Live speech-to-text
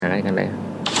อะไรกันเลย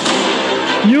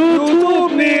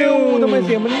YouTube New ทำไมเ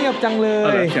สียงมันเงียบจังเล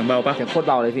ยเสียงเบาปะเสียงโคตรเ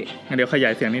บาเลยพี่งั้นเดี๋ยวขยา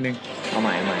ยเสียงนิดนึงเอาให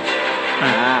ม่เอาใหม่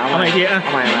อีกทีเอา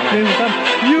ใหม่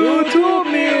1 YouTube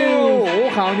New โอ้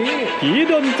ข่าวนี้ผี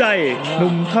ดนใจห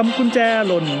นุ่มทำกุญแจ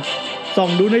หล่นส่อง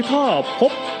ดูในท่อพ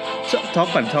บช็อก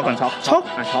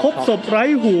พบศพไร้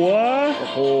หัวโอ้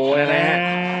โหนะฮะ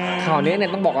ข่าวนี้เนี่ย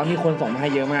ต้องบอกว่ามีคนส่งมาให้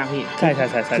เยอะมากพี่ใช่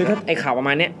ๆๆคือถ้าไอ้ข่าวประม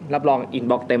าณเนี้ยรับรองอิน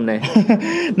บ็อกซ์เต็มเลย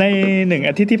ใน1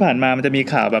อาทิตย์ที่ผ่านมามันจะมี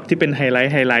ข่าวแบบที่เป็นไฮไล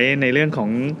ท์ในเรื่องของ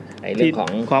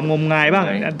ความงมงายบ้าง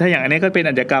ถ้าอย่างอันนี้ก็เป็น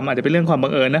อาชญากรรมอาจจะเป็นเรื่องความบั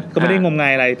งเอิญนะก็ไม่ได้งมงา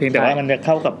ยอะไรเพียงแต่ว่ามันจะเ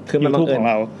ข้ากับ YouTube ของ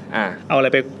เราเอาอะไร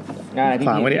ไป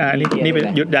ฝังไว้นี่เป็น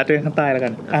ยุดยัดด้วยข้างใต้แล้วกั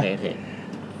น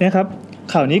เนี่ยครับ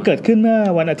ข่าวนี้เกิดขึ้นเมื่อ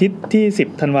วันอาทิตย์ที่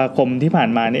10ธันวาคมที่ผ่าน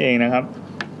มานี่เองนะครับ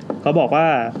เขาบอกว่า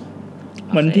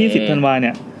วันที่10ธันวาเ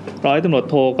นี่ยร้อยตำรวจ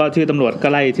โทก็ชื่อตำรวจก็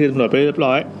ไล่ชื่อตำรวจไปเรียบ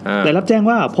ร้อยแต่รับแจ้ง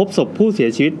ว่าพบศพผู้เสีย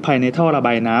ชีวิตภายในท่อระบ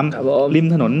ายน้ำริม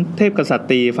ถนนเทพกษัต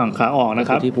ริย์ฝั่งขาออกนะ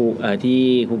ครับที่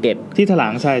ภูเก็ตที่ถลา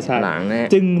งใช่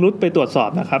จึงรุดไปตรวจสอบ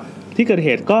นะครับที่เกิดเห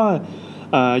ตุก็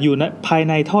อยู่ภาย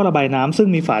ในท่อระบายน้ำซึ่ง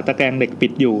มีฝาตะแกรงเหล็กปิ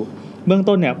ดอยู่เบื้อง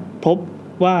ต้นเนี่ยพบ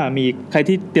ว่ามีใคร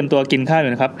ที่เตรียมตัวกินข้าวอ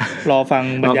ยู่นะครับรอฟัง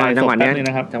บรรยายจังหวะนี้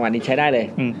นะครับจังหวะนี้ใช้ได้เลย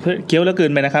เคี้ยวแล้วกลื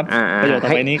นไปนะครับประโยชน์ต่อ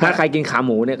ไปนี้ถ้าใครกินขาห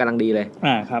มูเนี่ยกำลังดีเลย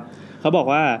ครับเขาบอก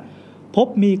ว่าพบ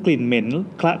มีกลิ่นเหม็น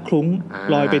คละคลุ้ง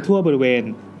ลอยไปทั่วบริเวณ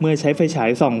เมื่อใช้ไฟฉาย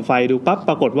ส่องไฟดูปั๊บป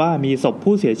รากฏว่ามีศพ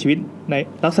ผู้เสียชีวิตใน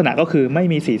ลักษณะก็คือไม่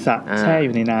มีศีรษะแช่อ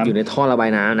ยู่ในน้ำอยู่ในท่อระบาย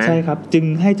น้ำนะใช่ครับจึง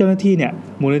ให้เจ้าหน้าที่เนี่ย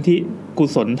มูลนิธิกุ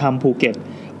ศลธรรมภูเก็ต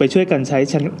ไปช่วยกันใช้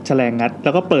แฉลงงัดแ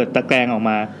ล้วก็เปิดตะแกรงออก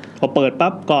มาพอเปิด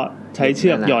ปั๊บก็ใช้เชื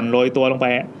อกหย่อนโรยตัวลงไป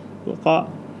แล้วก็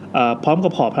พร้อมกั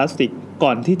บห่อพลาสติกก่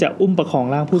อนที่จะอุ้มประคอง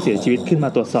ร่างผู้เสียชีวิตขึ้นมา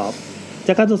ตรวจสอบจ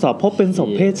ากการตรวจสอบพบเป็นศพ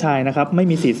เพศชายนะครับไม่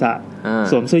มีศีรษะ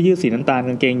สวมเสื้อยืดสีน้ำตาลก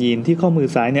างเกงยีนที่ข้อมือ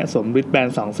ซ้ายเนี่ยสวมริบแบน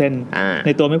2เส้นใน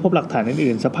ตัวไม่พบหลักฐาน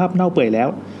อื่นๆสภาพเน่าเปื่อยแล้ว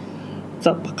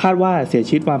คาดว่าเสีย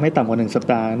ชีวิตมาไม่ต่ำกว่า1 สัป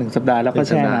ดาห์แล้วก็แ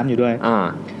ช่น้ำอยู่ด้วย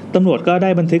ตำรวจก็ได้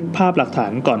บันทึกภาพหลักฐา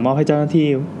นก่อนมอบให้เจ้าหน้าที่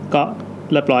ก็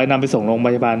เรียบร้อยนำไปส่งโรงพ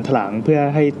ยาบาลถลางเพื่อ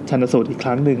ให้ชันสูตรอีกค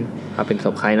รั้งหนึ่งเป็นศ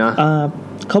พใครเนาะ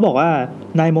เขาบอกว่า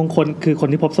นายมงคลคือคน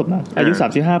ที่พบศพนะอายุ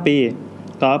35ปี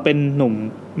ก็เป็นหนุ่ม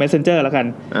Messenger แล้วกัน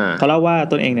เขาเล่าว่า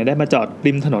ตนเองเนี่ยได้มาจอด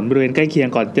ริมถนนบริเวณใกล้เคียง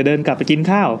ก่อนจะเดินกลับไปกิน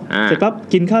ข้าวเสร็จปั๊บ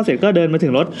กินข้าวเสร็จก็เดินมาถึ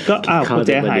งรถก็กุญแ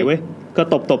จหายเว้ยก็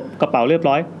ตบกระเป๋าเรียบ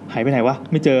ร้อยหายไปไหนวะ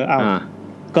ไม่เจอ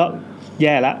ก็แ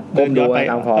ย่ละเดินย้อนไป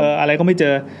อะไรก็ไม่เจ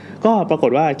อก็ปราก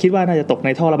ฏว่าคิดว่าน่าจะตกใน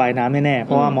ท่อระบายน้ำแน่ๆเพ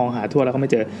ราะว่ามองหาทั่วแล้วก็ไม่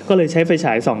เจอก็เลยใช้ไฟฉ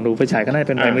ายส่องดูไฟฉายก็น่าจะ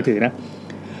เป็นไฟมือถือนะ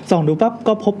ส่องดูปั๊บ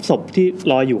ก็พบศพที่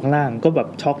ลอยอยู่ข้างล่างก็แบบ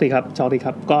ช็อกดีครั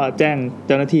บก็แจ้งเ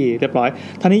จ้าหน้าที่เรียบร้อย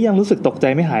ท่านี้ยังรู้สึกตกใจ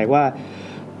ไม่หายว่า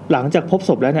หลังจากพบ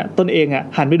ศพแล้วเนี่ยตนเอง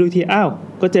หันไปดูที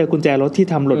ก็เจอกุญแจรถที่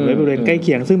ทำหล่นไว้บริเวณใกล้เ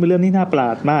คียงซึ่งเป็นเรื่องที่น่าประหล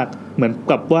าดมากเหมือน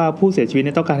กับว่าผู้เสียชีวิต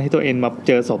ต้องการให้ตัวเองมาเ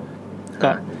จอศพก็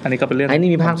อันนี้ก็เป็นเรื่องอันนี้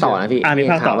มีภาคต่อนะพี่มี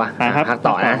ภาคต่อครับภาค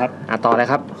ต่อนะครับต่อเลย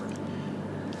ครับ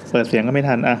เปิดเสียงก็ไม่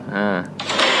ทัน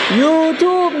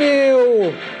YouTube New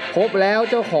พบแล้ว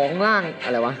เจ้าของร่างอ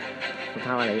ะไรวะท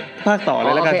ำอะไรภาคต่อเล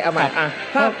ยแล้วกัน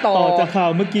ภาคต่อจากข่าว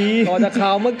เมื่อ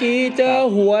กี้เจอ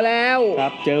หัวแล้วค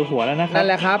รับเจอหัวแล้วนะครับนั่นแ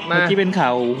หละครับเมื่อกี้เป็นข่า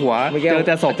วหัวเจอแ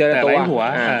ต่ศพแต่ไร้หัว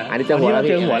อันนี้เจอหัว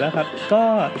แล้วครับก็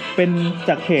เป็น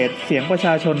จากเพจเสียงประช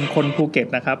าชนคนภูเก็ต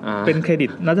นะครับเป็นเครดิต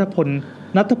ณัฐ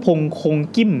พงษ์คง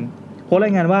กิ้มโพสต์รา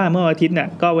ยงานว่าเมื่อวันอาทิตย์เนี่ย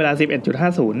ก็เวลา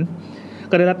 11:50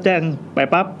 ก็ได้รับแจ้งไป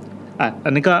ปั๊บอั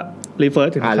นนี้ก็รีเฟอ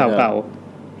ร์ถึงข่าวเก่า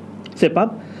เสร็จปั๊บ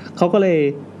เขาก็เลย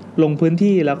ลงพื้น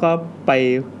ที่แล้วก็ไป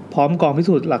พร้อมกองพิ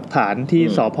สูจน์หลักฐานที่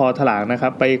สภ.ถลางนะครั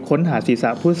บไปค้นหาศีรษะ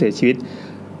ผู้เสียชีวิต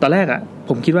ตอนแรก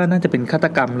ผมคิดว่าน่าจะเป็นฆาต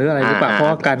กรรมหรืออะไรหรือเปล่าเพราะ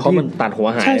การที่มันตัดหัว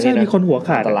หายใช่มีคนหัวข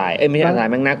าดอันตรายไม่ใช่อันตราย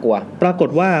มันน่ากลัวปรากฏ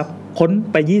ว่าค้น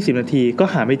ไป20นาทีก็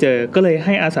หาไม่เจอก็เลยใ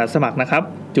ห้อาสาสมัครนะครับ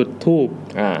จุดธูป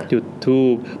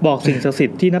บอกสิ่งศักดิ์สิท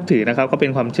ธิ์ที่นับถือนะครับก็เป็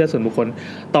นความเชื่อส่วนบุคคล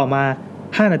ต่อมา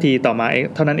5นาทีต่อมา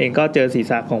เท่านั้นเองก็เจอศีร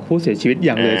ษะของผู้เสียชีวิตอ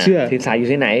ย่างเหลือเชื่อศีรษะอยู่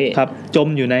ที่ไหนครับจม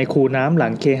อยู่ในคูน้ำหลั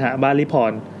งเคหะบ้านลิพ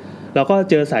รแล้วก็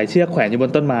เจอสายเชือกแขวนอยู่บ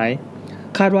นต้นไม้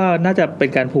คาดว่าน่าจะเป็น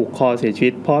การผูกคอเสียชีวิ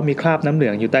ตเพราะมีคราบน้ำเหลื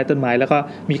องอยู่ใต้ต้นไม้แล้วก็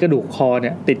มีกระดูกคอเ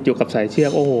นี่ยติดอยู่กับสายเชือ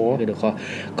กโอ้โหกระดูกคอ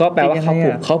ก็แปลว่าเข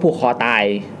าผูกคอต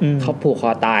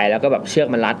ายแล้วก็แบบเชือก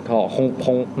มันรัดค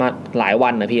งมาหลายวั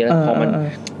นนะพี่แล้วพอมัน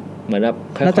เหมือนแบบ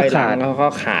ค่อยๆล้างแล้วก็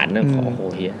ขาดนะโอ้โห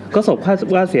เฮียก็ศพคาด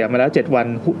ว่าเสียมาแล้ว7วัน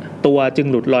ตัวจึง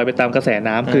หลุดลอยไปตามกระแส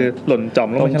น้ำคือหล่นจ่อม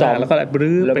ลงไปข้างล่างแล้วก็บ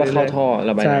ลื้อแล้วก็เข้าท่อ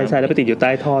ระบายน้ำใช่แล้วไปติดอยู่ใต้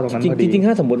ท่อตรงนั้นพอดีจริงๆ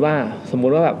ถ้าสมมติว่า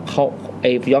แบบเขา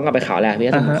ย้อนกลับไปข่าวแรกพี่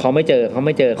เขาไม่เจอ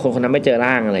คนนั้นไม่เจอ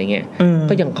ร่างอะไรเงี้ย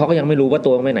เขาก็ยังไม่รู้ว่าตั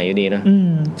วไปไหนอยู่ดีนะ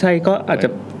ใช่ก็อาจจะ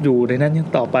อยู่ในนั้นยัง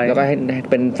ต่อไปแล้วก็ให้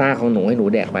เป็นซากของหนูให้หนู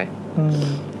แดกไป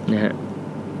นะฮะ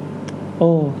โ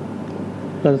อ้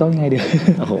เราจะต้องยังไงเดี๋ยว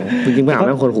โอ้โหจริงๆข่าว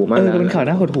น่าหดหูมากนะเป็นข่าว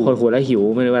น่าหดหูแล้วหิว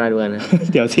ไม่ได้เวลาดูกันนะ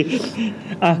เดี๋ยวสิ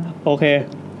โอเค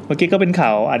เมื่อกี้ก็เป็นข่า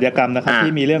วอาชญากรรมนะครับ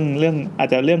ที่มีเรื่องอาจ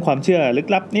จะเรื่องความเชื่อลึก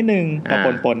ลับนิดนึง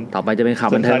ปนต่อไปจะเป็นข่าว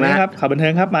บันเทิงนะครับข่าวบันเทิ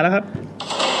งครับมาแล้วครับ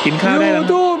กินข้าวได้แล้ว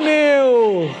YouTube New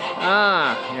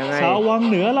ยังไงชาววัง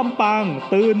เหนือลำปาง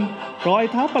ตื่นรอย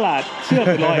เท้าประหลาดเชือก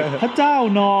ลอยพระเจ้า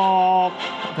หนอก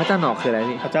พระเจ้าหนอกคืออะไร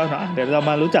พี่พระเจ้าหนอกเดี๋ยวเรา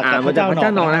มารู้จักกับพระเจ้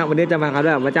าหนอกนะครับวันนี้จะมาครับด้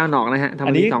วยพระเจ้าหนอกนะฮะท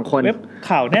ำดี2คนเว็บ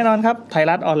ข่าวแน่นอนครับไทย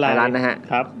รัฐออนไลน์นะฮะ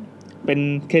ครับเป็น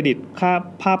เครดิต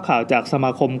ภาพข่าวจากสม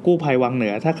าคมกู้ภัยวังเหนื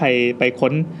อถ้าใครไป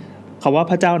ค้นคำว่า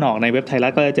พระเจ้าหนอกในเว็บไทยรั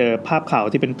ฐก็จะเจอภาพข่าว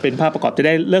ที่เป็นภาพประกอบจะไ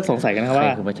ด้เลิกสงสัยกันนะครับว่า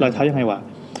รอยเท้ายังไงวะ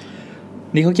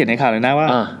นี่เขาเขียนในข่าวเลยนะว่า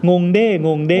งงเด้ง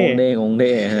งเด้งงเ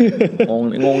ด้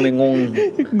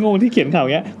งงที่เขียนข่าว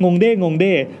เงี้ยงงเ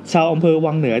ด้ชาวอำเภอ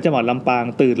วังเหนือจังหวัดลำปาง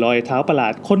ตื่นรอยเท้าประหลา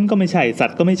ดคนก็ไม่ใช่สัต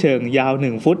ว์ก็ไม่เชิงยาว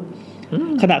1ฟุต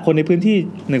ขณะคนในพื้นที่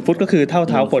1ฟุตก็คือเท่า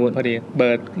เท้าคนพอดีเบอ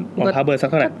ร์รองเท้าเบอร์สัก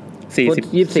เท่าไหร่40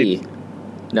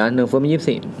 เดี๋ยว1ฟุตไม่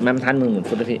24มันทัน1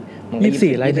ฟุตนะพี่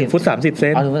24อะไร1ฟุต30เซ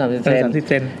น30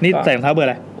เซนนี่ใส่รองเท้าเบอร์อ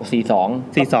ะไร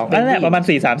42นั่นแหละประมาณ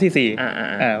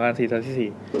4344ประมาณ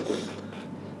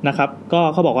4344นะครับก็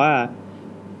เขาบอกว่า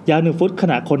ยาว1ฟุตข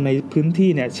ณะคนในพื้นที่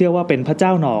เนี่ยเชื่อว่าเป็นพระเจ้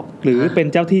าหนอกหรือเป็น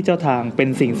เจ้าที่เจ้าทางเป็น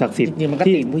สิ่งศักดิ์สิทธิ์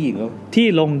ที่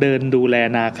ลงเดินดูแล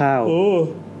นาข้าว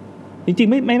จริง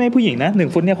ๆไม่ผู้หญิงนะ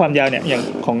1ฟุตเนี่ยความยาวเนี่ยอย่าง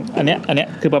ของอันเนี้ย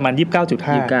คือประมาณ 29.5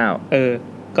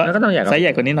 ก็ต้องไซส์ให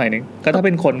ญ่กว่านี้หน่อยนึงก็ถ้าเ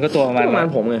ป็นคนก็ตัวประมาณ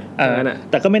ผมไง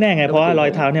แต่ก็ไม่แน่ไงเพราะว่ารอย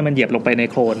เท้าเนี่ยมันเหยียบลงไปใน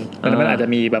โคลนมันอาจจะ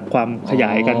มีแบบความขย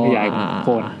ายโค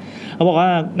ลนเขาบอกว่า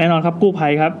แน่นอนครับกู้ภั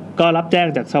ยครับก็รับแจ้ง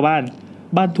จากชาวบ้า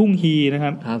นทุ่งฮีนะค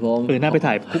รับน่าไป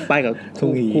ถ่ายคู่ป้ายกับทุ่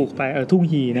งฮีทุ่ง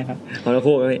ฮีนะครับ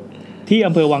ที่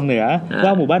อำเภอวังเหนือว่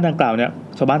าหมู่บ้านดังกล่าวเนี่ย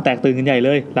ชาวบ้านแตกตื่นกันใหญ่เล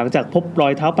ยหลังจากพบรอ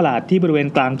ยเท้าประหลาดที่บริเวณ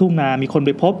กลางทุ่งนามีคนไป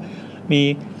พบมี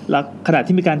ขณะ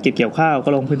ที่มีการเก็บเกี่ยวข้าวก็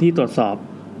ลงพื้นที่ตรวจสอบ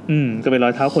ก็เป็นร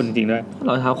อยเท้าคนจริงๆด้วย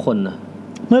รอยเท้าคนนะ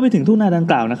เมื่อไปถึงทุ่งนาดัง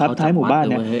กล่าวนะครับท้ายหมู่บ้าน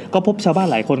เนี่ยก็พบชาวบ้าน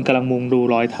หลายคนกำลังมุงดู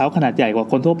รอยเท้าขนาดใหญ่กว่า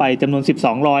คนทั่วไปจำนวน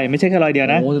12รอยไม่ใช่แค่รอยเดียว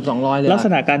นะ12รอยเลยลักษ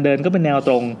ณะการเดินก็เป็นแนว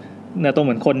ตรงเห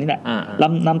มือนคนนี่แหละ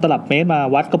นำตลับเมตรมา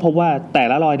วัดก็พบว่าแต่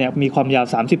ละรอยเนี่ยมีความยาว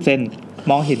30เซน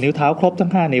มองเห็นนิ้วเท้าครบทั้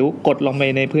ง5นิ้วกดลงไป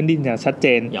ในพื้นดินอย่างชัดเจ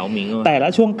นแต่ละ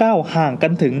ช่วงก้าวห่างกั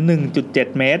นถึง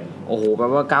 1.7 เมตรโอ้โหแปล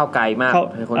ว่าก้าวไกลมาก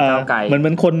เป็นคนก้าวไกลเหมื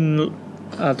อนคน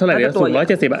เท่าไหร่เนี่ยสูง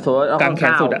170อ่ะกลางแข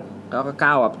นสุดอ่ะแล้วก็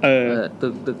ก้าวแบบ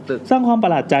ตึกสร้างความปร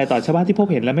ะหลาดใจต่อชาวบ้านที่พบ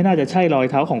เห็นและไม่น่าจะใช่รอย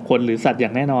เท้าของคนหรือสัตว์อย่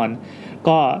างแน่นอน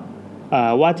ก็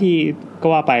ว่าที่ก็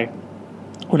ว่าไป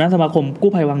หัวหน้าสมาคม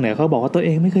กู้ภัยวังเหนือเขาบอกว่าตัวเอ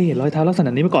งไม่เคยเห็นรอยเท้าลักษณะ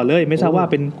นี้มาก่อนเลยไม่ทราบว่า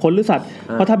เป็นคนหรือสัตว์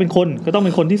เพราะถ้าเป็นคนก็ต้องเ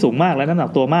ป็นคนที่สูงมากและน้ำหนัก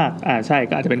ตัวมากใช่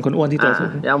ก็อาจจะเป็นคนอ้วนที่ตัวสู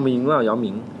งยาวหมิงว่ายาวหมิ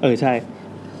งใช่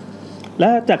และ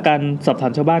จากการสอบถา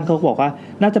มชาวบ้านเขาบอกว่า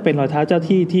น่าจะเป็นรอยเท้าเจ้า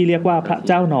ที่เรียกว่าพระ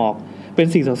เจ้าหนอกเป็น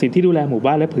สิ่งศักดิ์สิทธิ์ที่ดูแลหมู่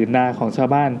บ้านและผืนนาของชาว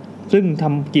บ้านซึ่งท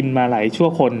ำกินมาหลายชั่ว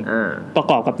คนประ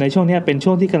กอบกับในช่วงนี้เป็น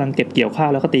ช่วงที่กำลังเก็บเกี่ยวข้าว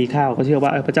แล้วก็ตีข้าวเขาเชื่อว่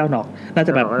าพระเจ้าหนอกน่าจ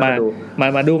ะแบบม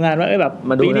าดูงานว่าแบบ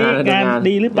ปีนี้งาน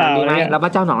ดีหรือเปล่าแล้วพร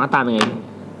ะเจ้าหนอกหน้าตาเป็นไง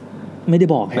ไม่ได้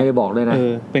บอกเลยนะ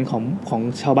เป็นของ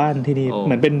ชาวบ้านที่นี่เห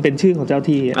มือนเป็นชื่อของเจ้า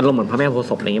ที่อารมณ์เหมือนพระแม่โพธิ์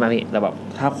ศพอะไรอย่างงี้ป่ะพี่แต่แบบ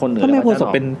ถ้าคนเหนือพระแม่โพธิ์ศพ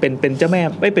เป็นเจ้าแม่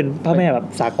ไม่เป็นพระแม่แบบ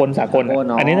สากล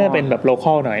อันนี้น่าจะเป็นแบบโลค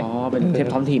อลหน่อยเป็นเทพ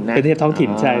ท้องถิ่นนะเป็นเทพท้องถิ่น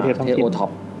ใช่เทพท้องถิ่น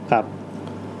ครับ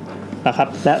นะครับ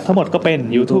และทั้งหมดก็เป็น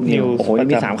YouTube News โอ้โห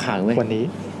มี3ข่าวเลยวันนี้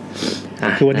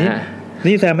คือวันนี้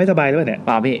นี่แซมไม่สบายด้วยเนี่ยเ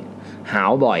ปล่าพี่หา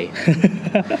วบ่อย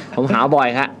ผมหาวบ่อย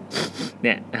ครับเ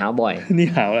นี่ยหาวบ่อยนี่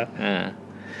หาวแล้ว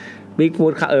บิ๊กฟู้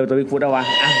ดค่ะตัวบิ๊กฟู้ดเอาวะ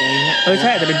อย่างนี้ใ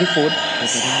ช่อาจจะเป็นบิ๊กฟู้ด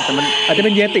แต่มันอาจจะเ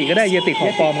ป็นเยติก็ได้เยติขอ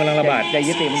งปลอมกำลังระบาดแต่เย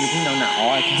ติมันอยู่ที่หนาว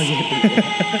เยติ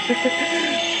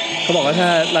เขาบอกว่าถ้า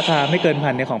ราคาไม่เกิน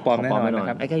1,000เนี่ยของปลอมแน่นอนนะ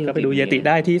ครับก็ไปดูเยติไ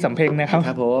ด้ที่สำเพ็งนะครับค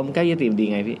รับผมแก้เยติดี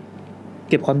ไงพี่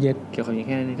เก็บความเย็นแ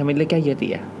ค่นี้ทำไมเรียกแก้เยติ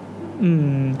อ่ะ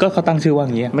ก็เขาตั้งชื่อว่าอ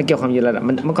ย่างเงี้ยไม่เกี่ยวความเย็นระดับ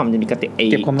มันเมื่อก่อนมันจะมีกระติก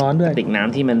เก็บความร้อนด้วยกระติกน้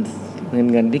ำที่มัน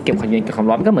เงินที่เก็บความเย็นกับความ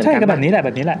ร้อนก็เหมือนกันใช่ก็แบบนี้แหละ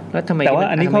แล้วทำไมแต่ว่า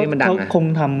อันนี้เขาคง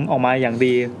ทำออกมาอย่าง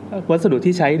ดีวัสดุ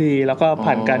ที่ใช้ดีแล้วก็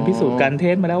ผ่านการพิสูจน์การเท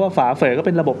สมาแล้วว่าฝาเฟยก็เ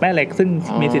ป็นระบบแม่เหล็กซึ่ง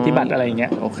มีสิทธิบัตรอะไรอย่างเงี้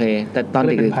ยโอเคแต่ตอนเ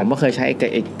ด็กๆผมก็เคยใช้ไอ้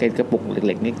กระปุกเห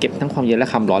ล็กๆนี่เก็บทั้งความเย็นและ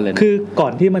ความร้อนเลยคือก่อ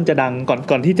นที่มันจะดัง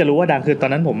ก่อนที่จะรู้ว่าดังคือตอ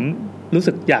นนั้นผมรู้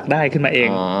สึกอยากได้ขึ้นมาเอง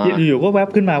อยู่ๆก็แวบ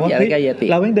ขึ้นมาว่า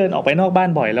เราไม่เดินออกไปนอกบ้าน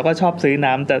บ่อยแล้วก็ชอบซื้อ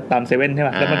น้ำแต่ตามเซเว่นใช่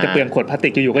ป่ะแล้วมันจะเปลืองขวดพลาสติ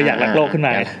กอยู่ๆก็อยากรักโลกขึ้นม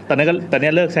าตอนนี้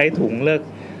เลิกใช้ถุงเลิก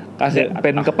เ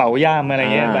ป็นกระเป๋าย่ามอะไร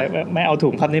เงี้ยไม่เอาถุ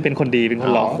งครับนี่เป็นคนดีเป็นค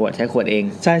นหล่อใช้ขวดเอง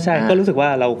ใช่ๆก็รู้สึกว่า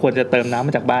เราควรจะเติมน้ำม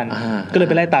าจากบ้านก็เลย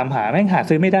ไปไล่ตามหาแม่งหา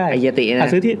ซื้อไม่ได้หา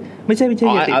ซื้อที่ไม่ใช่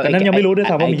เยติแต่นั้นยังไม่รู้ด้วย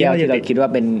ซ้ำว่ามีแก้วที่เราคิดว่า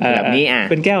เป็นแบบนี้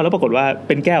เป็นแก้วแล้วปรากฏว่าเ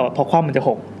ป็นแก้วพอคว่ำมันจะห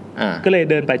ก ก็เลย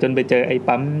เดินไปจนไปเจอไอ้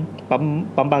ปั๊ม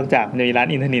บางจากในร้าน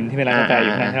อินทนินที่เป็นร้านกาแฟอ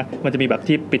ยู่นะครับมันจะมีแบบ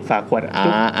ที่ปิดฝาขวด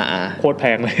โคตรแพ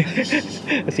งเลย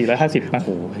450นะโ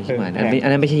อ้โหอัน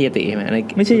นั้นไม่ใช่เยติใช่ไหมอันนั้น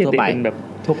ไม่ใช่เยติเป็นแบบ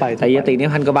ทั่วไปแต่เยตินี่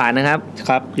1,000 กว่าบาทนะครับ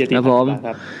ครับเยติค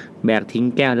รับแบกทิ้ง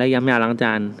แก้วแล้วย้ำยาล้างจ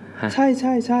านใ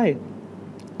ช่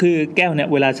คือแก้วเนี่ย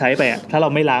เวลาใช้ไปอ่ะถ้าเรา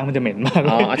ไม่ล้างมันจะเหม็นมาก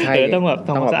ต้องแบบท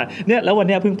ำความสะอาดเนี่ยแล้ววัน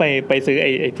นี้เพิ่งไปซื้อไ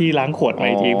อ้ที่ล้างขวดใหม่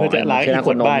ทีเพื่อจะล้างข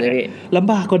วดบ้านล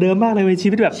ำบากกว่าเดิมมากเลยชี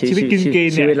วิตแบบชีวิตกินเนี่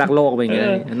ยชีวิตรักโลกเป็นอย่างงี้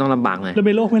ต้องลำบากหน่อยแล้วไ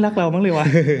ม่โลกไม่รักเรามั้งเลยวะ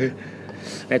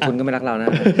แต่ทุนก็ไม่รักเรานะ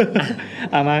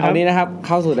มาครับวันนี้นะครับเ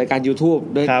ข้าสู่รายการ YouTube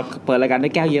ด้วยเปิดรายการด้ว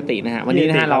ยแก้วเยตินะฮะวันนี้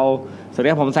นะฮะเราสวัสดี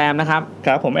ครับผมแซมนะครับค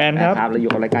รับผมแอนครับเราอ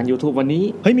ยู่กับรายการ YouTube วันนี้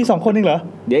เฮ้ยมี2คนนึงเหรอ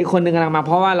เดี๋ยวอีกคนนึงกำลังมาเ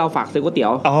พราะว่าเราฝากซื้อก๋วยเตี๋ย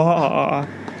ว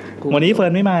วันนี้เฟิร์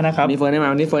นไม่มานะครับวันนี้เฟิร์นไม่มา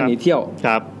วันนี้เฟิร์นหนีเที่ยวค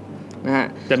รับนะฮะ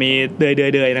จะมีเด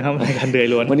ยนะครับรายการเดย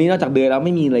ล้วนวันนี้นอกจากเดยแล้วไ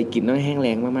ม่มีอะไรกินแล้วแห้งแ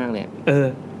ล้งมากๆเลย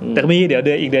แต่ก็มีเดี๋ยวเด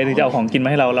ยอีกเดยนึงจะเอาของกินมา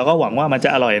ให้เราแล้วก็หวังว่ามันจะ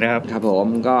อร่อยนะครับครับผม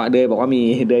ก็เดยบอกว่ามี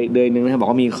เดยนึงนะครับบอก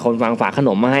ว่ามีคนฝากขน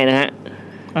มมาให้นะฮะ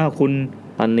คุณ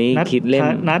ตอนนี้คิดเล่น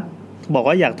นัดบอก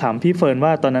ว่าอยากถามพี่เฟิร์นว่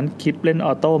าตอนนั้นคลิปเล่นอ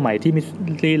อโต้ใหม่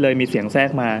ที่เลยมีเสียงแทรก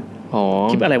มา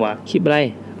คลิปอะไรวะคลิปอะไร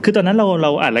คือตอนนั้นเร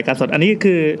าอัดรายการสดอันนี้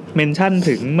คือเมนชั่น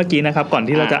ถึงเมื่อกี้นะครับก่อน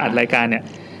ที่เราจะอัดรายการเนี่ย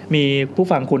มีผู้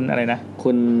ฟังคุณอะไรนะคุ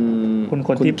ณ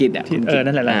ที่กิจอ่ะ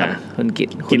นั่นแหละครับคุณกิ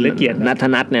จหรือเกียรตินัท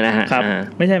นัทเนี่ยนะฮะครับ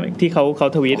ไม่ใช่ที่เขา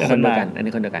ทวีตอันนั้นอัน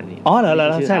นี้คนเดียวกันนี่เหรอ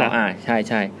ใช่เหรอ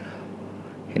ใช่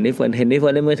เห็นได้เฟิร์น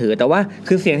เล่นมือถือแต่ว่า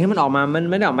คือเสียงที่มันออกมามัน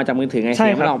ไม่ได้ออกมาจากมือถือไงเ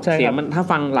สียงมันถ้า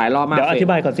ฟังหลายรอบมากเดี๋ยวอธิ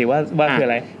บายก่อนสิว่าคืออ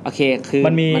ะไรโอเคคือ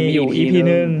มันมีอยู่ EP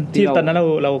นึงที่ตอนนั้น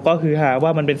เราก็คือหาว่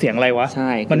ามันเป็นเสียงอะไรวะ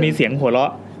มันมีเสียงหัวเรา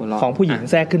ะของผู้หญิง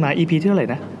แทรกขึ้นมา EP ที่เท่าไหร่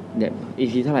นะเดี๋ยว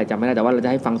EP เท่าไหร่จำไม่ได้แต่ว่าเราจ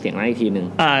ะให้ฟังเสียงนั้นอีกทีนึง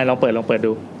ลองเปิด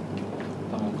ดู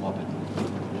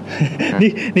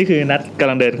นี่คือนัดกำ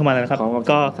ลังเดินเข้ามาแล้วนะครับ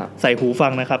ก็ใส่หูฟั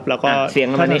งนะครับแล้วก็เสียง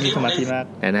มันมีสมาธิมาก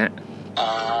นะฮะ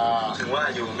ถึงว่า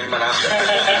อยู่ไม่มาแล้ว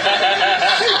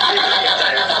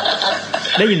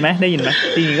ได้ยินไหม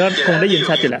จริงๆก็คงได้ยิน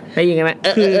ชัดอยู่แหละได้ยินไหม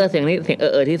เสียงนี้เสียง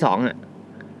ที่2อ่ะ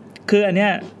คืออันเนี้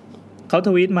ยเขาท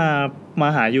วีตมา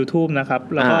หา YouTube นะครับ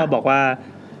แล้วก็บอกว่า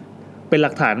เป็นห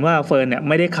ลักฐานว่าเฟิร์นเนี่ย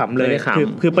ไม่ได้ขำเลย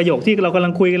คือประโยคที่เรากำลั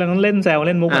งคุยกำลังเล่นแซวเ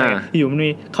ล่นมุกอะไรอยู่มันมี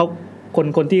เขา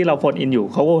คนที่เราโฟนอินอยู่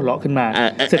เขาก็หัวเราะขึ้นมา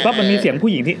เสร็จปั๊บมันมีเสียง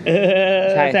ผู้หญิงที่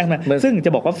แซงมาซึ่งจะ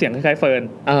บอกว่าเสียงคล้ายๆเฟิร์น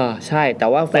ใช่แต่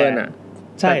ว่าเฟิร์นอ่ะ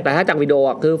ใช่แต่ถ้าจากวิดีโอ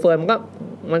อ่ะคือเฟิร์นมัน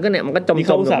ก็จมเข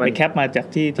าอุตส่าห์ไปแคปมาจาก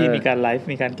ที่มีการไลฟ์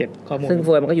มีการเก็บข้อมูลซึ่งเ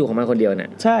ฟิร์นมันก็อยู่ของมันคนเดียวเนี่ย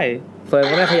ใช่เฟิร์น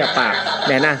ก็ไม่ขยับปากแ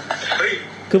น่นะ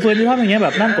คือเฟิร์นที่ชอบอย่างเงี้ยแบ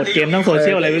บนั่งกดเกมนั่งโซเชี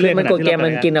ยลอะไรเรื่อยๆมันกดเกม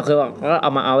มันกินคือก็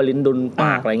เอาลิ้นดุนป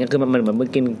ากอะไรเงี้ยคือมันเหมือน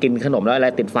กินขนมแล้วอะไร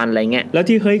ติดฟันอะไรเงี้ยแล้ว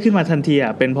ที่เคยขึ้นมาทันทีอ่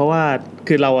ะเป็นเพราะว่า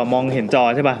คือเราอ่ะมองเห็นจอ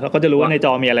ใช่ป่ะเราก็จะรู้ว่าในจ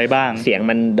อมีอะไรบ้างเสียง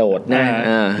มันโดดนะ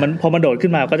มันพอมันโดดขึ้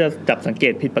นมาก็จะจับสังเก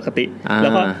ตผิดปกติแล้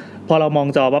วก็พอเรามอง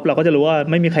จอปั๊บเราก็จะรู้ว่า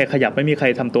ไม่มีใครขยับไม่มีใคร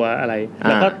ทำตัวอะไร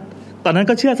แล้วก็ตอนนั้น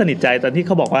ก็เชื่อสนิทใจตอนที่เ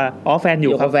ขาบอกว่าแฟนอ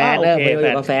ยู่ครับแฟนโอเค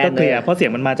แฟนก็เคลียร์เพราะเสีย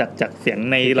งมันมาจากเสียง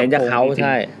ในลำโพงใ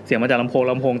ช่เสียงมาจากลำโ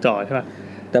พงจอใช่ป่ะ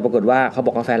แต่ปรากฏว่าเขาบ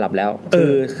อกว่าแฟนหลับแล้ว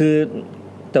คือ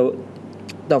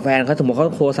แต่แฟนเขาสมมติเขา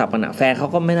โทรศัพท์กันอ่ะแฟนเขา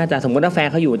ก็ไม่น่าจะสมมติว่าแฟน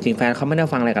เขาอยู่จริงแฟนเขาไม่ได้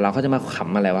ฟังอะไรกับเราเขาจะมาข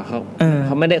ำอะไรวะเข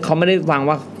าไม่ได้ฟัง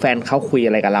ว่าแฟนเขาคุยอ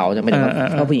ะไรกับเราจะไม่ได้ว่า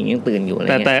เขาผู้หญิงยังตื่นอยู่อะไรเ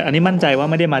งี้ยแต่อันนี้มั่นใจว่า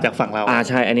ไม่ได้มาจากฝั่งเรา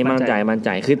ใช่อันนี้มั่นใจ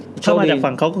คือเขามาจาก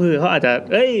ฝั่งเขาคือเขาอาจจะ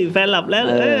แฟนหลับแล้ว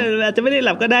อาจจะไม่ได้ห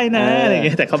ลับก็ได้นะอะไรเ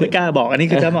งี้ยแต่เขาไม่กล้าบอกอันนี้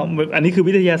คืออันนี้คือ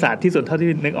วิทยาศาสตร์ที่สุดเท่าที่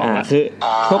นึกออก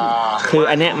คือ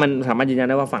อันเนี้ยมันสามารถยืนยัน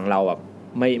ได้ว่าฝั่งเราแบบ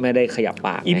ไม่ได้ขยับป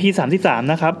าก EP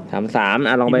 33นะครับ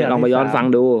33ลองไปย้อนฟัง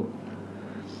ดู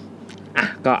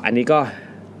ก็อันนี้ก็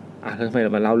ทำไมเร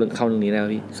ามาเล่าเรื่องเข้าตรงนี้แล้ว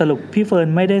พี่สรุปพี่เฟิร์น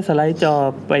ไม่ได้สไลด์จอ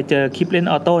ไปเจอคลิปเล่น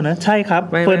ออโต้นะใช่ครับ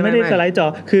เฟิร์นไม่ได้สไลด์จอ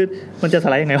คือมันจะส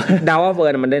ไลด์ยังไงวะเดาว่าเฟิ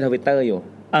ร์นมันเล่น Twitter อยู่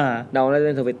เดาเ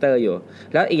ล่น Twitter อยู่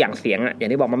แล้วอีกอย่างเสียงอ่ะอย่า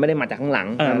งที่บอกมันไม่ได้มาจากข้างหลัง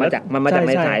มันมาจากใ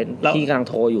นสายที่กำลัง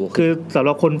โทรอยู่คือสำห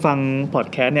รับคนฟังพอด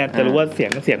แคสต์เนี่ยจะรู้ว่าเ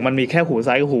สียงมันมีแค่หู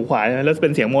ซ้ายกับหูขวาแล้วเป็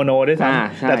นเสียงโมโนด้วยซ้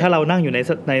ำแต่ถ้าเรานั่งอยู่ใน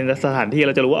สถานที่เร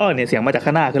าจะรู้ว่าเนี่ยเสียงมาจากข้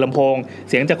างหน้าคือลำโพง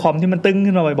เสียงจากคอมที่มันตึ้ง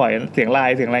ขึ้นมาบ่อยๆเสียงไล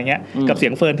น์เสียงอะไรเงี้ยกับเสี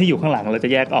ยงเฟิร์นที่อยู่ข้างหลังเราจะ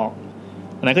แยกออก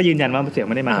อันนั้นก็ยืนยันว่าเสียงไ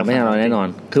ม่ได้มาไม่ใช่เราแน่นอน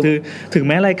คือถึงแ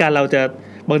ม้รายการเราจะ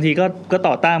บางทีก็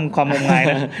ต่อต้านความงมงาย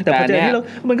นะแต่พอเจอที่เรา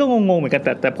มันก็งงๆเหมือนกัน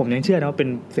แต่ผมยังเชื่อนะว่าเป็น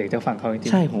เสียงจากฝั่งเขาจริ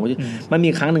งๆใช่ผมมันมี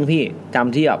ครั้งนึงพี่จ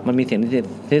ำที่แบบมันมีเ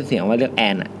สียงว่าเรียกแอ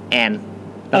น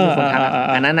แล้วมีคนทัก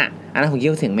อันนั้นผมคิด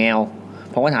ว่าเสียงแมว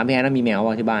ผมก็ถามพี่แอนว่ามีแมว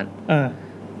ป่ะที่บ้าน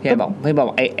พี่แอนบอก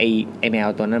ไอ้แมว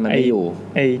ตัวนั้นมันไม่อยู่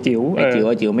ไอ้จิ๋ว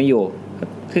ไม่อยู่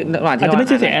คืออาจจะไม่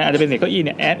ใช่เสียงแอนอาจจะเป็นเสียงเก้าอี้เ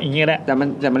นี่ยแอนอย่างเงี้ยแหละแต่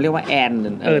มันเรียกว่าแอน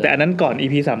แต่อันนั้นก่อน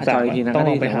EP 33ต้อง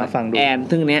ลองไปหาฟังดูแอน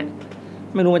ซึ่งเนี้ย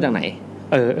ไม่รู้มาจากไหน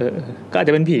ก็อาจ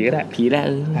จะเป็นผีก็ได้ผีแล้ว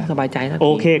สบายใจแล้วโอ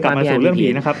เคกลับมาสู่เรื่องผี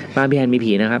นะครับบ้านพี่แอนมี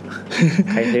ผีนะครับ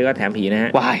ใครซื้อก็แถมผีนะฮะ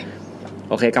วาย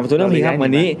โอเคกลับมาสู่เรื่องผีครับวั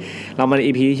นนี้เรามาใน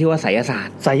EP ที่ชื่อว่าไสยศาสต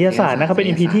ร์นะครับเป็น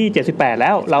EP ที่78แ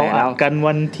ล้วเราอัดกัน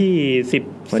วันที่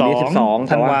12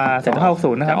ธันวาคม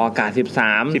2560นะครับออกอากาศ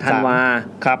13ธันวา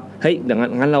ครับเฮ้ยเดี๋ยว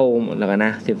งั้นเราแล้วกันน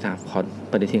ะ13ขอ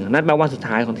ปฏิทินนัดแปลว่าสุด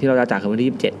ท้ายของที่เราจะจากคือวันที่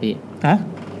27พี่ฮะ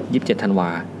27ธันวา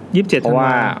27เพราะว่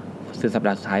าสุดสัปด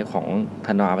าห์สุดท้ายของ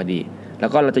ธันวาพอดีแล้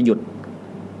วก็เราจะหยุด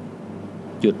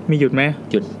มีหยุดมั้ย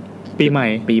หยุดปีให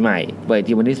ม่เปิด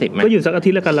ที่วันที่10มั้ยก็หยุดสักอาทิ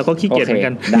ตย์แล้วกันเราก็ขี้เกียจเหมือน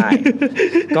กันได้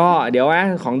ก็เดี๋ยวว่า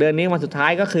ของเดือนนี้วันสุดท้า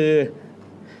ยก็คือ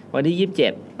วันที่27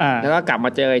แล้วก็กลับม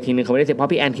าเจออีกทีนึงเขาไม่ได้10เพรา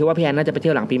ะพี่แอนคิดว่าพี่แอนน่าจะไปเที่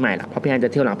ยวหลังปีใหม่ล่ะเพราะพี่แอนจะ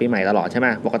เที่ยวหลังปีใหม่ตลอดใช่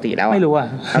มั้ยปกติแล้วไม่รู้อ่ะ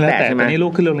แต่ตอนนี้ลู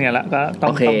กขึ้นโรงเรียนแล้วก็ต้อ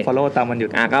ง follow ตามวันหยุด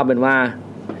ก็เป็นว่า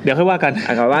เดี๋ยวค่อยว่ากันเ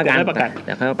ดี๋ยวค่อยปร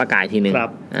ะกาศทีนึง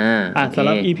สำห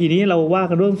รับ EP นี้เราว่า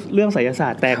กันเรื่องไสยศา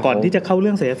สตร์แต่ก่อนที่จะเข้าเ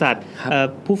รื่องไสยศาสตร์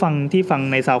ผู้ฟังที่ฟัง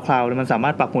ใน SoundCloud มันสามา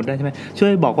รถปักหมุดได้ใช่มั้ยช่ว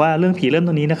ยบอกว่าเรื่องผีเริ่มต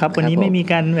รงนี้นะครับวันนี้ไม่มี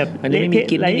การแบบเละเทะ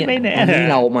อะไรไม่แน่วันนี้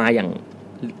เรามาอย่าง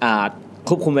ค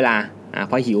วบคุมเวลาเ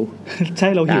พราะหิวใช่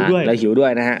เราหิวด้ว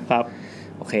ยนะฮะครับ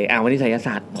โอเควันนี้ไสยศ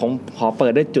าสตร์ผมขอเปิ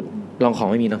ดด้วยจุดลองของ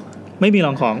ไม่มีเนาะไม่มีล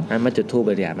องของมาจุดธูป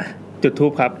เลยดีมาจุดธู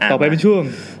ปครับต่อไปเป็นช่วง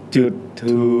จุด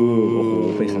ธูปโอ้โห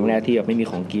เป็นครั้งแรกที่แบบไม่มี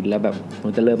ของกินแล้วแบบมั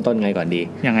นจะเริ่มต้นไงก่อนดี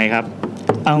ยังไงครับ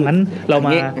เอางั้นเราม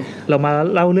า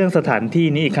เล่าเรื่องสถานที่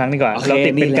นี้อีกครั้งดีกว่าเรา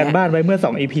ติดเป็นการบ้านไว้เมื่อ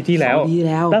2 EP ที่แล้ว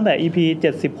ตั้งแต่ EP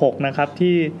 76นะครับ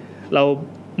ที่เรา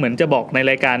เหมือนจะบอกใน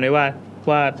รายการไว้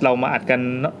ว่าเรามาอัดกัน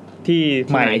ที่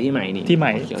ให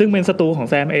ม่ซึ่งเป็นสตูของ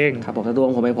แซมเองครับผมสตูข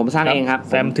องผมสร้างเองครับ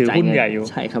แซมถือหุ้นใหญ่อยู่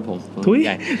ใช่ครับผมทุย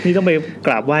นี่ต้องไปก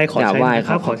ราบไหว้ขอใช้นะ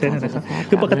ครับขอใช้นะครับ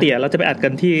คือปกติเราจะไปอัดกั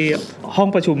นที่ห้อง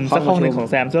ประชุมสักห้องนึงของ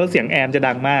แซมแล้วเสียงแอมจะ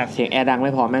ดังมากเสียงแอร์ดังไ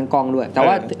ม่พอแม่งกล้องด้วยแต่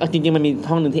ว่าจริงๆมันมี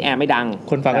ห้องนึงที่แอร์ไม่ดัง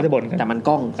คนฟังก็จะบ่นแต่มันก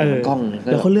ล้องแ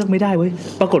ล้วเขาเลือกไม่ได้เว้ย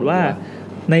ปรากฏว่า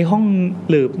ในห้อง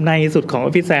หรือในสุดของออ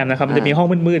ฟฟิศแซมนะครับมันจะมีห้อง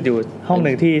มืดๆอยู่ห้อง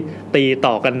นึงที่ตี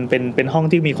ต่อกันเป็นห้อง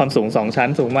ที่มีความสูง2ชั้น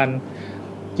สูงมัน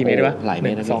กี่เมตรวะหลายเม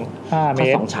ตร5เม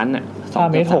ตร2ชั้นน่ะ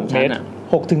5เมตร6เมตร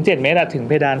6ถึง7เมตรถึงเ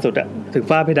พดานสุดถึง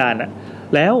ฝ้าเพดาน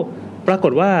แล้วปราก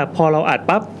ฏว่าพอเราอัด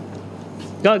ปั๊บ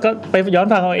ก็ไปย้อน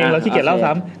ฟังเอาเองเราขี้เกียจเล่า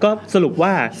ซ้ำก็สรุปว่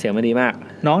าเสียงมันดีมาก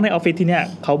น้องในออฟฟิศที่เนี่ย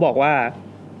เขาบอกว่า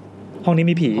ห้องนี้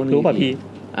มีผีรู้ป่ะพี่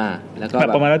แล้วก็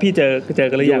ประมาณว่าพี่เจอ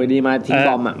กันหรือยังอยู่ดีมาทิ้งบ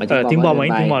อมทิ้งบอมไว้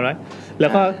แล้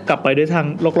วก็กลับไปด้วยทาง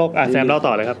โลกแซมเล่าต่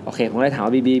อเลยครับโอเคผมได้ถามว่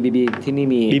าบีที่นี่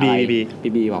มี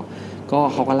บีบอกก็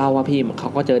เขาก็เล่าว่าพี่เขา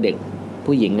ก็เจอเด็ก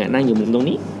ผู้หญิงนั่งอยู่มุมตรง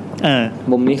นี้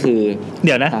มุมนี้คือเ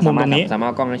ดี๋ยวนะมุมตรงนี้สามาร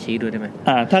ถกล้องชี้ดูได้ไหม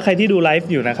ถ้าใครที่ดูไลฟ์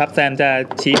อยู่นะครับแซมจะ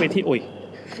ชี้ไปที่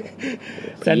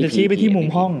แซมจะชี้ไปที่มุม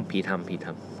ห้องผีท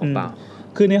ำของเปล่า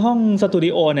คือในห้องสตู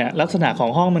ดิโอเนี่ยลักษณะของ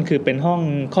ห้องมันคือเป็นห้อง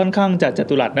ค่อนข้างจั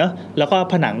ตุรัสเนอะแล้วก็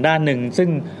ผนังด้านหนึ่งซึ่ง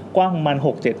กว้างมัน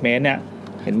 6-7 เมตรเนี่ย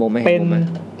เห็นมุมไหม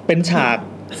เป็นฉาก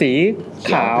สี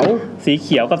ขาวสีเ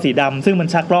ขียวกับสีดำซึ่งมัน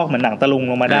ชักลอกเหมือนหนังตะลุง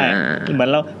ลงมาได้เหมือน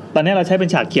เราตอนนี้เราใช้เป็น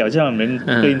ฉากเขียวใช่ไหมเหมือน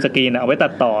กรีนสกรีนเอาไว้ตั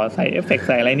ดต่อใส่เอฟเฟกต์ใ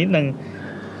ส่อะไรนิดนึง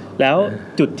แล้ว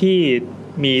จุดที่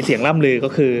มีเสียงล่ำลือก็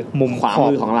คือมุมขวา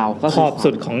มือของเราก็ขอบสุ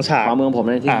ดของฉากขวามือผม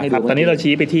ที่ให้ดูตอนนี้เรา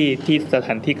ชี้ไปที่สถ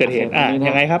านที่เกิดเหตุ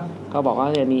ยังไงครับก็บอกว่า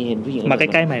จะมีเห็นผู้หญิงมาใก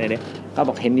ล้ๆใหม่เลยเนี่ยก็บ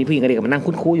อกเห็นมีผู้หญิงกับเด็กมันนั่ง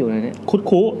คุดอยู่เนี่ยคุด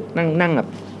นั่งแบบ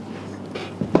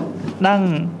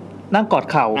นั่งกอด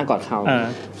เข่า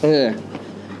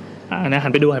นะหั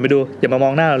นไปดูอย่ามาม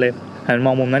องหน้าเราเลยหันม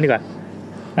องมุมนั้นดีกว่า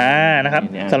นะครับ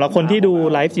สำหรับคนที่ดู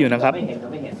ไลฟ์อยู่นะครับไม่เห็น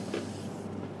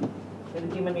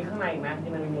จริงๆมันมีข้างในอีกนะที่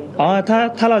มันมีมุม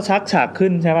ถ้าเราชักฉากขึ้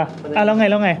นใช่ป่ะแล้ว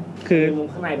ไงคือมุม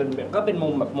ข้างในเป็นแบบก็เป็นมุ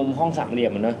มแบบมุมห้องสามเหลี่ย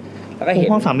มนะแล้วก็เห็น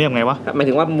ห้องสามเหลี่ยมไงวะหมาย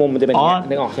ถึงว่ามุมมันจะเป็นอย่างนี้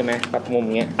นึกออกใช่ไหมแบบมุมอ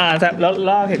ย่างเงี้ยแล้วเ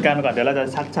ล่าเหตุการณ์มาก่อนเดี๋ยวเราจะ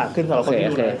ชักฉากขึ้นสำหรับคนที่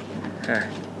ดูเลย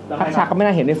ถ้าฉากก็ไม่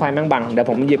น่าเห็นด้วยไฟแม่งบังเดี๋ยว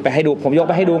ผมหยิบไปให้ดูผมยก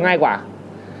ไปให้ดูง่ายกว่า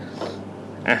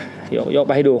ยกไ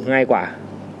ปให้ดูง่ายกว่า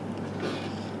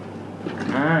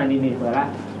นี่เปิดละ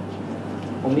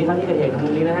ผมนี่เขาที่เกิดเหตุมุ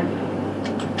มนี้นะฮะ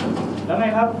แล้วไง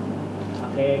ครับโอ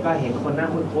เคก็เห็นคนนั่ง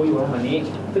คุยอยู่แบบนี้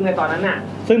ซึ่งในตอนนั้น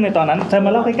ใช่ม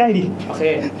าเล่าใกล้ๆดิโอเค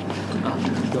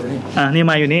นี่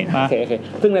มาอยู่นี่โอเค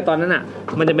ซึ่งในตอนนั้น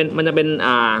มันจะเ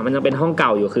ป็นห้องเก่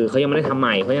าอยู่คือเขายังไม่ได้ทำให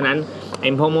ม่เพราะฉะนั้นไอ้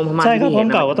พม่านใช่ครับห้อง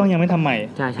เก่าก็ต้องยังไม่ทำใหม่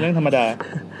เรื่องธรรมดา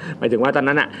หมายถึงว่าตอน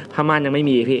นั้นผ้าม่านยังไม่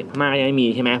มีพี่ผ้าม่านยังไม่มี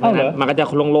ใช่ไหมเพราะฉะนั้นมันก็จะ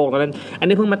โล่งๆตอนนั้นอัน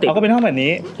นี้เพิ่งมาติดก็เป็นห้องแบบ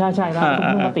นี้ใช่แล้ว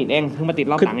เพิ่งมาติดเองเพิ่งมาติด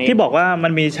รอบหลังเองที่บอกว่ามั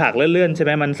นมีฉากเลื่อนๆใช่ไห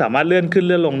มมันสามารถเลื่อนขึ้นเ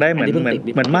ลื่อนลงได้เหมื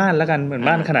อนม่านแล้วกันเหมือน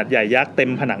ม่านขนาดใหญ่ยักษ์เต็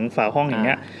มผนังฝาห้องอย่างเ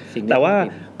งี้ยแต่ว่า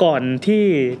ก่อนที่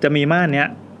จะมีม่านเนี้ย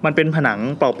มันเป็นผนัง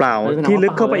เปล่าๆที่ลึ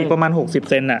กเข้าไปอีกประมาณ60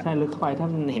เซนน่ะใช่ลึกเข้าไปถ้า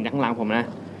เห็นข้างหลังผมนะ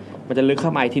มันจะลึกเข้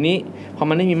าไปทีนี้พอ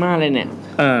มันไม่มีม่านเลยเนี่ย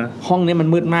ห้องนี้มัน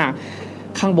มืดมาก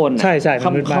ข้างบนใช่ๆ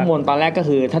ข้างบนตอนแรกก็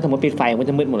คือถ้าสมมติปิดไฟมัน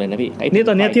จะมืดหมดเลยนะพี่นี่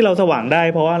ตอนนี้ที่เราสว่างได้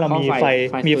เพราะว่าเรา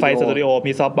มีไฟสตูดิโอ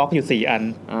มีซอฟต์บ็อกซ์อยู่4อัน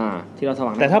ที่เราสว่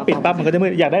างแต่ถ้าปิดปั๊บมันก็จะมื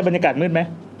ดอยากได้บรรยากาศมืดมั้ย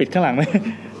ปิดข้างหลังมั้ย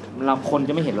เราคนจ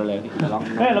ะไม่เห็นเราเลยลอ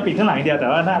งเราปิดข้างหลังเดียว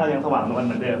แต่ว่าหน้าเรายังสว่างเ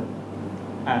หมือนเดิ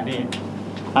มนี่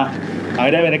เอาใ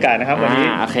ห้ได้บรรยากาศนะครับวัน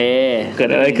นี้โอเคเกิ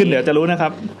ดอะไรขึ้นเดี๋ยวจะรู้นะ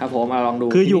ครับครับผมลอ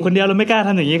งดูคืออยู่คนเดียวเราไม่กล้าท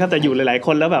ำอย่างนี้ครับแต่อยู่หลายๆค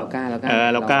นแล้วแบบ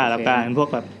เรากล้าเป็นพ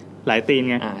วกแบบหลายตีน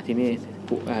ไงที่นี่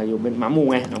อยู่เป็นหมาห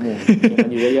มู่ไงหมาหมู่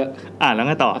มันอยู่เยอะๆแล้ว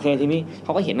ไงต่อโอเคทีนี้เข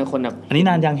าก็เห็นคนแบบอันนี้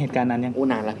นานยังเหตุการณ์นานยั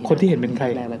งนานแล้วคนที่เห็นเป็นใ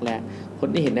ครแรกค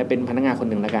นที่เห็นเนี่ยเป็นพนักงานคน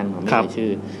หนึ่งแล้วกันผมไม่ใช่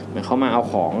ชื่อเหมือนเขามาเอา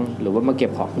ของหรือว่ามา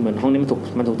เก็บของเหมือนห้องนี้มั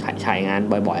นถูกฉายงาน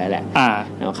บ่อยๆแหล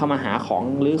ะแล้วเข้ามาหาข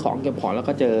องหรือของเก็บของแล้ว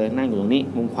ก็เจอนั่งอยู่ตรง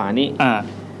นี้มุมขวานี้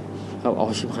เขาเ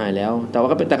อาชิบหายแล้ว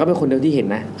แต่ก็เป็นคนเดียวที่เห็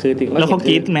นนะคือแล้วเข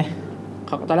าคิดไหมเ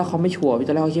ขาตอนแรกเขาไม่ชัวร์ต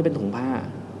อนแรกเขาคิดเป็นถุงผ้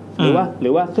าห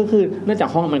รือว่าก็คือเนื่องจาก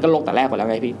ห้องมันก็รกแต่แรกกว่าแล้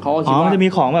วไงพี่เขาคิดว่ามันจะมี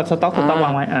ของแบบสต็อกว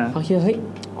างไว้เขาคิดเฮ้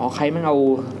ยใครมันเ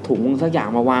อาถุงสักอย่า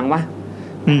งมาวางวะ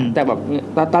แต่แบบ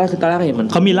ตอนแรกเห็นมั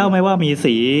นเขามีเล่าไหมว่ามี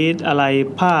สีอะไร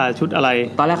ผ้าชุดอะไร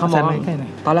ตอนแรกเขาม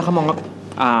องว่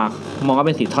ามองว่าเ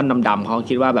ป็นสีท่อนดำๆเข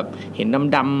าคิดว่าแบบเห็น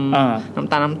ดำ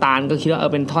น้ำตาลก็คิดว่า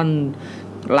เป็นท่อน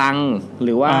ลังห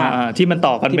รือว่าที่มัน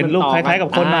ต่อกันเป็นรูปคล้าย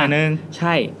ๆกับคนหน่อยนึง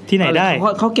ใช่ที่ไหนได้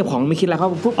เขาเก็บของไม่คิดอะไรเข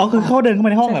าปุ๊บคือเขาเดินเข้าม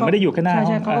าในห้องเหมือนไม่ได้อยู่ข้างหน้าใ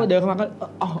ช่เขาเดินเข้าม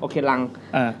าก็โอเคลัง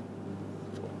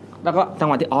แล้วก็จังห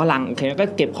วะที่ลังโอเคก็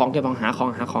เก็บของห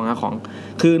าของ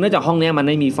คือเนื่องจากห้องนี้มัน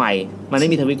ไม่มีไฟมัน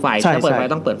ไม่มีสวิตช์ไฟถ้าเปิดไฟ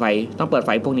ต้องเปิด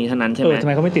ไฟพวกนี้เท่านั้นใช่ไหมทำ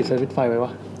ไมเขาไม่ติดสวิตช์ไฟไว้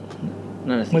วะ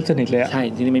มืดสนิทเลย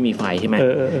ใช่ที่นี่ไม่มีไฟใช่ไหม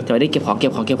จะได้เก็บข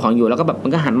องอยู่แล้วก็แบ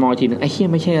บมันก็หันมองทีนึงไอ้เหี้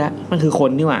ยไม่ใช่ละมันคือค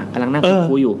นนี่หว่ากำลังนั่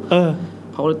งคุยอยู่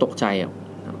เขาเลยตกใจ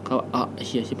เขาเ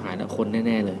ชี่ยชิบหายแล้วคน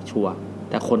แน่ๆเลยชัวร์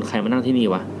แต่คนใครมานั่งที่นี่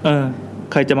วะ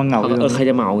ใครจะมาเหงาใคร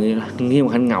จะเหงาอย่างนี้ที่ส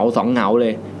ำคัญเหงา2เหงาเล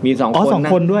ยมี2คน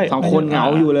2คนด้วย2คนเห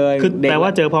งาอยู่เลยคือแป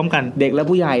ลว่าเจอพร้อมกันเด็กและ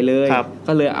ผู้ใหญ่เลย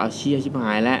ก็เลยเชี่ยชิบห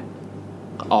ายแล้ว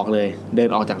ออกเลยเดิน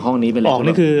ออกจากห้องนี้ไปเลยออ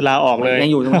กนี่คือลาออกเลยยัง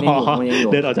อยู่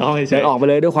เดินออกจากห้องเฉยเดินออกไป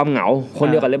เลยด้วยความเหงาค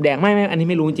นเดียวกับเล็บแดงไม่อัน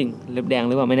นี้ไม่รู้จริงเล็บแดง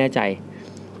หรือเปล่าไม่แน่ใ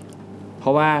จเ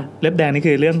พราะว่าเล็บแดง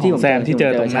นี่คือเรื่องของแซมที่เ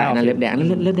จอตรงหน้าเล็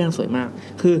บแดงสวยมาก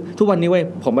คือทุกวันนี้เว้ย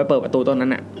ผมไปเปิดประตูตรงนั้น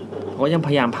น่ะเขายังพ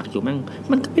ยายามผลักอ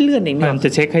ยู่มันก็ไม่เลื่อนเองเนี่ยจ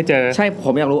ะเช็คให้เจอใช่ผม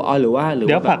อยากรู้หรือว่า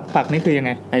เดี๋ยวผลักนี่คือยังไ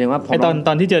งหมายถึงว่าต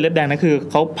อนที่เจอเล็บแดงนั่นคือ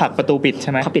เขาผลักประตูปิดใ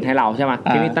ช่ไหมเขาปิดให้เราใช่ไห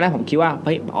มทีนี้ตอนแรกผมคิดว่า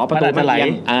เฮ้ยประตูมันไห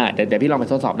ลเดี๋ยวพี่ลองไ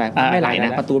ปทดสอบได้ไม่ไหลน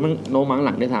ะประตูมันโน้มห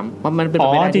ลังได้ซ้ำเพราะมันเป็นไ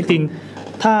ปไม่ได้จริ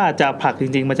งถ้าจะผลัก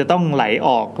จริงๆมันจะต้องไหลอ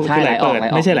อกคือไหล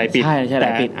เปิดไม่ใช่ไหลปิด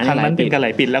แต่ครั้งนั้นเป็นการไ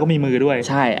หลปิดแล้วก็มีมือด้วย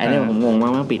ใช่อันนี้ผมงงม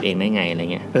ากปิดเองได้ไงอะไ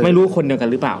รเงี้ยไม่รู้คนเดียวกัน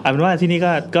หรือเปล่าเอาเป็นว่าที่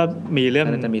นี่ก็มีเรื่อ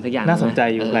งน่าสน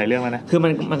ใจอยู่หลายเรื่องแล้วนะคื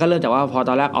อมันก็เริ่มจากว่าพอต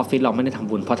อนแรกออฟฟิศเราไม่ได้ทำ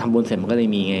บุญพอทำบุญเสร็จมันก็เล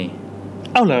ยมีไ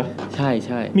งเหรอใ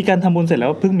ช่มีการทำบุญเสร็จแล้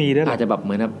วเพิ่งมีด้วยอาจจะแบบเห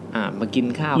มือนแบบม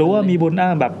ากินข้าวหรือว่ามีบุญ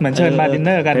แบบเหมือนเชิญมาดินเน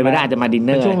อร์กันไม่ได้อาจจะมาดิน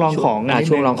เนอร์ช่วงลองขอ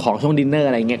งช่วงลองของช่วงดินเนอร์อ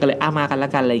ะไรเงี้ยก็เลยมากันละ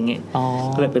กันอะไรเงี้ย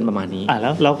ก็เลยเป็นประมาณนี้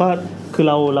แล้วเราก็คือ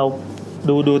เร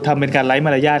าดูทำเป็นการไร้ม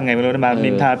ารยาทไงไม่รู้ม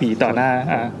านินทาผีต่อหน้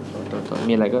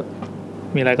ามีอ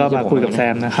ะไรก็มาคุยกับแ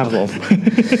ซมนะครับผม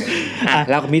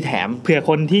แล้วมีแถมเผื่อ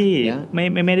คน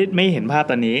ที่ไม่เห็นภา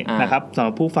พตอนนี้นะครับสำห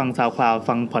รับผู้ฟังซาวคลาว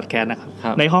ฟังพอดแคสต์นะค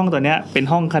รับในห้องตัวเนี้ยเป็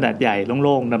นห้องขนาดใหญ่โ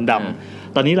ล่งๆดำ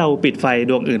ๆตอนนี้เราปิดไ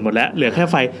ฟดวงอื่นหมดแล้วเหลือ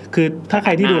แค่ไฟคือถ้าใ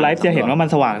ครที่ดูไลฟ์จะเห็นว่ามั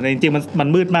นสว่างจริง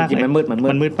ๆมันมืดมากมั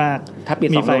นมืดมากถ้าปิ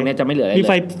ด2ดวงเนี่ยจะไม่เหลือมี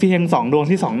ไฟเพียง2ดว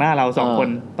งที่2หน้าเรา2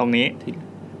คนตรงนี้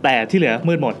แต่ที่เหลื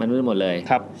อมืดหมดเลย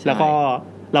ครับแล้วก็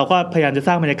เราก็พยายามจะส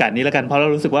ร้างบรรยากาศนี้แล้วกันเพราะเรา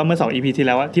รู้สึกว่าเมื่อ2 EP ที่แ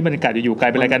ล้วที่บรรยากาศอยู่ๆก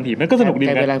ลายเป็นรายการผีมันก็สนุกดี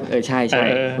กันใช่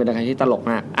เป็นรายการที่ตลก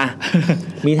มา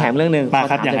กมีแถมเรื่องนึงม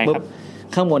าครับอย่างไรครับ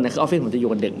ข้างบนนะคือออฟฟิศผมจะอ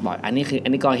ยู่กันดึกบ่อยอัน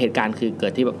นี้ก่อนเหตุการณ์คือเกิ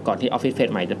ดที่แบบก่อนที่ออฟฟิศเฟ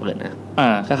สใหม่จะเปิดน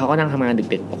ะแล้วเขาก็นั่งทำงา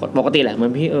นดึกๆปกติแหละเหมือ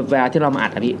นพี่เวลาที่เรามาอั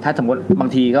ดอะพี่ถ้าสมมติบา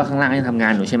งทีก็ข้างล่างยังทำ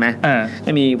งานอยู่ใช่ไห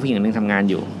มก็มีผู้หญิงนึงทำงาน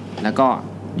อยู่แล้วก็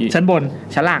ชั้นบน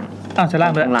ชั้นล่างชั้นล่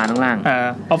างด้วยข้างล่าง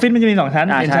ออฟฟิศมันจะมี2ชั้น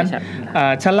เป็น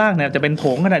ชั้นล่างเนี่ยจะเป็นโ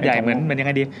ถงขนาดใหญ่เหมือนยังไ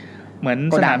งดีเ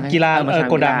หมือนสนามกีฬาโ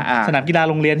กดังสนามกีฬา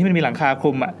โรงเรียนที่มันมีหลังคา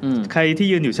คลุมใครที่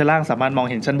ยืนอยู่ชั้นล่างสามารถมอง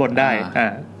เห็นชั้นบน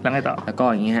ได้แล้วไงต่อแล้วก็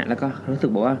อย่างเงี้ยแล้วก็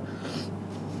รู้สึกบอกว่า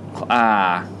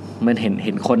มันเ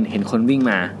ห็นคนวิ่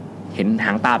งมาเห็นห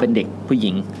างตาเป็นเด็กผู้ห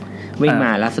ญิงวิ่งม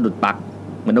าแล้วสะดุดปลั๊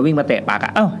กเหมือนเราวิ่งมาเตะป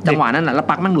ลั๊กจังหวะนั้นน่ะแล้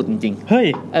วปลั๊กมันหลุดจริงๆ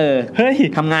เฮ้ย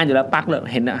ทำงานอยู่แล้วปลั๊กเล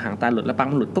ยเห็นหางตาหลุดแล้วปลั๊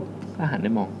กมันหลุดปุ๊บหันได้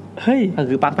มองเฮ้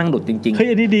ยคือปลั๊กตั้งหลุดจริงๆเฮ้ย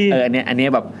อันนี้ดีอันนี้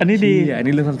แบบอันนี้ดีอัน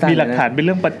นี้เรื่องสั้นๆมีหลักฐานเป็นเ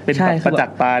รื่องเป็นประจั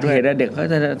กษ์ตาด้วยเด็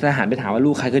กก็จะหันไปถามว่าลู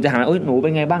กใครคือจะถามหนูเป็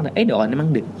นไงบ้างเดี๋ยวนี่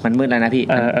มันดึกมันมืดแล้วนะ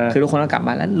พี่คือทุกคนก็กลั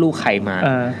บบ้านแล้วลูกใครม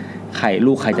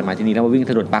าลูกใครจะมาที่นี่แล้วมาวิ่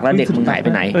งสะดุดปลั๊กแล้วเด็กมึงหายไ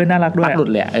ปไหนน่ารักด้วยปลั๊กหลุ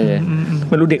ดเลย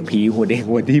ไม่รู้เด็กผีหั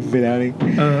วทิ่มไปแล้วเลย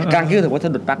กลางคิดถึงว่าส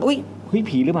ะดุดปลั๊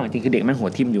กผีหรือเปล่าจริงคือเด็กมันหั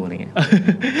วทิ่มอยู่อะไรเงี้ย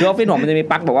คือออฟฟิศผมมันจะมี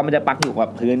ปลั๊กบอกว่ามันจะปลั๊กอ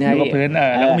ยู่กับพื้นใช่กับพื้น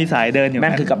แล้วก็มีสายเดินอยู่แม่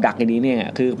งคือกับดักอย่างนี้เนี่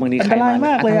ยคือบางทีใครมา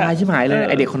อันตรายชิบหายเลย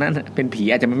ไอเด็กคนนั้นเป็นผี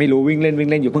อาจจะไม่รู้วิ่งเ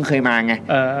ล่นอยู่เพิ่งเคยมาไ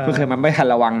งเพิ่งเคยมาไม่ทั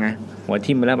นระวังไงหั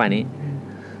วทิ่มไปแล้วป่านนี้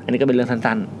อันนี้ก็เป็นเรื่อง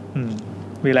สั้น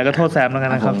มีอะไรก็โทษแซมแล้ว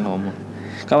กันนะครั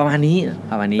บก็ประมาณนี้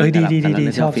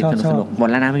ดีชอบหมด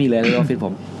แล้วนะไม่มีเลยออฟฟิศ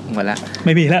ผมหมดแล้วไ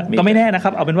ม่มีแล้วก็ไม่แน่นะ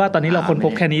ครับเอาเป็นว่าตอนนี้เราคนพ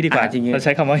บแค่นี้ดีกว่าเรา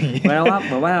ใช้คำว่าอย่างนี้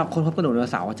เหมือนว่าคนพบกระดูกไดโนเ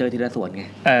สาร์เจอทีละส่วนไ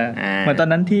งเหมือนตอน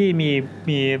นั้น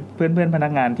ที่มีเพื่อนพ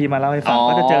นักงานที่มาเล่าให้ฟั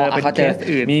งก็จะเจอเป็นเค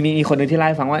สอื่นมีคนนึงที่เล่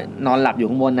าให้ฟังว่านอนหลับอ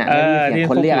ยู่ข้างบนน่ะได้ยินเสีย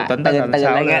งคนเรียกตื่น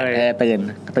อะไรเงี้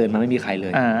ยตื่นมาไม่มีใครเ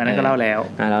ลยอันนั้นก็เล่าแล้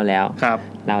วครั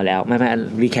บเล่าแล้วไม่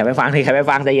รีแคปให้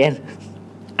ฟังใจเย็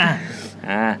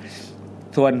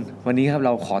นส่วนวันนี้ครับเ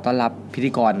ราขอต้อนรั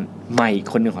บพิธีกรใ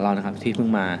หม่คนหนึ่งของเรานะครับที่เ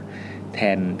พิ่งมา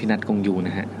แทนพี่ณัฐกงยูน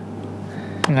ะฮ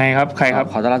ะไงครับใครครับ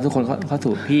ขอต้อนรับทุกคนเข้า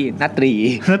สู่พี่ณต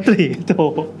รีโต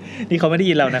นี่เขาไม่ได้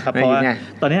ยินเรานะครับเพราะว่า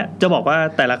ตอนนี้จะบอกว่า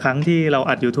แต่ละครั้งที่เรา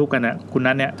อัด YouTube กันนะคุณ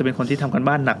ณัฐเนี่ยจะเป็นคนที่ทำกัน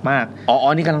บ้านหนักมา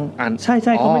กนี่กำลังอ่านใ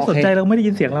ช่เขาไม่สนใจเราไม่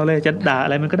ได้ยินเสียงเราเลยจะด่าอะ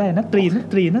ไรมันก็ได้ณตรี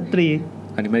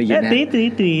อันนี้ไม่ได้ยินน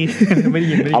ะตรีไม่ได้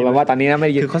ยินเอาเป็นว่าตอนนี้นะไม่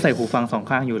ได้ยินคือเขาใส่หูฟัง2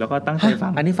ข้างอยู่แล้วก็ตั้งใจ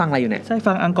ฟังอันนี้ฟังอะไรอยู่เนี่ยใช่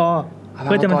ฟังอังกอร์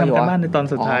เพื่อจะมาทำกันบ้านในตอ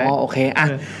นสุดท้ายโอเค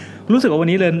รู้สึกว่าวัน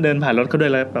นี้เดินผ่านรถเขาด้วย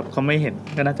แล้วแบบเขาไม่เห็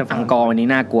นก็น่าจะฟังอังกอร์วันนี้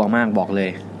น่ากลัวมากบอกเ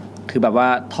ลยคือแบบว่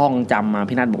าท่องจำม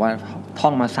าพี่ณัฐบอกว่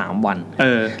าท่องมา3วั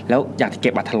นแล้วอยากเ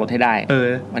ก็บอรรถรสให้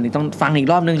ได้วันนี้ต้องฟังอี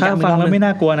กรอบนึงถ้าฟังแล้วไม่น่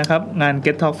ากลัวนะครับงาน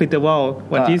Get Talk Festival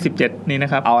วันที่17นี้น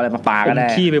ะครับเอาอะไรมาปาก็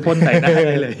ได้ขี้ไปพ่นใส่หน้า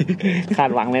เลย คา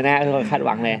ดหวังเลยนะคาดห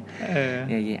วังเลย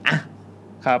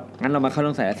ครับงั้นเรามาเข้าเ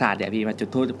รื่องไสยศาสตร์เดี๋ยวพี่ม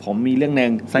าจุดทูปผมมีเรื่อ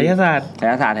งนึงไสยศาส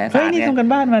ตร์เฮ้ยนี่ทำกั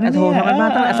นบ้านมานะทำกันบ้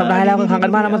านตั้งแต่สัปดาห์แล้วทำ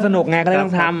กันบ้านแล้วมันสนุกไงก็เล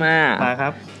ยต้องทำมาค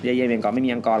รับเย็นๆเป็นก่อน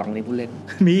ไม่มีอังกอร์หรอกนี่พูดเล่น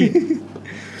มี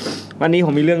วันนี้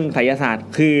ผมมีเรื่องไสยศาส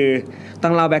ตร์คือต้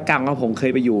องเล่าแบ็คกราวด์ว่าผมเ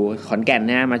คยไปอยู่ขอนแก่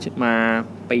นนะม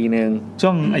าปีนึงช่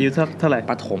วงอายุเท่าไหร่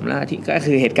ประถมแล้วที่ก็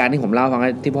คือเหตุการณ์ที่ผมเล่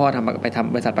าฟังที่พ่อไป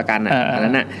ทำบริษัทประกันอั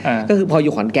นนั้นน่ะก็คือพออ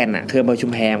ยู่ขอนแก่นคืออำเภอชุ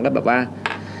มแพก็แบบว่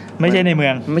าไม่ใช่ในเ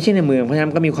มืองเพราะฉะนั้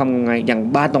นก็มีความงงอย่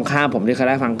างบ้านตรงข้ามผมที่เค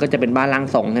ยได้ฟังก็จะเป็นบ้านร่า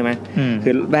งทรงใช่ไหม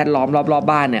คือแวดล้อมรอ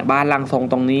บบ้านเนี่ยบ้านร่างทร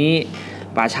งตรง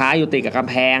นี้ป่าช้าอยู่ติดกับก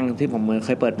ำแพงที่ผมเ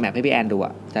คยเปิดแมปให้พี่แอนดู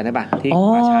จำได้ป่ะ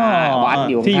ที่ป่าช้าวัด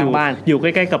อยู่ข้างบ้านอยู่ใก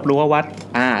ล้ๆกับรั้ววั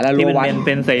ดแล้วรั้ววัด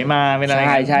เป็นเสมาเป็นอะ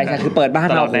ไรใช่คือเปิดบ้าน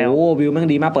เราโอ้วิวแม่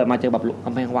งดีมากเปิดมาเจอแบบ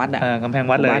กำแพงวัดกำแพ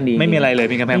งวัดเลยไม่มีอะไรเล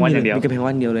ยมีกำแพงวัดอย่างเดียวมีกำแพง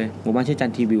วัดเดียวเลยหมู่บ้านชื่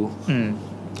อจันทีวิ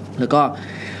วแล้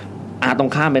วก็ตรง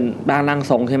ข้ามเป็นบ้านร่าง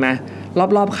ทรงใช่ไหมร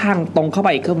อบๆข้างตรงเข้า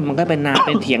ไปก็มันก็เป็นนาเ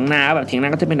ป็นเถียงนาแบบเถียงนา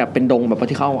ก็จะเป็นแบบเป็นดงแบบ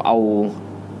ที่เขาเอ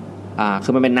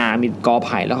าคือมันเป็นนามีกอไ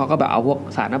ผ่แล้วเขาก็แบบเอาพ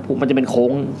วกสารพระภูมิมันจะเป็นโค้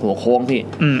งหัวโค้ง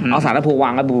พี่เอาสารพระภูมิ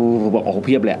วางแล้วโอ้โห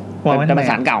เพียบเลยแต่เป็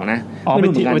นสารเก่านะ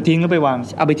ไม่รู้เหมือนกันไปทิ้งก็ไปวาง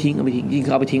เอาไปทิ้งจริ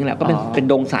งคือเอาไปทิ้งแล้วก็เป็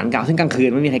นดงสารเก่าซึ่งกลางคื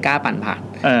นไม่มีใครกล้าปั่นผ่า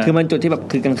นคือมันจุดที่แบบ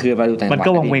คือกลางคืนไปดูแต่มัน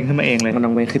ก็วังเวงขึ้นมาเองเลยมั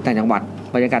นวังเวงคือแต่จังหวัด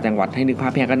บรรยากาศจังหวัดให้นึกภ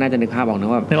าพพี่ก็น่าจะนึกภาพบอกน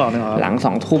ะว่าหลัง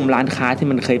 20:00 นร้านค้า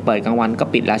ที่มันเคยเปิดกลางวันก็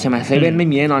ปิดแล้วใช่ไหมเซเว่นไม่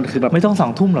มีแน่นอนคือแบบไม่ต้อง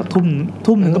 20:00 นหรอ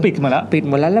กทุ่มนึงก็ปิดห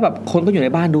มดแล้วแบบคนก็อยู่ใ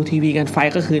นบ้านดูทีวีกัน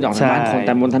ไฟก็คือออกจากบ้านคนแ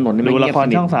ต่บนถนนไม่เงียบส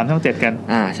นิทช่อง3ช่อง7กั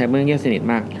นใช่เมื่อเงียบสนิท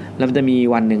มากแล้วมันจะมี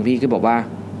วันนึงพี่ก็บอกว่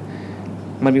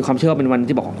ามันมีความเชื่อว่าเป็นวั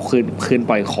นที่บอกคืน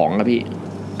ปล่อยของอะ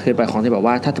พี่คืนปล่อยของที่แบบ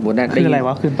ว่าถ้าสมมติได้คืออะไรว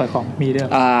ะคืนปล่อยของมีด้วย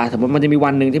สมมติมันจะมี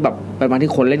วันนึงที่แบบเป็นวันที่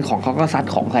คนเล่นของเขาก็ซั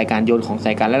ดของใส่กันโยนของ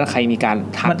ใส่กันแล้วใครมีการ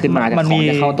ทักขึ้นมาจะของ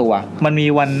จะเข้าตัวมันมี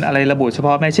วันอะไรระบุเฉพ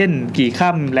าะไหมเช่นกี่ค่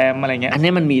ำแรมอะไรเงี้ยอัน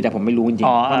นี้มันมีแต่ผมไม่รู้จริ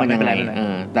งๆว่ามันยังไ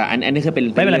งแต่อันนี้คือเป็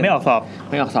นไม่เป็นไรไม่อ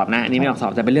อกสอบนะอันนี้ไม่ออกส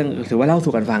อบแต่เป็นเรื่องถือว่าเล่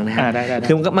าสู่กันฟังนะฮะ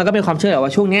คือมันก็เป็นความเชื่อว่า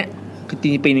ช่วงเนี้ยคือ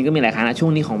ปีนึงก็มีหลายครั้งนะช่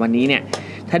วงนี้ของวันนี้เนี่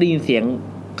ยถ้าได้ยินเสีย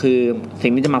งคือเสีย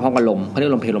งนี้จะมาพร้อมกับลมเขาเรี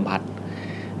ยกลมเพลลมพัด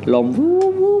ลม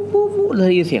วูบวูบวูบวูบเล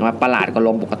ยได้ยินเสียงแบบประหลาดกว่า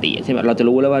ลมปกติใช่ไหมเราจ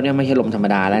ะรู้แล้วว่าเนี่ยไม่ใช่ลมธรรม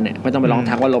ดาแล้วเนี่ยไม่ต้องไปลอ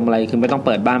งทักว่าลมอะไรคือไม่ต้องเ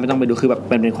ปิดบ้านไม่ต้องไปดูคือแบบ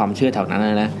เป็นความเชื่อแถว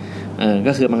นั้นนะ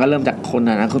ก็คือมันก็เริ่มจากคน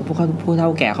นะคือผู้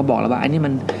เฒ่าแก่เขาบอกแล้วว่าอันนี้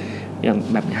มันอย่าง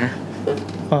แบบฮ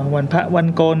ะวันพร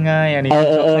ะวันโกนง่ายอัน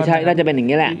นี้ใช่น่าจะเป็นอย่าง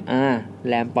นี้แหล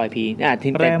ะแรมปล่อ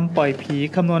ยผีแรมปล่อ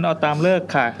ยผีคำนวณเอาตามเลิก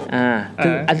ค่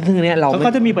ะซึ่งเนี้ยเร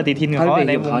าก็จะมีปฏิทินของเข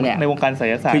าในวงการไส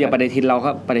ยศาสตร์คืออย่างปฏิทินเรา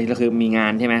ก็ปฏิทินเราคือมี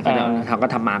งานใช่ไหมเขาก็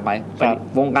ทำมาร์กไว้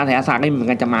วงการไสยศาสตร์ก็เหมือน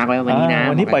กันจะมาร์กไว้วันนี้น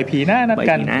ะวันนี้ปล่อยผีนะนั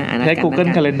ดกันใช้ Google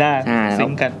Calendar ซิ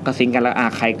งกันก็ซิงกันแล้ว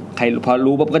ใครพ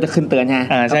อรู้ปุ๊บก็จะขึ้นเตือ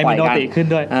นใช่มีโนติขึ้น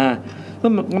ด้วย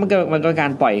มันก็ก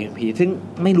ารปล่อยผีซึ่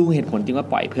งไม่รู้เหตุผลจริงว่า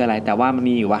ปล่อยเพื่ออะไรแต่ว่ามั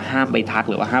นมีอยู่ว่าห้ามไปทั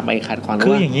กหรือว่าห้ามไปขัดขวา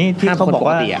งคืออย่างนี้ที่เ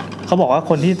ขาบอกว่า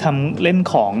คนที่ทำเล่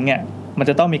นของเนี่ยมัน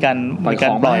จะต้องมีการปล่อย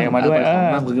ออกมาด้ว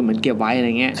ยคือเหมือนเก็บไว้อะไ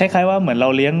รเงี้ยคล้ายๆว่าเหมือนเ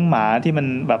ราเลี้ยงหมาที่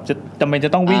มันแบบจะจำเป็นจะ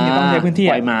ต้องวิ่งจะต้องใช้พื้นที่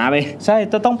ปล่อยหมาไป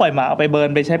ใช่จะต้องปล่อยหมาเอาไป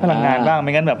เบิร์นไปใช้พลังงานบ้าง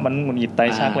ไม่งั้นแบบมันหงุดหงิดไ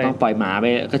ตชักเลยต้องปล่อยหมาไ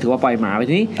ปก็ถือว่าปล่อยหมาไ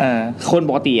ปทีนี้คน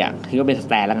ปกติคือก็เป็นส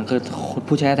แตนแล้วกันคื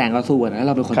อผู้ใช้สแตนก็สู้กันแล้วเ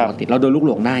ราเป็นคนปกติเราโดนลู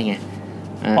กหลงได้ไ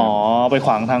งไปข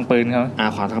วางทางปืนเขา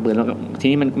ขวางทางปืนแล้วที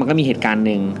นี้มันก็มีเหตุการณ์ห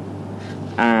นึ่ง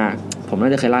ผมน่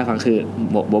าจะเคยเล่าให้ฟังคื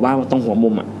อบอกว่าตรงหั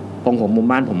วมุม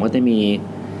บ้านผมก็จะมี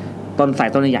ต้นไทร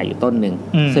ต้นใหญ่อยู่ต้นนึง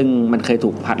ซึ่งมันเคยถู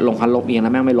กพัดลมเอียงแล้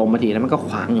วแม่งไม่ล้มมาทีแล้วมันก็ข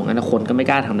วางอยู่งั้นคนก็ไม่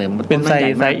กล้าทำเลยมันเป็นไท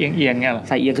รเอียงๆเนี่ยหรอไ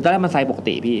ทรเอียงคือตอนแรกมันไทรปก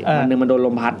ติพี่วันนึงมันโดนล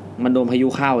มพัดมันโดนพายุ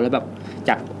เข้าแล้วแบบจ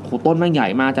ากต้นแม่งใหญ่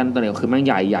มากจันตอนเดียวคือแม่งใ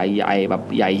หญ่แบบ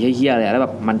ใหญ่เหี้ยๆเลยแล้วแบ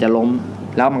บมันจะล้ม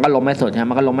แล้วมันก็ล้มไม่สุดใช่มั้ย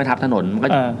มันก็ล้มไม่ทับถนนมันก็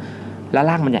แล้ว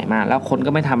รากมันใหญ่มากแล้วคนก็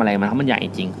ไม่ทำอะไรมันเพราะมันใหญ่จ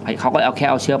ริงเขาก็เอาแค่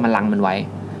เอาเชือกมันลังมันไว้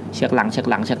เชือกลัง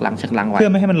ไว้เพื่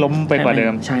อไม่ให้มันล้มไปกว่าเดิ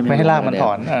มไม่ให้รากมันถ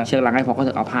อนเชือกลังให้พอก็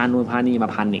เอาผ้านู่นผ้านี่มา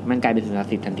พันอีกมันกลายเป็นสิ่งศัก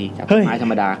ดิ์สิทธิ์ทันทีจากไม้ธร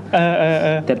รมดา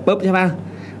เสร็จปุ๊บใช่ป่ะ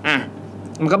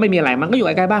มันก็ไม่มีอะไรมันก็อยู่ใ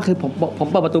กล้ๆบ้านคือผม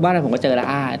เปิดประตูบ้านผมก็เจอแล้ว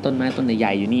ต้นไม้ต้นให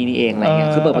ญ่ๆอยู่นี่เองอะไรเงี้ย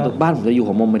คือเปิดประตูบ้านผมจะอยู่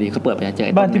หัวมุมพอดีเขาเปิดไปเจอ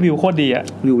บ้านที่วิวโคตรดีอ่ะ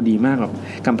วิวดีมากแบบ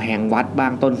กำแพงวัดบ้า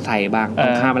งต้นไทรบ้างต้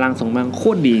นข้ามบ้างทรงบ้างโค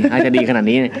ตรดีอาจจะดีขนาด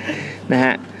นี้นะฮ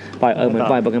ะปล่อยเหมือน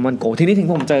ปล่อยโปเกมอนโกทีนี้ถึง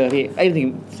ผมเจอพี่ถึง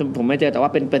ผมไม่เจอแต่ว่า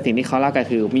เป็นสิ่งที่เขาเล่ากัน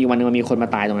คือมีวันนึงมันมีคนมา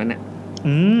ตายตรงนั้นน่ะ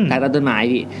ตายใต้ต้นไม้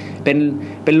พี่เ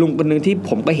ป็นลุงคนนึงที่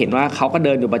ผมก็เห็นว่าเขาก็เ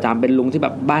ดินอยู่ประจำเป็นลุงที่แบ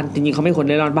บบ้านจริงๆเขาไม่คน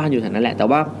เล่ร่อนบ้านอยู่แถวนั้นแหละแต่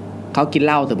ว่าเขากินเ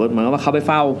หล้าแต่เหมือนว่าเขาไปเ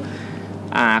ฝ้า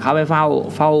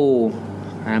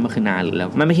มันคือนาหรือแล้ว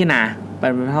มันไม่ใช่นาเป็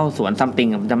นเฝ้าสวนซัมติง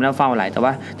จำไม่ได้เฝ้าอะไรแต่ว่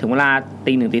าถึงเวลา 1:00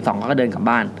 น 2:00 นเขาก็เดินกลับ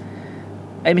บ้าน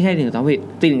ไม่ใช่1:00 น 2:00 น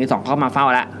พี่ 1:00 น 2:00 นเขามาเฝ้า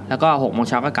แล้วก็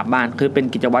 6:00 นก็กลับบ้านคือเป็น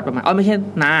กิจวัตรประมาณไม่ใช่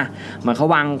นาเหมือนเขา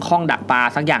วางข้องดักปลา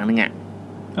สักอย่างนึงอ่ะ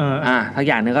สัก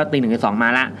อย่างนึงก็ 1:00 น 2:00 นมา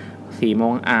ละ 4:00 น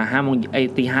 5:00 น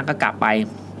ตี 5:00 ก็กลับไป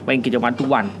เป็นกิจวัตรทุก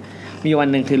วันมีวัน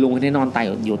นึงคือลุงที่นอนตาย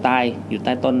อยู่ใ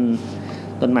ต้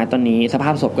ต้นไม้ต้นนี้สภ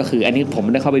าพศพก็คืออันนี้ผมไ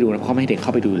ม่ได้เข้าไปดูนะเพราะไม่ให้เด็กเข้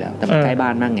าไปดูแล้วแต่มันใกล้บ้า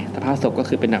นมากไงสภาพศพก็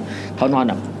คือเป็นแบบเขานอน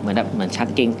แบบเหมือนชัก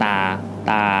เกงตา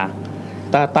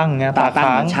ตั้งไงตาตั้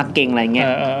งชักเกงอะไรเงี้ย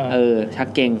ชัก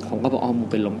เกงผมก็บอกมึง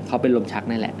เป็นลมเขาเป็นลมชัก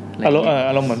นั่นแหละอ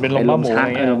ารมณ์เหมือนเป็นลมบ้าหมู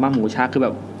ลมบ้าหมูชักคือแบ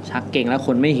บชักเกงแล้วค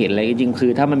นไม่เห็นเลยจริงๆคื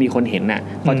อถ้ามันมีคนเห็นน่ะ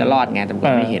ก็จะรอดไงแต่ค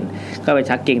นไม่เห็นก็ไป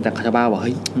ชักเกงแต่ชาวบ้านบอกเ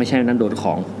ฮ้ยไม่ใช่นั่นโดนข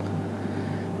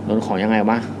องยังไง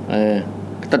วะ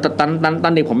แต่ตอ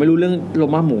นเด็กผมไม่รู้เรื่องล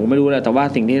มบ้าหมูไม่รู้เลยแต่ว่า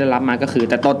สิ่งที่ได้รับมาก็คือ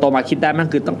แต่โตมาคิดได้มัน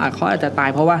คือต้องเขาอาจจะตาย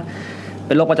เพราะว่าเ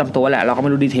ป็นโรคประจำตัวแหละเราก็ไม่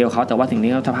รู้ดีเทลเขาแต่ว่าสิ่งนี้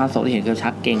สภาพศพที่เห็นคือชั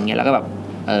กเกงเงี้ยแล้วก็แบบ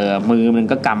มือมัน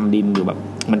ก็กำดินอยู่แบบ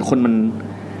เหมือนคนมัน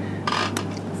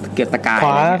เกียรตะกาย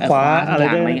ขวาอะไร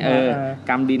ได้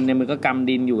กำดินในมือก็กำ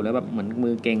ดินอยู่แล้วแบบเหมือนมื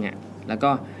อเกงอ่ะแล้วก็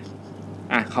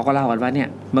เขาก็เล่ากันว่าเนี่ย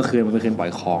เมื่อคืนปล่อ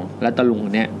ยของแล้วตะลุงค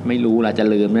นเนี้ยไม่รู้ล่ะจะ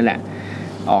ลืมนั่นแหละ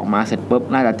ออกมาเสร็จปุ๊บ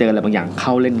น่าจะเจออะไรบางอย่างเข้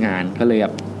าเล่นงานก็เลยแบ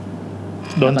บ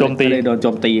โดนโจมตี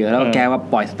แล้วแกว่า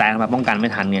ปล่อยสแตนมาป้องกันไม่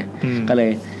ทันไงก็เลย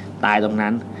ตายตรง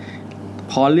นั้น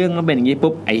พอเรื่องมันเป็นอย่างงี้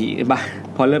ปุ๊บ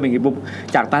พอเริ่มเป็นอย่างงี้ปุ๊บ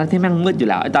จากตอนที่แม่งมืดอยู่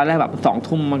แล้วตอนแรกแบบ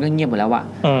 20:00 นมันก็เงียบหมดแล้วอะ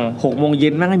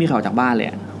6:00 นแม่งไม่มีข่าวจากบ้านเลย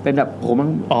เป็นแบบโหมัน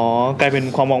กลายเป็น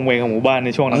ความวังเวงของหมู่บ้านใน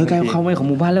ช่วงนั้นกลายเป็นความวังเวงของ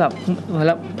หมู่บ้านแล้วแบบแ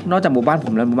ล้วนอกจากหมู่บ้านผ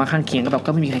มแล้วหมู่บ้านข้างเคียงก็แบบ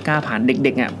ก็ไม่มีใครกล้าผ่านเ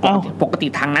ด็กๆอ่ะปกติ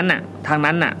ทางนั้นน่ะ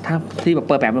ถ้าที่แบบเ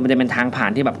ปิดแบบมันจะเป็นทางผ่าน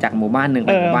ที่แบบจากหมู่บ้านนึงไป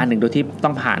หมู่บ้านนึงโดยที่ต้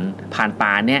องผ่านป่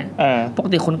าเนี่ยปก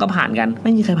ติคนก็ผ่านกันไ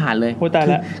ม่มีใครผ่านเลย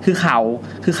คือข่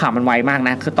าวมันไวมากน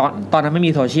ะคือตอนนั้นไม่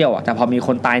มีโซเชียลอ่ะแต่พอมีค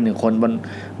นตาย1คน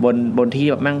บนที่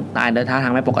แบบแม่งตายโดยท่าทา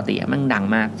งไม่ปกติแม่งดัง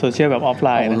มากโซเชียลแบบออฟไล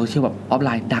น์โซเชียลแบบออฟไล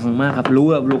น์ดังมากครับรู้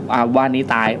ว่าบ้านนี้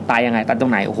ตายยังไงตายตร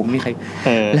งไหนโอ้โหไม่ใคร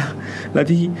แล้ว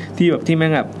ที่แบบที่แม่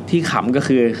งแบบที่ขำก็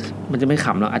คือมันจะไม่ข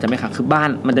ำหรอกอาจจะไม่ขำคือบ้าน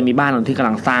มันจะมีบ้านที่กำ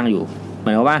ลังสร้างอยู่หม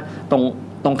ายว่า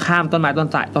ตรงข้ามต้นไม้ต้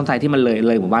นไทรที่มันเ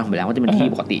ลยหมู่บ้านผมไปแล้วก็จะเป็นที่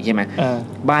ปกติใช่ไหม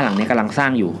บ้านหลังนี้กำลังสร้า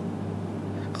งอยู่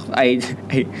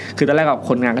คือตอนแรกกับ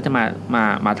คนงานก็จะ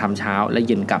มาทำเช้าแล้วเ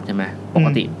ย็นกลับใช่ไหมปก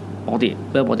ติ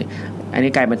เริ่มปกติอัน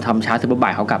นี้กลายเป็นทำเช้าเสร็จปุ๊บบ่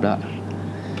ายเขากลับแล้ว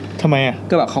ทำไมอ่ะ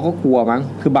ก็แบบเขาก็กลัวมั้ง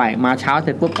คือบ่ายมาเช้าเส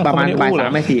ร็จปุ๊บประมาณบ่าย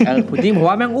 3 ไม่ 4จริงผม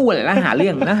ว่าแม่งอู้แหละแล้วหาเรื่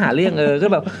องก็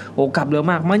แบบโอ้กลับเร็ว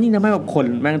มากมันยิ่งทำให้แบบคน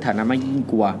แม่งแถวนั้นมันยิ่ง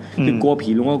กลัวคือกลัวผี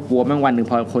ลุงก็กลัวแม่งวันนึง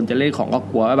พอคนจะเล่นของก็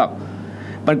กลัวแบบ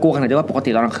มันกลัวขนาดที่ว่าปกติ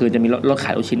ตอนกลางคืนจะมีรถข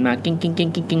ายลูกชิ้นมากิ้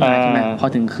งมาใช่มั้ยพอ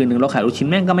ถึงคืนนึงรถขายลูกชิ้น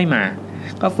แม่งก็ไม่มา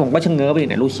ก็ผมก็ชะเง้อไป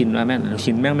เนี่ยลูกชิ้นว่าแม่งลูก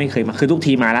ชิ้นแม่งไม่เคยมาคือทุก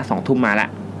ทีมาละ 20:00 นมาละ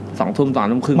20:00 น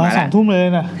 2:30 นมาแล้ว20:00 นเลย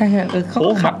นะใช่ๆเขา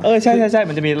ขับใช่ๆ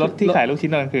มันจะมีรถที่ขายลูกชิ้น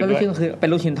ตอนกลางคืนด้วยลูกชิ้นคือเป็น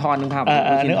ลูกชิ้นทอดนึงครับ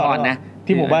ลูกชิ้นทอดนะ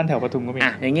ที่หมู่บ้านแถวปทุมก็มี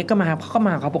อย่างเงี้ยก็มา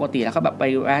เขาปกติแล้วเขาแบบไป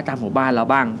แวะตามหมู่บ้านเรา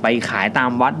บ้างไปขายตาม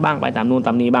วัดบ้างไปตามนู่นต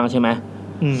ามนี้บ้างใช่มั้ย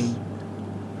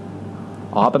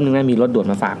แป๊บนึงนะมีรถด่วน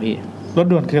มาฝากพี่รถ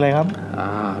ด่วนคืออะไรครับ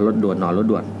รถด่วนรถ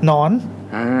ด่วนนอน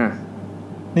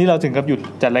นี่เราถึงกับหยุด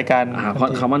จัดรายการเพราะ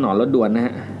คำว่าหนอนรถด่วนนะฮ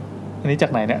ะอันนี้จา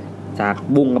กไหนเนี่ยจาก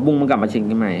บุ้งมันกลับมาเชียง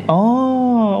ใหม่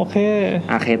โอเค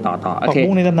ต่อโอเค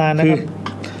บุ้งในตำนานนะครับ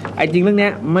ไอ้จริงเรื่องเนี้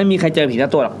ยไม่มีใครเจอผี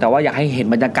ตัวหรอกแต่ว่าอยากให้เห็น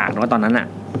บรรยากาศว่าตอนนั้นน่ะ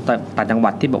ต่างจังหวั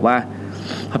ดที่บอกว่า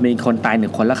พอมีคนตาย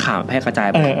1คนแล้วข่าวแพร่กระจาย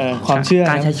ไปความเชื่อ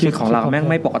การใช้ชีวิตของเราแม่ง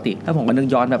ไม่ปกติแล้วผมก็นึก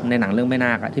ย้อนแบบในหนังเรื่องแม่น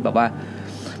าคที่แบบว่า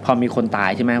พอมีคนตาย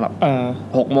ใช่ไหมแบบ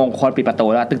6 โมงคนปิดประตู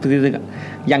แล้วตึก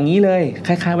อย่างนี้เลยค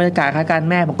ล้ายๆบรรยากาศคล้ายกัน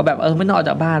แม่ผมก็แบบไม่ต้องออก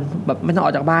จากบ้านแบบไม่ต้องอ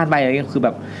อกจากบ้านไปอะไรคือแบ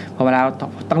บพอเวลา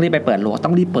ต้องรีบไปเปิดรั้วต้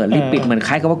องรีบเปิดรีบปิดเหมือนค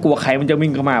ล้ายกับว่ากลัวใครมันจะวิ่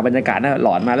งเข้ามาบรรยากาศน่าหล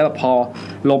อนมาแล้วแบบพอ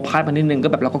ลมพัดมานิดนึงก็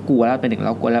แบบเราก็กลัวแล้วเป็นหนึ่งเ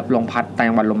รากลัวแล้วลมพัดต่าง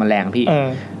จังหวัดลมมันแรงพี่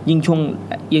ยิ่งช่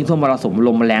วงมรสุมล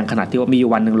มมันแรงขนาดที่ว่ามี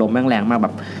วันนึงลมแม่งแรงมากแบ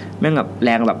บแม่งแบบแร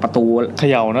งแบบประตูเข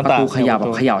ย่าหน้าต่างประตูเขย่าแบ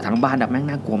บเขย่าทั้งบ้านแบบแม่ง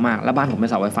น่ากลัวมากแล้วบ้านผมเป็น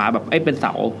เสาไฟฟ้าแบบเป็นเส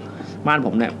าบ้านผ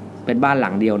มเนี่ยเป็นบ้านหลั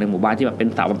งเดียวในหมู่บ้านที่แบบเป็น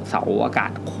เสาอากาศ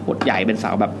โคตรใหญ่เป็นเส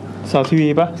าแบบเสาทีวี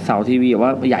ปะเสาทีวีว่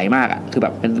าใหญ่มากอ่ะคือแบ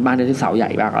บเป็นบ้านที่เสาใหญ่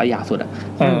มากแล้วยาวสุดอ่ะ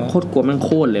โคตรกลัวมันโ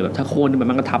ค่นเลยแบบถ้าโค่นนี่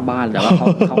มันก็ทับบ้านแต่ว่า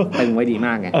เขาตึงไว้ดีม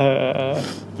ากไง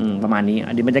ประมาณนี้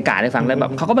อันนี้บรรยากาศได้ฟังแล้วแบ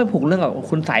บเขาก็ไปผูกเรื่องกับ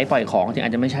คุณสายปล่อยของจริงอา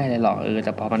จจะไม่ใช่อะไรหรอกแ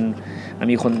ต่พอมัน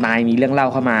มีคนตายมีเรื่องเล่า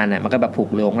เข้ามาเนี่ยมันก็แบบผูก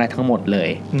โยงได้ทั้งหมดเลย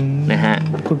นะฮะ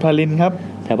คุณพาลินครับ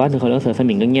แถวบ้านหนูเขาเรื่องเสือส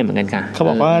มิงก็เงียบเหมือนกันค่ะเขา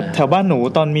บอกว่าแถวบ้านหนู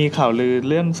ตอนมีข่าวลือ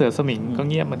เรื่องเสือสมิงก็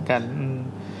เงียบเหมือนกัน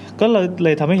ก็เล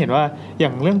ยทำให้เห็นว่าอย่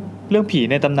างเรื่องผี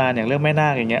ในตำนานอย่างเรื่องแม่นา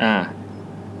คอย่างเงี้ย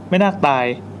แม่นาคตาย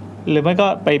หรือไม่ก็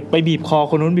ไปบีบคอ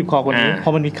คนนู้นบีบคอคนนี้พ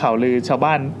อมันมีข่าวลือชาว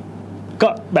บ้านก็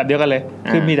แบบเดียวกันเลย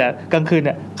คือมีแต่กลางคืนเ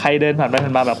นี่ยใครเดินผ่านไปผ่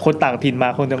านมาแบบคนต่างถิ่นมา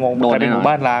คนจะงงกลายเป็นหมู่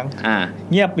บ้านร้าง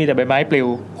เงียบมีแต่ใบไม้ปลิว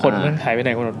คนมันหายไปไหน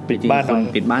คนปิดบ้าน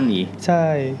ปิดบ้านหนีใช่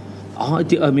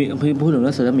มีพูดถึงเ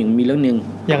รื่องเสือสมิงมีเรื่องนึง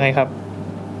ยังไงครับ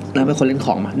เราเป็นคนเล่นข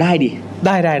องมาได้ดิไ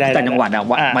ด้แต่จังหวัด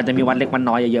มันจะมีวัดเล็กวัด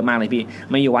น้อยเยอะมากเลยพี่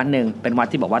ไม่อยู่วัดนึงเป็นวัด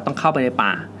ที่บอกว่าต้องเข้าไปในป่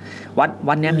า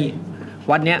วัดเนี้ย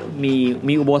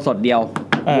มีอุโบสถเดียว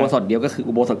ก็คือ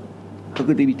อุโบสถก็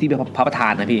คือที่พระประธา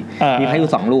นนะพี่มีพระอ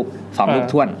ยู่2 รูป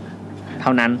ท่วนเท่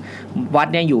านั้นวัด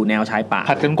เนี้ยอยู่แนวชายป่า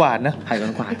ผัดกันกวาดนะผัดกั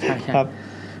นกวาดใช่ครับ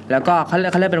แล้วก็เขาเ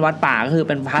รียกเป็นวัดป่าก็คือเ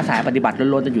ป็นพระสายปฏิบัติ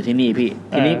ล้วนๆจะอยู่ที่นี่พี่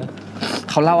ทีนี้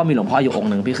เขาเล่าว่ามีหลวงพ่ออยู่อง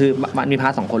ค์นึงพี่คือมีพระ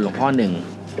2 คนหลวงพ่อ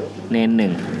1เนน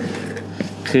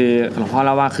1คือหลวงพ่อเ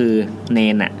ล่าว่าคือเน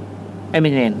นอ่ะไ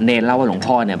ม่เนนเล่าว่าหลวง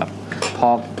พ่อเนี่ยแบบพ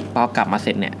อกลับมาเส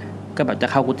ร็จเนี่ยก็แบบจะ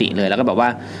เข้ากุฏิเลยแล้วก็แบบว่า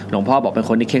หลวงพ่อบอกเป็น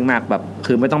คนที่เคร่งมากแบบ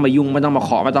คือไม่ต้องมายุ่งไม่ต้องมาข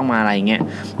อไม่ต้องมาอะไรอย่างเงี้ย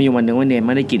มีวันนึงว่าเนนไ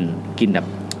ม่ได้กินแบบ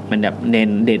มันแบบเนน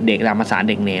เด็กตามภาษา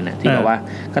เด็กเนนอ่ะที่แบบว่า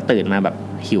ก็ตื่นมาแบบ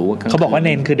หิวเขาบอกว่าเน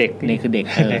นคือเด็กเนนคือเด็ก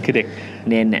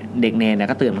เนนเนี่ยเด็กเนนเนี่ย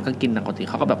ก็ตื่นมันก็กินปกติ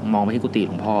เขาก็แบบมองไปที่กุฏิห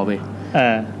ลวงพ่อไป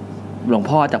หลวง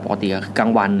พ่อจากปกติกลา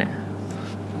งวันเนี่ย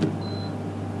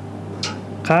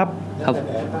ครับ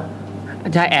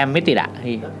ใช่แอมไม่ติดอ่ะ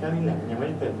พี่ก็นี่แหละยังไม่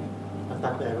เปิดตั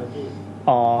ดเลยเมื่อกี้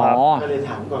ก็เลย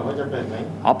ถามก่อนว่าจะเปิดไหม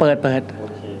เปิดโอ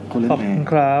เคขอบคุณ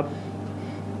ครับ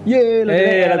เย่เรามีแ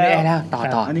อร์แล้ว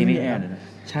ต่อทีนี้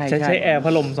ใช้แอร์พั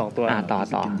ดลม2 ตัว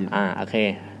ต่อโอเค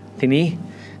ทีนี้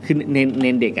คือเน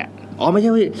นเด็กอ่ะไม่ใ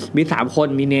ช่มี3 คน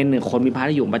มีเนน1 คนมีพระ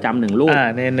ที่อยู่ประจำ1 รูป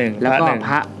เนน1แล้วก็พ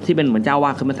ระที่เป็นเหมือนเจ้าว่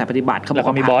าคือมันสายปฏิบัติเขาบอก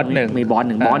ว่ามีบอส1บอส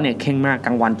เนี่ยเข่งมากกล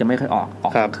างวันจะไม่ค่อยออก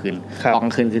กลางคืน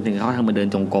คือถึงเขาทำมาเดิน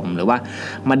จงกรมหรือว่า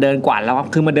มาเดินกวาดแล้ว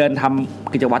คือมาเดินท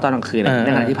ำกิจวัตรตอนกลางคืนใน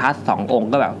ขณะที่พระ2 องค์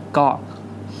ก็แบบ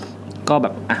ก็แบ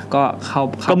บก็เข้า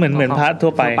ก็เหมือนพระทั่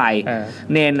วไป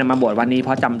เนนมาบวชวันนี้เพร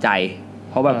าะจำใจ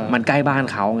เพราะแบบมันใกล้บ้าน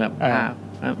เขาแบบ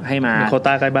ให้มาโคว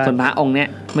ต้าใกล้บ้านส่วนพระองค์เนี้ย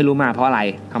ไม่รู้มาเพราะอะไร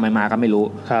ทำไมมาก็ไม่รู้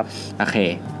ครับโอเค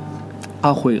ก็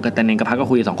คุยกับแต่เนนกับพระก็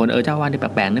คุย2 คนเจ้าว่านี่แ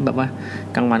ปลกๆนี่แบบว่า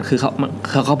กลางวันคือ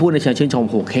เขาพูดในเชิงชื่นชม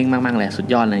โหเข่งมากๆเลยสุด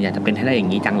ยอดเลยอยากจะเป็นให้ได้อย่า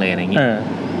งนี้จังเลยอะไรอย่างงี้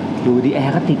ดูดิแอ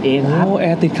ร์ก็ติดเองครับแอ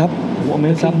ร์ติดครับ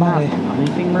Amazing มาก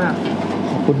Amazing มาก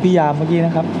ขอบคุณพี่ยามเมื่อกี้น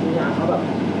ะครับพี่ยามเขาแบบ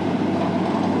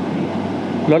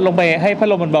ลดลงไปให้พัด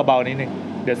ลมมันเบาๆนิดนึง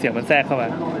เดี๋ยวเสียงมันแทรกเข้ามา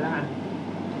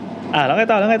แล้วไง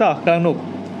ต่อกำลังหนุก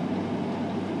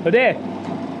เด้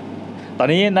ตอน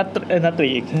นี้นัดตรี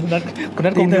อีกคุณ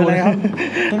นัดคงอยู่นะครับ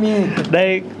ไม่มีได้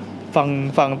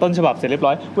ฟังต้นฉบับเสร็จเรียบร้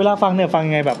อยเวลาฟังเนี่ยฟัง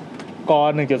ไงแบบกร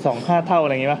 1.25 เท่าอะไ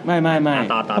รอย่างงี้ป่ะไม่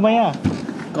ทำไมอ่ะ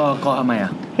ก็ทำไมอ่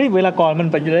ะเฮ้ยเวลากรมัน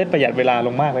จะได้ประหยัดเวลาล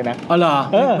งมากเลยนะอ๋อเหรอ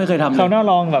ไม่เคยทำคราวหน้า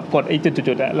ลองแบบกดไอ้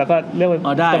จุดๆแล้วก็เรียกว่า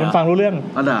แต่มันฟังรู้เรื่อง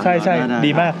ใช่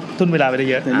ดีมากทุนเวลาไปได้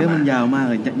เยอะแต่เรื่องมันยาวมาก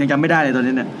เลยยังจำไม่ได้เลยตอน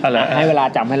นี้เนี่ยให้เวลา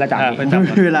จำให้เราจ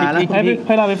ำเวลาแล้วใ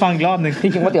ห้เราไปฟังอีกรอบนึง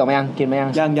พี่กินก๋วยเตี๋ยวมั้ยกินมั้ย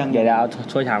ยังเดี๋ยวเอา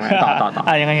ช่วยถามต่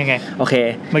อยังไงโอเค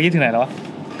เมื่อกี้ถึงไหนแล้ว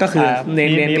ก็คือเน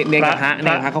นกับ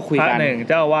พระเขาคุยกัน1เ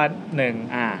จ้าอาวาส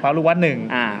1พระลูกวัด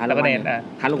1แล้วก็เนน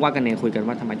พระลูกวัดกับเนนคุยกัน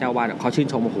ว่าทำไมเจ้าอาวาสเขาชื่น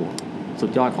ชมโอ้โห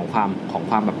สุดยอดของค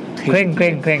วามแบบเค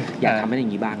ร่งอยากทำให้อย่า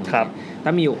งนี้บ้างครับแล้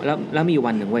วมี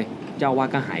วันหนึ่งเว้ยเจ้าอาวาส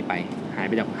ก็หายไป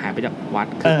จากวัด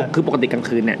คือปกติกลาง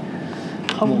คืนเนี่ย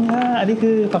ขอบคุณมากอันนี้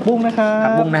คือผักบุ้งนะครับผั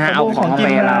กบุ้งนะฮะเอาของไป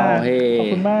เราเฮ้ขอ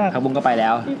บคุณมากผักบุ้งก็ไปแล้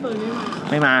ว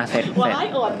ไม่มาเสร็จ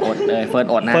อดเลยเฟิร์น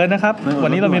อดนะเฟิร์นนะครับวั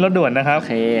นนี้เรามีรถด่วนนะครับโอ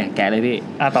เคแกะเลยพี่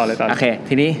ต่อเลยโอเค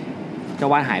ทีนี้เจ้าอ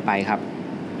าวาสหายไปครับ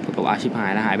ตัวอาชีพหา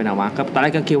ยแล้วหายไปไหนวะก็ตอนแร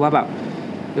กก็คิดว่าแบบ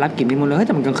รับกินนิมนต์เลยแ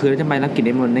ต่มันกลางคืนแล้วจะไปรับกิน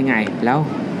นิมนต์ได้ไงแล้ว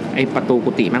ไอ้ประตู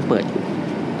กุฏิมันเปิด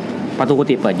ประตูกุ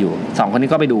ฏิเปิดอยู่2คนนี้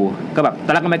ก็ไปดูก็แบบตอ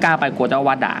นแรกก็ไม่กล้าไปกลัวเจ้าอา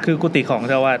วาสด่าคือกุฏิของเ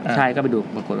จ้าอาวาสใช่ก็ไปดู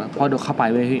ปรากฏว่าพอเดินเข้าไป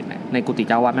เว้ยในกุฏิ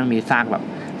เจ้าอาวาสมันมีซากแบบ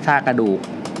ซากกระ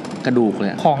ดูกเลย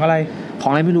ของอะไร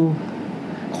ไม่รู้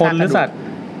คนหรือสัตว์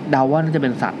เดาว่าน่าจะเป็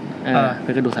นสัตว์เ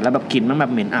ป็นกระดูกสัตว์แล้วแบบกลิ่นมันแบ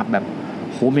บเหม็นอับแบบ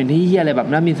โหเหม็นที่เหี้ยอะไรแบบ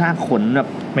แล้วมีซากขนแบบ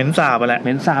เหม็นสาบอะไรเห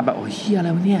ม็นสาบแบบโอ้เหี้ยอะไร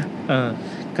วะเนี่ย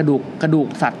กระดูก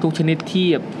สัตว์ทุกชนิดที่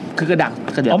คือกระเ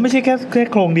ดี่ยวไม่ใช่แค่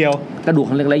โครงเดียวกระดูก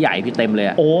ทั้งเล็กและใหญ่พี่เต็มเลย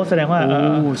อ่ะโอ้แสดงว่าโอ้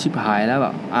ชิบหายแล้วแบ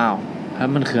บอ้าวแล้ว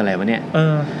มันคืออะไรวะเนี่ย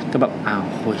ก็แบบอ้าว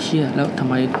โหเชี่ยแล้วทำ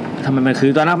ไมมันคื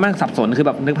อตอนนั้นแม่งสับสนคือแ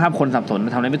บบนึกภาพคนสับสน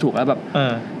ทำอะไรไม่ถูกแล้วแบบ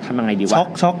ทำยังไงดีวะ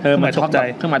ช็อกมันช็อกใจ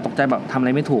ขึ้นมาตกใจแบบทำอะไร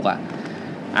ไม่ถูกอ่ะ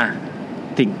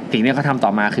สิ่งนี้เขาทำต่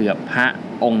อมาคือแบบพระ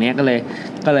องค์นี้ก็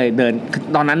เลยเดิน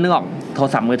ตอนนั้นนึกออกโทร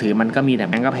ศัพท์มือถือมันก็มีแต่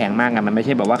แม่งก็แพงมากกันมันไม่ใ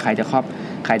ช่แบบว่าใครจะครอบ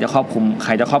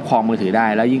ครองมือถือได้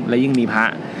แล้วยิ่งมีพระ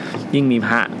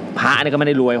นี่ก็ไม่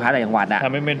ได้รวยพระแต่จังหวัดท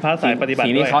ำเป็นพระสายปฏิบัติด้วย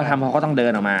สิ่งนี้เขาทำเขาก็ต้องเดิ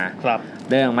นออกมาครับ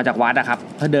เดินออกมาจากวัดนะครับ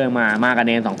เขาเดินมากันเ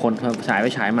นร2คนฉ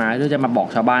ายมาเพื่อจะมาบอก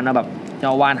ชาวบ้านว่าแบบเจ้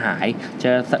าว่านหายเจ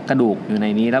อกระดูกอยู่ใน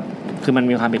นี้แล้วคือมัน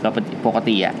มีความผิดปก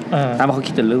ติตามเขา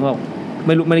คิดแต่เรื่องว่าไ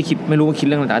ม่รู้ว่าคิดเ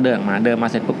รื่องอะไรแต่เดินมา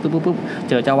เสร็จปุ๊บ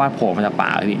เจอเจ้าวาดโผล่มาจากป่า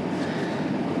เลยพี่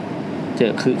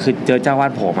คือเจอเจ้าวา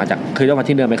ดโผล่มาจากคือเจ้าวาด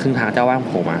ที่เดินไปครึ่งทางเจ้าวาด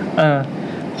โผล่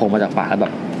มาจากป่าแล้วแบ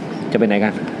บจะไปไหนกั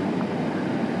น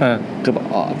คือแบบ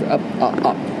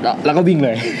แล้วก็วิ่งเล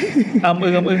ย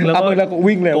แล้วก็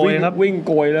วิ่งเลยวิ่ง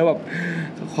โกยแล้วแบบ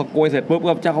พอโกยเสร็จปุ๊บ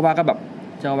ก็เจ้าว่าก็แบบ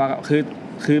เจ้าว่า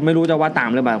คือไม่รู้เจ้าว่าตาม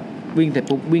หรือเปล่าวิ่งเสร็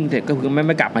จก็คือไ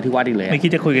ม่กลับมาที่วัดอีกเลยไม่คิ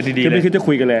ดจะคุยกันดีๆเลยไม่คิดจะ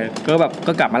คุยกันเลย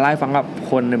ก็กลับมาไล่ฟังกับ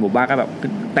คนในหมู่บ้านก็แบบ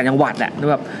แต่จังหวัดแหละ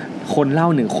แบบคนเล่า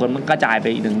1คนมันกระจายไป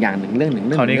1อย่าง1เรื่อง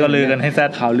คราวนี้ก็ลือกันให้แซ่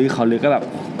ข่าวลือก็แบบ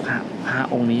พระ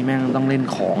องค์นี้แม่งต้องเล่น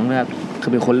ของแบบคื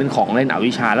อเป็นคนเล่นของเล่นอ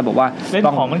วิชชาแล้วบอกว่าเล่น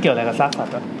ของมันเกี่ยวอะไรกับซากสัต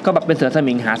ว์ก็แบบเป็นเสือส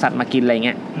มิงหาสัตว์มากินอะไรเ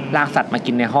งี้ยลากสัตว์มา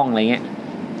กินในห้องอะไรเงี้ย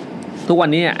ทุกวัน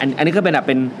นี้อันนี้ก็เป็นแบบเ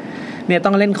ป็นเนี่ยต้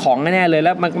องเล่นของแน่ๆเลยแ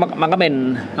ล้วมันก็เ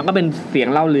ป็นเสียง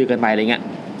เล่าลือกันไปอะไรเงี้ย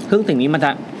ซึ่งสิ่งนี้มันจะ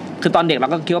คือตอนเด็กเรา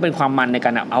ก็คิดว่าเป็นความมันในกา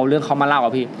รเอาเรื่องเขามาเล่า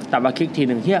พี่แต่ว่าคิดที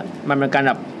นึงเหี้ยมันเป็นการแ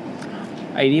บบ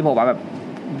ไอ้นี่บอกว่าแบบ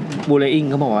บูลเลอิง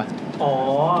เขาบอกว่า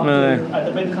อาจจ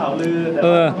ะเป็นข่าวลือแต่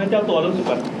ทำให้เจ้าตัวรู้สึก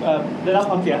แบบได้รับ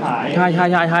ความเสียหาย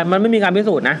ใช่มันไม่มีการพิ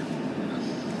สูจน์นะ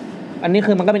อันนี้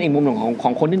คือมันก็เป็นอีกมุมหนึ่งข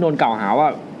องคนที่โดนกล่าวหาว่า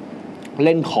เ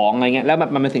ล่นของอะไรเงี้ยแล้ว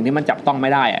มันเป็นสิ่งที่มันจับต้องไม่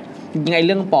ได้อะจริงๆไอ้เ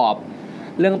รื่องปอบ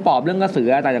เรื่องกระสื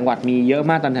อแต่จังหวัดมีเยอะ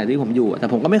มากตอนที่ผมอยู่แต่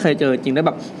ผมก็ไม่เคยเจอจริงแล้ว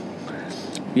แบบ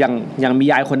อย่างมี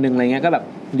ยายคนนึงอะไรเงี้ยก็แบบ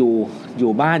อ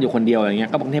ยู่บ้านอยู่คนเดียวอะไรเงี้ย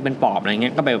ก็บางทีเป็นปอบอะไรเ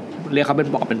งี้ยก็ไปเรียกเขาเป็น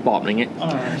ปอบอะไรเงี้ย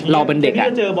เราเป็นเด็กอ่ะ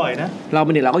เจอบ่อยนะเราเ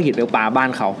ป็นเด็กเราก็หิดไปปลาบ้าน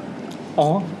เขา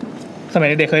สมัย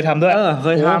เด็กเคยทำด้วยเค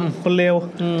ยทำคนเลว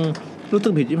รู้สึ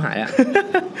กผิดชิบหายอ่ะ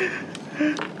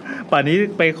ป่านนี้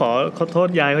ไปขอโทษ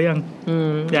ยายเขายัง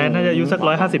ยายน่าจะอายุสัก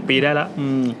150 ปีได้ละ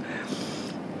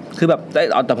คือแบบ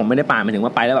แต่ผมไม่ได้ป่าหมายถึงว่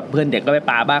าไปแล้วแบบเพื่อนเด็กก็ไป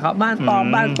ป่าบ้านเขาบ้านป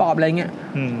อบอะไรเงี้ย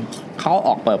เขาอ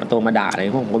อกเปิดประตูมาด่าอะไร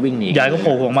พวกผมก็วิ่งหนียายก็โผ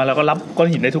ล่ออกมาแล้วก็รับก้อน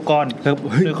หินได้ทุกก้อน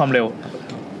ด้วยความเร็ว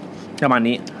ประมาณ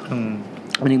นี้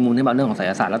มันยังมุมที่แบบเรื่องของไส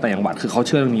ยศาสตร์แล้วแต่อย่างวัดคือเขาเ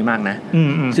ชื่อเรื่องนี้มากนะ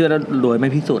เชื่อแล้วโดยไม่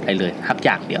พิสูจน์อะไรเลยทักอ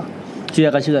ย่างเดียวเชื่อ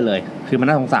ก็เชื่อเลยคือมัน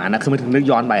น่าสงสารนะคือมันถึงนึก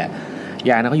ย้อนไปอ่ะ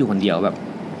ยายนะเขาอยู่คนเดียวแบบ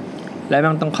แล้วเ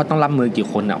ขาต้องรับมือกี่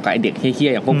คนอ่ะกับไอเด็กเหี้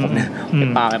ยๆอย่างพวกผมเนี่ยเป็น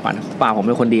ป้าผมเ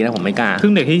ป็นคนดีนะผมไม่กล้าซึ่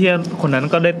งเด็กเหี้ยๆคนนั้น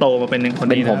ก็ได้โตมาเป็นคน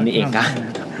ดีเป็นผมนี่เองกัน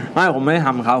ไม่ผมไม่ได้ท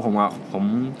ำเขาผม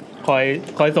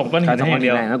คอยส่งก้อนหินให้อย่างเดี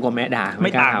ยวแล้วกลัวแม่ด่าไ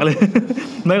ม่ต่างเลย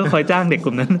ไม่ก็คอยจ้างเด็กก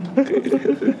ลุ่มนั้น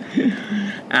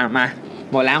มา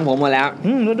หมดแล้ว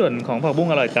รถด่วนของผักบุ้ง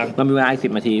อร่อยจังเรามีเวลาอีก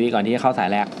10 นาทีพี่ก่อนที่จะเข้าสา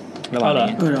ยแรกระหว่าง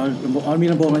นี้มี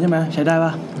ลำโพงแล้วใช่ไหมใช้ได้ป่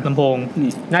ะลำโพงนี่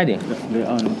ได้ดิหรือ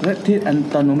ที่อัน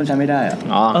ตอนนู้นมันใช้ไม่ได้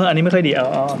อันนี้ไม่ค่อยดี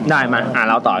ได้มา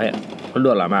เราต่อเลยรถ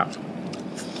ด่วนหรอมาก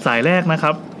สายแรกนะค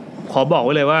รับขอบอกไ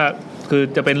ว้เลยว่าคือ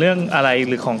จะเป็นเรื่องอะไร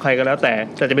หรือของใครก็แล้วแต่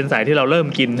จะเป็นสายที่เราเริ่ม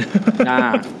กิน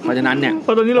เพราะฉะนั้นเนี่ยเพร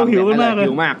าะตอนนี้เราหิวมากเลย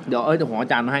หิวมากเดี๋ยวผมเอา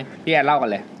จานมาให้พี่แอนเล่ากัน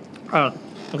เลย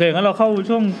โอเคงั้นเราเข้า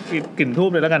ช่วงกลิ่นทูบ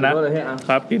เลยแล้วกันนะ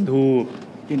ครับกลิ่นทู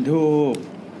บ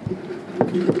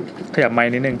ขยับไม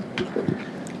ค์นิดนึง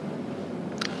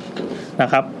นะ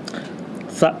ครับ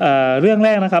เรื่องแร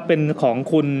กนะครับเป็นของ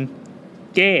คุณ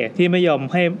เก้ที่ไม่ยอม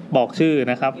ให้บอกชื่อ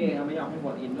นะครับไม่ยอมให้โฟ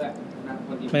นอินด้วย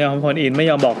ไม่ยอมให้โฟนอินไม่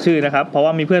ยอมบอกชื่อนะครับเพราะว่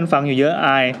ามีเพื่อนฟังอยู่เยอะอ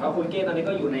ายคุณเก้ตอนนี้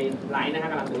ก็อยู่ในไลน์นะครับ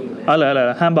กำลังดูอยู่เหร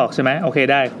อห้ามบอกใช่ไหมโอเค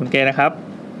ได้คุณเก้นะครับ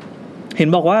เห็น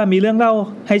บอกว่ามีเรื่องเล่า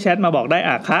ให้แชทมาบอกได้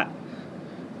อาคะ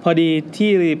พอดีที่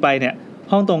ไปเนี่ย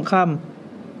ห้องตรงข้าม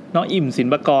น้องอิ่มศิล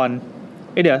ปกร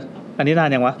เดี๋ยวอันนี้นาน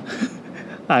ยังวะ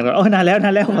อ่านก่อนนานแล้ว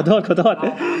ขอโทษ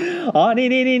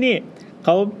นี่เข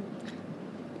า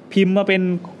พิมพ์มาเ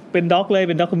ป็นด็อกเลย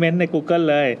เป็นด็อกิเมนต์ใน Google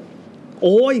เลยโ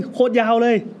อ้ยโคตรยาวเล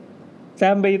ยแซ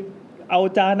มไปเอา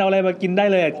จานเอาอะไรมากินได้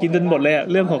เลยกินจนหมดเลย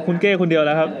เรื่องของคุณเก้คนเดียวแ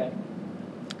ล้วครับ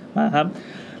มาครับ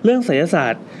เรื่องไสยศา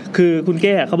สตร์คือคุณแ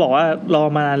ก้เขาบอกว่ารอ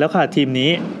มานานแล้วค่ะทีม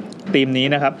นี้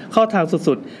นะครับเข้าทาง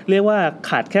สุดๆเรียกว่า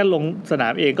ขาดแค่ลงสนา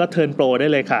มเองก็เทิร์นโปรได้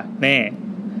เลยค่ะแน่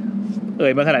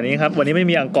มาขนาดนี้ครับวันนี้ไม่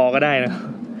มีอังกอร์ก็ได้นะ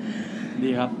ดี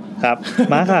ครับ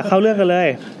มาค่ะเข้าเรื่องกันเลย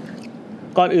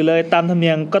ก่อนอื่นเลยตามธรรมเนี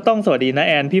ยมก็ต้องสวัสดีนะ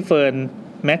แอนพี่เฟิร์น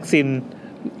แม็กซิน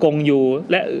กงยู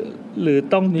และหรือ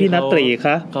ต้องพี่นัตตรีค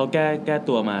ะเขาแก้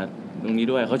ตัวมาตรงนี้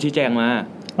ด้วยเขาชี้แจงมา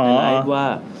ในไลฟ์ว่า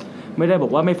ไม่ได้บอ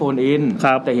กว่าไม่โฟนอิน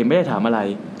แต่เห็นไม่ได้ถามอะไร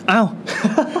อ้าว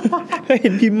เห็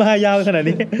นพิมพ์มายาวขนาด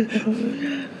นี้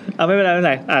เอาไม่เป็นไ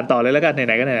รอ่านต่อเลยแล้วกันไ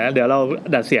หนๆก็ไหนนะเดี๋ยวเรา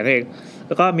ดัดเสียงเองแ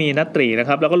ล้วก็มีนัตตรีนะค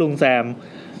รับแล้วก็ลุงแซม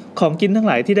ของกินทั้ง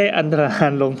หลายที่ได้อันตรธา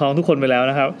นลงท้องทุกคนไปแล้ว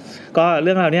นะครับก็เ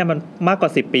รื่องราวนี้มันมากกว่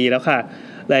า10ปีแล้วค่ะ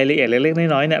รายละเอียดเล็กๆ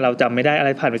น้อยๆเนี่ยเราจำไม่ได้อะไร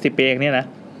ผ่านไป10ปีเองเนี่ยนะ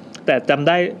แต่จำไ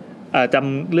ด้จ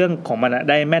ำเรื่องของมัน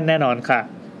ได้แม่นแน่นอนค่ะ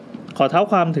ขอเท้า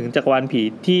ความถึงจักรวาลผี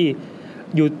ที่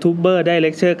ยูทูบเบอร์ได้เล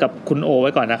คเชอร์กับคุณโอไ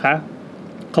ว้ก่อนนะคะ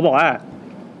เขาบอกว่า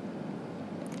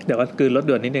เดี๋ยวก็คืนรถ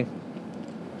ด่วนนิดนึง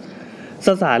ส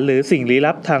สารหรือสิ่งลี้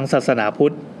ลับทางศาสนาพุท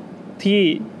ธที่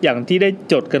อย่างที่ได้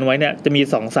จดกันไว้เนี่ยจะมี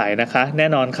2สายนะคะแน่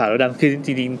นอนข่าวแล้วดังคือจ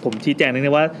ริงๆผมชี้แจงนิดนึ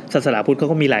งว่าศาสนาพุทธเขา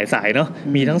ก็มีหลายสายเนาะ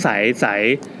มีทั้งส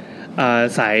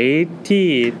ายที่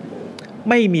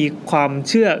ไม่มีความ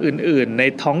เชื่ออื่นๆใน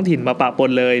ท้องถิ่นมาปะป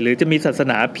นเลยหรือจะมีศาส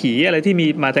นาผีอะไรที่มี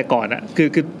มาแต่ก่อนอะคื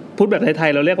อพุทธแบบไท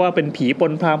ยๆเราเรียกว่าเป็นผีป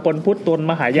นพราหมณ์ปนพุทธตน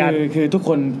มหายานคือทุกค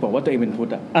นบอกว่าตัวเองเป็นพุทธ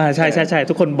ใช่ๆๆ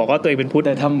ทุกคนบอกว่าตัวเองเป็นพุทธแ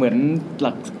ต่ทำเหมือนห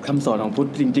ลักคำสอนของพุทธ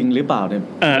จริงๆหรือเปล่าเนี่ย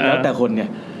แล้วแต่คนไง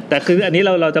แต่คืออันนี้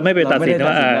เราจะไม่ไปตัดสิน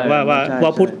ว่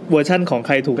าพุทธเวอร์ชั่นของใ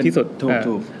ครถูกที่สุด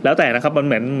แล้วแต่นะครับมันเ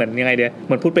หมือนยังไงเดียเห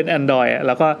มือนพุทธเป็น Android แ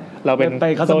ล้วก็เราเป็น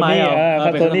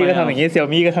Sony ก็ทำอย่างนี้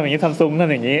Xiaomi ก็ทำอย่างนี้ Samsung ท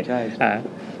ำอย่างนี้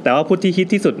แต่ว่าพุทธที่ฮิต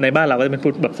ที่สุดในบ้านเราก็จะเป็นพุ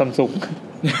ทธแบบ Samsung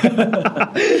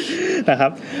นะครั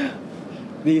บ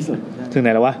ดีสุดถึงไหน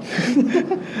แล้ววะ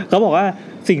เขาบอกว่า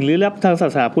สิ่งลี้ลับทางศา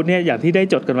สนาพุทธเนี่ยอย่างที่ได้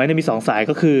จดกันไว้มี2สาย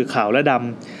ก็คือขาวและด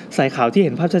ำสายขาวที่เ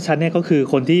ห็นภาพชัดๆเนี่ยก็คือ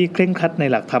คนที่เคร่งครัดใน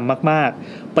หลักธรรมมาก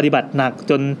ๆปฏิบัติหนัก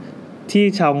จนที่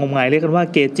ชาวงมงายเรียกกันว่า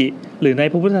เกจิหรือใน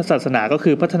พระพุทธศาสนาก็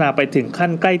คือพัฒนาไปถึงขั้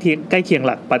นใกล้เคียงห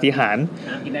ลักปาฏิหาริย์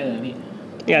กินได้เลยพี่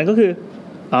อย่างก็คือ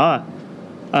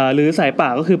หรือสายป่า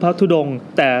ก็คือพระธุดงค์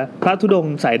แต่พระธุดง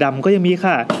ค์สายดำก็ยังมี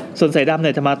ค่ะส่วนสายดำเ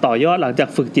นี่ยจะมาต่อยอดหลังจาก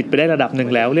ฝึกจิตไปได้ระดับหนึ่ง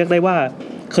แล้วเรียกได้ว่า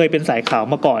เคยเป็นสายขาว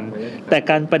มาก่อนแต่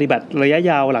การปฏิบัติระยะ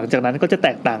ยาวหลังจากนั้นก็จะแต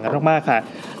กต่างกันมากๆค่ะ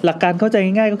หลักการเข้าใจ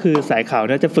ง่ายๆก็คือสายขาวเ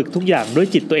นี่ยจะฝึกทุกอย่างด้วย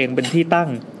จิตตัวเองเป็นที่ตั้ง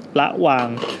ละวาง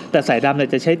แต่สายดำเนี่ย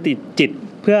จะใช้ติดจิต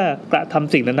เพื่อกระท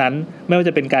ำสิ่งนั้นๆไม่ว่า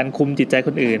จะเป็นการคุมจิตใจค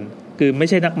นอื่นคือไม่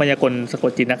ใช่นักมายากลสะก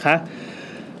ดจิตนะคะ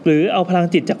หรือเอาพลัง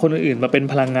จิตจากคนอื่นๆมาเป็น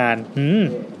พลังงาน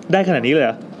ได้ขนาดนี้เลยเห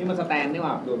รอนี่มันสแตนนี่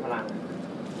ว่าดูดพลัง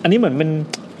อันนี้เหมื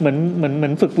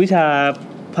อนฝึกวิชา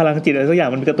พลังจิตอะไรสักอย่า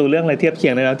งมันเป็นการ์ตูนเรื่องอะไรเทียบเคี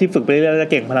ยงเลยนะที่ฝึกไปเรื่อยๆจะ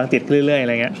เก่งพลังจิตเรื่อยๆอะไ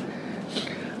รเงี้ย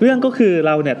เรื่องก็คือเ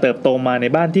ราเนี่ยเติบโตมาใน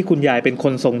บ้านที่คุณยายเป็นค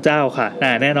นทรงเจ้าค่ะ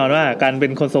แน่นอนว่าการเป็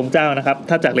นคนทรงเจ้านะครับ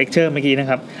ถ้าจากเลคเชอร์เมื่อกี้นะ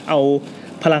ครับเอา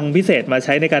พลังพิเศษมาใ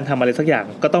ช้ในการทำอะไรสักอย่าง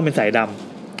ก็ต้องเป็นสายด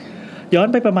ำย้อน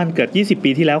ไปประมาณเกือบ20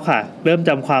 ปีที่แล้วค่ะเริ่มจ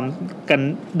ำความกัน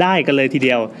ได้กันเลยทีเ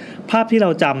ดียวภาพที่เรา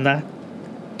จำนะ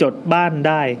จดบ้านไ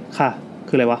ด้ค่ะ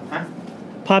คืออะไรวะ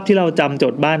ภาพที่เราจำจ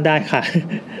ดบ้านได้ค่ะ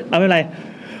เอาไม่เป็นไร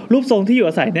รูปทรงที่อยู่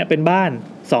อาศัยเนี่ยเป็นบ้าน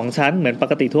2ชั้นเหมือนป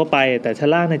กติทั่วไปแต่ชั้น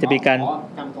ล่างเนี่ยจะมีการ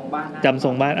จำทรง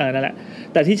บ้านนั่นแหละ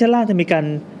แต่ที่ชั้นล่างจะมีการ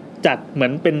จัดเหมือ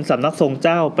นเป็นสำนักทรงเ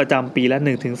จ้าประจำปีละ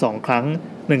 1-2 ครั้ง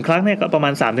1ครั้งเนี่ยก็ประมา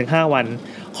ณ 3-5 วัน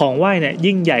ของไหว้เนี่ย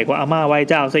ยิ่งใหญ่กว่าอาม่าไหว้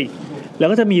เจ้าซะอีกแล้ว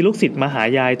ก็จะมีลูกศิษย์มาหา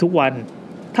ยายทุกวัน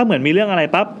ถ้าเหมือนมีเรื่องอะไร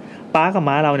ปั๊บป้ากับ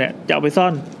ม้าเราเนี่ยจะเอาไปซ่อ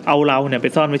นเอาเราเนี่ยไป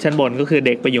ซ่อนไว้ชั้นบนก็คือเ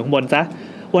ด็กไปอยู่ข้างบนซะ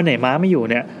วันไหนม้าไม่อยู่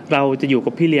เนี่ยเราจะอยู่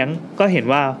กับพี่เลี้ยงก็เห็น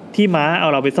ว่าที่ม้าเอา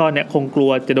เราไปซ่อนเนี่ยคงกลั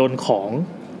วจะโดนของ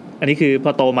อันนี้คือพ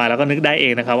อโตมาแล้วก็นึกได้เอ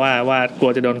งนะคะว่ากลั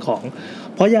วจะโดนของ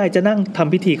เพราะยายจะนั่งท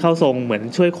ำพิธีเข้าทรงเหมือน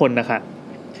ช่วยคนนะคะ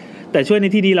แต่ช่วยใน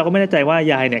ที่นี้เราก็ไม่แน่ใจว่า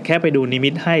ยายเนี่ยแค่ไปดูนิมิ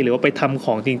ตให้หรือว่าไปทำข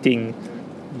องจริง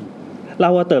ๆเรา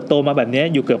เติบโตมาแบบนี้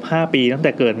อยู่เกือบ5 ปีตั้งแ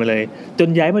ต่เกิดมาเลยจน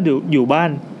ย้ายมาอยู่บ้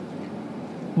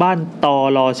านต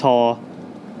ลช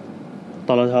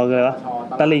คืออะไรวะ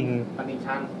ตลิ่ง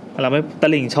ชันเราไม่ต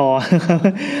ลิ่งชอ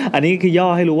อันนี้คือย่อ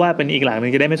ให้รู้ว่าเป็นอีกหลังนึ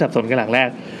งจะได้ไม่สับสนกันหลังแรก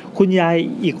คุณยาย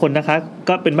อีกคนนะคะ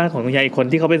ก็เป็นบ้านของคุณยายอีกคน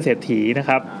ที่เขาเป็นเศรษฐีนะค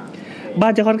รับบ้า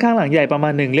นจะค่อนข้างหลังใหญ่ประมา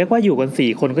ณ1เรียกว่าอยู่กัน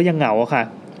4คนก็ยังเหงาค่ะ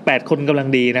8คนกำลัง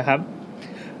ดีนะครับ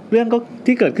เรื่องก็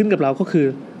ที่เกิดขึ้นกับเราก็คือ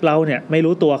เราเนี่ยไม่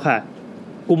รู้ตัวค่ะ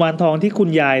กุมารทองที่คุณ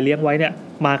ยายเลี้ยงไว้เนี่ย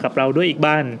มากับเราด้วยอีก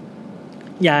บ้าน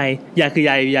ยายคือ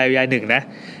ยายหนึ่งนะ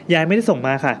ยายไม่ได้ส่งม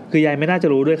าค่ะคือยายไม่น่าจะ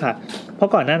รู้ด้วยค่ะเพราะ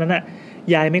ก่อนหน้านั้นน่ะ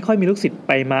ยายไม่ค่อยมีลูกศิษย์ไ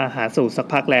ปมาหาสู่สัก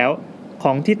พักแล้วข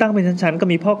องที่ตั้งเป็นชั้นๆก็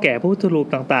มีพ่อแก่พระพุทธรูป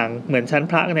ต่างๆเหมือนชั้น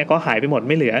พระเนี่ยก็หายไปหมด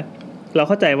ไม่เหลือเราเ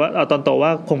ข้าใจว่าเอาตอนโตว่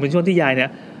าคงเป็นช่วงที่ยายเนี่ย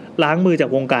ล้างมือจาก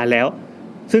วงการแล้ว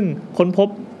ซึ่งค้นพบ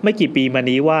ไม่กี่ปีมา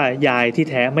นี้ว่ายายที่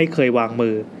แท้ไม่เคยวางมื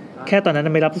อแค่ตอนนั้น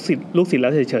ไม่รับลูกศิษย์แล้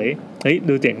วเฉยๆเฮ้ย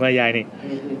ดูเจ๋งว่ายายนี่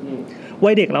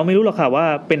วัยเด็กเราไม่รู้หรอกค่ะว่า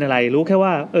เป็นอะไรรู้แค่ว่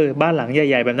าบ้านหลังใ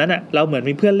หญ่ๆแบบนั้นน่ะเราเหมือน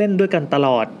มีเพื่อนเล่นด้วยกันตล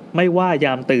อดไม่ว่าย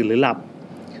ามตื่นหรือหลับ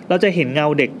เราจะเห็นเงา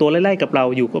เด็กตัวไล่ๆกับเรา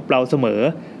อยู่กับเราเสมอ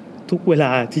ทุกเวล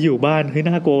าที่อยู่บ้านเฮ้ย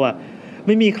น่ากลัวอ่ะไ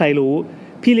ม่มีใครรู้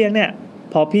พี่เลี้ยงเนี่ย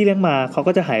พอพี่เลี้ยงมาเขา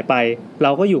ก็จะหายไปเร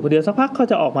าก็อยู่คนเดียวสักพักเขา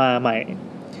จะออกมาใหม่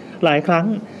หลายครั้ง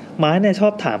ม้าเนี่ยชอ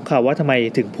บถามค่ะว่าทำไม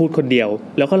ถึงพูดคนเดียว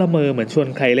แล้วก็ละเมอเหมือนชวน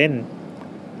ใครเล่น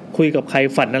คุยกับใคร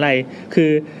ฝันอะไรคือ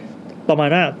ประมาณ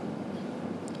ว่า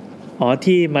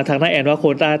ที่มาทางหน้าแอนว่าโค้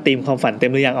ดตีมความฝันเต็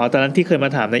มหรือยังตอนนั้นที่เคยมา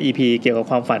ถามใน EP เกี่ยวกับ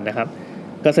ความฝันนะครับ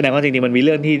ก็แสดงว่าจริงๆมันมีเ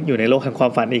รื่องที่อยู่ในโลกแห่งควา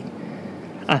มฝันอีก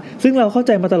ซึ่งเราเข้าใ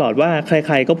จมาตลอดว่าใค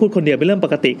รๆก็พูดคนเดียวเป็นเรื่องป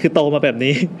กติคือโตมาแบบ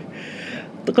นี้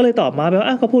ก็เลยตอบมาแบบว่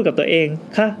าก็พูดกับตัวเอง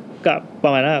ค่ะกับปร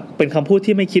ะมาณว่าเป็นคำพูด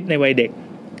ที่ไม่คิดในวัยเด็ก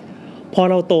พอ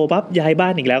เราโตปั๊บย้ายบ้า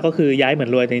นอีกแล้วก็คือย้ายเหมือน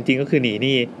รวยแต่จริงๆก็คือหนีห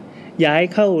นี้ย้าย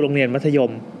เข้าโรงเรียนมัธย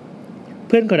มเ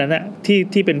พื่อนคนนั้นน่ะ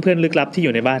ที่เป็นเพื่อนลึกลับที่อ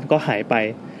ยู่ในบ้านก็หายไป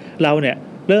เราเนี่ย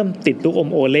เริ่มติดลูกอม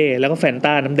โอเล่แล้วก็แฟน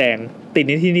ต้าน้ำแดงติดใ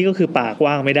นที่นี้ก็คือปาก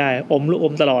ว่างไม่ได้อมลูกอ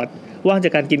มตลอดว่างจา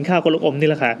กการกินข้าวก็ลูกอมนี่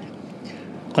แหละค่ะ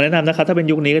ขอแนะนำนะครับถ้าเป็น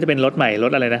ยุคนี้ก็จะเป็นรสใหม่ร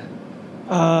สอะไรนะ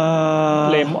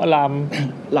เลมลา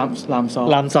ม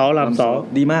ซอ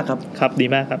ดีมากครับดี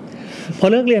มากครับพอ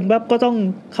เลิกเรียนปั๊บก็ต้อง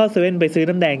เข้าเซเว่นไปซื้อ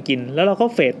น้ำแดงกินแล้วเราก็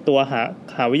เฟดตัว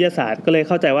หาวิทยาศาสตร์ก็เลยเ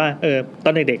ข้าใจว่าต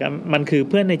อนเด็กๆมันคือ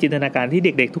เพื่อนในจินตนาการที่เ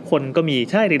ด็กๆทุกคนก็มี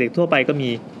ใช่เด็กๆทั่วไปก็มี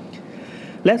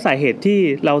และสาเหตุที่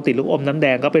เราติดลูกอมน้ำแด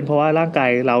งก็เป็นเพราะว่าร่างกาย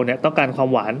เราเนี่ยต้องการความ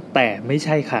หวานแต่ไม่ใ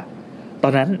ช่ค่ะตอ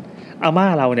นนั้นอาม่า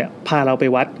เราเนี่ยพาเราไป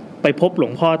วัดไปพบหลว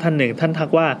งพ่อท่านหนึ่งท่านทัก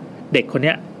ว่าเด็กคนเ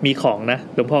นี้ยมีของนะ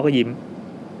หลวงพ่อก็ยิ้ม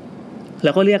แ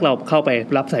ล้วก็เรียกเราเข้าไป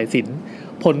รับสายศีล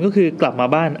ผลก็คือกลับมา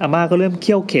บ้านอาม่าก็เริ่มเ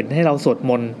คี่ยวเข็นให้เราสวด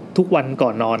มนต์ทุกวันก่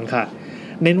อนนอนค่ะ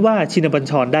เน้นว่าชินบัญ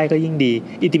ชรได้ก็ยิ่งดี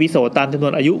อิติปิโสตามจำนว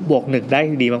นอายุบวก1ได้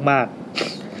ดีมากๆ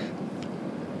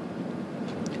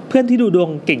เพื่อนที่ดูดวง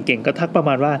เก่งๆก็ทักประม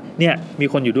าณว่าเนี่ยมี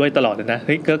คนอยู่ด้วยตลอดเลยนะเ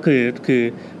ฮ้ยก็คือ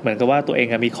เหมือนกับว่าตัวเอง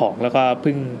มีของแล้วก็เ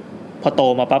พิ่งพอโต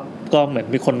มาปั๊บก็เหมือน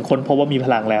มีคนค้นพบว่ามีพ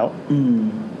ลังแล้ว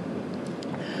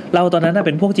เราตอนนั้นเ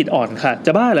ป็นพวกจิตอ่อนค่ะจ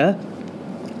ะบ้าเหรอ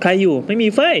ใครอยู่ไม่มี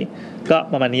เฟ้ยก็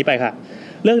ประมาณนี้ไปค่ะ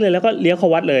เลิกเลยแล้วก็เลี้ยวเข้า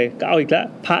วัดเลยก็เอาอีกแล้ว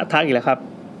พระทักอีกแล้วครับ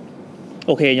โ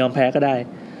อเคยอมแพ้ก็ได้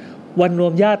วันรว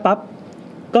มญาติปั๊บ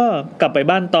ก็กลับไป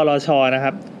บ้านตลช.นะค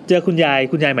รับเจอคุณยาย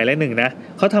หมายเลขหนึ่งนะ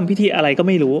เขาทำพิธีอะไรก็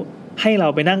ไม่รู้ให้เรา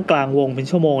ไปนั่งกลางวงเป็น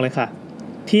ชั่วโมงเลยค่ะ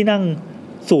ที่นั่ง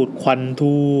สูดควัน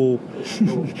ทู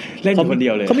เล่นคนเดี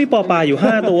ยวเลยเขามีปอปลาอยู่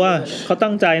5ตัวเขา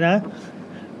ตั้งใจนะ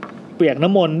เปียกน้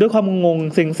ำมนต์ด้วยความงง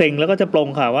เซ็งๆแล้วก็จะปลง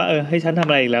ค่ะว่าให้ฉันทำ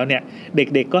อะไรอีกแล้วเนี่ยเ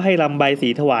ด็กๆก็ให้รำใบสี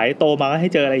ถวายโตมาก็ให้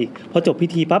เจออะไรอีกพอจบพิ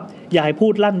ธีปั๊บยายพู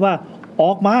ดลั่นว่าอ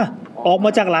อกม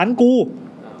าจากหลานกู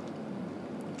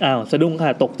สะดุ้งค่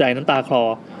ะตกใจน้ำตาคลอ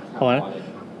พอ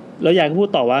แล้วยายก็พูด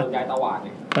ต่อว่ายายตวาดเ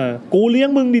นี่ยกูเลี้ยง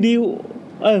มึงดี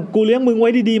ๆกูเลี้ยงมึงไว้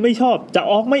ดีๆไม่ชอบจะ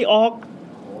ออกไม่ออก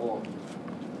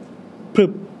พรึ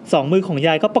บ2มือของย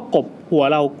ายก็ประกบหัว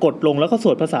เรากดลงแล้วก็ส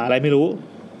วดภาษาอะไรไม่รู้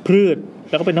พรืด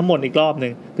แล้วก็เป็นน้ำมนต์อีกรอบนึ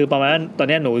งคือประมาณนั้นตอน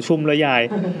นี้หนูชุ่มแล้วยา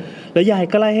ย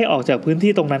ก็ไล่ให้ออกจากพื้น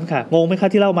ที่ตรงนั้นค่ะงงไหมคะ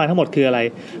ที่เล่ามาทั้งหมดคืออะไร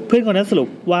เพื่อนคนนั้นสรุป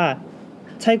ว่า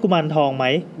ใช่กุมารทองไหม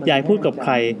ยายพูดกับใค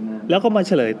รแล้วก็มาเ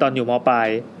ฉลยตอนอยู่ม.ปลาย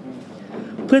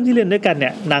เพื่อนที่เรียนด้วยกันเนี่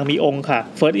ยนางมีองค์ค่ะ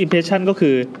first impression ก็คื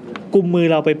อกุมมือ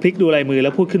เราไปพลิกดูลายมือแล้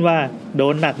วพูดขึ้นว่าโด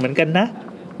นหนักเหมือนกันนะ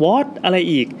what อะไร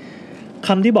อีกค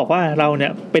ำที่บอกว่าเราเนี่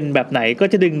ยเป็นแบบไหนก็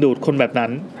จะดึงดูดคนแบบนั้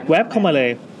นแวบเข้ามาเลย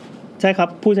ใช่ครับ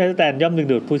ผู้ใช้สแตนย่อมดึง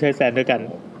ดูดผู้ใช้สแตนด้วยกัน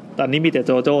ตอนนี้มีแต่โ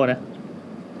จโจ้นะ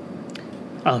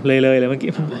เลยเมื่อกี้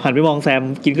หันไปมองแซม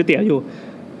กินก๋วยเตี๋ยวอยู่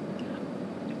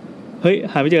เฮ้ย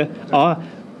หาไม่เจอ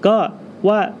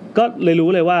ก็เลยรู้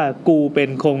เลยว่ากูเป็น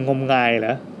คงงมงายเหร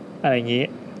ออะไรอย่างนี้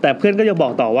แต่เพื่อนก็ยังบอ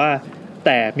กต่อว่าแ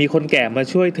ต่มีคนแก่มา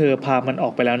ช่วยเธอพามันออ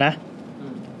กไปแล้วนะ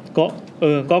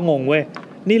ก็งงเว้ย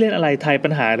นี่เล่นอะไรไทยปั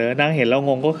ญหาเหรอนางเห็นเรา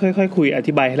งงก็ค่อยๆคุยอ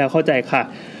ธิบายให้เราเข้าใจค่ะ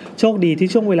โชคดีที่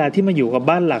ช่วงเวลาที่มาอยู่กับ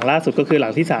บ้านหลังล่าสุดก็คือหลั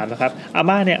งที่3นะครับอา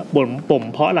ม่าเนี่ยบ่ม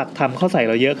เพาะหลักธรรมเข้าใส่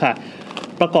เราเยอะค่ะ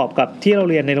ประกอบกับที่เรา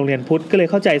เรียนในโรงเรียนพุทธก็เลย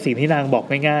เข้าใจสิ่งที่นางบอก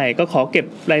ง่ายๆก็ขอเก็บ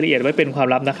รายละเอียดไว้เป็นความ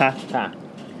ลับนะคะ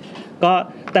ก็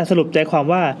แต่สรุปใจความ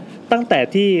ว่าตั้งแต่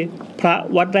ที่พระ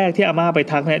วัดแรกที่อาม่าไป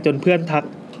ทักเนี่ยจนเพื่อนทัก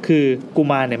คือกุ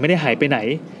มารเนี่ยไม่ได้หายไปไหน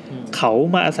เขา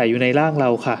มาอาศัยอยู่ในร่างเรา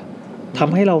ค่ะท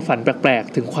ำให้เราฝันแปลก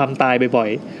ๆถึงความตายบ่อย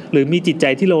ๆหรือมีจิตใจ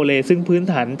ที่โลเลซึ่งพื้น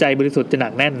ฐานใจบริสุทธิ์จะหนั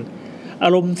กแน่นอ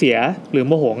ารมณ์เสียหรือโ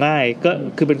มโหง่ายก็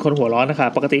คือเป็นคนหัวร้อนนะคะ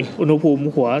ปกติอุณหภูมิ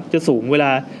หัวจะสูงเวล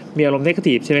ามีอารมณ์เนกา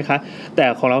ทีฟใช่ไหมคะแต่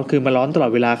ของเราคือมันร้อนตลอ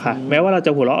ดเวลาค่ะแม้ว่าเราจ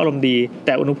ะหัวเราะอารมณ์ดีแ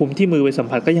ต่อุณหภูมิที่มือไปสัม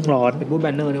ผัสก็ยังร้อนเป็นบูธแบ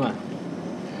นเนอร์นี่หว่า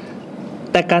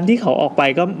แต่การที่เขาออกไป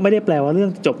ก็ไม่ได้แปลว่าเรื่อ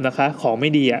งจบนะคะของไม่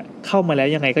ดีเข้ามาแล้ว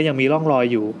ยังไงก็ยังมีร่องรอย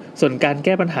อยู่ส่วนการแ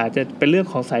ก้ปัญหาจะเป็นเรื่อง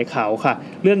ของสายขาวค่ะ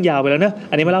เรื่องยาวไปแล้วเนอะ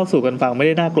อันนี้มาเล่าสู่กันฟังไม่ไ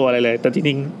ด้น่ากลัวอะไรเลยแต่จ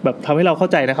ริงๆแบบทำให้เราเข้า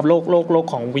ใจนะครับโลก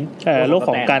ของโลก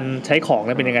ของการใช้ของ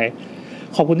นั้นเป็นยังไง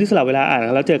ขอบคุณที่สละเวลาอ่าน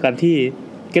แล้วเจอกันที่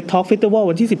Get Talk Festival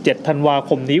วันที่17ธันวา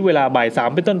คมนี้เวลาบ่าย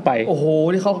 3เป็นต้นไปโอ้โห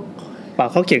นี่เข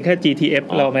าเขียนแค่ GTF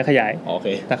เราไม่ขยายโอเค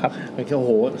นะครับโอ้โ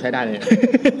หใช้ได้เลย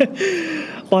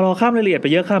เราข้ามรายละเอียดไป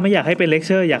เยอะค่ะไม่อยากให้เป็นเลคเ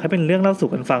ชอร์อยากให้เป็นเรื่องเล่าสู่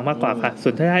กันฟังมากกว่าค่ะส่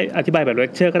วนถ้าให้อธิบายแบบเล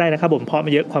คเชอร์ก็ได้นะครับผมเพราะม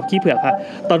าเยอะความขี้เผือกค่ะ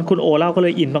ตอนคุณโอเล่าก็เล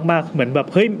ยอินมากๆเหมือนแบบ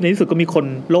เฮ้ยในที่สุดก็มีคน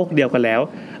โลกเดียวกันแล้ว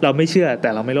เราไม่เชื่อแต่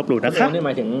เราไม่ลบหลู่นะคะนี่ห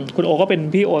มายถึงคุณโอก็เป็น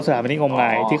พี่โอสถาปนิกงมง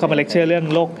ายที่เข้ามาเลคเชอร์เรื่อง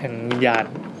โลกแห่งวิญญาณ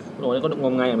โอนี่ก็ง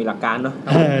มงายอย่างมีหลักการเนาะ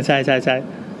ใช่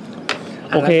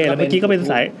โอเคแล้วเมื่อกี้ก็เป็น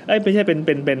สายไม่ใช่เ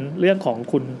ป็นเรื่องของ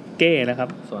คุณเก้นะครับ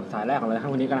ส่วนสายแรกของเราครั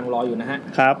บวันนี้กำลังรออยู่นะฮะ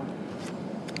ครับ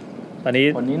ตอน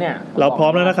นี้เนี่ยเราพร้อ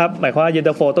มแล้วนะครับหมายความว่าเย็นต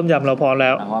าโฟต้มยำเราพร้อมแล้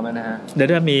วพร้อมแล้วนะฮะเดี๋ยว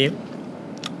จะมี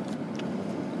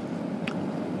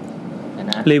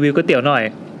รีวิวก๋วยเตี๋ยวหน่อย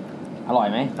อร่อย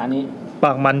ไหมร้านนี้ป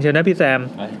ากมันเชียวนะพี่แซม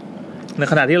ใน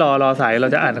ขณะที่รอสายเรา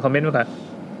จะอ่านคอมเมนต์มาก่อน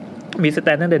มีสแต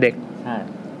นตั้งแต่เด็กใช่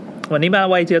วันนี้มา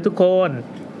ไวเชียวทุกคน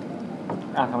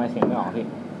ทำไมเสียงไม่ออกพี่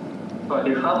สวัส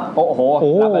ดีครับโอ้โห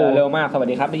รับไปเร็วมากสวัส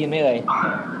ดีครับได้ยินไหมเอ่ย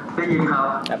ได้ยินครับ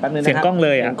แต่แป๊บนึงนะครับเสียงกล้องเล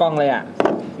ยเสียงกล้องเลย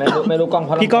ไม่รู้กล้องเพ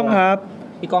ราะพี่กล้องครับ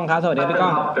พี่กล้องครับสวัสดีพี่กล้อ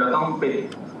งเดี๋ยวต้องปิด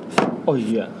โอ้ย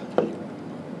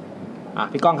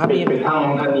พี่กล้องครับปิดทาง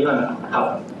นี้ก่อนครับ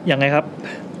ยังไงครับ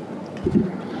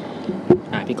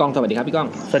พี่กล้องสวัสดีครับพี่กล้อง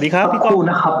สวัสดีครับพี่กล้อง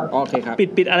นะครับโอเคครับ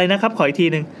ปิดอะไรนะครับขออีกที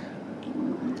นึง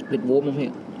ปิดวูฟมั้งพี่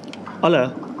อ๋อเหรอ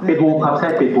ปิดวูฟครับใช่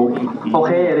ปิดวูฟโอเ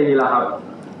คได้ยินแล้วครับ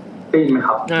ได้ยินไหมค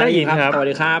รับได้ยินครับสวัส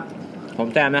ดีครับผม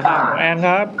แจมนะครับแอนค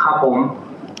รับครับผม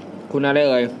คุณอะไร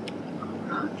เอ่ย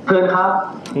เพื่อนครับ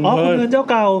อ๋อคุณเพื่อนเจ้า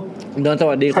เก่าเดินส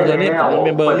วัสดีคุณเดินนี่เม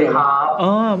มเบอร์อ๋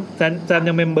อแซม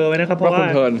ยังเมมเบอร์ไว้นะครับเพราะว่า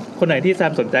คนไหนที่แซ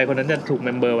มสนใจคนนั้นจะถูกเม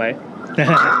มเบอร์ไว้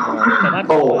สามารถ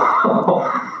โอ้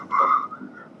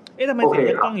ทำไมเสีย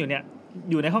งกล้องอยู่เนี่ย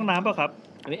อยู่ในห้องน้ำป่ะครับ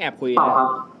อันนี้แอบคุยครับ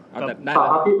ได้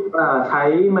ครับที่ใช้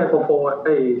ไมโครโฟน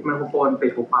ติ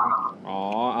ดหูฟังอ๋อ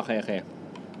โอเค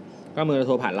ก็มือโ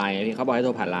ทรผ่านไลน์พี่เขาบอกให้โท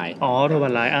รผ่านไลน์อ๋อโทรผ่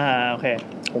านไลน์โอเค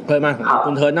เคยมา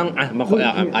คุณเทิร์นต้องมาคุย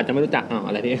อาจจะไม่รู้จักอ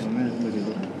ะไรพี่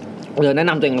เดี๋ยวแนะ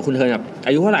นำตัวเองคุณเทิร์นแบบอ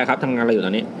ายุเท่าไหร่ครับทำงานอะไรอยู่ต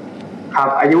อนนี้ครับ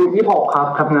อายุ26ครับ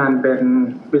ทำงานเป็น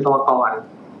วิศวกร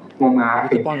งมงาย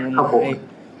ครับผม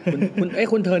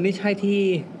คุณเทิร์นนี่ใช่ที่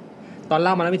ตอนเ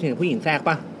ล่ามาแล้วมีถึงผู้หญิงแทรก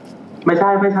ป่ะไม่ใช่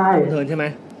คุณเทิร์นใช่ไหม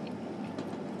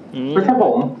ไม่ใช่ผ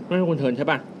มไม่ใช่คุณเทิร์นใช่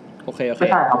ป่ะโอเคไม่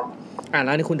ใช่ครับแ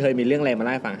ล้วนี่คุณเทิร์นมีเรื่องอะไรมาเ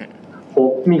ล่าให้ฟังฮะ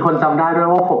มีคนจำได้ด้วย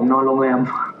ว่าผมนอนโรงแรม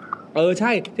ใ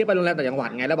ช่ที่ไปโรงแรมแต่จังหวัด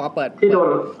ไงแล้วบอกว่าเปิดที่โ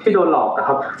ดนหลอกค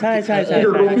รับใช่ที่โด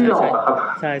นที่หลอกครับ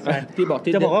ใช่ที่บอก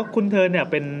จะบอกว่าคุณเทิร์นเนี่ย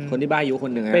เป็นคนที่บ้าอยู่ค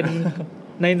นหนึ่งเป็น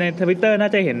ใน Twitter น่า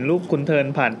จะเห็นรูปคุณเทิร์น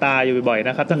ผ่านตาอยู่บ่อยๆ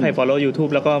นะครับถ้าใคร follow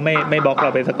YouTube แล้วก็ไม่บล็อกเร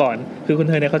าไปซะก่อนคือคุณเ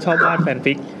ทิร์นเนี่ยเขาชอบวาดแฟน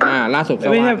ฟิกล่าสุด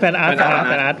ไม่ใช่แฟนอาร์ต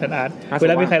เว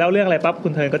ลามีใครเล่าเรื่องอะไรปั๊บคุ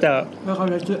ณเทิร์นก็จะแล้วเขา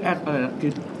ใช้ชื่อแอดอะไรนะคื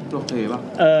อตัวเทป่ะ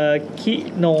คิ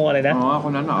โนอะไรนะอ๋อค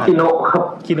นนั้นเหรอคิโนครับ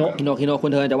คิโนคุ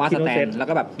ณเทิร์นจะวาดสแตนแล้ว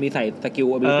ก็แบบมีใส่สกิล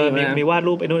ability มีวาด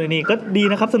รูปไอ้นู่นไอ้นี่ก็ดี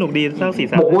นะครับสนุกดีสร้างสี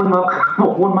สันหมกมุ่น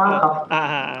มากครับ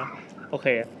โอเค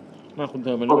มาคุณเ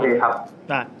ทิร์นโอเคครับ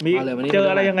มีเจอ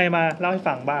อะไรยังไงมาเล่าให้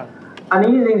ฟังบ้างอันนี้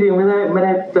จริงๆไม่ไ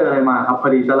ด้เจออะไรมาครับพอ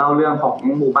ดีจะเล่าเรื่องของ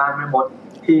หมู่บ้านแม่มด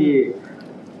ที่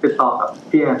ติดต่อกับ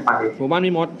พี่แอนไปหมู่บ้านแ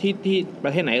ม่มดที่ปร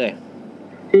ะเทศไหนเอ่ย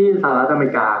ที่สหรัฐอเม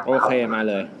ริกาโอเคมา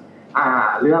เลย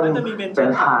เรื่องเป็น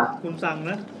ถาดคุณฟัง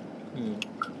นะ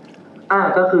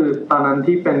ก็คือตอนนั้น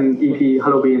ที่เป็น EP ฮา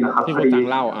โลวีนนะครับพอดี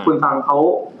คุณฟังเขา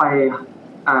ไป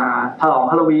ฉลอง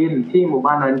ฮาโลวีนที่หมู่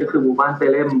บ้านนั้นก็คือหมู่บ้านเซ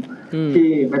เลมที่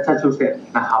แมสซาชูเซตส์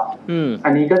นะครับอั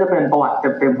นนี้ก็จะเป็นประวัติ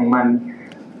เต็มๆของมัน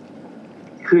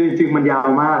คือจริงมันยาว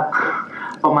มาก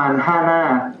ประมาณ5หน้า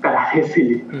กระดาษ A4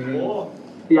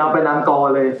 ยาวเป็นอังกอ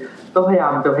ร์เลยก็พยาย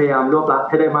ามรวบรัด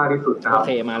ให้ได้มากที่สุดนะครับโอเ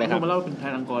คมาเลยครับมาเล่าเป็นแท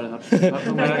นอังกอร์เลยครับ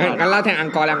งั้นเล่าแทนอัง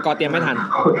กอร์เตรียมไม่ทัน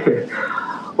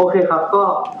โอเคครับก็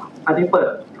อันนี้เ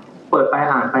ปิดไป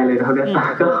อ่านไปเลยนะครับเนี่ย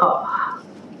ก็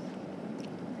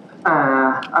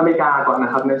อเมริกาก่อนน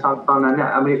ะครับในตอนนั้นเนี่ย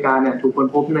อเมริกาเนี่ยถูกค้น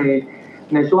พบ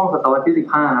ในช่วงศตวรรษที่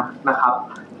15นะครับ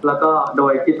แล้วก็โด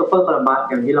ยคริสโตเฟอร์โคลัมบัส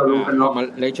อย่างที่เรารู้กันเนาะมา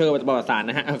เลคเชอร์ประวัติศาสตร์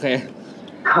นะฮะโอเค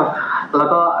ครับแล้ว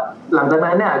ก็หลังจาก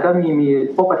นั้นเนี่ยก็มี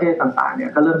พวกประเทศต่างๆเนี่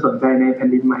ยก็เริ่มสนใจในแผ่น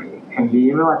ดินใหม่แห่งนี้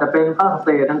ไม่ว่าจะเป็นฝรั่งเศ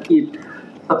สอังกฤษ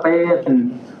สเปน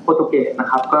โปรตุเกสนะ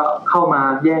ครับก็เข้ามา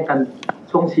แย่งกัน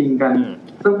ช่วงชิงกัน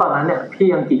ซึ่งตอนนั้นเนี่ยที่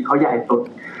อังกฤษเขาใหญ่สุด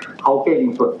เขาเก่ง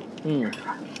สุด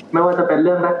ไม่ว่าจะเป็นเ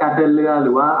รื่องด้านการเดินเรือห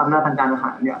รือว่าอำนาจทางการทห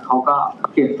ารเนี่ยเขาก็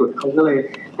เก่งสุดเขาก็เลย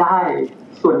ได้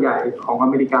ส่วนใหญ่ของอ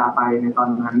เมริกาไปในตอน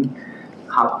นั้น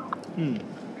ครับ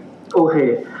โอเค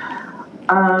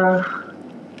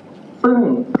ซึ่ง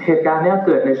เหตุการณ์นี้เ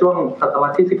กิดในช่วงศตวร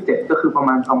รษที่17ก็คือประม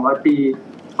าณ200ปี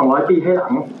ให้หลั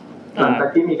งจาก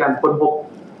ที่มีการค้นพบ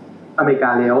อเมริกา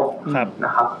แล้วน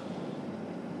ะครับ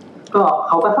ก็เ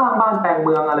ขาก็สร้างบ้านแปลงเ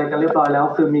มืองอะไรกันเรียบร้อยแล้ว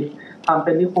คือมีทำเ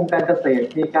ป็นนิคมการเกษตร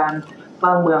มีการสร้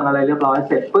างเมืองอะไรเรียบร้อยเ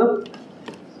สร็จปุ๊บ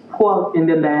พวกอินเ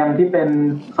ดียนแดงที่เป็น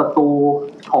ศัตรู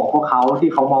ของพวกเขาที่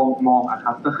เขามองอะค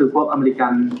รับก็คือพวกอเมริกั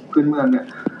นพื้นเมืองเนี่ย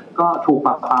ก็ถูกป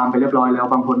ราบปรามไปเรียบร้อยแล้ว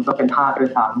บางคนก็เป็นทาสด้ว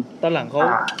ยซ้ำตอนหลังเขา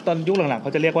ตอนยุคหลังๆเข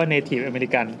าจะเรียกว่า Native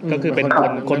American ก็คือเป็น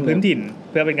คนพื้นถิ่น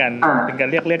เพื่อเป็นการ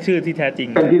เรียกชื่อที่แท้จริง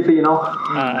เป็น PC เนาะ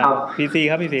ครับ PC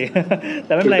ครับ PC แ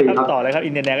ต่ไม่เป็นไรครับต่อเลยครับ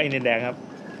อินเดียนแดงก็อินเดียนแดงครับ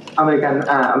อเมริกั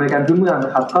นพื้นเมืองน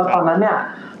ะครับก็ตอนนั้นเนี่ย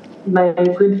ใน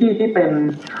พื้นที่ที่เป็น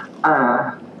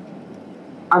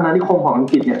อาณานิคมของอัง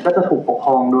กฤษเนี่ยก็จะถูกปกค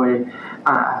รองโดย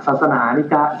ศาสนา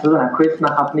คริสต์น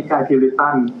ะครับนิกายพิวริตั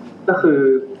นก็คือ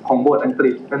ของโบสถ์อังก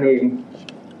ฤษนั่นเอง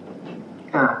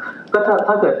ก็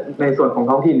ถ้าเกิดในส่วนของ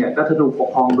ท้องถิ่นเนี่ยก็จะถูกปก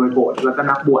ครองโดยโบสถ์แล้วก็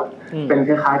นักบวชเป็นค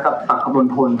ล้ายๆกับสังคมณ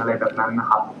ฑลอะไรแบบนั้นนะ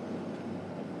ครับ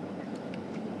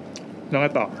น้อง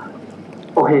ต่อ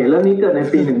โอเคเรื่องนี้เกิดใน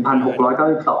ปี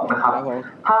1692นะครับ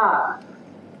ถ้า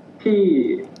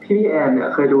พี่แอนเนี่ย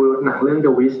เคยดูหนังเรื่อง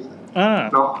The Witch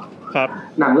เนาะครับ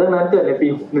หนังเรื่องนั้นเกิดในปี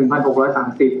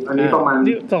1630อันนี้ประมาณ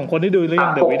2คนที่ดูเรื่อง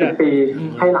The Witch ปี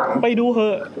ให้หลังไปดูเถ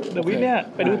อะ The Witch เนี่ย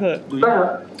ไปดูเถอะ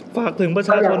ฝากถึงประ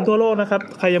ชาชนทั่วโลกนะครับ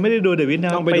ใครยังไม่ได้ดู The Witch น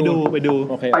ะไปดู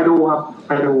ครับ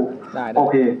ไปดูโอ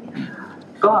เค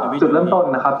ก็จุดเริ่มต้น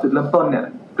นะครับจุดเริ่มต้นเนี่ย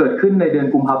เกิดขึ้นในเดือน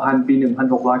กุมภาพันธ์ปี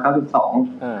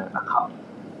1692นะครับ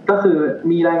ก็คือ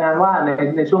มีรายงานว่า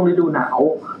ในช่วงฤดูหนาว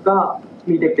ก็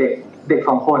มีเด็ก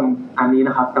2คนอันนี้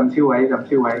นะครับจำชื่อไว้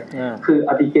คือ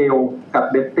อบิเกลกับ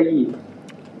เบ็ตตี้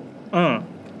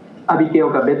อบิเกล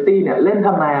กับเบ็ตตี้เนี่ยเล่นท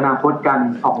ำนายอนาคตกัน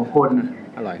2คน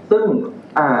ซึ่ง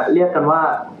เรียกกันว่า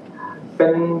เป็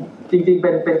นจริงๆ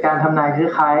เป็นการทำนายค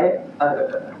ล้าย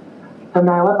ๆทำ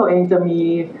นายว่าตัวเองจะมี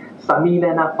สามีใน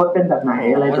อนาคตเป็นแบบไหน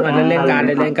อะไรแบบนั้นเล่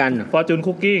นกัน Fortune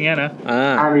Cookie อย่างเงี้ยนะ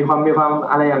มีความ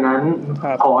อะไรอย่างนั้น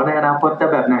ขอในอนาคตจะ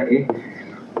แบบไหน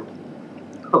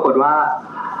ปรากฏว่า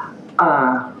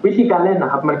วิธีการเล่นน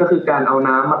ะครับมันก็คือการเอา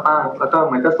น้ำมาตั้งแล้วก็เ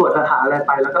หมือนจะสวดคาถาอะไรไ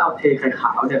ปแล้วก็เอาเทไข่ข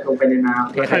าวเนี่ยลงไปในน้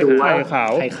ำแล้วก็ดูว่าไข่ขา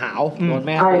วใ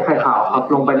ช่ไข่ขาวครับ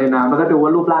ลงไปในน้ำแล้วก็ดูว่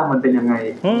ารูปร่างมันเป็นยังไง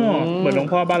เหมือนหลวง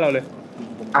พ่อบ้านเราเลย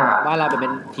บ้านเราเป็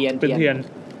นเทียนสิ่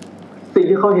ง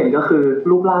ที่เขาเห็นก็คือ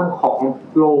รูปร่างของ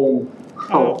โลง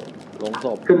ศ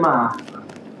พขึ้นมา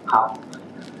ครับ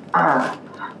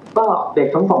ก็เด็ก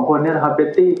ทั้ง2คนเนี่ยนะครับเบ็ต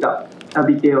ตี้กับอา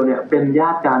บิเกลเนี่ยเป็นญา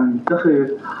ติกันก็คือ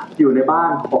อยู่ในบ้า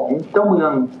นของเจ้าเมือ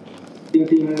งจ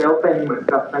ริงๆแล้วเป็นเหมือน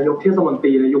กับนายกเทศมนต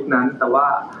รีในยุคนั้นแต่ว่า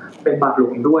เป็นบาทหล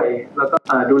วงด้วยแล้วก็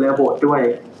ดูแลโบสถ์ด้วย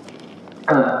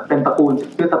เป็นตระกูล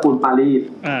ชื่อตระกูลปารีส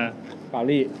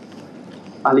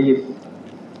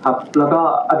ครับแล้วก็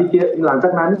อาบิเกลหลังจา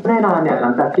กนั้นไม่นานเนี่ยหลั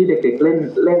งจากที่เด็กๆเ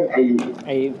ล่นไ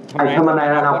อ้ทำนาย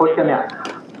อนาคตกันเนี่ย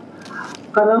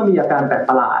ก็เริ่มมีอาการแปลก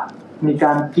ประหลาดมีก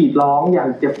ารกรีดร้องอย่าง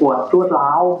เจ็บปวดรวดร้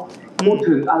าวพูด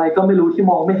ถึงอะไรก็ไม่รู้ที่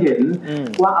มองไม่เห็น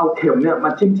ว่าเอาเข็มเนี่ยม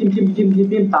าจิ้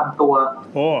มตามตัว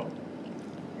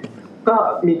ก็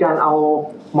มีการเอา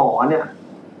หมอเนี่ย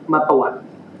มาตรวจ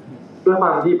ด้วยควา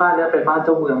มที่บ้านเนี่ยเป็นบ้านเ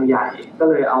จ้าเมืองใหญ่ก็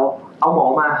เลยเอาหมอ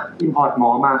มาอิมพอร์ตหมอ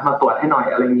มาตรวจให้หน่อย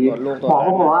อะไรอย่างนี้หมอ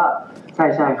ก็บอกว่าใ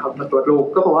ช่ครับมาตรวจลูก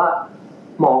ก็บอกว่า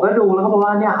หมอก็ดูแล้วก็บอก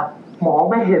ว่าเนี่ยหมอ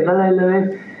ไม่เห็นอะไรเลย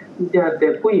เด็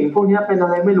กผู้หญิงพวกนี้เป็นอะ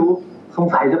ไรไม่รู้สง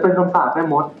สัยจะเป็นคำสาปแม่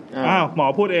มดหมอ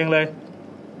พูดเองเลย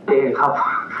ครับ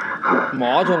หมอ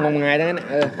ชงงมงายทั้งนั้น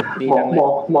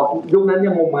หมอยุคนั้น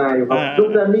ยังงมงายอยู่ครับยุค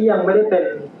นั้นนี่ยังไม่ได้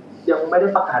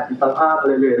ประกาศอิสรภาพอะ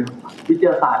ไรเลยวิทย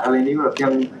าศาสตร์อะไรนี้แบบยั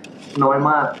งน้อย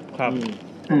มากครับ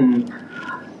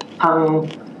ท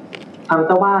างเ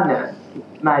จ้าบ้านเนี่ย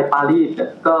นายปารีสเนี่ย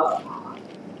ก็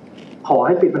ขอใ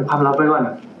ห้ปิดเป็นความลับไว้ก่อน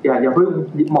อย่าเพิ่ง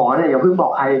หมอเนี่ยอย่าเพิ่งบอ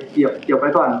กใครเก็บไว้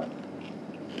ก่อน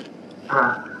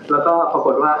แล้วก็ปราก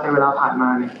ฏว่าในเวลาผ่านมา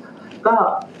เนี่ยก็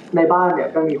ในบ้านเนี่ย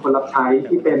ก็มีคนรับใช้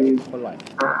ที่เป็น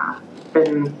เป็น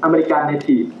อเมริกันเน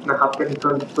ทีฟนะครับเป็น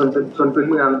ชนพื้น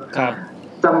เมือง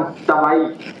จำไว้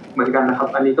เหมือนกันนะครับ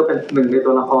อันนี้ก็เป็นหนึ่งใน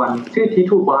ตัวละครชื่อทิ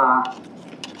ทูบา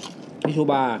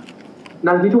น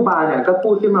างทิทูบาเนี่ยก็พู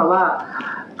ดขึ้นมาว่า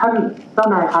ท่านเจ้า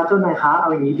นายคะเอา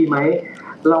อย่างนี้ดีไหม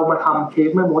เรามาทำเค้ก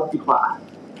แม่มดดีกว่า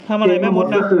ทำอะไรแม่มด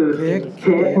ก็คือเ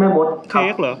ค้กแม่มดเค้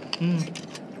กเหรอ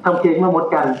ทำเค้กแม่มด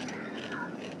กัน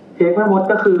เค้กแม่มด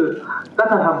ก็คือก็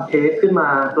จะทำเค้กขึ้นมา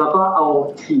แล้วก็เอา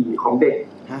ฉี่ของเด็ก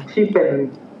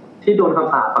ที่โดนค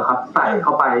ำสาปอะครับใส่เข้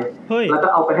าไปแล้วก็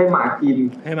เอาไปให้หมากิน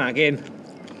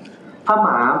ถ้าหม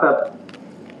าแบบ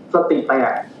สติแต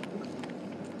ก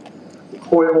โ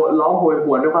หยหวนร้องโหยห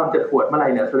วนด้วยความเจ็บปวดเมื่อไหร่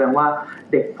เนี่ยแสดงว่า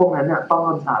เด็กพวกนั้นเนี่ยต้องค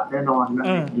ำสาปแน่นอนอะไร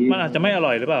อย่างนี้มันอาจจะไม่อร่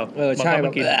อยหรือเปล่าใช่มั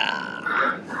นกิน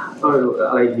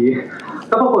อะไรอย่างนี้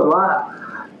ก็ปรากฏว่า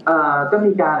ก็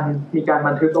มีการ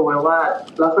บันทึกเอาไว้ว่า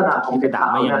ลักษณะของเด็กสา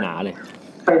วเนี่ย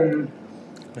เ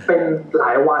ป็นหล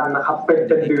ายวันนะครับเป็น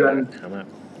เดือน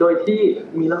โดยที่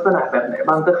มีลักษณะแบบไหน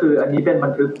บ้างก็คืออันนี้เป็นบั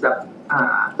นทึกจาก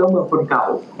เจ้าเมืองคนเก่า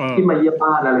ที่มาเยี่ยม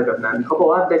บ้านอะไรแบบนั้นเขาบอก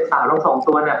ว่าเด็กสาวทั้งสอง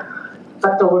ตัวเนี่ยกร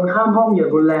ะโจนข้ามห้องอย่าง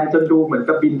รุนแรงจนดูเหมือน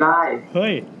กับบินได้เฮ้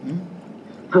ย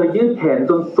เธอยืดแขน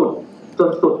จนสุ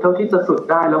ดเท่าที่จะสุด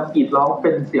ได้แล้วกรีดร้องเป็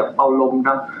นเสียงเป่าลม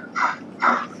ดัง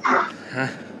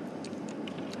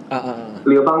ห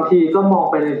รือบางทีก็มอง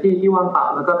ไปในที่ว่างเปล่า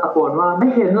แล้วก็ตะโกนว่าไม่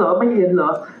เห็นเหรอ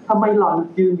ทำไมหล่อน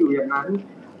ยืนอยู่อย่างนั้น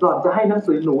หล่อนจะให้หนัง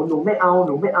สือหนูไม่เอาห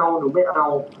นูไม่เอา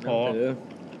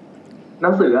หนั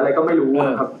งสืออะไรก็ไม่รู้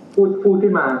นะครับพูด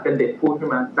ขึ้นมาเป็นเด็กพูดขึ้น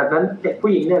มาจากนั้นเด็ก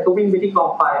ผู้หญิงเนี่ยก็วิ่งไปที่กอ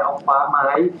งไฟเอาคว้าไม้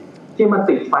ที่มัน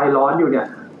ติดไฟร้อนอยู่เนี่ย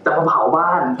จะมาเผาบ้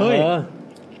าน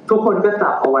ทุกคนก็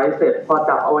จับเอาไว้เสร็จพอ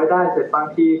จับเอาไว้ได้เสร็จบาง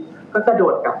ทีก็กระโด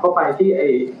ดกลับเข้าไปที่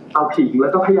เอาผิงแล้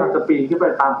วก็พยายามจะปีนขึ้นไป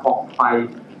ตามปล่องไฟ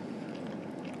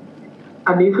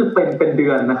อันนี้คือเป็นเดื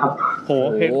อนนะครับโห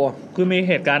คือมี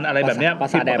เหตุการณ์อะไรแบบเนี้ย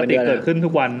ผิดปกติเกิดขึ้นทุ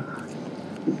กวัน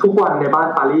ในบ้าน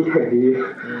ปารีสแห่งนี้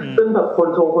ซึ่งแบบค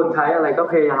นใช้อะไรก็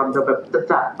พยายามจะแบบจะ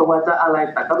จัดตัวจะอะไร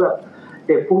แต่ก็แบบ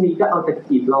เด็กพวกนี้ก็เอาแต่ก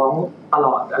รีดร้องตล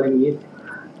อดอะไรอย่างนี้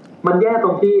มันแย่ต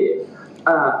รงที่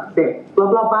เด็ก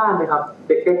รอบๆบ้านนะครับเ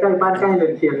ด็กใกล้ๆบ้านใกล้เรื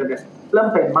อนเคียงกันเนี่ยเริ่ม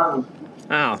เป็นมั่ง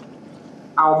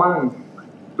เอามั่ง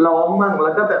ร้องมั่งแ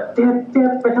ล้วก็แบบเจ็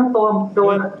บไปทั้งตัวโด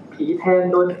นผีแทง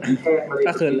โดนผีแทงอะไร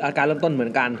ก็คืออาการเริ่มต้นเหมือ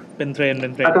นกันเป็นเทรน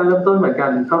อาการเริ่มต้นเหมือนกั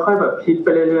นค่อยๆแบบคิดไป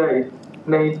เรื่อย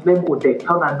ๆในหมู่เด็กเ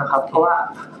ท่านั้นนะครับเพราะว่า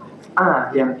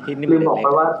อย่างลืมบอกไป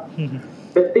ว่า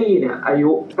เบตตี้เนี่ยอา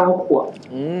ยุ9ขวบ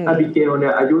อาบิเกลเนี่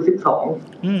ยอายุ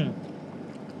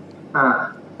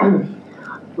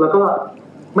12แล้วก็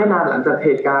ไม่นานหลังจากเห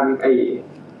ตุการณ์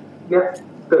เนี่ย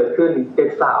เกิดขึ้นเด็ก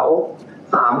สาว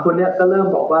3คนเนี่ยก็เริ่ม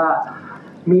บอกว่า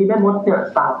มีแม่มดเนี่ย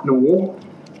สาบหนู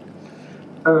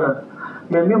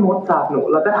แม่มดสาบหนู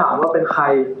แล้วก็ถามว่าเป็นใคร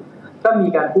ก็มี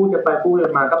การพูดกันไปพูดกั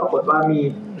นมาก็ปรากฏว่า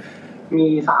มี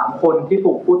3คนที่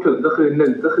ถูกพูดถึงก็คือ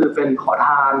1ก็คือเป็นขอท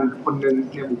านคนนึง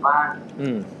ในหมู่บ้าน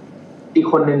อีก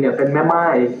คนนึงเนี่ยเป็นแม่ไม้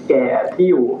แก่ที่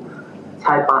อยู่ช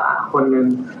ายป่าคนนึง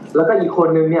แล้วก็อีกคน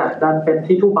นึงเนี่ยดันเป็น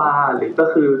ที่ทุบาหรือก็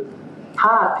คือท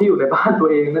าสที่อยู่ในบ้านตัว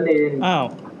เองนั่นเอง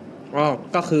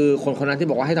ก็คือคนนั้นที่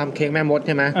บอกว่าให้ทำเค้กแม่มดใ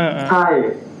ช่ไหมใ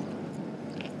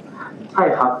ช่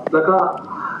ครับแล้ว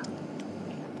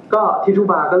ก็ที่ทุ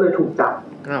บาก็เลยถูกจับ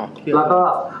แล้วก็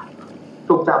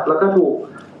ถูกจับแล้วก็ถู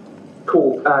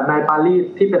กนายปารีส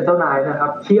ที่เป็นเจ้านายนะครั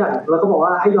บเคี่ยนแล้วก็บอกว่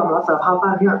าให้ยอมรับสารภาพว่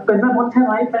าเนี่ยเป็นแม่มดใช่ไ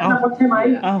หม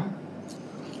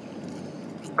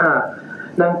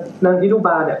นางทิทุบ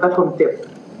าเนี่ยก็ทนเจ็บ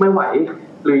ไม่ไหว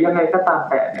หรือยังไงก็ตาม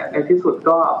แต่เนี่ยในที่สุด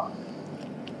ก็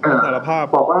สารภาพ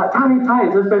บอกว่าใช่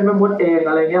ฉันเป็นแม่มดเอง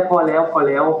อะไรเงี้ยพอแล้ว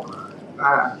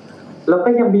แล้วก็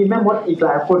ยังมีแม่มดอีกหล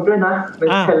ายคนด้วยนะใน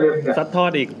แคลเลมเนี่ยซัดทอ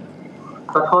ดอีก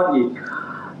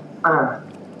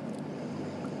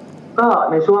ก็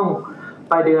ในช่วง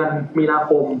ปลายเดือนมีนา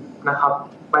คมนะครับ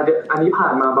อันนี้ผ่า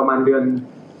นมาประมาณเดือน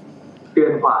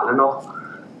กว่าแล้วเนาะ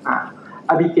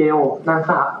อาบิเกลนาง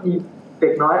สาวเด็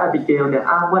กน้อยอาบิเกลเนี่ย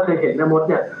อ้างว่าเธอเห็นแม่มด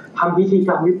เนี่ยทำพิธีก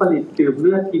รรมวิปริตดื่มเ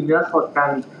ลือดกินเนื้อสดกัน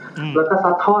แล้วก็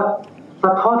ซัดท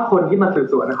อดคนที่มาสืบ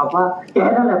สวนนะครับว่าแก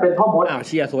นั่นแหละเป็นพ่อมดเ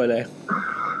ชี่ยซวยเลย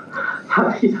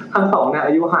ทั้งสองเนี่ยอ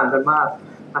ายุห่างกันมาก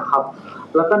นะครับ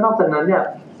แล้วก็นอกจากนั้นเนี่ย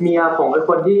เมียของไอ้ค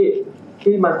น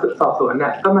ที่มาสอบสวนเนี่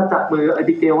ยก็มาจับมืออา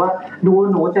บิเกลว่าห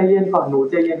นูใจเย็นก่อน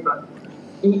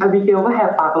อีอาบิเกลก็แห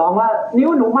กปากร้องว่านิ้ว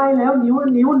หนูไหม้แล้วนิ้ว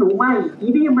หนูไหม้อี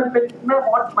นี่มันเป็นแม่ม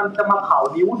ดมันจะมาเผา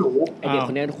นิ้วหนูไอเด็กค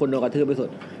นนี้คนโดนกระทืบไปสุด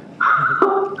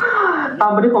ตา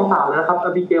มบันทึกของศาลแล้วนะครับอา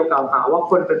บิเกลกล่าวหาว่า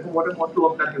คนเป็นผู้มดทั้งหมดรว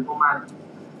มกันถึงประมาณ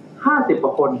50ก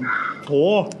ว่าคนโอ้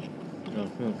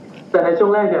แต่ในช่ว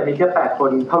งแรกเนี่ยมีแค่8ค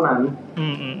นเท่านั้น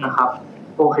นะครับ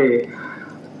โอเค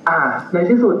ใน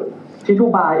ที่สุดทิทู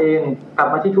บาเองกลับ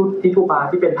มาที่ทิทูบา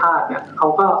ที่เป็นทาสเนี่ยเขา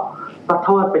ก็ซัดท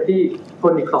อดไปที่ค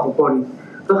นอีก2คน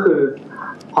ก็คือ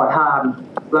ขอทาน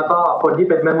แล้วก็คนที่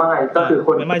เป็นแม่ไม้ก็คือค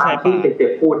นตามที่เด็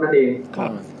กๆพูดนั่นเอง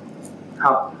ค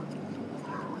รับ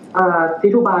ทิ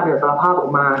ทูบาเนี่ยสารภาพออ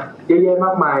กมาเยอะแยะม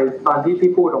ากมายตอน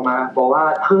ที่พูดออกมาบอกว่า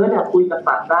เธอเนี่ยคุยกับ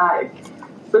สัตว์ได้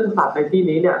ซึ่งสัตว์ในที่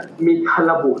นี้เนี่ยมีการ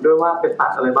ระบุด้วยว่าเป็นสั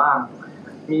ตว์อะไรบ้าง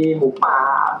มีหมูป่า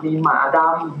มีหมาด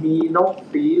ำมีนก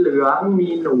สีเหลืองมี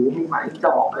หนูมีหมาจ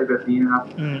อกอะไรแบบนี้นะครับ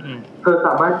เธอส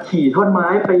ามารถขี่ท่อนไม้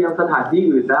ไปยังสถานที่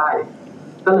อื่นได้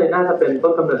ก็เลยน่าจะเป็น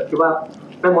ต้นกำเนิดที่ว่า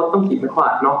แม่มดต้องขี่ไม้ขวา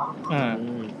ดเนาะ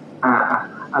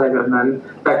อะไรแบบนั้น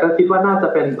แต่ก็คิดว่าน่าจะ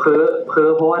เป็นเพ้อ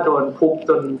เพราะว่าโดนทุบ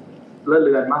จน เลื่อนเ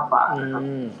ลือนมากกว่านะครับ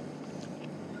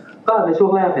ก็ในช่ว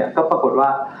งแรกเนี่ยก็ปรากฏว่า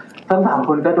ทั้ง3ค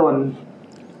นก็โดน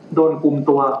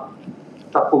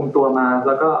จับกุมตัวมาแ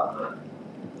ล้วก็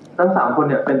ทั้ง3คน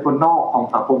เนี่ยเป็นคนนอกของ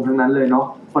สังคมทั้งนั้นเลยเนาะ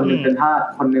คนนึงเป็นทาส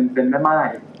คนนึงเป็นแม่ม่าย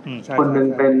คนนึง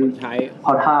เป็นข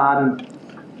อทาน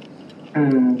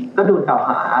ก็โดนกล่าวห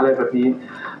าอะไรแบบนี้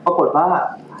ปรากฏว่า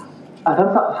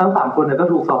ทั้ง3คนเนี่ยก็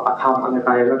ถูกสอบปากคำอะไรไ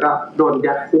ปแล้วก็โดน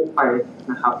ยัดคุกไป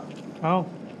นะครับ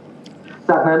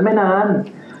จากนั้นไม่นาน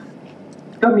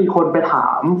ก็มีคนไปถา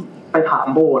ม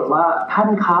โบสถ์ว่าท่าน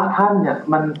คะท่านเนี่ย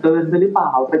มันเกินไปหรือเปล่า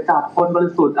ไปจับคนบริ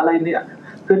สุทธิ์อะไรเนี่ย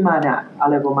ขึ้นมาเนี่ยอะ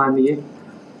ไรประมาณนี้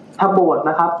ทางโบสถ์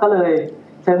นะครับก็เลย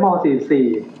ใช้ม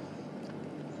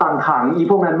.44สั่งขังอี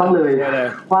พวกนั้นบ้างเลย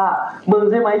ว่ามึง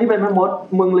ใช่ไหมที่เป็นแม่มด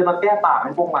มึงเลยมาแก้ต่างใ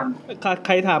ห้พวกมันใค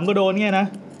รถามก็โดนเนี่ยนะ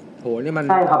โหนี่มัน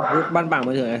ใช่ครับบ้านป่าม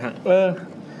าเฉยๆฮะ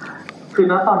คือ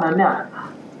ณตอนนั้นเนี่ย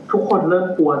ทุกคนเริ่ม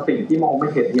กลัวสิ่งที่มองไม่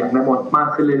เห็นอย่างแม่มดมาก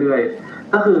ขึ้นเรื่อย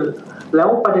ๆก็คือแล้ว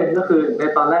ประเด็นก็คือใน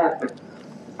ตอนแรก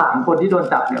3คนที่โดน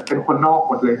จับเนี่ยเป็นคนนอก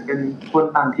หมดเลยเป็นคน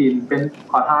ต่างถิ่นเป็น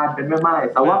ขอทานเป็นแม่ม่าย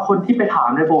แต่ว่าคนที่ไปถาม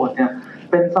ในโบสถ์เนี่ย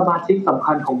เป็นสมาชิกสำ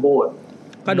คัญของโบสถ์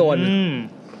ก็โดน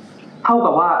เท่า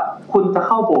กับว่าคุณจะเ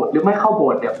ข้าโบสถ์หรือไม่เข้าโบ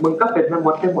สถ์เนี่ยมึงก็เป็นแม่ม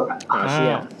ดได้หมดอ่ะเชี่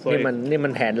ยนี่มั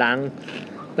นแผนล้าง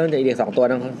เรื่องจากอีเด็ก2ตัว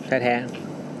นั่นแท้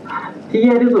ๆที่แ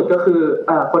ย่ที่สุดก็คือ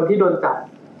คนที่โดนจับ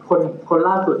คน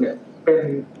ล่าสุดเนี่ยเป็น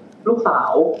ลูกสา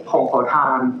วของขอทา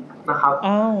นนะครับ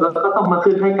แล้วก็ต้องมา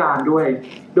ขึ้นให้การด้วย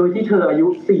โดยที่เธออายุ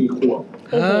4 ขวบ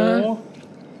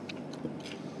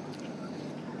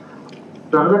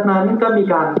หลังจากนั้นก็มี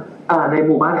การในห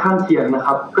มู่บ้านข้างเคียงนะค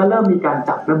รับก็เริ่มมีการ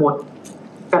จับแม่มด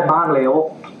กันบ้างแล้ว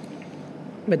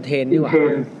เป็นเทรนดีกว่า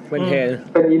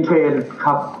เป็นอินเทรนค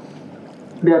รับ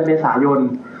เดือนเมษายน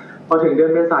พอถึงเดือ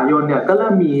นเมษายนเนี่ยก็เริ่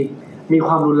มมีค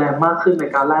วามรุนแรงมากขึ้นใน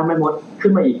การล่าแม่มดขึ้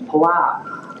นมาอีกเพราะว่า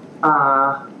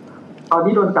ตอน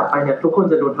ที่โดนจับไปเนี่ยทุกคน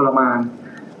จะโดนทรมาน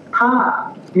ถ้า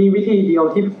มีวิธีเดียว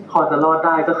ที่พอจะรอดไ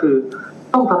ด้ก็คือ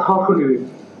ต้องซัดทอดคนอื่น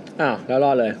แล้วร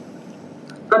อดเลย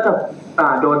ก็จะ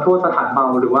โดนโทษสถานเบา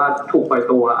หรือว่าถูกปล่อย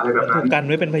ตัวอะไรแบบนั้นถูกกันไ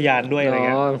ว้เป็นพยานด้วยอะไรเ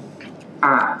งี้ย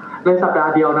ในสัปดา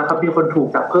ห์เดียวนะครับมีคนถูก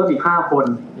จับเพิ่มอีก5 คน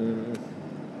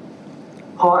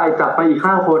พอจับไปอีก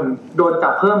5 คนโดนจั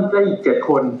บเพิ่มได้อีก7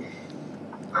 คน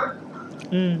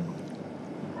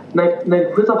ใน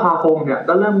พฤษภาคมเนี่ย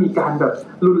ก็เริ่มมีการแบบ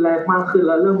รุนแรงมากขึ้นแ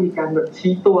ล้วเริ่มมีการแบบ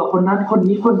ชี้ตัวคนนั้นคน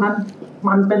นี้คนนั้น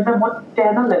มันเป็นแม่มดแก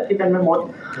นั่นแหละที่เป็นแม่มด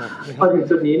พอถึง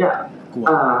จุดนี้เนี่ย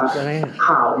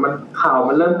ข่าว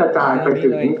มันเริ่มกระจายไปถึ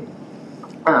ง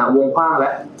วงกว้างแ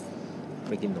ล้ว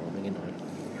ไม่กินหนู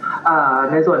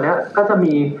ในส่วนเนี้ยก็จะ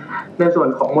มีในส่วน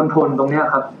ของมณฑลตรงเนี้ย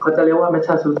ครับเขาจะเรียกว่าแมสซ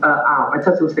า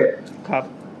ชูเซตส์ครับ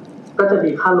ก็จะ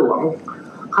มีข้าหลวง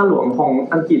ของ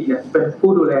อังกฤษเนี่ยเป็น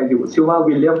ผู้ดูแลอยู่ชื่อว่า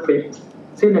วิลเลียมฟิปส์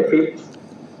ชื่อในฟิปส์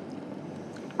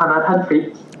พนาท่านฟิป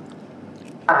ส์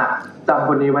จำค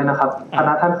นนี้ไว้นะครับพน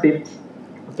าท่านฟิปส์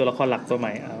ตัวละครหลักตัวให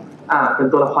ม่เป็น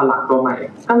ตัวละครหลักตัวใหม่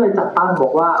ก็เลยจัดตั้งบอ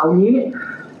กว่าเอางี้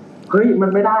เฮ้ยมั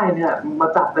นไม่ได้เนี่ยมา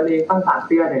จับกันเองตั้งศาลเ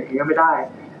ตี้ยเนี่ยอย่างเงี้ยไม่ได้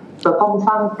จะต้อง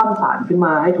ตั้งศาลขึ้นม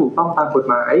าให้ถูกต้องตามกฎ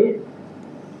หมาย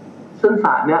ซึ่งศ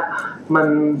าลเนี่ยมัน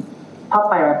ถ้า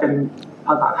แปลเป็นภ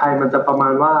าษาไทยมันจะประมา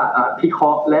ณว่าพิเคร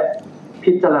าะห์และ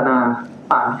พิจารณา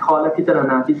ศาลพิเคราะห์และพิจาร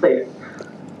ณาพิเศษ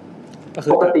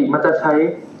ปกติมันจะใ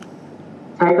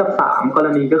ช้กับ3 กร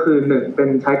ณีก็คือ1เป็น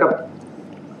ใช้กับ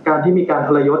การที่มีการท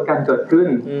รยศกันเกิดขึ้น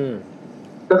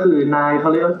ก็คือนายท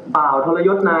รยศบ่าวทรย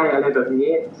ศนายอะไรแบบนี้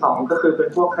2ก็คือเป็น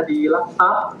พวกคดีลักทรั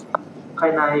พย์ภา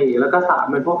ยในแล้วก็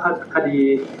3เป็นพวกคดี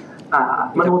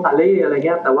มโนสาเร่อะไรเ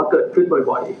งี้ยแต่ว่าเกิดขึ้น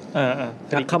บ่อย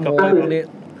ๆขโมยพวกนี้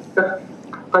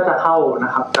ก็จะเข้าน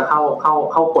ะครับจะเ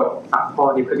ข้ากฎ3 ข้อ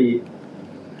นี้พอดี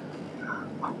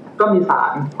ก็มีศา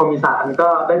ลพอมีศาลก็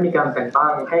ได้มีการแต่งตั้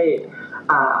งให้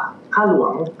ข้าหลว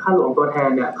งตัวแทน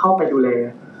เนี่ยเข้าไปดูแล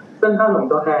ซึ่งข้าหลวง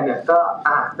ตัวแทนเนี่ยก็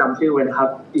จำชื่อไว้นะครับ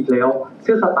อีกแล้ว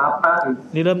ชื่อสตาร์ตัน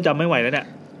นี่เริ่มจำไม่ไหวแล้วเนี่ย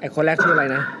ไอ้คนแรกชื่ออะไร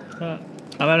นะ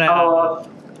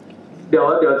เดี๋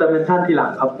ยวจะเมนชั่นทีหลั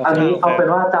งครับอันนี้เอาเป็น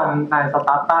ว่าจำนายสต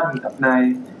าร์ตันกับนาย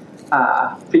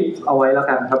ฟิกเอาไว้แล้ว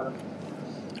กันครับ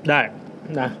ได้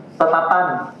นะสตาร์ตัน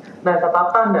นายสตา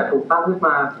ร์ตันเนี่ยถูกตั้งขึ้นม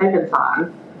าให้เป็นศาล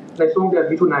ในช่วงเดือน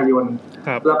มิถุนายน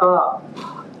แล้วก็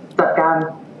จัดการ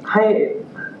ให้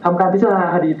ทำการพิจารณา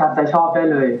คดีตามใจชอบได้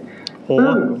เลย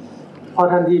ซึ่งพอ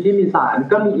ทันทีที่มีศาล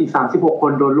ก็มีอีก36 ค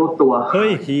นโดนรวบตัวเฮ้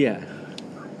ยเหี้ย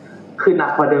คือหนั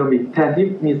กกว่าเดิมอีกแทนที่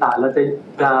มีศาลแล้ว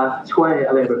จะช่วยอ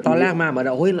ะไรแบบนี้ตอนแรกมาเหมือ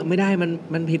นโอ้ยไม่ได้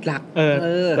มันผิดหลัก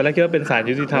ตอนแรกคิดว่าเป็นศาล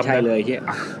ยุติธรรมใช่เลยเหี้ย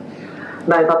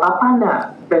นายสตาร์ตันเนี่ย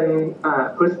เป็น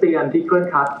คริสเตียนที่เคร่ง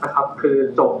ครัดนะครับคือ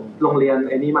จบโรงเรียน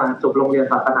จบโรงเรียน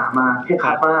ศาสนามาเคร่งค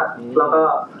รัดมากแล้วก็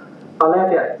ตอนแรก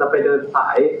เนี่ยจะไปเดินสา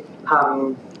ยทา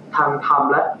งธรรม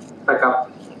และแต่กับ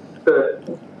เกิด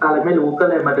อะไรไม่รู้ก็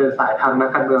เลยมาเดินสายทางนัก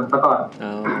การเมืองซะก่อน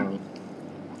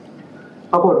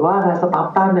ปรากฏว่านายสตัฟ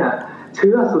ตันเนี่ยเ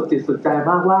ชื่อสุดจิตสุดใจ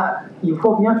มากว่าอีพ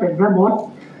วกนี้เป็นแม่มด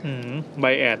ไบ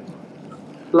แอด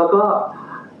แล้วก็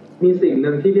มีสิ่งห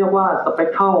นึ่งที่เรียกว่า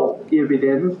spectral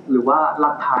evidence หรือว่าห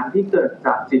ลักฐานที่เกิดจ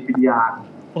ากจิตวิญญาณ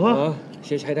ใ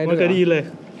ช้ได้ด้วยมันก็ดีเลย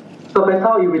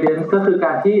spectral evidence ก็คือก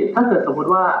ารที่ถ้าเกิดสมมติ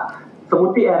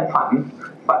พี่แอนฝัน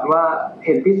ว่าเ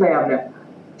ห็นพี่แซมเนี่ย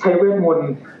ใช้เวทมน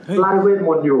ต์ไล่เวทม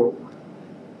นต์อยู่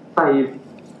ใส่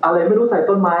อะไรไม่รู้ใส่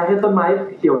ต้นไม้ให้ต้นไม้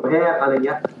เขียวแห้งอะไรเ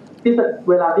งี้ยที่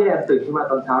เวลาพี่แอนตื่นขึ้นมา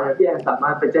ตอนเช้าเนี่ยพี่แอนสามา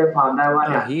รถไปแจ้งความได้ว่า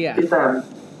เนี่ยพี่แซม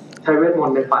ใช้เวทมน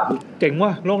ต์ในฝันเจ๋งว่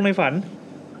ะโลกในฝัน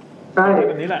ใช่แ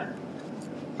บบนี้แหละ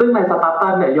ซึ่งในสตาร์ตั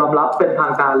นเนี่ยยอมรับเป็นทา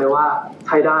งการเลยว่าใ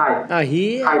ช้ได้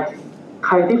ใ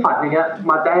ครที่ฝันอย่างเงี้ย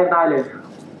มาแจ้งได้เลย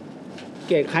เ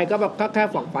กตใครก็แบบแค่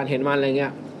ฝันเห็นมันอะไรเงี้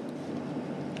ย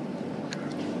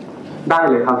ได้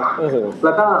เลยครับโอ้โหแ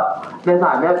ล้วก็ในศ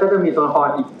าลเนี่ยก็จะมีตัวละคร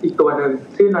อีกตัวนึง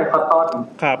ชื่อนายคอตตอน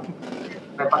ครับ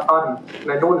นายคอตตอน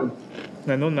นายนุ่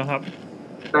นนะครับ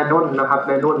นาย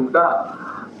นุ่น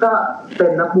ก็เป็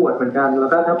นนักบวชเหมือนกันแล้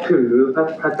วก็นับถือ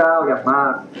พระเจ้าอย่างมา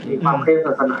กมีความเคร่งศ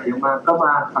าสนาอย่างมากก็ม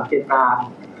าสังเกตการ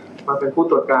มาเป็นผู้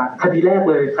ตรวจการคดีแ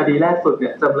รกสุดเนี่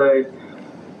ยจำเลย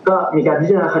ก็มีการพิ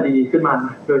จารณาคดีขึ้นมา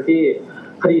โดยที่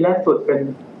คดีแรกสุดเป็น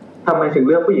ทำไมถึงเ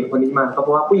ลือกผู้หญิงคนนี้มาเพร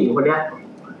าะว่าผู้หญิงคนนี้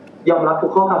ยอมรับทุ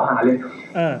กข้อกล่าวหาเลย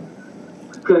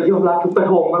คือยอมรับทุกกระ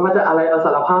ทงไม่ว่าจะอะไรเอาส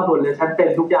ารภาพหมดเลยฉันเป็น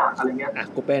ทุกอย่างอะไรเงี้ย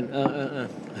กูเป็น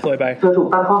สวยไปเธอถูก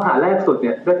ตั้งข้อหาแรกสุดเ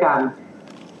นี่ยด้วยการ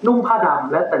นุ่งผ้าด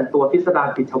ำและแต่งตัวพิสดาร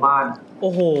ผิดชาวบ้านโ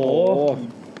อ้โห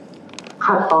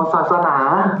ขัดต่อศาสนา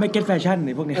ไม่เก็ตแฟชั่น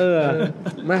นี่พวกนี้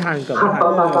ไม่ทันกับขัดต่อ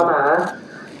ศาสนา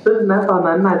ซึ่งณตอน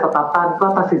นั้นนายสตาร์ตันก็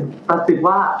ตัดสิน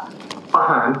ว่าประ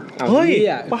หารเฮ้ย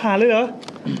ประหารเลยเหรอ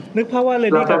นึกภาพว่าเล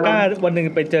ดี้กาก้าวันหนึ่ง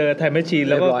ไปเจอไทม์แมชชีน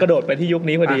แล้วก็กระโดดไปที่ยุค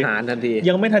นี้พอดีประหารทันที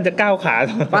ยังไม่ทันจะก้าวขา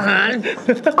ประหาร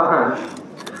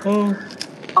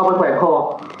เอาไปแขวนคอ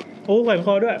แขวนค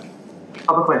อด้วยเอ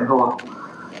าไปแขวนคอ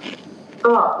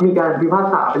ก็มีการพิพาก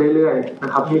ษาไปเรื่อยๆน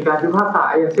ะครับมีการพิพากษา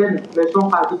อย่างเช่นในช่วง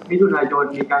ปลายมิถุนายน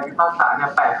มีการพิพากษาเนี่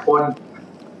ย8คน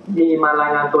มีมารา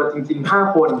ยงานตัวจริงๆ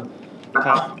5คนนะค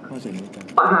รับ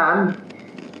ประหาร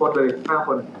หมดเลย5ค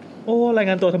นราย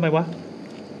งานตัวทำไมวะ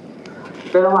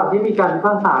ในระหว่างที่มีการพิพ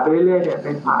ากษาไปเรื่อยๆเนี่ยใน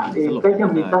ศาลเองก็ยั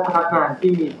งมีเจ้าพนักงาน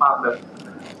ที่มีความแบบ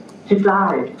คิดได้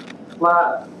ว่า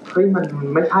เฮ้ยมัน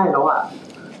ไม่ใช่แล้วอ่ะ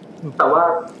แต่ว่า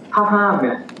ถ้าห้ามเ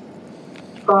นี่ย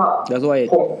ก็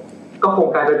คง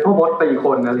กลายเป็นพ่อมดไปอีกค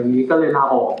นอะไรอย่างนี้ก็เลยลา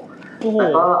ออกแต่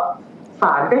ก็ศ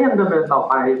าลก็ยังดำเนินต่อ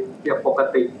ไปอย่างปก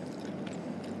ติ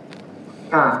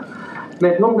ใน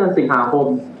ช่วงเดือนสิงหาคม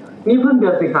นี่เพิ่งเดื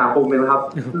อนสิงหาคมเองครับ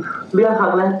เรื่องครั้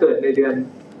งแรกเกิดในเดือน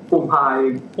กุมภาพัน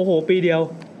ธ์โอ้โหปีเดียว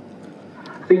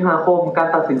สิงหาคมการ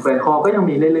ตัดสินแขวนคอก็ยัง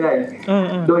มีเรื่อย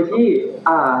ๆโดยที่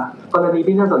กรณี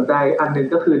ที่น่าสนใจอันหนึ่ง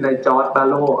ก็คือนายจอร์จบา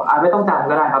โลไม่ต้องจำ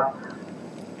ก็ได้ครับ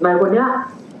นายคนเนี้ย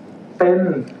เป็น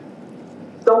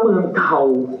เจ้าเมืองเก่า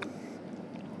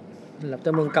เจ้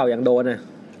าเมืองเก่าอย่างโดนน่ะ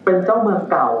เป็นเจ้าเมือง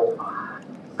เก่า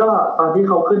ก็ตอนที่เ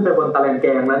ขาขึ้นไปบนตะแลงแก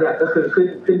งแล้วเนี่ยก็คือ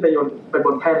ขึ้นไปบ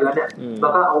นแท่นแล้วเนี่ยแล้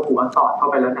วก็เอาหัวสอดเข้า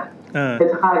ไปแล้วเนี่ยเพ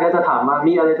ชรฆาตก็จะถามว่า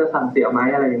มีอะไรจะสั่งเสียไหม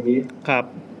อะไรอย่างนี้ครับ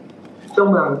เจ้า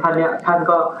เมืองท่านเนี่ยท่าน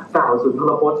ก็กล่าวสุนท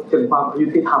รพจน์ถึงความยุ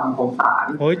ติธรรมของศาล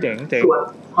โอ้ยเจ๋งสวด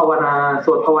ภาว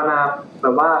นาแบ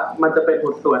บว่ามันจะเป็นบ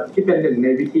ทสวดที่เป็นหนึ่งใน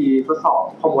วิธีทดสอบ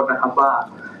พ่อมดนะครับว่า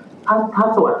ถ้า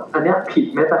สวดอันเนี้ยผิด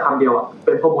แม้แต่คำเดียวเ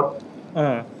ป็นพ่อมด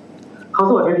เขา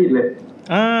สวดไม่ผิดเลย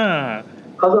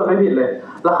เขาสวดไม่ผิดเลย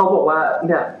แล้วเขาบอกว่าเ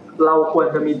นี่ยเราควร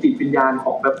จะมีจิตวิญญาณข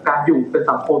องแบบการอยู่เป็น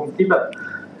สังคมที่แบบ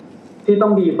ที่ต้อ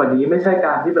งดีกว่านี้ไม่ใช่ก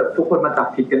ารที่แบบทุกคนมาจับ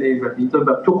ผิดกันเองแบบนี้จนแ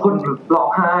บบทุกคนร้อง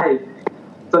ไห้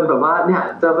จนแบบว่าเนี่ย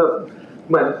จะแบบ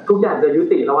เหมือนทุกอย่างจะยุ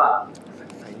ติแล้วอ่ะ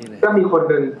ก็มีคน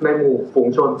หนึ่งในหมู่ฝูง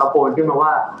ชนตะโกนขึ้นมาว่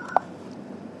า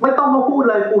ไม่ต้องมาพูด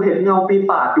เลยกูเห็นเงาปี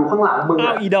ศาจอยู่ข้างหลังมึง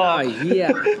อ่ะอีดอยเหี้ย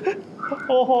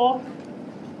โอ้โห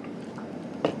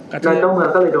นายเจ้าเมือง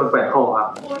ก็เลยโดนแขวนคอครับ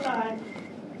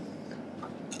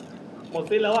หมด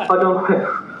สิ้นแล้วอ่ะพอโดนแข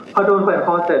วนค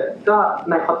อเสร็จก็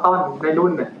นายคอตตอนนายนุ่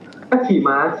นเนี่ยก็ขี่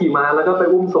ม้าแล้วก็ไป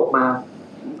อุ้มศพมา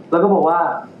แล้วก็บอกว่า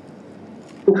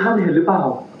ทุกท่านเห็นหรือเปล่า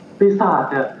ปีศาจ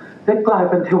เนี่ยได้กลาย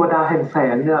เป็นเทวดาแห่งแส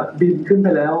งเนี่ยบินขึ้นไป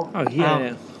แล้วเหี้ย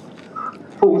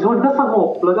ฝูงชนก็สงบ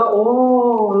แล้วก็โอ้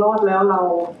รอดแล้วเรา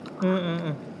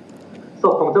ศ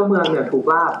พของเจ้าเมืองเนี่ยถูก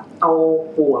ลากเอา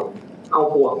บ่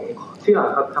วงเชือก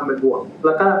ครับทำเป็นบ่วงแ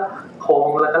ล้วก็คล้อง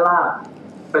แล้วก็ลาก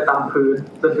ไปตามพื้น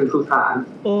จนถึงสุสาน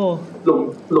ห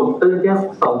ลุมตื้นแค่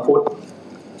2 ฟุต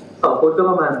ก็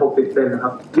ประมาณ60 เซนนะค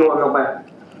รับโยนลงไป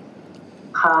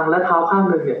คางและเท้าข้าง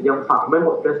นึงเนี่ยยังฝังไม่หม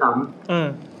ดด้วยซ้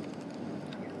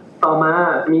ำต่อมา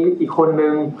มีอีกคนนึ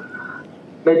ง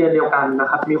ในเดือนเดียวกันนะ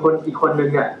ครับมีคนอีกคนนึง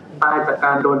เนี่ยตายจากก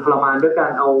ารโดนทรมานด้วยกา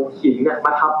รเอาหินเนี่ยม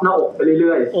าทับหน้าอกไปเ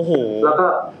รื่อยๆโอ้โหแล้วก็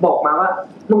บอกมาว่า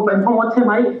มึงเป็นพ่อมดใช่ไ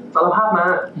หมสารภาพมา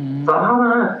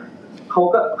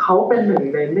เขาเป็นหนึ่ง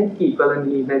ในไม่กี่กร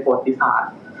ณีในประวัติศาสต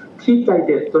ร์ที่ใจเ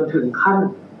ด็ดจนถึงขั้น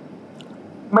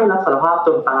ไม่รับสารภาพจ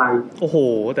นตายโอ้โห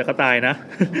แต่ก็ตายนะ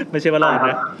ไม่ใช่ว่ารอด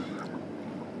นะ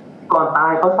ก่อนตา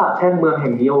ยเขาสาปแช่งเมืองแ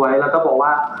ห่งนี้เอาไว้แล้วก็บอกว่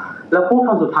าแล้วพูดค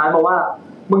ำสุดท้ายมาว่า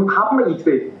มึงทับมาอีก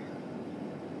สิ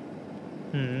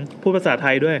พูดภาษาไท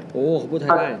ยด้วยโอ้พูดไทย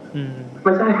ได้ไ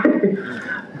ม่ใช่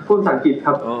พูดภาษาอังกฤษค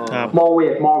รับมอเว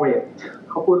ท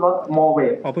เขาพูดว่ามอเว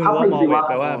ททับมาอีกสิวะ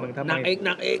แปลว่ามึงทับนักเอก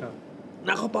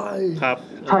นักเข้าไปครับ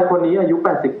ชายคนนี้อายุ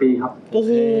80 ปีครับโอ้โ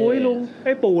หลุงใ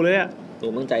ห้ปู่เลยอ่ะลุ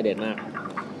งต้องใจเด็ดมาก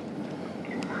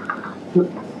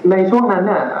ในช่วงนั้นเ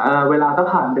นี่ยเวลาก็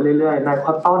ผ่านไปเรื่อยๆนายค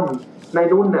อตตอนนาย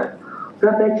รุ่นเนี่ยก็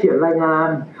ได้เขียนรายงาน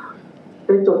ไ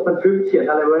ด้จดบันทึกเขียน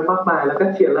อะไรไว้มากมายแล้วก็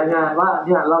เขียนรายงานว่าเ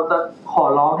นี่ยเราจะขอ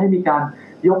ร้องให้มีการ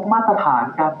ยกมาตรฐาน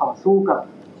การต่อสู้กับ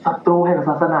ศัตรูแห่งศ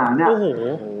าสนาเนี่ย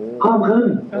เพิ่มขึ้น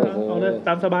เอาเลยต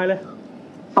ามสบายเลย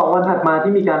2 วันถัดมา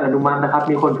ที่มีการอนุมัตินะครับ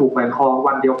มีคนถูกแขวนคอ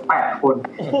วันเดียว8 คน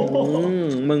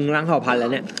มึงล้างเผ่าพันธุ์แล้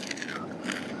วเนี่ย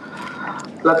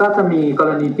แล้วก็จะมีก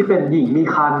รณีที่เป็นหญิงมี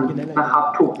ครรภ์นะครับ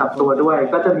ถูกจับตัวด้วย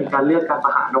ก็จะมีการเลือกการปร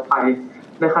ะหารออกไป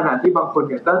ในขณะที่บางคน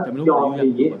เนี่ยก็ยอมห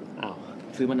นี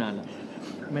ซื้อมานานแล้ว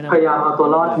พยายามเอาตัว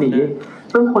รอดหนี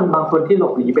ซึ่งคนบางคนที่หล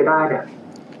บหนีไปได้เนี่ย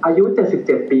อายุ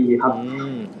77 ปีครับ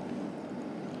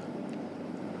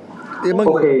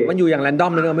มันอยู่อย่างแรนดอ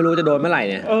มเลยไม่รู้จะโดนเมื่อไหร่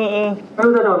เนี่ยไม่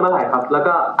รู้จะโดนเมื่อไหร่ครับแล้ว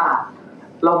ก็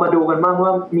เรามาดูกันบ้างว่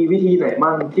ามีวิธีไหนบ้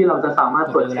างที่เราจะสามารถ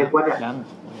ตรวจเช็คว่าเนี่ย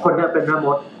คนเนี่ยเป็นแม่ม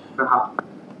ดนะครับ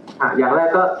อย่างแรก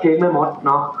ก็เค้กแม่มดเ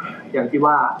นาะอย่างที่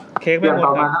ว่าอย่างต่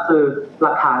อมาก็คือห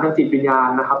ลักฐานทางจิตวิญญาณ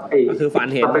นะครับคือฝัน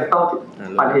เห็นสเปกเตอร์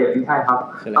ฝันเห็นใช่ครับ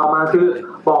ต่อมาคือ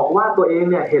บอกว่าตัวเอง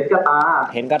เนี่ยเห็นกระต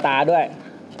าด้วย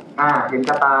เห็น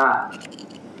กระตา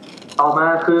ต่อมา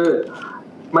คือ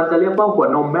มันจะเรียกว่าหัว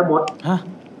นมแม่มด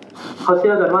เขาเ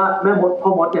ชื่อกันว่าแม่มดพ่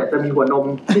อมดเนี่ยจะมีหัวนม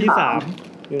ที่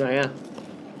3อยู่ไหน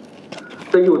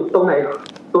จะอยู่ตรงไหน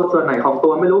ตัวส่วนไหนของตั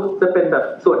วไม่รู้จะเป็นแบบ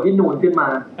ส่วนที่นูนขึ้นมา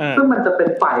ซึ่งมันจะเป็น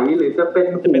ไฝหรือจะเป็น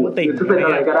หูหรือจะเป็นอะ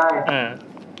ไรก็ได้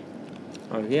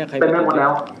เป็นแม่มดแล้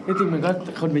วจริงมันก็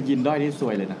คนไปยินด้อยนี่ส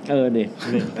วยเลยนะนี่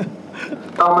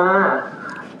ต่อมา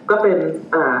ก็เป็น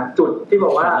จุดที่บ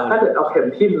อกว่าถ้าเกิดเอาเข็ม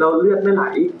ทิ่มแล้วเลือดไม่ไหล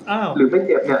หรือไม่เ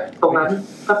จ็บเนี่ยตรงนั้น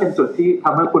ก็เป็นจุดที่ท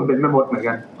ำให้คุณเป็นแม่มดเหมือน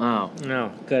กัน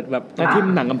เกิดแบบถ้าทิ่ม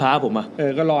หนังกำพร้าผม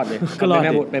ก็รอดเลยก็รอดแ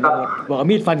ม่มดบอกเอา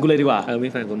มีดฟันกูเลยดีกว่ามี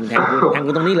ดฟันกูแทง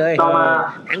กูตรงนี้เลยต่อมา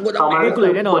กูเล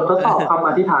ยแน่นอนทดสอบคำอ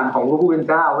ธิษฐานของพระผู้เป็น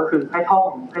เจ้าก็คือให้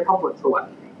ท่องบทสวด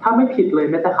ถ้าไม่ผิดเลย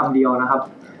แม้แต่คำเดียวนะครับ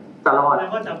จะรอดแล้ว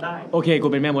ก็จำได้โอเคกู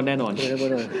เป็นแม่มดแน่นอน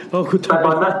เพราะกูแต่ก่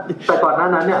อนหน้า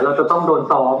นั้นเนี่ยเราจะต้องโดน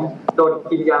ซ้อมโดน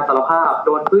กินยาสารภาพโด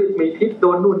นพืชมีพิษโด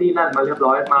นนู่นนี่นั่นมาเรียบ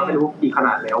ร้อยมาไม่รู้กี่ขน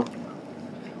าดแล้ว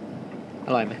อ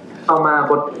ร่อยไหมต่อมา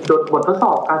บททดส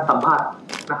อบการสัมผัส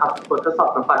นะครับบททดสอบ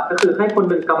สัมผัสก็คือให้คน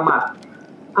หนึ่งกำหมัด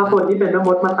ถ้าคนที่เป็นแม่ม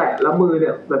ดมาแตะแล้วมือเนี่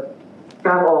ยแบบก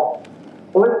ารออก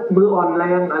โอ๊ยมืออ่อนแร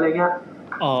งอะไรเงี้ย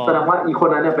แสดงว่าอีกคน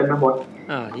นั้นเนี่ยเป็นแม่มด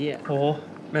เหี้ยโอ้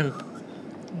แม่ง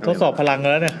ทดสอบพลัง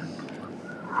แล้วเนี่ย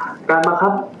การบังคั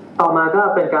บต่อมาก็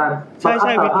เป็นการบังคับ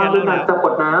สภาพด้วยการจับก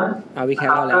ดน้ำวิแค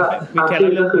ร์แล้ววิแค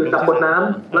ร์ก็คือจับกดน้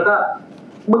ำแล้วก็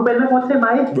มึงเป็นแม่มดใช่ไหม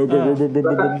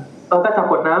เราก็จับ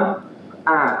กดน้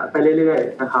ำไปเรื่อย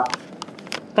ๆนะครับ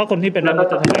ถ้าคนที่เป็นแม่มด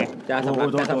จะทำไงจะ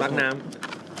สำลักน้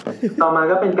ำต่อมา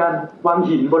ก็เป็นการวาง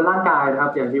หินบนร่างกายนะครั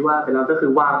บอย่างที่ว่าไปแล้วก็คื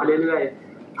อวางไปเรื่อย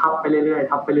ๆทับไปเรื่อยๆ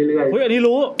ทับไปเรื่อยๆเฮ้ยอันนี้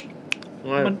รู้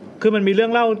มันมีเรื่อ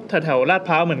งเล่าแถวลาดพ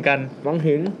ร้าวเหมือนกันวาง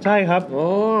หินใช่ครับ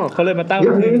เขาเลยมาตั้งอ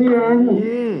ย่างนี้เอง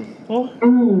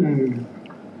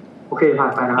โอเคผ่า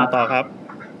นไปนะครับต่อครับ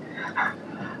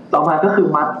ต่อมาก็คือ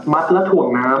มัดแล้วถ่วง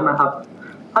น้ำนะครับ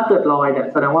ถ้าเกิดลอยเนี่ย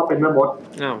แสดงว่าเป็นแม่มด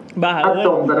ถ้าจ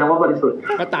มแสดงว่าบริสุทธิ์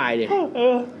ก็ตายดิ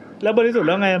แล้วบริสุทธิ์แ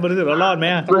ล้วไงบริสุทธิ์แล้วรอดไหม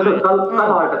บริสุทธิ์ก็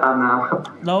ลอยไปตามน้ำครับ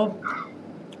แล้ว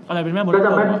อะไรเป็นแม่มดก็จ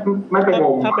ะไม่ไปง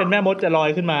มถ้าเป็นแม่มดจะลอ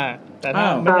ยขึ้นมาแต่ถ้า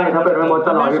เป็นแม่มดจ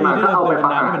ะลอยขึ้นมาก็เอาไปปล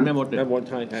าเป็นแม่มด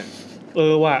ใช่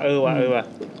ว่ะ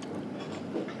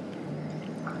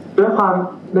ด้วยความ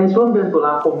ในช่วงเดือนตุล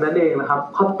าคมนั่นเองนะครับ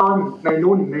คอตตอนใน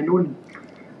นุ่นเนี่ย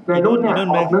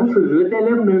ออกหนังสือได้เ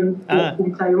ล่มนึงภู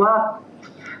มิใจว่า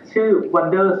ชื่อ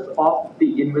Wonders of the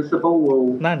Invisible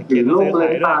World หรือโลกเล่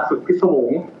นตาสุดพิศว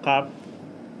งครับ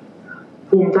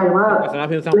ภูมิใจมาก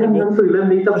เล่มหนังสือเล่ม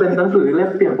นี้จะเป็นหนังสือเล่ม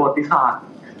เปลี่ยนประวัติศาสตร์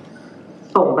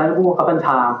ส่งไปให้ผู้บังคับบัญช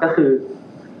าก็คือ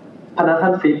พนักงา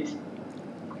นฟิช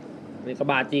นี่ก็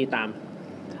บาจี้ตาม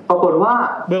ปรากฏว่า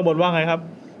เบื้องบนว่าไงครับ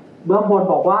เบื้องบน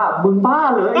บอกว่ามึงบ้า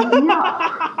เหรอไอ้เหี้ย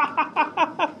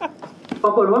ปร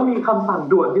ากฏว่ามีคำสั่ง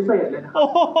ด่วนพิเศษเลยนะครับ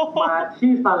มา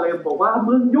ที่ซาเลมบอกว่า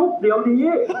มึงยุบเดี๋ยวนี้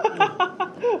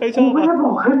กูไม่ได้บ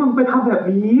อกให้มึงไปทำแบบ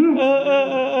นี้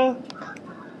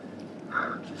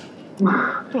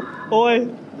โอ้ย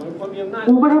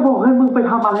กูไม่ได้บอกให้มึงไป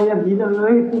ทำอะไรอย่างนี้เล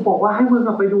ยกูบอกว่าให้มึง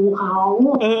ไปดูเขา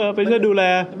ไปช่วยดูแล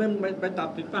ไปตัด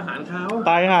สินประหารเขา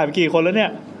ตายห่าไปกี่คนแล้วเนี่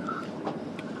ย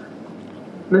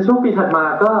ในช่วงปีถัดมา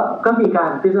ก็มีกา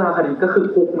รพิจารณาคดีก็คือ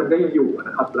คุกมันก็ยังอยู่น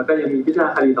ะครับแล้วก็ยังมีพิจารณา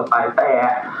คดีต่อไปแต่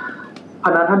พ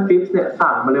นักท่านฟิปส์เนี่ย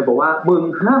สั่งมาเลยบอกว่ามึง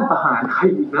ห้ามประหารใคร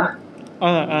อีกนะ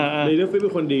ในเรื่องฟิปเป็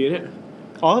นคนดีเนี่ย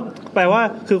แปลว่า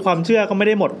คือความเชื่อก็ไม่ไ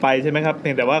ด้หมดไปใช่ไหมครับเพี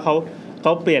ยงแต่ว่าเข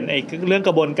าเปลี่ยนไอ้เรื่องก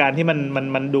ระบวนการที่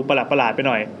มันดูประหลาดไปห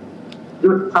น่อยห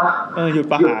ยุดซะหยุด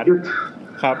ประหาร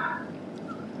ครับ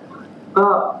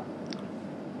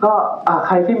ก็ใ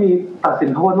ครที่มีตัดสิ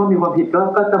นโทษว่ามีความผิด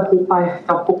ก็จำคุกไ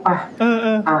ป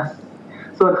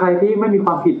ส่วนใครที่ไม่มีค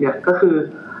วามผิดเนี่ยก็คือ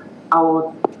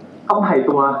ต้องถ่าย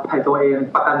ตัวเอง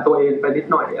ประกันตัวเองไปนิด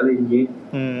หน่อยอะไรอย่างนี้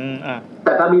แ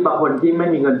ต่ก็มีบางคนที่ไม่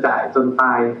มีเงินจ่ายจนต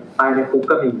ายในคุก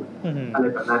ก็มีอะไร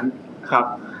แบบนั้นครับ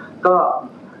ก็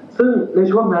ซึ่งใน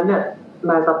ช่วงนั้นเนี่ย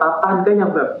นายสตาร์ตันก็ยัง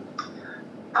แบบ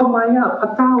ทำไมพร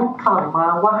ะเจ้าสั่งมา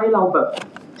ว่าให้เราแบบ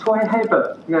ช่วยให้แบบ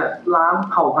เนี่ยล้าง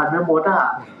เผ่าพันธุ์แม่มด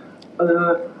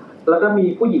แล้วก็มี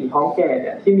ผู้หญิงท้องแก่เ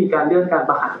นี่ยที่มีการเลื่อนการ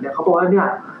ประหารเนี่ยเขาบอกว่าเนี่ย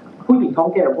ผู้หญิงท้อง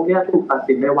แก่พวกนี้ถูกตัด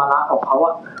สินในวาระของเขา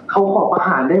เขาขอประห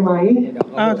ารได้ไหม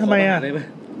ทำไม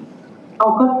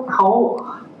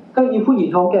ก็อีผู้หญิง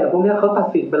ท้องแก่พวกนี้เขาตัด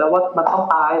สินไปแล้วว่ามันต้อง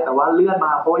ตายแต่ว่าเลื่อนม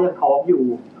าเพราะยังท้องอยู่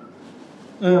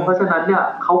เพราะฉะนั้นเนี่ย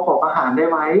เขาขอประหารได้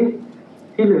ไหม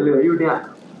ที่เหลืออยู่เนี่ย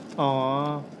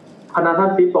พนักท่า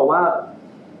นฟิปบอกว่า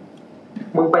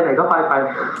มึงไปไหนก็ไป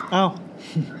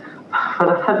พ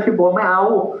นักท่านฟิปบอกไม่เอา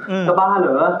จะบ้าเหร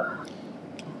อ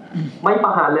ไม่ปร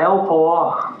ะหารแล้วพอ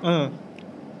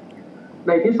ใ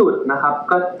นที่สุดนะครับ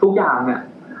ก็ทุกอย่าง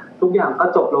ก็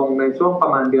จบลงในช่วงประ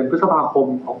มาณเดือนพฤษภาคม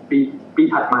ของปี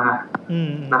ถัดมา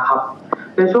นะครับ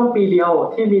ในช่วงปีเดียว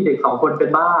ที่มีเด็ก2คนเป็น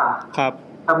บ้า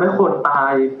ทำให้คนตา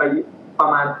ยไปประ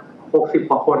มาณ60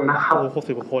กว่าคนนะครับ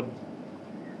60กว่าคน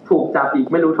ถูกจับอีก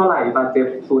ไม่รู้เท่าไหร่บาดเจ็บ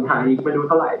สูญหายอีกไม่รู้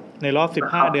เท่าไหร่ในรอบ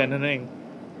15เดือนเท่านั้นเอง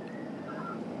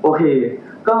โอเค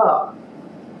ก็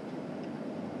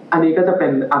อันนี้ก็จะเป็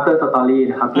น after story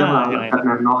นะครับเรื่องราวจาก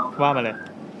นั้นเนาะว่ามาเลย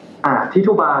ที่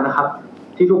ทูบานะครับ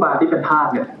ที่ทูบาที่เป็นทาส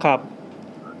เนี่ยครับ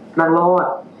นางรอด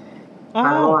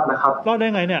นะครับรอดได้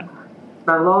ไงเนี่ย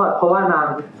นางรอดเพราะว่านาง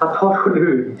ซัดทอดคน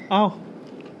อื่น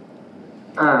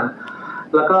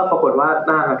แล้วก็ปรากฏว่า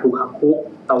นางถูกขังคุก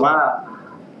แต่ว่า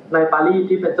นายปารีส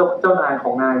ที่เป็นเจ้านายข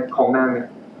องนางเนี่ย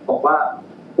บอกว่า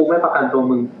กูไม่ประกันตัว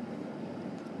มึง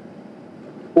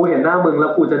กูเห็นหน้ามึงแล้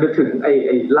วกูจะนึกถึงไ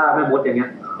อ้ล่าแม่มดอย่างเงี้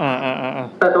ย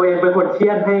แต่ตัวเองเป็นคนเคี่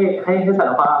ยนให้สา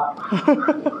รภาพ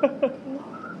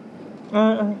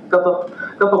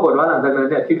ก็ปรากฏว่าหลังจากนั้น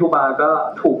เนี่ยที่ทูบาก็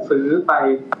ถูกซื้อไป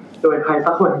โดยใคร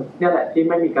สักคนเนี่ยแหละที่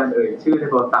ไม่มีการเอ่ยชื่อใน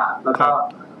ประวัติศาสตร์แล้วก็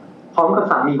พร้อมกับ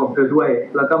สามีของเธอด้วย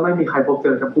แล้วก็ไม่มีใครพบเจ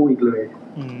อทั้งคู่อีกเลย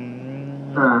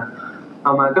เอ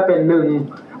ามาก็เป็นหนึ่ง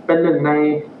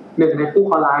ในผู้เ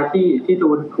คราะห์ร้ายที่โด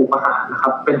นถูกประหารนะครั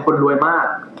บเป็นคนรวยมาก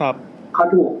ครับเขา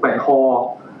ถูกแขวนคอ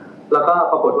แล้วก็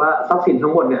ปรากฏว่าทรัพย์สินทั้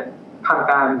งหมดเนี่ยทาง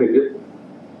การหรือ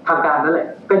ทางการนั่นแหละ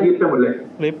ก็ยึดไปหมดเลย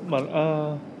เหมือน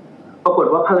ปรากฏ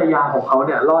ว่าภรรยาของเขาเ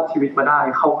นี่ยรอดชีวิตมาได้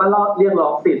เขาก็เรียกร้อ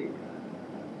งสิทธิ์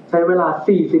ใช้เวลา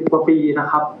40กว่าปีนะ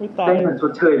ครับได้เงินช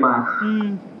ดเชยมา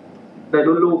ใน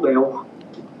รุ่นลูกแล้ว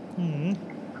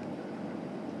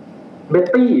เบต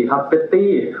ตี้ครับเบต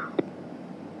ตี้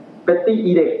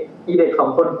อีเด็ก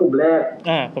2คนกลุ่มแรก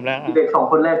อีเด็ก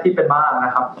2คนแรกที่เป็นบ้าน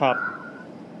ะครับ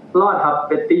รอดครับเ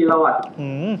บตตี้รอด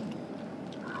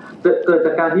เกิดจ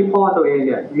ากการที่พ่อตัวเองเ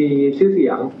นี่ยมีชื่อเสี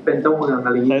ยงเป็นเจ้าเมืองอะ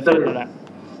ไรอย่างนี้ใช้เ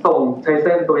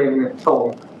ส้นตัวเองเนี่ยส่ง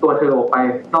ตัวเธอออกไป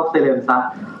นอกเซเลมซะ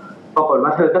ปรากฏว่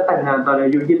าเธอก็แต่งงานตอนอ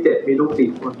ายุ27มีลูก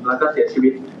4คนแล้วก็เสียชีวิ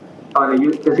ตตอนอายุ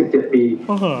77ปี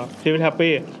ชีวิตแฮป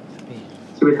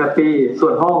ปี้ส่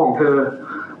วนพ่อของเธอ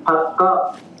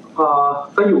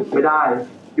ก็อยู่ไม่ไ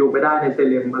ด้ในเซ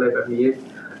เลมอะไรแบบนี้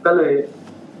ก็เลย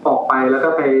ออกไปแล้วก็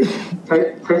ไป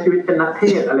ใช้ชีวิตเป็นนักเท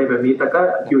ศอะไรแบบนี้แต่ก็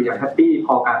อยู่อย่างแฮปปี้พ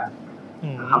อกัน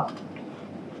นะครับ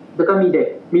แล้วก็มีเ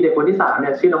ด็กคนที่3เนี่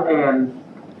ยชื่อน้องแอน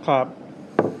ครับ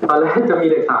ตอนแรกจะมี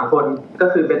เด็ก3คนก็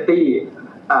คือเบ็ตตี้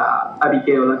อาบิเก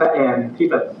ลแล้วก็แอนที่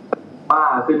แบบบ้า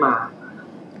ขึ้นมา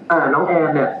น้องแอน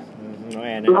เนี่ย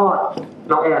รอด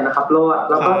น้องแอนนะครับรอด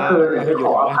แล้วก็เธอเนี่ยข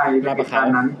ออภัยในเหตุการ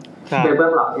ณ์นั้นในเบื้อ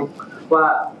งหลังว่า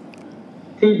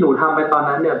ที่หนูทำไปตอน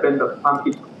นั้นเนี่ยเป็นแบบความ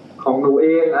ผิดของหนูเอ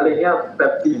งอะไรเงี้ยแบ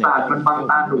บปีศาจมันบัง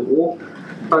ตาหนู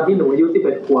ตอนที่หนูอายุ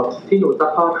11ขวบที่หนูซัด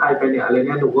ทอดใครไปเนี่ยอะไรเ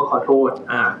งี้ยหนูก็ขอโทษ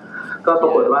ก็ปร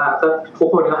ากฏว่าก็ทุก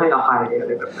คนก็ให้อภัยอะไ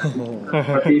รแบบนั้น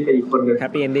ที่เป็นอีกคนนึง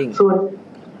Happy Ending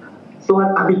ส่วน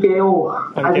อาบิเกล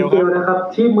นะครับ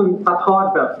ที่มึงซัดทอด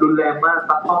แบบรุนแรงมาก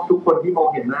ซัดทอดทุกคนที่มอง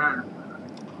เห็นหน้า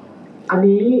อัน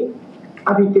นี้อ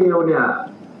าบิเกลเนี่ย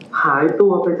หายตั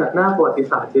วไปจากหน้าประวัติ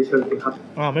ศาสตร์เฉยๆครับ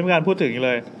ไม่มีการพูดถึงเ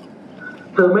ลย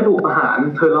เธอไม่ถูกประหาร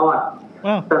เธอรอด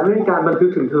แต่ไม่มีการบันทึก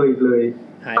ถึงเธออีกเลย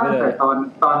ตั้งแต่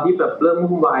ตอนที่แบบเริ่ม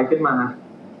วุ่นวายขึ้นมา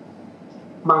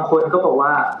บางคนก็บอกว่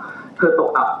าเธอตก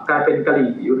อับกลายเป็นกะห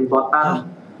รี่อยู่ในบอสตัน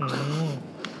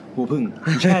หูพึ่ง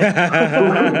ใช่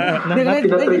นัต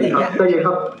ตรีค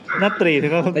รับนัตตรีถึ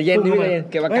งก็แต่เย็นนี่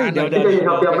เก็บอาการเดี๋ยว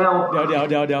ไม่เอาเ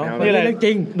ดี๋ยวนี่อะไรจ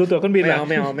ริงดูตั๋วเครื่องบินไ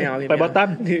ม่เอาไปบอสตัน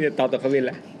ที่ต่อตั๋วเครื่องบินแ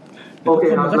หละโอเค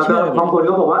ครับแล้วก็บางคน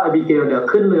ก็บอกว่าอาบิเกลเนี่ย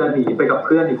ขึ้นเรือหนีไปกับเ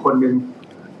พื่อนอีกคนนึง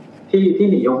ที่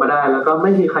หนีออกมาได้แล้วก็ไ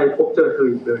ม่มีใครพบเจอเธอ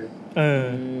อีกเลย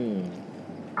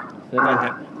แล้ว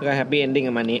ก็แฮปปี้เอนดิ้ง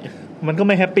ประมาณนี้มันก็ไ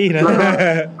ม่แฮปปี้นะ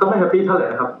ก็ไม่แฮปปี้เท่าไหร่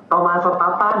ครับต่อมาสตา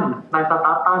ร์ตันนายสต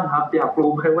าร์ตันครับอยาก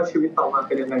รู้ไหมว่าชีวิตต่อมาเ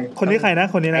ป็นยังไงคนนี้ใครนะ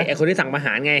คนนี้นะไอ้คนที่สั่งประห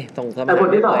ารไงส่งสมัครไอ้คน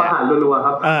ที่สั่งประหารรัวๆค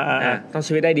รับต้อง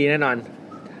ชีวิตได้ดีแน่นอน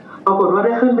ปรากฏว่าไ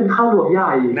ด้ขึ้นเป็นข้าหลวงให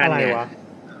ญ่อะไรวะ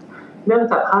เนื่อง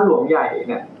จากข้าหลวงใหญ่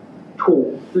เนี่ยถูก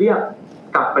เรียก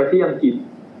กลับไปที่อังกฤษ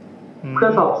เพื่อ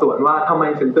สอบสวนว่าทำไม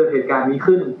ถึงเกิดเหตุการณ์นี้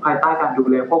ขึ้นภายใต้การดู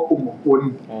แลควบคุมของคุณ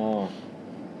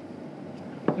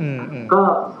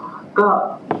ก็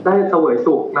ได้เสวย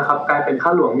สุขนะครับกลายเป็นข้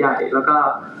าหลวงใหญ่แล้วก็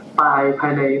ตายภา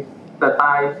ยในแต่ต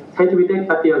ายใช้ชีวิตได้แ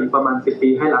ป๊บเดียวอยู่ประมาณ10 ปี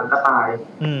ให้หลังก็ตาย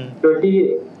โดยที่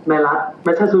ในรัฐแม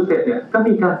สซาชูเซตส์เนี่ยก็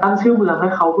มีการตั้งชื่อเมืองให้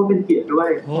เขาเพื่อเป็นเกียรติด้วย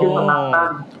ชื่อสตาร์ตั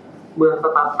นเมืองส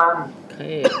ตาร์ตัน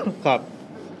ครับ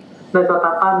ในสต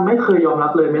าร์ตันไม่เคยยอมรั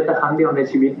บเลยแม้แต่ครั้งเดียวใน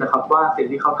ชีวิตนะครับว่าสิ่ง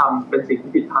ที่เขาทำเป็นสิ่ง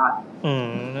ที่ผิดพลาด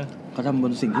เขาทำบ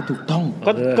นสิ่งที่ถูกต้อง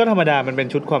ก็ธรรมดามันเป็น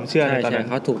ชุดความเชื่อในตอนนั้น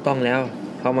เขาถูกต้องแล้ว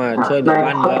เขามาช่วยดู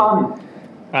บ้านเมือง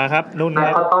ครับนุ่นนา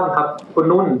ยคอตตอนครับคุณ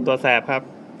นุ่นตัวแสบครับ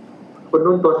คุณ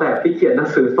นุ่นตัวแสบที่เขียนหนัง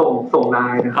สือส่งนา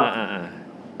ยนะครับ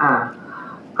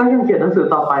ก็ยังเขียนหนังสือ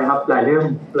ต่อไปครับหลายเ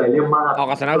ล่มมากออก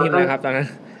กับสำนักพิมพ์เลยครับตอนนั้น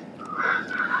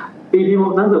ปีที่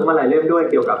หนังสือมาหลายเล่มด้วย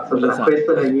เกี่ยวกับศาสนาคริสต์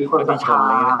อะไรนี้คนศรัทธา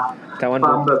ค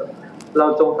วามแบบเรา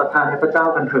จงศรัทธาในพระเจ้า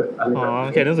กันเถิดอะไรแบบ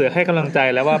เขียนหนังสือให้กำลังใจ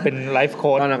แล้วว่าเป็นไลฟ์โค้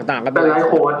ดต่างๆก็เป็นไลฟ์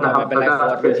โค้ดนะครับแล้วก็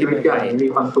เป็นชีวิตใหญ่มี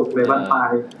ความสุขในบ้านปลาย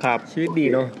ครับชีวิตดี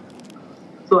เนาะ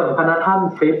ส่วนพนักท่าน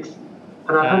ฟิป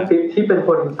ที่เป็นค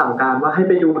นสั่งการว่าให้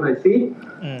ไปดูหน่อยซิ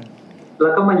แล้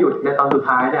วก็มาหยุดในตอนสุด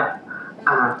ท้ายเนี่ย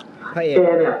แก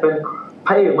เนี่ยเป็นพ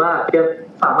ระเอกมากแก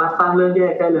สามารถสร้างเรื่องแย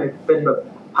กได้เลยเป็นแบบ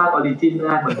ภาคออริจินไ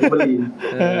ด้เหมือนบูเบอรีน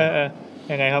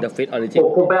ยังไงครับ The Fit Origin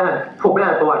ผมไปอ่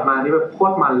านประวัติมานี่แบบโค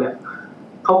ตรมันเลย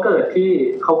เขาเกิดที่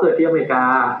อเมริกา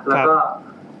แล้วก็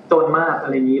จนมากอะ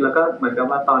ไรนี้แล้วก็เหมือนกับ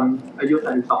ว่าตอนอายุ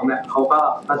32เนี่ยเขาก็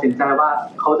ตัดสินใจว่า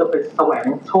เขาจะไปแสวง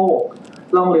โชค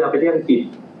ล่องเรือไปที่อังกฤษ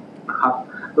นะครับ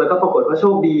แล้วก็ปรากฏว่าโช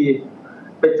คดี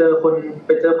ไปเจอเ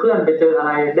พื่อนไปเจออะไ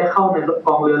รได้เข้าในก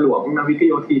องเรือหลวงนาวิก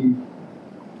โยธิน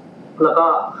แล้วก็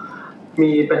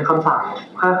มีเป็นคำสั่ง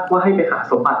ว่าให้ไปหา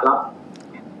สมบัติลับ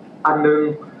อันนึง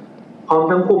พร้อม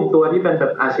ทั้งคุมตัวที่เป็นแบ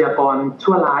บอาชญากร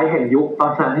ชั่วร้ายแห่งยุคตอ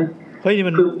นนั้นเฮ้ย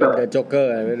มันคือแบบโจ๊กเกอร์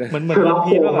มันวัน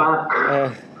พีซมาก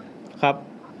ครับ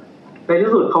ใน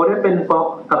ที่สุดเขาได้เป็น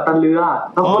กัปตันเรือ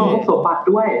แล้วคนพบสมบัติ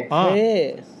ด้วย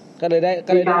ก็เลยได้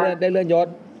เลื่อนย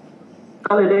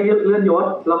ศ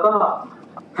แล้วก็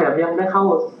แถมยังได้เข้า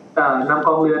นำก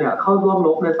องเรือเนี่ยเข้าร่วมร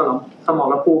บในสม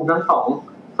รภูมิทั้งสอง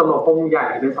สมรภูมิใหญ่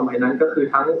ในสมัยนั้นก็คือ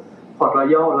ทั้งพอร์ตรอ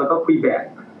ยัลแล้วก็ควีเบก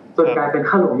จนกลายเป็น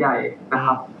ข้าหลวงใหญ่นะค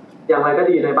รับอย่างไรก็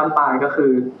ดีในบ้านปลายก็คื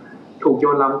อถูกโย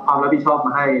นความรับผิดชอบม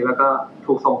าให้แล้วก็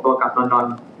ถูกส่งตัวกลับลอนดอน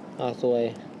ซวย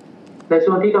ใน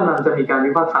ช่วงที่กำลังจะมีการ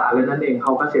พิพากษาเลยนั่นเองเข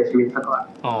าก็เสียชีวิตซะก่อน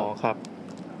ครับ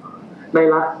ใน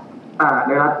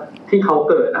รัฐที่เขา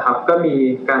เกิดนะครับก็มี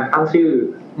การตั้งชื่อ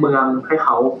เมืองให้เข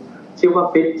าชื่อว่า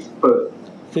ฟิตซ์เบิร์ก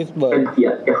เป็นเกีย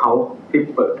รติแก่เขาฟิต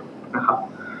ซ์เบิร์กนะครับ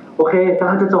โอเคกำ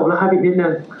ลังจะจบแล้วครับอีกนิดนึ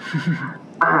ง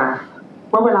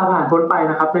เมื่อเวลาผ่านพ้นไป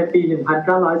นะครับในปี1914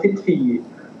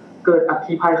เกิดอัค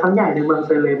คีภัยครั้งใหญ่ในเมืองเ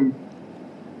ซเลม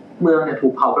เมืองเนี่ยถู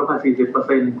กเผาประมาณ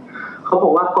 40% เขาบอ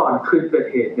กว่าก่อนคืนเกิด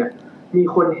เหตุเนี่ยมี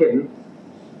คนเห็น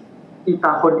อีต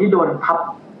าคนที่โดนทับ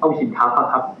เอาหินทับ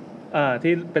ครับ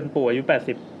ที่เป็นปู่อายุ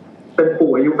80เป็น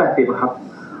ปู่อายุ80ครับ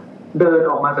เดิน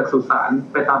ออกมาจากสุสาน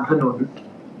ไปตามถนน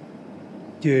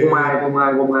งมงายครับ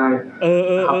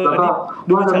แล้วก็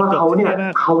ว่ากันว่าเขาเนี่ย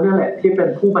แหละที่เป็น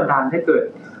ผู้บันดาลให้เกิด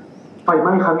ไฟไห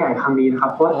ม้ครั้งใหญ่ครั้งนี้นะครั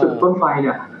บเพราะว่าจุดต้นไฟเ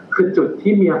นี่ยคือจุด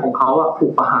ที่เมียของเขาถู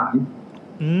กประหาร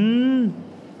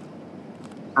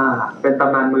เป็นต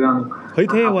ำนานเมืองเฮ้ย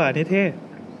เท่ว่ะเท่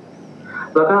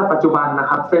แล้วก็ปัจจุบันนะ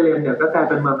ครับเซเลมเนี่ยก็กลาย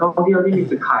เป็นเมืองท่องเที่ยวที่มี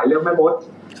จุดขายเรื่องแม่มด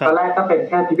ตอนแรกก็เป็นแ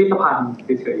ค่พิพิธภัณฑ์เฉ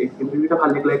ยๆเป็นพิพิธภัณ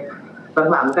ฑ์เล็กๆ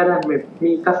หลังๆก็ได้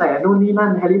มีกระแสนู่นนี่นั่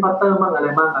นแฮร์รี่พอตเตอร์มั่งอะไร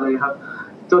มั่งอะไรครับ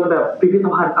จนแบบพิพิธ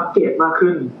ภัณฑ์อัปเกรดมาก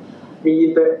ขึ้นมีอิ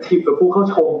นเตอร์แอคทีฟกับผู้เข้า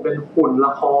ชมเป็นหุ่นล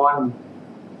ะคร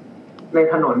ใน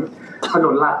ถน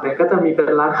นหลักเนี่ยก็จะมีเป็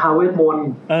นร้านค้าเวทมนต์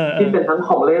ที่เป็นทั้งข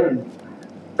องเล่น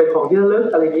เป็นของที่ระลึก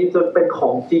อะไรนี้จนเป็นขอ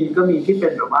งจริงก็มีที่เป็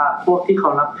นแบบว่าพวกที่เขา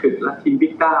นับถือลัทธิวิ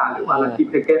ก้าหรือว่าลัทธิ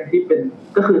เพเกนที่เป็น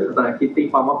ก็คือศาสนาคริสต์ตี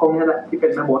ความว่าพวกนี้แหละที่เป็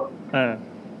นแม่มด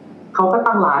เขาก็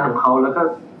ตั้งร้านของเขาแล้วก็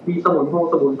มีสมุ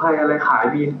นไพรอะไรขาย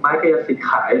มีไม้กายสิทธิ์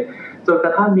ขายจนกร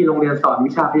ะทั่งมีโรงเรียนสอน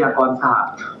วิชาพยากรณ์ศาสต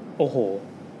ร์โอ้โห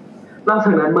นอกจ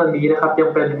ากนั้นเมืองนี้นะครับยัง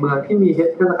เป็นเมืองที่มี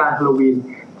เทศกาลฮาโลวีน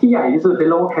ที่ใหญ่ที่สุดใน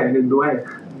โลกแห่งหนึ่งด้วย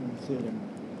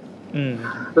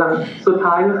หลังสุด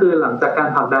ท้ายก็คือหลังจากการ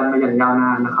ผลักดันมาอย่างยาวน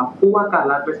านนะครับผู้ว่าการ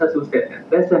รัฐแมสซาชูเซตส์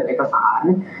ได้เซ็นเอกสาร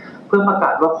เพื่อประกา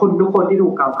ศว่าทุกคนที่ถู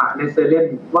กกล่าวหาในเซเลน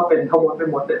ว่าเป็นทั้งหมดเ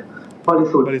นี่ยบริ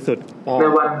สุทธิ์ใน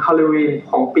วันฮาโลวีน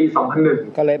ของปี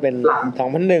 2001 ก็เลยเป็นหลัง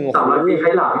 2001 300 ปีใ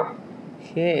ห้หลังโอ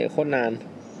เคโคตรนาน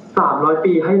300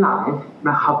 ปีให้หลัง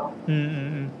นะครับ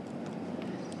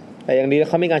แต่อย่างนี้เ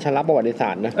ขามีการชำระประวัติศา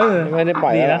สตร์นะไม่ได้ปล่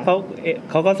อยแล้ว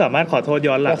เขาก็สามารถขอโทษ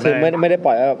ย้อนหลังได้ก็คือไม่ได้ป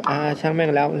ล่อยแบบช่างแม่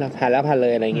งแล้วผ่านเล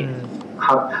ยอะไรอย่างงี้ค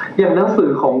รับอย่างหนังสือ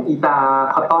ของอีตา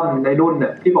คาตอนในรุ่นเนี่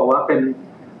ยที่บอกว่าเป็น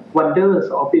Wonders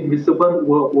of Invisible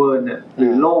World เนี่ยหรื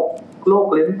อโลก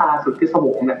เลนตาสุดพิศว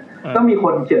งเนี่ยก็มีค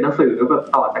นเขียนหนังสือแบบ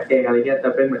ต่อจากแกอะไรเงี้ยแต่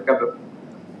เป็นเหมือนกับแบบ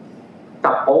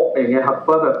จับโป๊ะอย่างเงี้ยครับ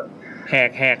ว่าแบบแหก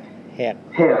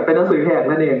เป็นหนังสือแหก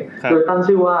นั่นเองโดยตั้ง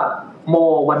ชื่อว่า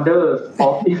More Wonders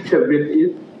of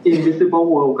Invisible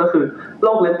World ก็คือโล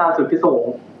กเลนตาสุดพิศวง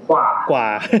กว่า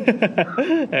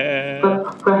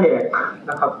ก็แหก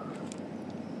นะครับ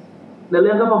ในเ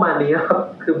รื่องก็ประมาณนี้ครับ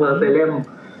คือเมืองเซเลม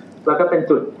แล้วก็เป็น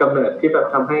จุดกำเนิดที่แบบ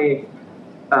ทำให้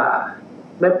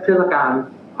เทศกาล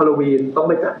ฮาโลวีนต้อง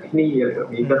ไปจัดที่นี่อะไรแบบ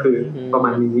นี้ก็คือประม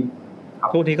าณนี้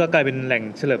พวกนี้ก็กลายเป็นแหล่ง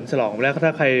เฉลิมฉลองแล้วถ้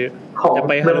าใครจะ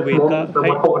ไปฮาโลวีนก็ใ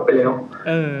ห้โคตรไปแล้ว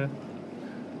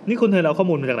นี่คุณเธอเอาข้อ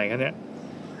มูลมาจากไหนกันเนี่ย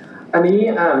อันนี้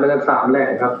มาจาก3แหล่ง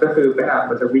ครับก็คือไปอ่าน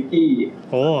มาจากวิกิ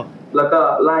แล้วก็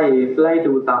ไล่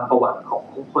ดูตามประวัติของ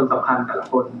คนสำคัญแต่ละ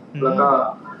คนแล้วก็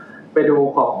ไปดู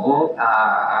ของ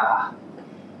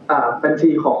บัญชี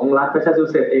ของรัฐแมสซาชู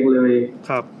เซตส์เองเลย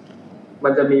ครับมั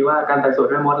นจะมีว่าการไต่สวน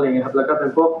แม่มดอะไรเงี้ยครับแล้วก็เป็น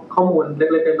พวกข้อมูลเ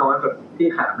ล็กๆน้อยๆแบบที่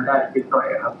หาไม่ได้นิดหน่อย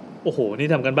ครับโอ้โหนี่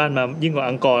ทำกันบ้านมายิ่งกว่า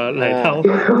อังกอร์หลายเท่า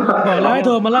แล้วให้โท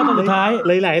รมาเล่าตอนสุดท้าย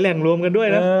หลายๆแหล่งรวมกันด้วย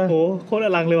นะโอ้โคตร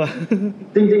อลังเลยว่ะ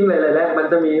จริงๆหลายๆแหล่งมัน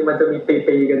จะมี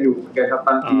ตีกันอยู่กันครับบ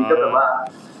างทีก็แบบว่า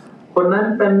คนนั้น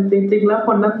เป็นจริงๆแล้วค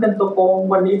นนั้นเป็นตัวโกง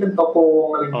วันนี้เป็นตัวโกง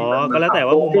อะไรอย่างเงี้ยก็แล้วแต่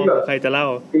ว่ามุมมองของใครจะเล่า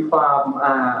ตีความ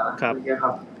อย่างเงี้ยค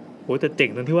รับโหแต่เจ๋ง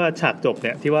ตรงที่ว่าฉากจบเ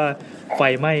นี่ยที่ว่าไฟ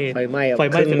ไหม้เ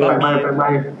สร็จแล้ว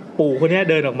ปู่คนนี้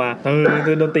เดินออกมา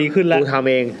ดนตรีขึ้นแล้วปู่ทำ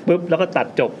เองปุ๊บแล้วก็ตัด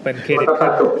จบเป็นเครดิต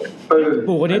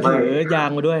ปู่คนนี้ถือยาง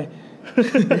มาด้วย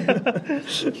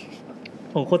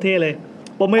โอ้โคตรเท่เลย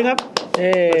ปมมือครับ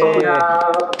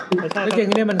แล้วเกม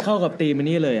นี้มันเข้ากับธีมมัน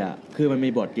นี่เลยอ่ะคือมันมี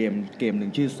บอร์ดเกมนึ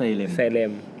งชื่อเซเล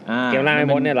มเกมล่างไอ้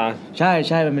มดเนี่ยเหรอใ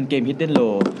ช่มันเป็นเกม Hidden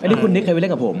Row อันนี้คุณนิกเคยไปเ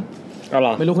ล่นกับผม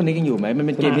ไม่รู้คนนี้ยังอยู่ไหมมันเ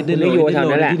ป็นเกม Hidden Row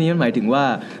ที่นี้มันหมายถึงว่า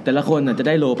แต่ละคนจะไ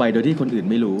ด้โลไปโดยที่คนอื่น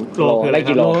ไม่รู้โ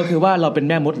ลก็คือว่าเราเป็น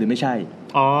แม่มดหรือไม่ใช่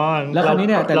แล้วคราวนี้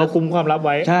เนี่ยเราคุมความลับไ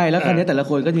ว้ใช่แล้วคราวนี้แต่ละ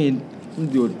คนก็มี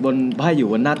อยู่บนไพ่อยู่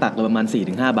บนหน้าตักประมาณ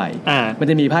 4-5 ใบมัน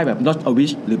จะมีไพ่แบบ not a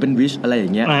wish หรือเป็น wish อะไรอย่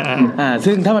างเงี้ย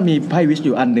ซึ่งถ้ามันมีไพ่ wish อ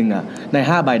ยู่อันนึงใน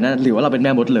5ใบนั้นหรือว่าเราเป็นแ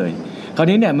ม่มดเลยคราว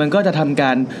นี้เนี่ยมันก็จะทำก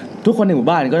ารทุกคนในหมู่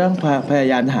บ้านก็ต้องพย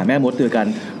ายามหาแม่มดด้วยกัน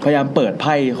พยายามเปิดไ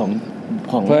พ่ของ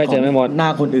หน้า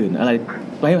คนอื่นอะไร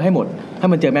ให้หมดให้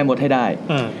มันเจอแม่มดให้ได้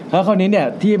แล้วคราวนี้เนี่ย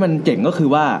ที่มันเจ๋งก็คือ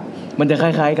ว่ามันจะค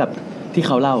ล้ายๆกับที่เ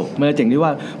ขาเล่ามันจะเจ๋งที่ว่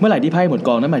าเมื่อไหร่ที่ไพ่หมดก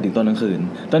องนั่นหมายถึงตอนกลาง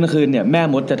คืนเนี่ยแม่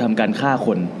มดจะทำการฆ่าค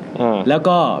นแล้ว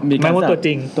ก็มีการตัวจ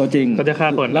ริงก็จะฆ่า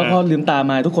คนแล้วพอลืมตา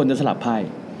มาทุกคนจะสลับไ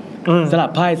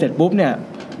พ่เสร็จปุ๊บเนี่ย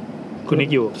คุณนิก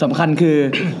อยู่สำคัญคือ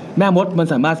แม่มดมัน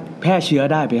สามารถแพร่เชื้อ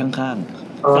ได้ไปข้าง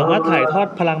ๆสามารถถ่ายทอด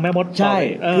พลังแม่มดใช่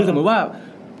คือสมมติว่า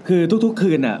คือทุกๆ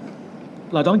คืนน่ะ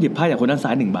เราต้องหยิบไพ่จากคนด้านซ้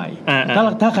าย1ใบ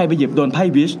ถ้าใครไปหยิบโดนไพ่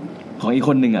วิชของอีกค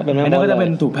นนึงอันนั้นก็จะเป็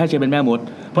นถูกแพร่เชื้อเป็นแม่มด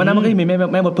เพราะนั้นมันก็จะมี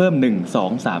แม่มดเพิ่ม1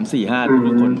 2 3 4 5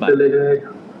ทุกคนไป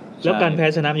แล้วการแพ้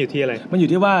ชนะอยู่ที่อะไรมันอยู่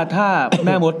ที่ว่าถ้าแ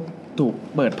ม่มดถูก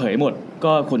เปิดเผยหมด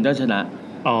ก็คนจะชนะ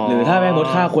หรือถ้าแม่มด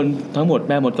ฆ่าคนทั้งหมด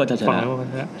แม่มดก็จะชนะ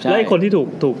แล้วไอ้คนที่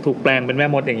ถูกแปลงเป็นแม่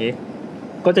มดอย่างนี้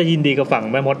ก็จะยินดีกับฝั่ง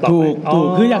แม่มดต่อไปถูก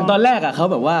คืออย่างตอนแรกอ่ะเขา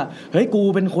แบบว่าเฮ้ยกู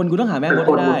เป็นคนกูต้องหาแม่มดใ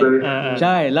ห้ได้ใ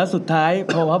ช่แล้วสุดท้าย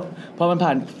พอมันผ่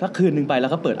านสักคืนนึงไปแล้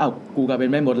วเขาเปิดกูกลายเป็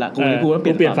นแม่มดละกูต้องเป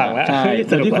ลี่ยนฝั่งแล้วใช่แ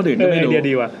ต่ที่คนอื่นก็ไม่รู้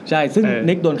ใช่ซึ่ง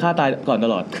นิกโดนฆ่าตายก่อนต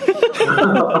ลอด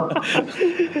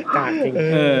กากจริง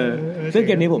ซึ่งเ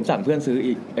กมนี้ผมสั่งเพื่อนซื้อ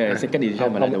อีกsecond edition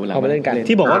มาแล้วเดี๋ยวเรามาเล่นกัน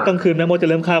ที่บอกว่ากลางคืนแม่มดจะ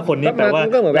เริ่มฆ่าคนนี่แปลว่า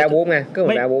ก็เหมือนแวร์วูฟไงก็เหมื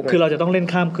อนแวร์วูฟคือเราจะต้องเล่น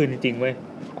ข้ามคืนจริงๆเว้ย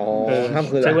ข้าม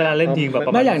คืนใช้เวลาเล่นทีแบบปร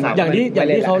ะมาณไม่อย่าง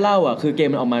ที่เขาเล่าอ่ะคือเกม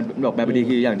มันออกมาแบบดี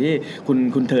คืออย่างที่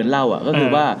คุณเทิร์นเล่าอ่ะก็คือ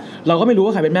ว่าเราก็ไม่รู้ว่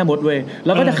าใครเป็นแม่มดเว้ยเร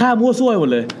าก็จะฆ่ามั่วซั่วหมด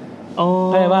เลย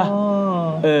เข้าใจป่ะ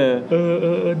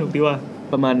หนุกดีว่ะ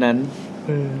ประมาณนั้น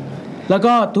แล้ว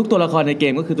ก็ทุกตัวละครในเก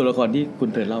มก็คือตัวละครที่คุณ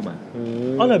เทิร์นเล่ามา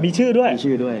อ๋อเหรอมีชื่อด้วย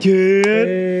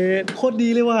โคตรดี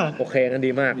เลยว่ะโอเคกัน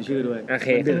ดีมากมีชื่อด้วยโอเค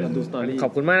ขอ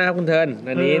บคุณมากนะครับคุณเทิร์น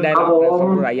วันนี้ได้รับความ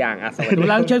รู้หลายอย่างสวัสดี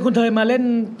ครับเชิญคุณเทิร์นมาเล่น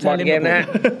บอร์ดเกมนะฮะ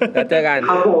แล้วเจอกัน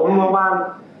ครับผมว่าง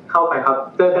เข้าไปครับ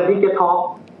เจอกันที่เกทท็อก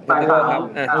บ่าย 3ครับ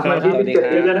สวัสดี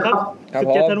ครับ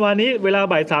17ธันวาคมนี้เวลา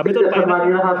บ่าย 3เป็นต้นไป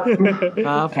นะครั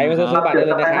บใครมาซื้อบัตรได้เ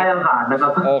ลยนะครั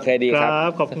บโอเคดีครับ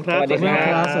ขอบคุณครับสวัสดีค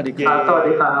รับสวัสดีครั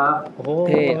บโอ้โห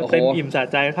เต็มอิ่มสะ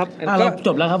ใจครับก็จ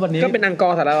บแล้วครับวันนี้ก็เป็นอังกอ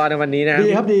ร์สารวัตรในวันนี้นะดี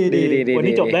ครับดีวัน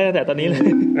นี้จบได้แต่ตอนนี้เลย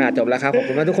จบแล้วครับขอบ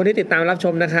คุณมากทุกคนที่ติดตามรับช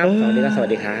มนะครับสวัส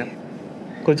ดีครับ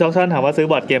คุณช็อกซันถามว่าซื้อ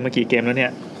บอร์ดเกมมากี่เกมแล้วเนี่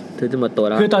ยซื้อจนหมดตัวแ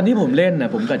ล้วคือตอนที่ผมเล่นน่ะ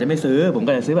ผมก็จะไม่ซื้อผม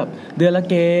ก็จะซื้อแบบเดือนละ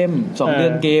เกม2เดือ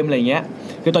นเกมอะไรเงี้ย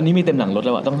คือตอนนี้มีเต็มหลังรถแ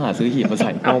ล้วอ่ะต้องหาซื้อหีบมาใ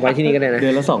ส่เอาไว้ที่นี่ก็ได้นะเดื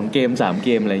อนละ2เกม3เก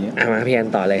มอะไรเงี้ยมาเพียน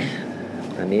ต่อเลย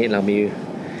อันนี้เรามี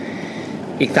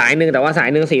อีกสายนึงแต่ว่าสาย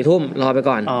นึง 4 ทุ่มรอไป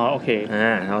ก่อนโอเค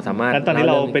เราสามารถตอนนี้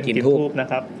เราเป็นกินทูบนะ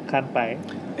ครับขั้นไป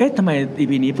ทำไม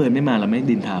EP นี้เฟิร์นไม่มาเราไม่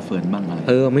ดินทาเฟิร์นบ้างอะไร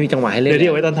ไม่มีจังหวะให้เล่นเดี๋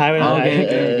ยวไว้ตอนท้ายไว้โอเค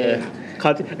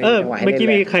เมื่อกี้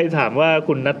มีใครถามว่า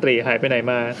คุณณตรีหายไปไหน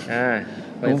มา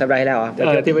เป็นสัปดาห์ที่แล้วเหรอ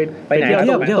ไปไหน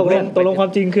ตกลงควา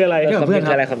มจริงคืออะไรความจริง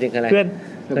คืออะไรความจริงคืออะไรเพื่อน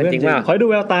จริงว่าขอดู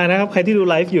แววตานะครับใครที่ดู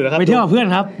ไลฟ์อยู่นะครับไปเที่ยวกับเพื่อน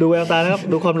ครับดูแววตานะครับ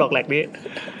ดูความหลอกแหลกนี้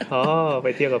ไป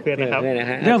เที่ยวกับเพื่อนนะครับ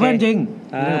เที่ยวเพื่อนจริง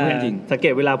สังเก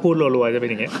ตเวลาพูดรัวๆจะเป็น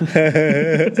อย่างเงี้ย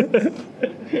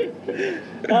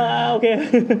โอเค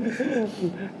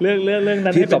เรื่อง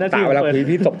นั้นที่ตบตาเวลาคุย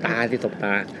พี่ตบต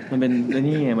ามันเป็น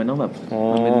นี่ไงมันต้องแบบ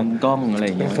มันเป็นกล้องอะไรอ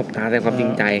ย่างเงี้ยตบตาแต่ความจริ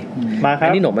งใจมาครับอั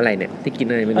นนี้หนมอะไรเนี่ยที่กิน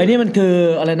อะไรไอ้นี่มันคือ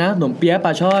อะไรนะหนมเปี๊ยะปล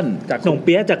าช่อนจากหนมเ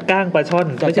ปี๊ยะจากก้างปลาช่อน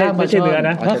ไม่ใช่เนื้อ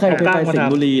นะถ้าใครเคยไปสิง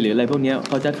ห์บุรีหรืออะไรพวกเนี้ยเ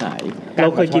ขาจะขายเรา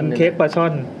เคยกินเค้กปลาช่อ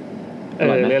น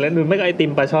แล้วหนูไม่ก็ไอติ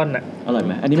มปลาช่อนอร่อยไห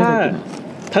มอันนี้ไม่เคยกิน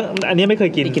ทั้งอันนี้ไม่เค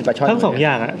ยกินทั้ง2อ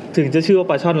ย่างอ่ะถึงจะชื่อว่า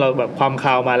ปลาช่อนเราแบบความค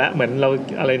าวมาแล้วเหมือนเรา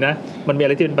อะไรนะมันมีอะ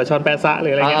ไรที่เป็นปลาช่อนแปะซะหรื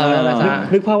ออะไรเงี้ย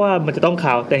นึกภาพว่ามันจะต้องค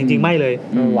าวแต่จริงๆไม่เลย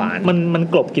หวานมัน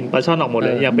กลบกลิ่นปลาช่อนออกหมดเล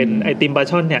ยอย่างเป็นไอติมปลา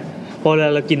ช่อนเนี่ยพอ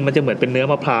เรากินมันจะเหมือนเป็นเนื้อ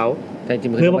มะพร้าว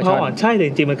เนื้อมะพร้าวอ่อนใช่แต่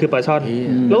จริงๆมันคือปลาช่อน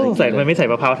แล้วสงสัยมันไม่ใส่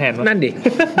มะพร้าวแทนนั่นดิ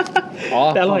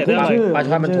แต่อร่อยปลา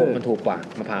ช่อนมันถูกกว่า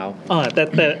มะพร้าว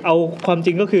แต่เอาความจ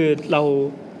ริงก็คือเรา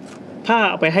ถ้า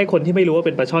เอาไปให้คนที่ไม่รู้ว่าเ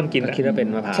ป็นปลาช่อนกินคิดว่าเป็น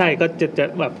มะพร้าวใช่ก็จะ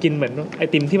แบบกินเหมือนไอ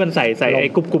ติมที่มันใส่ไอ้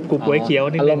กรุบไว้เคี้ยว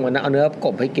นี่อารมณ์เหมือนเอาเนื้อก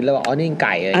บให้กินแล้วบอกนี่ไ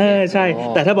ก่อะไรใช่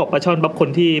แต่ถ้าบอกปลาช่อนแบบคน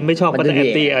ที่ไม่ชอบก็จะแอน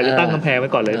ตี้อาจจะตั้งกำแพงไว้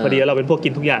ก่อนเลยพอดีเราเป็นพวกกิ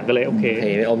นทุกอย่างก็เลยโอเค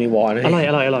เป็นโอมิวอร์อร่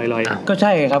อยก็ใ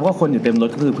ช่ครับก็คนอยู่เต็มรถ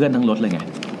ก็คือเพื่อนทั้งรถเลยไง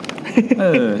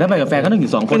ถ้าไปกับแฟนก็ต้องอ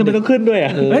ยู่2คนจะไม่ต้องขึ้นด้วย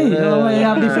เฮ้ยเราพยาย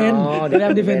ามดีเฟนต์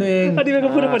ตัวเองอันนี้มันก็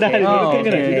พูดธรรมดาเลยขึ้นกั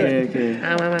นเลย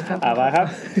มาครับมาครับ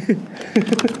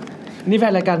นี่แฟ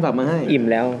นรายการฝากมาให้อิ่ม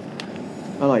แล้ว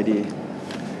อร่อยดี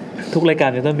ทุกรายการ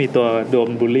จะต้องมีตัวโดม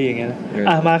บูลลี่อย่างเงี้ย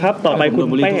มาครับต่อไปคุณ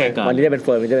เป้วันนี้จะเป็นเ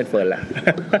ฟิร์นแหละ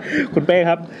คุณเป้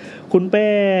ครับคุณเป้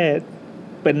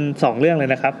เป็น2เรื่องเลย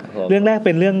นะครับเรื่องแรกเ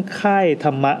ป็นเรื่องค่ายธ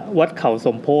รรมะวัดเขาส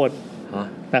มโพธิ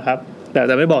นะครับแ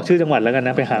ต่ไม่บอกชื่อจังหวัดแล้วกันน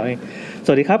ะไปหาเองส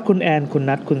วัสดีครับคุณแอนคุณ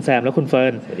นัทคุณแซมและคุณเฟิ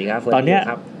ร์นสวัสดีครับตอนเนี้ย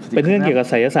เป็นเรื่องเกี่ยวกับ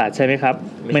ไสยศาสตร์ใช่ไหมครับ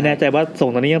ไม่แน่ใจว่าส่ง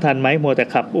ตอนนี้ยังทันไหมมัวแต่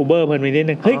ขับ Uber เพลินไปนิด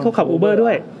นึงเฮ้ยเขาขับ Uber ด้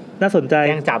วยน่าสนใจ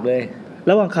ยังจับเลย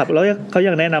ระหว่างขับแล้วเขา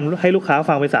ยังแนะนำให้ลูกค้า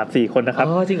ฟังไป 3-4 คนนะครับ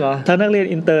จริงเหรอทั้งนักเรียน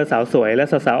อินเตอร์สาวสวยและ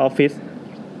สาวออฟฟิศ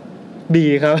ดี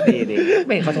ครับดีไ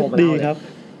ม่เขาโทรมาดีครับ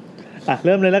เ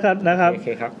ริ่มเลยแล้วกันนะครับ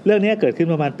ครับเรื่องนี้เกิดขึ้น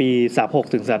ประมาณปี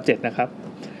36ถึง37นะครับ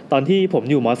ตอนที่ผม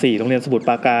อยู่ม.4 โรงเรียนสมุทร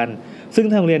ปราการซึ่ง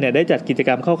ทางโรงเรียนเนี่ยได้จัดกิจก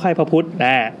รรมเข้าค่ายพระพุทธ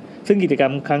ซึ่งกิจกรร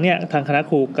มครั้งเนี้ยทางคณะ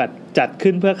ครูจัด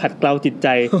ขึ้นเพื่อขัดเกลาจิตใจ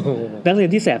นักเรียน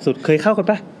ที่แสบสุดเคยเข้ากัน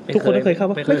ปะทุกคนเคยเข้า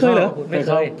ปะไม่เคยเหรอไม่เ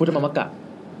คยพุทธมกะ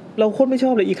เราโคตรไม่ช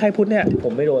อบเลยอีค่ายพุทธเนี่ยผ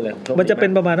มไม่โดนเลยมันจะเป็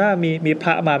นประมาณว่ามีพ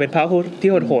ระมาเป็นพระที่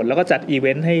โหดๆแล้วก็จัดอีเว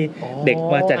นต์ให้เด็ก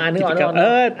มาจัดกิจกรรม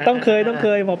ต้องเค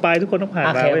ยม.ปลายทุกคนต้องผ่าน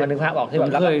มามันนึกพระบอกที่แบบ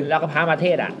แล้วก็พระมาเท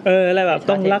ศอะไรแบบ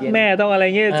ต้องรักแม่ต้องอะไร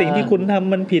เงี้ยสิ่งที่คุณท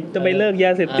ำมันผิดจะไปเลิกย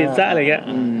าเสพติดซะอะไรเงี้ย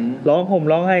ร้องห่ม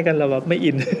ร้องไห้กันเราแบบไม่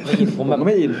อินผมแบบไ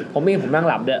ม่อินผมนั่ง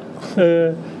หลับด้วย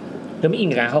แล้วไม่อิน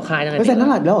กับการเข้าค่ายตั้งแต่ไม่ใช่นั่ง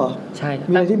หลับแล้วเหรอใช่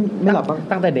มีอะไรที่ไม่หลับบ้าง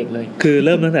ตั้งแต่เด็กเลยคือเ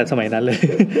ริ่มตั้งแต่สมัยนั้นเลย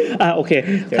โอเค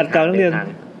ขัดเกลานักเรียน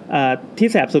ที่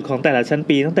แสบสุดของแต่ละชั้น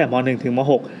ปีตั้งแต่ม.1 ถึงม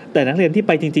.6 แต่นักเรียนที่ไ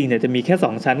ปจริงๆเนี่ยจะมีแค่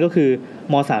2ชั้นก็คือ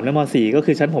ม.3 และม.4 ก็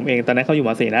คือชั้นผมเองตอนนั้นเขาอยู่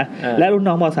ม.4 นะและรุ่น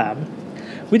น้องม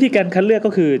.3 วิธีการคัดเลือก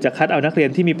ก็คือจะคัดเอานักเรียน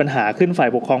ที่มีปัญหาขึ้นฝ่าย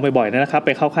ปกครองบ่อยๆนะครับไป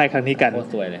เข้าค่ายครั้งนี้กันโคตร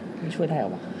สวยเลยไม่ช่วยได้หรอ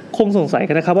วะคงสงสัย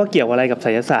กันนะครับว่าเกี่ยวอะไรกับไส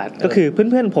ยศาสตร์ก็คือเ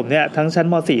พื่อนๆผมเนี่ยทั้งชั้น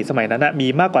ม.4 สมัยนั้นมี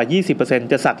มากกว่า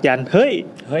 20% จะสักยันต์เฮ้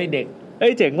ยเด็ก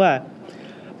เจ๋งว่ะ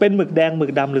เป็นหมึกแดงหมึ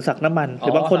กดำหรือสักน้ำมันหรื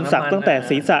อบางคนสักตั้งแต่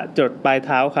ศีรษะจรดปลายเ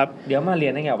ท้าครับเดี๋ยวมาเรีย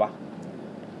นได้ไงวะ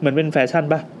เหมือนเป็นแฟชั่น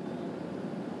ป่ะ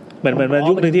เหมือน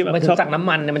ยุคนึงที่มันสักน้ำ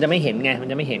มันเนี่ยมันจะไม่เห็นไงมัน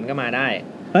จะไม่เห็นก็มาได้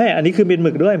อันนี้คือเป็นห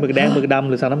มึกด้วยหมึกแดงหมึกดำ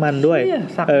หรือสักน้ำมันด้วย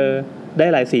ได้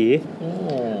หลายสี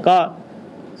ก็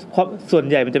ส่วน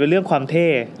ใหญ่มันจะเป็นเรื่องความเท่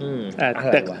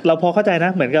แต่เราพอเข้าใจน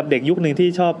ะเหมือนกับเด็กยุคนึงที่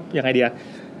ชอบยังไงเดีย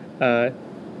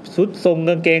ชุดทรง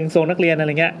กางเกงทรงนักเรียนอะไร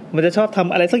เงี้ยมันจะชอบท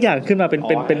ำอะไรสักอย่างขึ้นมาเป็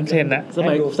นเทรนด์นะส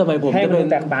มัยผมจะเป็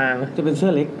นแตกต่างจะเป็นเสื้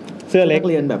อเล็กนัก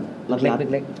เรียนแบบรัด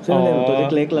เสื้อนักเรียนตัว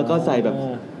เล็กๆแล้วก็ใส่แบบ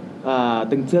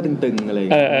ตึงเสื้อตึงๆอะไรอย่า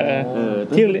งเงี้ย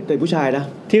ที่แต่ผู้ชายนะ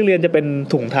ที่เรียนจะเป็น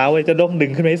ถุงเท้าไว้จะต้องดึ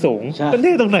งขึ้นไปสูงมันเ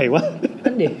ท่ตรงไหนวะ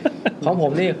นั่นดิของผ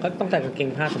มนี่เขาต้องใส่กางเกง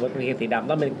ผ้าสมมติกางเกงสีด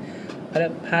ำต้องเป็นเขาเรีย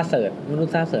กผ้าเสิร์ตมนุษ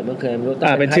ย์ผ้าเสิร์ตเมื่อคืนมนุษย์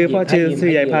เป็นชื่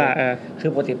อใยผ้าคือ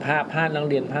ปกติผ้านัก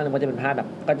เรียนผ้ามันจะเป็นผ้าแบบ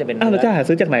ก็จะเป็นเราจะหา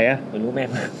ซื้อจากไหนไม่รู้แม่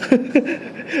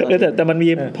แต่มันมี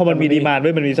พอมันมีดีมานด์ด้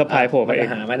วยมันมีซัพพลายโผล่มาเอง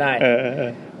หาไม่ได้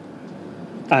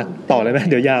ต่อเลยไหม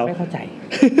เดี๋ยวยาวไม่เข้าใจ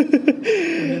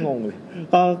ไม่งงเลย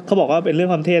ก็เขาบอกว่าเป็นเรื่อง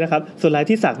ความเท่นะครับส่วนลาย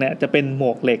ที่สักเนี่ยจะเป็นหม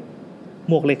วกเหล็ก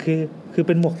คือเ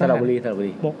ป็นหมวกสระบุรี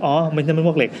หมวกมันจะเป็นหม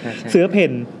วกเหล็กเสือเพ่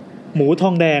นหมูท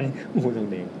องแดง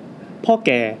พ่อแ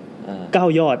ก่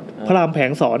9ยอดพระรามแผ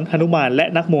งสอนหนุมานและ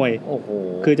นักมวยโอ้โห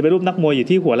คือจะเป็นรูปนักมวยอยู่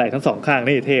ที่หัวไหล่ทั้งสองข้าง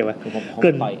นี่เท่ว่ะเกิ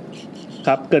นค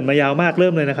รับเกินมายาวมากเริ่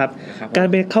มเลยนะครับการ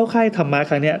ไปเข้าค่ายธรรมะ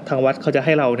ครั้งนี้ทางวัดเขาจะใ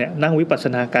ห้เราเนี่ยนั่งวิปัสส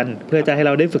นากันเพื่อจะให้เ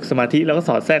ราได้ฝึกสมาธิแล้วก็ส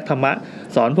อดแทรกธรรมะ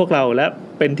สอนพวกเราและ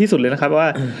เป็นที่สุดเลยนะครับว่า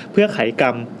เพื่อไขกร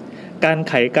รมการ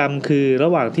ไขกรรมคือระ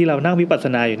หว่างที่เรานั่งวิปัสส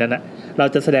นาอยู่นั้นนะเรา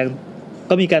จะ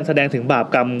ก็มีการแสดงถึงบาป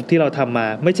กรรมที่เราทำมา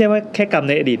ไม่ใช่ว่าแค่กรรม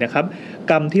ในอดีตนะครับ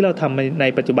กรรมที่เราทำใน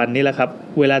ปัจจุบันนี้แหละครับ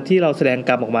เวลาที่เราแสดง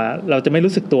กรรมออกมาเราจะไม่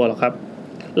รู้สึกตัวหรอกครับ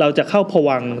เราจะเข้าภ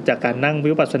วังค์จากการนั่ง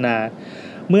วิปัสสนา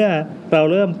เมื่อเรา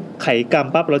เริ่มไขกรรม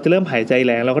ปั๊บเราจะเริ่มหายใจแ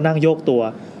รงแล้วก็นั่งโยกตัว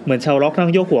เหมือนชาวร็อกนั่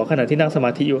งโยกหัวขณะที่นั่งสม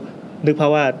าธิอยู่นึกภาพ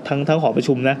ว่าทั้งหอประ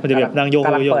ชุมนะมันจะแบบนั่งโยกเ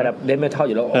ปิดแบบเดนเมทัลอ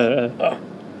ยู่แล้ว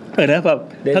นะแบบ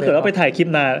ถ้าเกิดเราไปถ่ายคลิป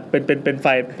นาเป็นไฟ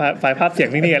ล์ภาพเสียง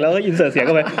นี่แล้วก็อินเสิร์ตเสียงเ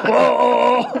ข้าไป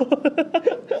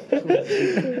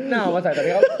หน้ามาใส่ตอน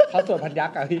นี้เขาสวดพันยัก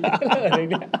ษ์อ่ะพี่อะไร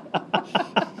เนี่ย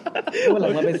วันหลั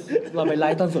งเราไปไล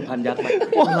ฟ์ต้นสวดพันยักษ์มั้ย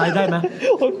ไลฟ์ได้มั้ย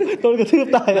ต้นกระทืบ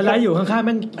ตายไลฟ์อยู่ข้างๆแ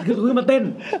ม่งคือมาเต้น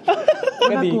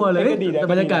น่ากลัวเลยแต่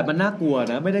บรรยากาศมันน่ากลัว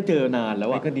นะไม่ได้เจอนานแล้ว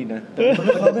อ่ะก็ดีนะเขา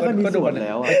ไม่ค่อยมีส่วนแ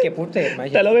ล้วอ่ะเก็บฟุตเทจมั้ย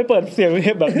แต่เราไปเปิดเสียง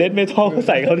แบบเดดเมทัลใ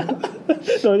ส่เขา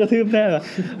โดนกระทืบแน่อ่ะ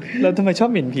เราทำไมชอบ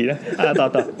หมิ่นผีนะต่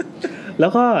อแล้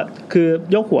วก็คือ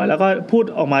ยกหัวแล้วก็พูด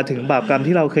ออกมาถึงบาปกรรม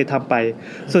ที่เราเคยทำไป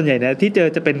ส่วนใหญ่เนี่ยที่เจอ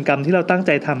จะเป็นกรรมที่เราตั้งใ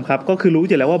จทำครับก็คือรู้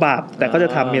อยู่แล้วว่าบาปแต่ก็จะ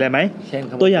ทำมีอะไรไหม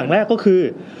ตัวอย่างแรกก็คือ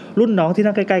รุ่นน้องที่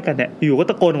นั่งใกล้ๆกันเนี่ยอยู่ก็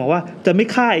ตะโกนบอกว่าจะไม่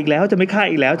ฆ่าอีกแล้วจะไม่ฆ่า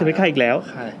อีกแล้วจะไม่ฆ่าอีกแล้ว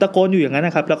ตะโกนอยู่อย่างนั้นน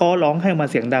ะครับแล้วก็ร้องให้มา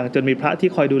เสียงดังจนมีพระที่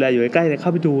คอยดูแลอยู่ใกล้ๆเนี่ยเข้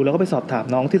าไปดูแล้วก็ไปสอบถาม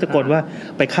น้องที่ตะโกนว่า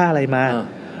ไปฆ่าอะไรมา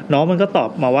น้องมันก็ตอบ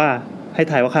มาว่าให้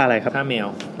ทายว่าฆ่าอะไรครับฆ่าแมว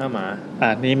ฆ่าหมา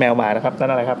นี่แมวหมานะครับนั่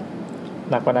นอะไรครับ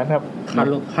หนักกว่านั้นครับ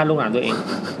ฆ่าลูกหลานตัวเอง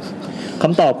ค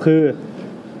ำตอบคือ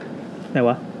ไหน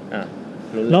วะ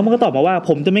น้องมันก็ตอบมาว่า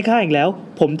ผมจะไม่ฆ่าอีกแล้ว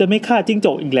ผมจะไม่ฆ่าจิ้งจ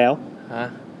กอีกแล้ว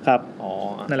ครับ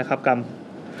นั่นแหละครับกรรม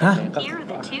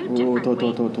โทษ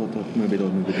มือไปโด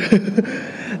น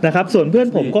นะครับส่วนเพื่อน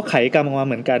ผมก็ไขกรรมออกมาเ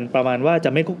หมือนกันประมาณว่าจะ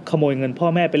ไม่ขโมยเงินพ่อ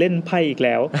แม่ไปเล่นไพ่อีกแ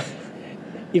ล้ว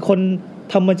อีกคน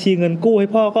ทำบัญชีเงินกู้ให้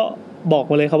พ่อก็บอก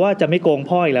มาเลยครับว่าจะไม่โกง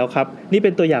พ่ออีกแล้วครับนี่เป็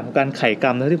นตัวอย่างของการไขกร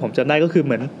รมที่ผมจำได้ก็คือเ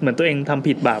หมือนตัวเองทำ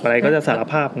ผิดบาปอะไรก็จะสาร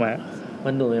ภาพมา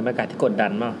มันดูเป็นบรรยากาศที่กดดั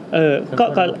นมาก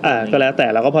ก็แล้วแต่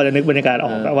เราก็พอจะนึกบรรยากาศออ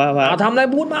กว่าทำอะไร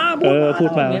พูดมาผ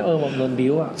มโดน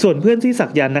บิ้วส่วนเพื่อนที่สั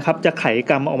กยันต์นะครับจะไข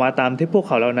กรรมออกมาตามที่พวกเ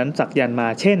ขาเหล่านั้นสักยันต์มา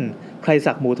เช่นใคร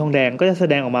สักหมูทองแดงก็จะแส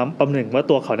ดงออกมาประหนึ่งว่า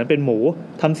ตัวเขานั้นเป็นหมู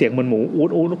ทำเสียงเหมือนหมูอูด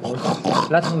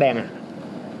แล้วทองแดง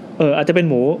อาจจะเป็น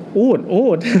หมูอู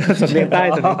ดสำเนียงใต้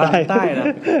นะ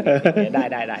ไ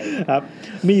ด้ครับ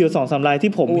มีอยู่ 2-3 ลาย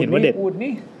ที่ผมเห็นว่าเด็ดอูด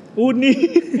นี่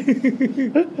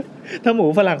ถ้าหมู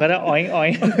ฝรั่งก็จะอ้อย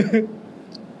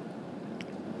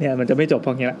เนี่ยมันจะไม่จบพ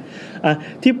องี้ละ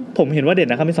ที่ผมเห็นว่าเด็ด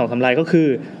นะครับมี 2-3 ลายก็คือ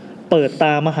เปิดต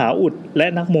ามหาอุดและ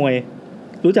นักมวย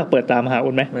รู้จักเปิดตามหาอุ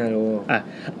ดไหมไม่รู้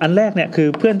อันแรกเนี่ยคือ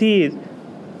เพื่อน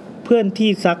ที่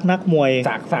ซักนักมวย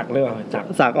สักเลย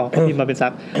สักออกที่มาเป็นซั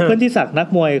กเพื่อนที่สักนัก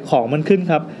มวยของมันขึ้น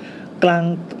ครับ กลาง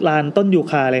ลานต้นยู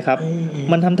คาเลยครับ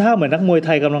มันทำท่าเหมือนนักมวยไท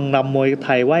ยกำลังรำมวยไท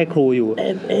ยไหว้ครูอยู่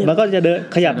มันก็จะเดิน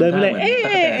ขยับเดินไปเลย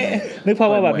นึกภาพ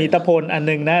ว่าแบบมีตะโพนอัน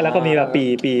นึงนะแล้วก็มีแบบ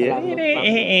ปี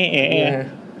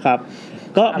ครับ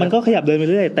ก็มันก็ขยับเดินไป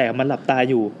เรื่อยแต่มันหลับตา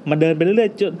อยู่มันเดินไปเรื่อย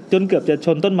ๆจนเกือบจะช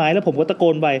นต้นไม้แล้วผมก็ตะโก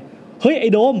นไปเฮ้ยไอ้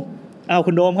โดมอ้าว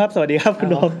คุณโดมครับสวัสดีครับคุณ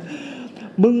โดม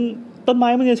มึงต้นไม้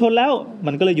มันจะชนแล้ว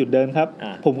มันก็เลยหยุดเดินครับ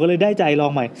ผมก็เลยได้ใจลอ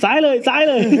งใหม่ซ้ายเลย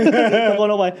ตะโกน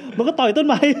ลงไปมันก็ต่อยต้น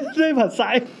ไม้ด้วยผัดซ้า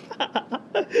ย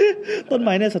ต้นไ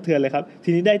ม้เนี่ยสะเทือนเลยครับที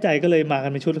นี้ได้ใจก็เลยมากั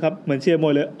นเป็นชุดครับเหมือนเชียร์ม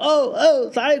วยเลย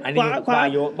ซ้ายขวา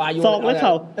ศอกและเข่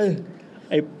า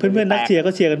ไอ้เพื่อนๆนักเชียร์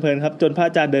ก็เชียร์กันเพลินครับจนพระอ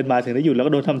าจารย์เดินมาถึงได้หยุดแล้ว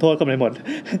ก็โดนทำโทษกันไปหมด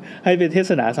ให้เป็นเท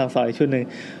ศนาสั่งสอนอีกชุดนึง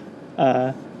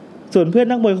ส่วนเพื่อน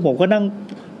นักมวยของผมก็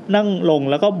นั่งลง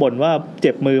แล้วก็บ่นว่าเ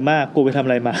จ็บมือมากกูไปทำอ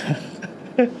ะไรมา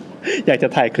อยากจะ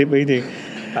ถ่ายคลิปไว้จริง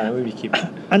ๆแต่ไม่มีคลิป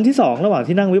อันที่สองระหว่าง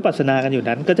ที่นั่งวิปัสสนากันอยู่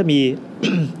นั้นก็จะมี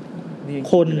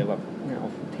คน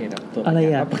อะไร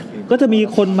อ่ะก็จะมี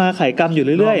คนมาไขกรรมอยู่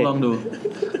เรื่อย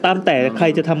ๆตามแต่ใคร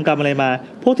จะทำกรรมอะไรมา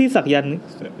พวกที่สักยันต์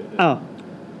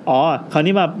คราว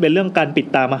นี้มาเป็นเรื่องการปิด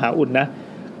ตามหาอุดนะ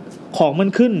ของมัน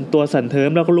ขึ้นตัวสั่นเทิม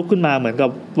แล้วก็ลุกขึ้นมาเหมือนกับ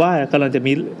ว่ากำลังจะ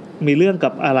มีเรื่องกั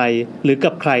บอะไรหรือ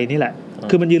กับใครนี่แหละ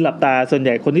คือมันยืนหลับตาส่วนให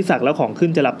ญ่คนที่สักแล้วของขึ้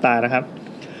นจะหลับตานะครับ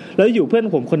แล้วอยู่เพื่อน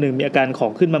ผมคนหนึ่งมีอาการขอ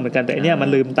งขึ้นมาเหมือนกันแต่ไอเนี้ยมัน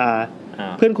ลืมตา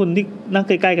เพื่อนคนที่นั่งใ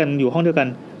กล้ๆกันอยู่ห้องเดียวกัน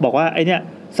บอกว่าไอเนี้ย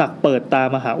สักเปิดตา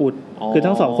มหาอุดคือ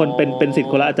ทั้งสองคนเป็นศิษย์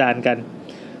คนละอาจารย์กัน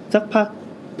สักพัก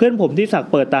เพื่อนผมที่สัก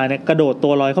เปิดตาเนี่ยกระโดดตั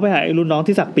วลอยเข้าไปหาไอ้รุ่นน้อง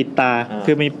ที่สักปิดตา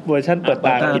คือมีเวอร์ชั่นเปิดต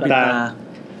าปิดตา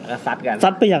ซั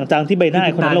ดไปอย่างจังที่ใบหน้า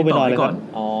คนนั้นลงไปนอนเลย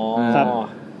ครับ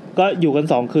ก็อยู่กัน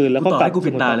2คืนแล้วก็กลับกู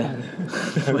ปิดตาเลย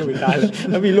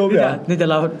แล้วมีรูปด้วยนี่จะ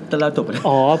เราจบ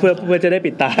เพื่อจะได้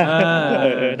ปิดตา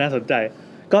น่าสนใจ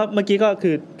ก็เมื่อกี้ก็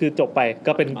คือจบไป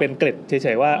ก็เป็นเกร็ดเฉ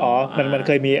ยๆว่ามันเ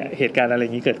คยมีเหตุการณ์อะไรอ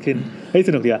ย่างนี้เกิดขึ้นเฮ้ยส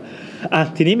นุกดีอ่ะ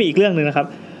ทีนี้มีอีกเรื่องนึงนะครับ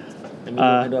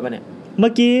เมื่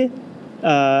อกี้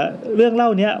เรื่องเล่า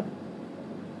นี้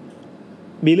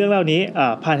มีเรื่องเล่านี้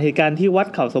ผ่านเหตุการณ์ที่วัด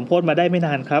เขาสมโพธิมาได้ไม่น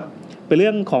านครับเป็นเ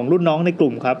รื่องของรุ่นน้องในก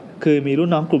ลุ่มครับคือมีรุ่น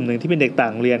น้องกลุ่มหนึ่งที่เป็นเด็กต่า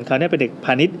งเรียนเขาเนี่ยเป็นเด็กพ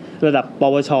าณิชย์ระดับป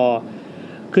วช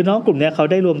คือน้องกลุ่มนี้เขา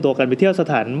ได้รวมตัวกันไปเที่ยวส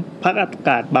ถานพักอา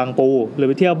กาศบางปูหรือ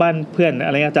ไปเที่ยวบ้านเพื่อนอ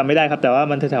ะไรจำไม่ได้ครับแต่ว่า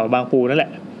มันแถวๆบางปูนั่นแหละ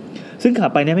ซึ่งขา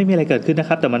ไปเนี่ยไม่มีอะไรเกิดขึ้นนะ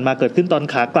ครับแต่มันมาเกิดขึ้นตอน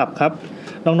ขากลับครับ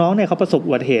น้องๆเนี่ยเขาประสบ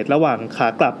อุบัติเหตุระหว่างขา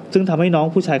กลับซึ่งทำให้น้อง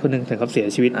ผู้ชายคนนึงถึงกับเสีย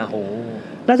ชีวิต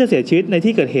น่าจะเสียชีวิตใน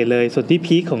ที่เกิดเหตุเลยส่วนที่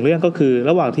พีคของเรื่องก็คือ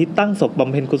ระหว่างที่ตั้งศพบ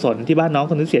ำเพ็ญกุศลที่บ้านน้อง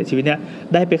คนที่เสียชีวิตเนี่ย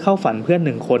ได้ไปเข้าฝันเพื่อน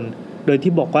1คนโดย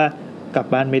ที่บอกว่ากลับ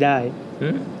บ้านไม่ได้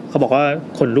เขาบอกว่า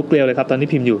ขนลุกเกลียวเลยครับตอนที่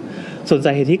พิมพ์อยู่ส่วนส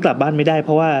าเหตุที่กลับบ้านไม่ได้เพ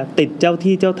ราะว่าติดเจ้า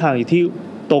ที่เจ้าทางอยู่ที่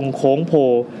ตรงโค้งโพ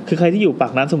คือใครที่อยู่ปา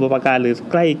กน้ำสมุทรปราการหรือ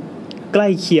ใกล้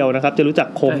เคียวนะครับจะรู้จัก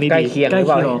โค้งนี้ดีใกล้เคียง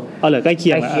เหรอใกล้เคี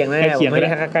ยงไม่ได้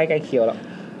ใกล้เคียวหรอก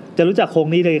จะรู้จักโค้ง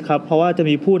นี้เลยครับเพราะว่าจะ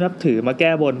มีผู้นับถือมาแ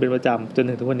ก้บนเป็นประจำจน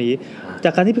ถึงทุกวันนี้จา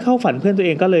กการที่ไปเข้าฝันเพื่อนตัวเอ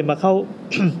งก็เลยมาเ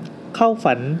ข้า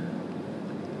ฝัน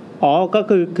ก็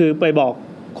คือไปบอก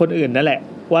คนอื่นนั่นแหละ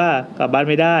ว่ากลับบ้าน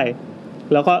ไม่ได้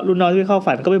แล้วก็รุ่นน้องที่เข้า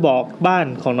ฝันก็ไปบอกบ้าน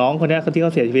ของน้องคนนี้ที่เข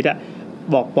าเสียชีวิตอ่ะ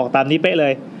บอกตามนี้เป๊ะเล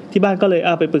ยที่บ้านก็เลย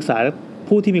ไปปรึกษา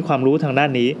ผู้ที่มีความรู้ทางด้าน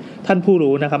นี้ท่านผู้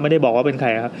รู้นะครับไม่ได้บอกว่าเป็นใคร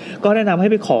ครับก็แนะนำให้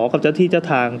ไปขอกับเจ้าที่เจ้า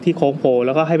ทางที่โค้งโพแ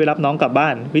ล้วก็ให้ไปรับน้องกลับบ้า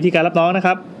นวิธีการรับน้องนะค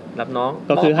รับรับน้อง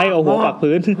ก็คือให้เอาหัวปัก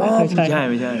พื้นไม่ใช่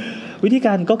วิธีก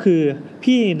ารก็คือ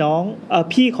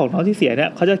พี่ของน้องที่เสียเนี่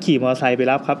ยเขาจะขี่มอเตอร์ไซค์ไป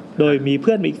รับครับโดยมีเ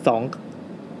พื่อนอีก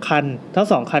2คันทั้ง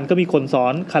2คันก็มีคนซ้อ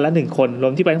นคันละ1คนร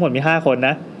วมที่ไปทั้งหมดมี5คนน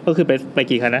ะก็คือไป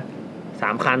กี่คันนะ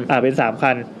3คันเป็น3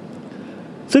คัน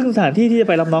ซึ่งสถานที่ที่จะ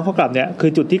ไปรับน้องเขากลับเนี่ยคื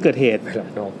อจุดที่เกิดเหตุ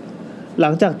หลั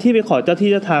งจากที่ไปขอเจ้าที่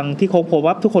เจ้าทางที่โค้งโพ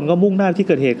วับทุกคนก็มุ่งหน้าที่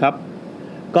เกิดเหตุครับ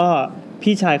ก็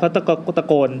พี่ชายเขาตะ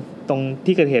โกนตรง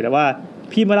ที่เกิดเหตุว่า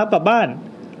พี่มารับกลับบ้าน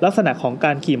ลักษณะของก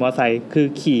ารขี่มอเตอร์ไซค์คือ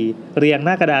ขี่เรียงห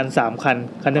น้ากระดาน3คัน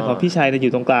นึงของพี่ชายเนี่ยอ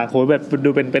ยู่ตรงกลางโหแบบดู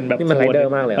เป็นแบบนี่มันไรเดอ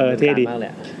ร์มากเลยเท่ดี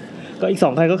ก็อีก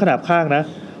2คันก็ขนาบข้างนะ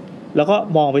แล้วก็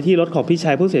มองไปที่รถของพี่ช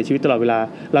ายผู้เสียชีวิตตลอดเวลา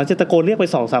หลังจากตะโกนเรียกไป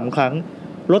 2-3 ครั้ง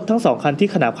รถทั้ง2คันที่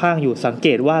ขนาบข้างอยู่สังเก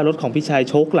ตว่ารถของพี่ชาย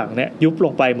โชคหลังเนี่ยยุบล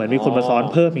งไปเหมือนมีคนมาซ้อน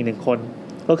เพิ่มอีก1คน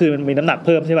ก็คือมันมีน้ำหนักเ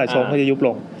พิ่มใช่ป่ะโชคก็จะยุบล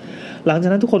งหลังจาก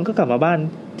นั้นทุกคนก็กลับมาบ้าน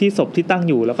ที่ศพที่ตั้ง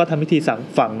อยู่แล้วก็ทำพิธี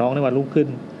ฝังน้องในวันรุ่งขึ้น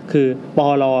คือป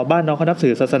ลบ้านน้องเขานับถื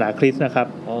อศาสนาคริสต์นะครับ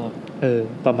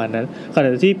ประมาณนั้นขณะ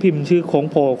ที่พิมพ์ชื่อโค้ง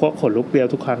โพก็ขนลุกเกลียว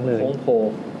ทุกครั้งเลยโค้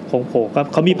งโพก็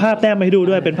เขามีภาพแต้มมาให้ดู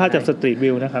ด้วยเป็นภาพจากสตรีท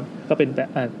วิวนะครับก็เป็น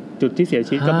จุดที่เสีย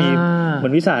ชีวิตก็มีเหมื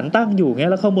อนวิสารตั้งอยู่เงี้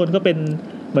ยแล้วข้างบนก็เป็น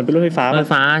เหมือนเป็นรถไฟฟ้า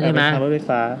ใช่ไหมรถไฟ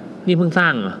ฟ้านี่เพิ่งสร้า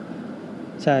งเหรอ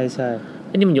ใช่ไ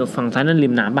อ้นี่มันอยู่ฝั่งซ้ายนั่นริ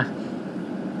มน้ำป่ะ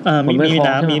มี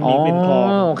น้ำมีเป็นคลอง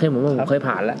โอเคผมเคย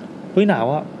ผ่านแล้วเฮ้ยหนาว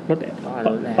อ่ะรถ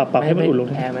ปรับให้มันอุ่นลง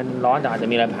แอร์มันร้อนแต่อาจจะ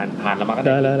มีอะไรผ่านแล้วมาก็ไ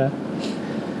ด้แล้ว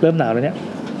เริ่มหนาวแล้วเนี่ย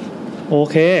โอ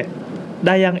เค ไ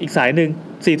ด้ยังอีกสายนึง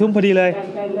 4:00 นพอดีเลย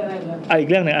อีก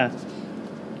เรื่องนึง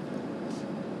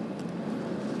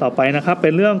ต่อไปนะครับเป็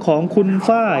นเรื่องของคุณ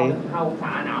ฝ้าย15 องศ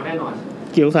าหนาวแน่นอน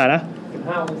กี่องศานะ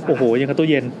15 องศาโอ้โหยังกับตู้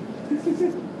เย็น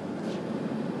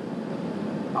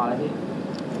ต่อเลยพี่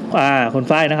คุณ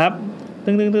ฝ้ายนะครับตึ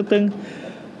ง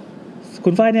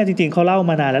คุณฝ้ายเนี่ยจริงๆเขาเล่า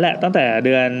มานานแล้วแหละตั้งแต่เ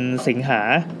ดือนสิงหา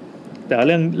แต่ว่าเ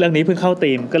รื่องนี้เพิ่งเข้า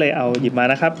ธีมก็เลยเอาหยิบมา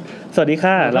นะครับสวัสดี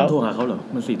ค่ะเราโทรหาเขาเหรอ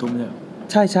มัน 4:00 น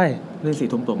ใช่เรื่อง 4:00 น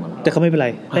ตรงเหรอแต่เขาไม่เป็นไร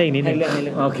ได้อีกนิดนึง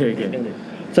โอเค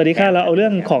สวัสดีค่ะเราเอาเรื่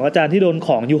องของอาจารย์ที่โดนข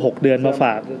องอยู่6 เดือนมาฝ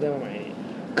าก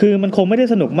คือมันคงไม่ได้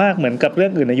สนุกมากเหมือนกับเรื่อ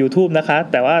งอื่นใน YouTube นะคะ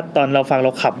แต่ว่าตอนเราฟังเร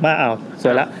าขำมากส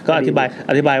วยละก็อธิ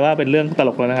บายว่าเป็นเรื่องตล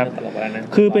กแล้วนะครับ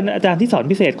คือเป็นอาจารย์ที่สอน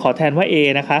พิเศษขอแทนว่า A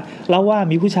นะคะเล่าว่า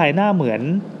มีผู้ชายหน้าเหมือน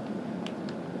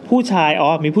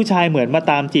มีผู้ชายเหมือนมา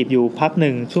ตามจีบอยู่พักห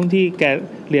นึ่งช่วงที่แก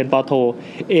เรียนป.โท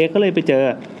A ก็เลยไปเจอ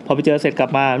พอไปเจอเสร็จกลับ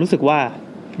มารู้สึกว่า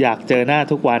อยากเจอหน้า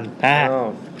ทุกวัน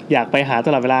อยากไปหาต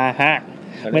ลอดเวลา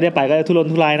ไม่ได้ไปก็ทุรน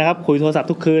ทุรายนะครับคุยโทรศัพท์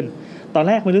ทุกคืนตอนแ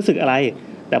รกไม่รู้สึกอะไร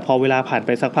แต่พอเวลาผ่านไป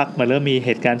สักพักมันเริ่มมีเห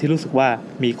ตุการณ์ที่รู้สึกว่า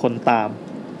มีคนตาม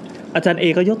อาจารย์ A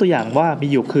ก็ยกตัวอย่างว่ามี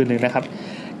อยู่คืนนึงนะครับ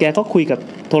แกก็คุยกับ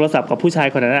โทรศัพท์กับผู้ชาย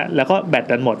คนนั้นแล้วก็แบต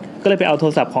ดันหมดก็เลยไปเอาโท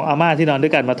รศัพท์ของอาม่าที่นอนด้ว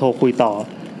ยกันมาโทรคุยต่อ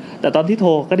แต่ตอนที่โทร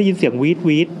ก็ได้ยินเสียง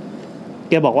วีด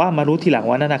แกบอกว่ามารู้ทีหลัง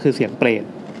ว่านั่นคือเสียงเปรต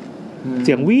เ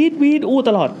สียงวีดอู้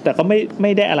ตลอดแต่ก็ไ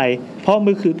ม่ได้อะไรเพราะ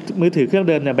มือถือเครื่อง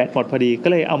เดิมเนี่ยแบตหมดพอดีก็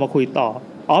เลยเอามาคุยต่อ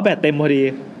แบตเต็มพอดี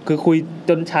คือคุย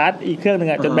จนชาร์จอีกเครื่องนึง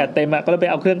จนแบตเต็มก็เลยไป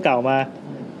เอาเครื่องเก่ามา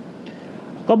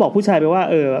ก็บอกผู้ชายไปว่า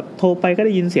โทรไปก็ไ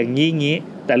ด้ยินเสียงงี้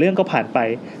แต่เรื่องก็ผ่านไป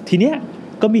ทีเนี้ย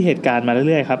ก็มีเหตุการณ์มาเ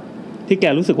รื่อยๆครับที่แก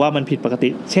รู้สึกว่ามันผิดปกติ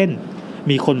เช่น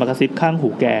มีคนมากระซิบข้างหู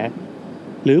แก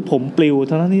หรือผมปลิว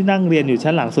ทั้งที่นั่งเรียนอยู่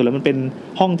ชั้นหลังสุดแล้วมันเป็น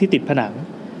ห้องที่ติดผนัง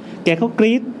แกก็ก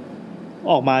รี๊ด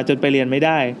ออกมาจนไปเรียนไม่ไ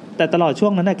ด้แต่ตลอดช่ว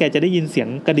งนั้นแกจะได้ยินเสียง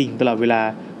กระดิ่งตลอดเวลา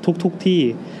ทุกที่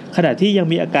ขณะที่ยัง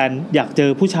มีอาการอยากเจอ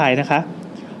ผู้ชายนะคะ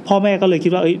พ่อแม่ก็เลยคิ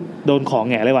ดว่าโดนของ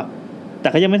แง่เลยว่ะแต่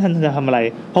ก็ยังไม่ทันจะทำอะไร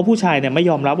เพราะผู้ชายเนี่ยไม่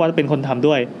ยอมรับว่าเป็นคนทำ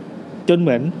ด้วยจนเห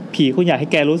มือนผีคงอยากให้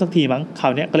แกรู้สักทีมั้งครา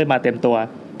วนี้ก็เลยมาเต็มตัว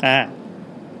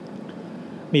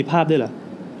มีภาพด้วยเหรอ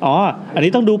อัน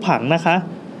นี้ต้องดูผังนะคะ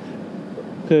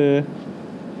คือ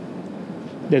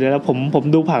เดี๋ยวผม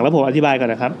ดูผังแล้วผมอธิบายก่อน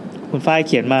นะครับคุณฝ้ายเ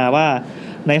ขียนมาว่า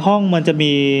ในห้องมันจะ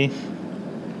มี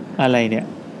อะไรเนี่ย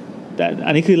แต่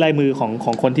อันนี้คือลายมือข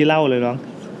องคนที่เล่าเลยน้อง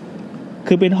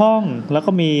คือเป็นห้องแล้ว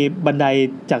ก็มีบันได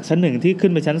จากชั้น1ที่ขึ้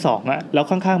นไปชั้น2แล้ว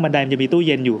ข้างๆบันไดมันจะมีตู้เ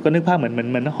ย็นอยู่ก็นึกภาพเห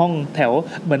มือนห้องแถว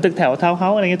เหมือนตึกแถวทาวน์เฮ้า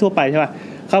ส์อะไรเงี้ยทั่วไปใช่ป่ะ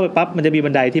เข้าไปปั๊บมันจะมีบั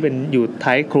นไดที่เป็นอยู่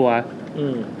ท้ายครัว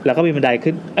แล้วก็มีบันได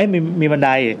ขึ้นมีบันได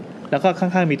แล้วก็ข้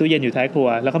างๆมีตู้เย็นอยู่ท้ายครัว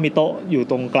แล้วก็มีโต๊ะอยู่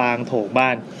ตรงกลางโถงบ้า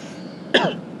น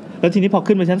แล้วทีนี้พอ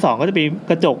ขึ้นไปชั้น2ก็จะมี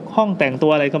กระจกห้องแต่งตั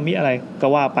วอะไรก็มีอะไรก็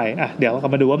ว่าไปเดี๋ยวเรา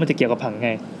มาดูว่ามันจะเกี่ยวกับผังไง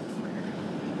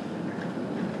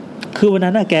คือวัน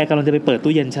นั้นแกกำลังจะไปเปิด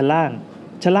ตู้เย็นชั้นล่าง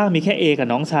มีแค่ A กับ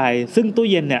น้องชายซึ่งตู้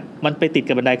เย็นเนี่ยมันไปติด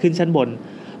กับบันไดขึ้นชั้นบน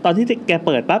ตอนที่แกเ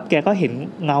ปิดปั๊บแกก็เห็น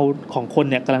เงาของคน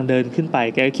เนี่ยกำลังเดินขึ้นไป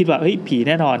แกก็คิดว่าผีแ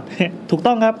น่นอน ถูก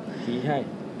ต้องครับผีใช่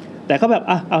แต่ก็แบบ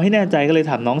เอาให้แน่ใจก็เลย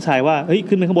ถามน้องชายว่า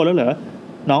ขึ้นไปข้างบนแล้วเหรอ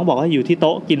น้องบอกว่าอยู่ที่โ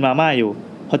ต๊ะกินมาม่าอยู่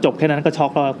พอจบแค่นั้นก็ช็อ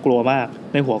กแล้วกลัวมาก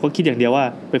ในหัวก็คิดอย่างเดียวว่า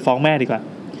ไปฟ้องแม่ดีกว่า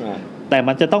แต่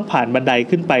มันจะต้องผ่านบันได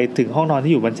ขึ้นไปถึงห้องนอน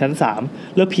ที่อยู่บนชั้น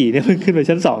3แล้วผีเนี่ยเพิ่งขึ้นไป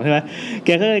ชั้น2ใช่ไหมแก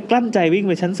ก็เลยกลั้นใจวิ่ง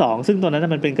ไปชั้น2ซึ่งตอนนั้น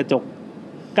มันเป็นกระจก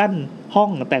กั้นห้อง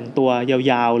แต่งตัวย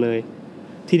าวๆเลย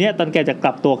ทีเนี้ยตอนแกจะก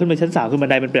ลับตัวขึ้นไปชั้น3คือบัน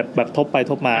ไดมันแบบทบไป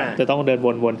ทบมาจะต้องเดิน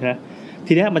วนๆใช่ไหม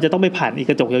ทีเนี้ยมันจะต้องไปผ่านอีก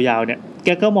กระจกยาวๆเนี่ยแก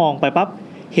ก็มองไปปั๊บ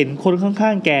เห็นคนข้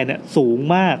างๆแกเนี่ยสูง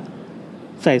มาก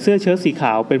ใส่เสื้อเชิ้ตสีข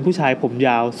าวเป็นผู้ชายผมย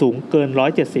าวสูงเกิน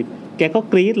170แกก็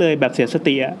กรี๊ดเลยแบบเสียส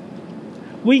ติ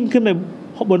วิ่งขึ้นไป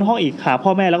บนห้องอีกหาพ่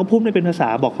อแม่แล้วก็พูดไม่เป็นภาษา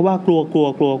บอกเขาว่าก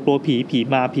ลัวผี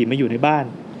มาอยู่ในบ้าน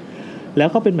แล้ว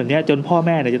ก็เป็นแบบนี้จนพ่อแ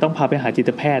ม่เนี่ยจะต้องพาไปหาจิต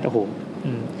แพทย์โอ้โห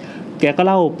แกก็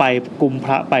เล่าไปกุมพ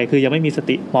ระไปคือยังไม่มีส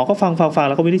ติหมอก็ฟังแ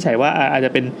ล้วก็วินิจฉัยว่าอาจจ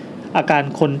ะเป็นอาการ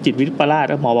คนจิตวิปลาส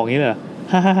หมอบอกงี้เลย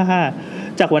ฮ่า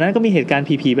จากวันนั้นก็มีเหตุการณ์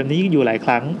ผีแบบนี้อยู่หลายค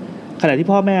รั้งขณะที่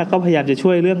พ่อแม่ก็พยายามจะช่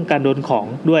วยเรื่องการโดนของ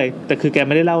ด้วยแต่คือแกไ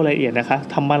ม่ได้เล่ารายละเอียดนะคะ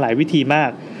ทำมาหลายวิธีมาก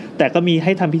แต่ก็มีใ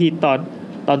ห้ทำพิธี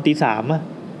ตอนตี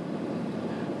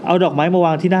 3เอาดอกไม้มาว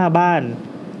างที่หน้าบ้าน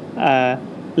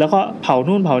แล้วก็เผา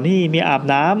นู่นเผานี่มีอาบ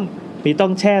น้ำมีต้อ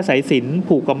งแช่สายสิญจน์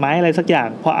ผูกกับไม้อะไรสักอย่าง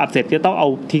พออาบเสร็จก็ต้องเอา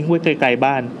ทิ้งไว้ไกลๆ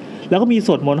บ้านแล้วก็มีส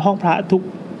วดมนต์ห้องพระทุก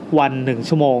วัน1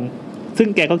 ชั่วโมงซึ่ง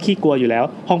แกก็ขี้กลัวอยู่แล้ว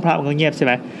ห้องพระมันก็เงียบใช่ไห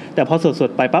มแต่พอสวด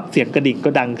ไปปั๊บเสียงกระดิ่งก็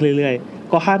ดังเรื่อย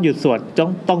ๆก็ห้ามหยุดสวด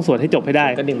ต้องสวดให้จบให้ได้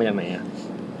กระดิ่งมาจากไหน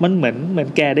มันเหมือน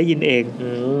แกได้ยินเอง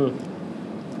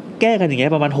แก้กันอย่างเงี้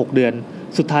ยประมาณ6 เดือน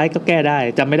สุดท้ายก็แก้ได้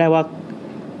จำไม่ได้ว่า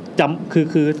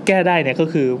คือแก้ได้เนี่ยก็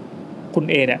คือคุณ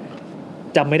เอเนี่ย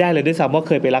จำไม่ได้เลยด้วยซ้ำว่าเ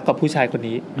คยไปรักกับผู้ชายคน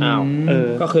นี้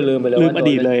ก็คือลืมไปเลยลืมอ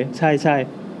ดีตเลยใช่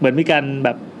ๆเหมือนมีการแบ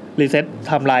บรีเซ็ตไ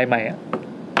ทม์ไลน์ใหม่อ่ะ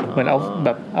เหมือนเอาแบ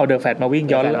บเอาเดอะแฟตมาวิ่ง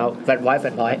ย้อนเอาแฟตไว้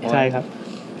ใช่ครับ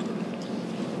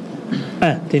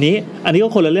ทีนี้อันนี้ก็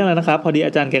คนละเรื่องแล้วนะครับพอดีอ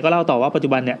าจารย์แกก็เล่าต่อว่าปัจจุ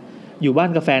บันเนี่ยอยู่บ้าน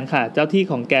กับแฟนค่ะเจ้าที่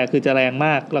ของแกคือจะแรงม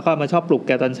ากแล้วก็มาชอบปลุกแ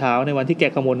กตอนเช้าในวันที่แก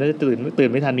กังวลว่าจะตื่น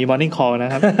ไม่ทันมีมอร์นิ่งคอลน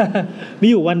ะครับ มี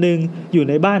อยู่วันนึงอยู่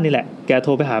ในบ้านนี่แหละแกโท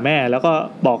รไปหาแม่แล้วก็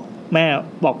บอกแม่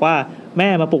บอกว่าแม่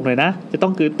มาปลุกหน่อยนะจะต้อ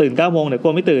งตื่น 9:00 นเดี๋ยวกลั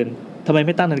วไม่ตื่นทำไมไ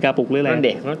ม่ตั้งนาฬิกาปลุกหรืออะไรนั่นเ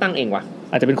ด็กมันตั้งเองว่ะ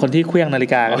อาจจะเป็นคนที่เคลื่องนาฬิ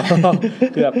กา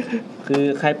คือ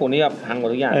ใครปลุกนี่แบบพังหมด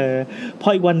ทุกอย่างพอ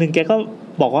อีกวันนึงแกก็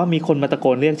บอกว่ามีคนมาตะโก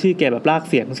นเรียกชื่อแกแบบลาก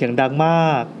เสียงดังม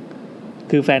าก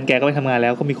คือแฟนแกก็ไปทำงานแล้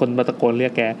วก็มีคนมาตะโกนเรีย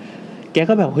กแก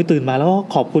ก็แบบเฮ้ยตื่นมาแล้ว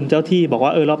ขอบคุณเจ้าที่บอกว่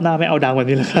ารอบหน้าไม่เอาดังแบบ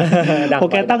นี้แล้วกันพอ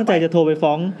แกตั้งใจจะโทรไป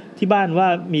ฟ้องที่บ้านว่า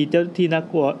มีเจ้าที่น่า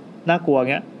กลัว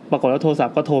เงี้ยปรากฏว่าโทรศัพ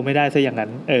ท์ก็โทรไม่ได้ซะอย่างนั้น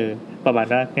ประมาณ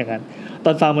นั้นอย่างนั้นต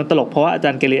อนฟังมันตลกเพราะว่าอาจา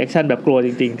รย์เกรีแอคชั่นแบบกลัวจ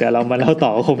ริงๆแต่เรามาเล่าต่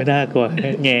อคงไม่น่ากลัว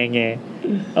แง่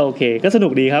โอเคก็สนุ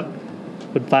กดีครับ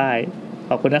คุณฝ้าย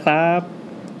ขอบคุณนะครับ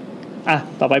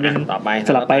ต่อไปเป็นส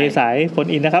ลับไปสายโฟน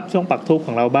อินนะครับช่วงปักทูปข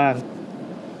องเราบ้าง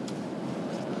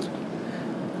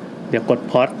เดี๋ยวกด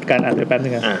พอดการอัดไปแป๊บนึ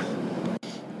ง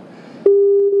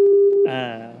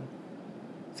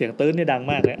เสียงตื้นนี่ดัง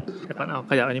มากเลยเดี๋ยวก่อนเอา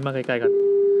ขยับอันนี้มาไกลๆก่อน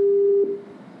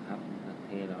ครับโอเ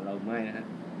คเราไม่นะครับ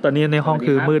ตอนนี้ในห้อง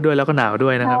คือมืดด้วยแล้วก็หนาวด้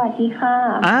วยนะครับสวัสดีค่ะ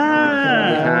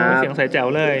เสียงใสแจ๋ว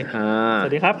เลยส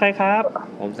วัสดีครับใครครับ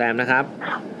ผมแซมนะครับ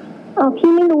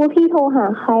พี่ไม่รู้ว่าพี่โทรหา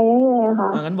ใครได้ไงคะ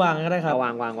งั้นวางก็ได้ครับวา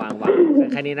ง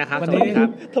แค่นี้นะครับสวัสดีครับ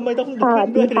ทำไมต้อง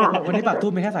ด้วยเนี่ยวันนี้ปักทู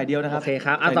บมีแค่สายเดียวนะครับโอเคค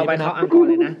รับต่อไปเขาอังกอร์เ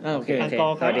ลยนะโอเค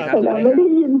สวัสดีครับไม่ได้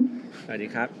ยินสวัสดี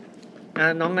ครับ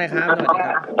น้องนายครับสวัสดีค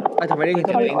รับทำไมได้ยินเ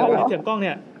สียงตัวเองด้วยเสียงกล้องเ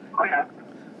นี่ย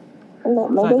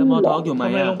ใส่สมอลท็อกอยู่ไหมท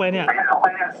ำไมลงไปเนี่ย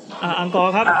อังกอ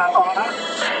ร์ครับ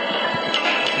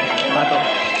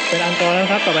เป็นอังกอร์แล้ว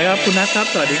ครับต่อไปครับคุณนัทครับ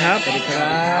สวัสดีครับสวัสดีค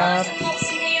รับ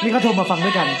นี่เขาโทรมาฟังด้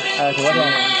วยกันถือว่าโทรม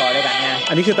าอังกอร์ด้วยกันไง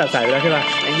อันนี้คือตัดสายไปแล้วใช่ไหม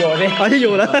ยังโยนดิจะอ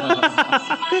ยู่แล้ว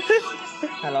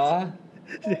ฮัลโหล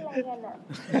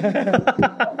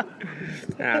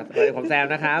ผมแซม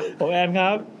นะครับผมแอนครั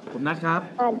บผมนัทครับ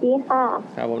สวัสดีค่ะ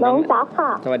น้องจักค่ะ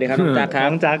สวัสดีครับน้องจักครับ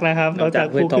น้องจักนะครับน้องจัก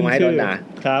พูดตรงให้โดนด่า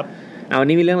ครับวัน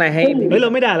นี้มีเรื่องอะไรให้เร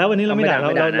าไม่ด่าแล้ววันนี้เราไม่ด่า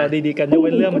เราดีๆกันยกเ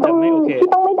ว้นเรื่องมันจะไม่โอเคพี่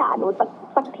ต้องไม่ด่าหนู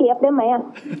สักเทปได้ไหม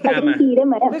สักทีได้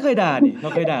ไหมไม่เคยด่าดิเรา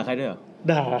เคยด่าใครด้วยเหรอ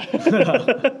ด่า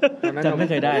จำไม่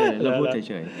เคยได้เลยเราพูด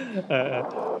เฉยๆ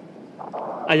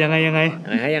ยังไงฮะ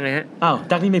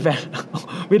จักที่มีแฟน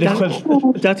มีคน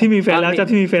จักที่มีแฟนแล้วจัก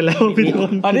ที่มีแฟนแล้วมีค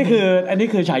นอันนี้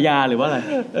คือฉายาหรือว่าอะไร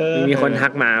มีคนทั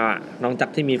กมาว่ะน้องจัก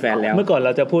ที่มีแฟนแล้วเมื่อก่อนเร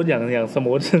าจะพูดอย่างส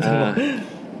มูท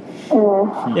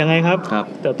ยังไงครับ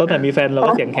แต่ตั้งแต่มีแฟนเรา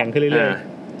ก็เสียงแข็งขึ้นเรื่อย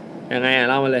ๆยังไง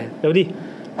เล่ามาเลยเดี๋ยวดิ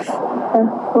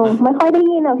ไม่ค่อยได้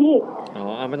ยินพี่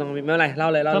ไม่ต้องไม่เป็นไรเล่า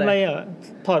เลยทำไร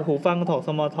ถอดหูฟังถอดส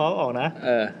มอลท็อกออกนะ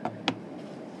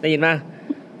ได้ยินป่ะ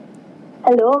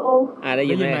ฮัลโหลได้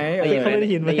ยินไหมเขาไม่ได้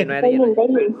ยินไหมได้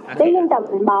ยินแต่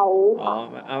เบา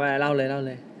เอาไปเล่าเล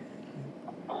ย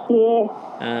โอเค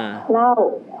เล่า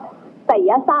ไส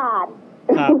ยศาสตร์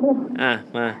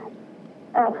มา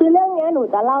คือเรื่องนี้หนู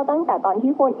จะเล่าตั้งแต่ตอน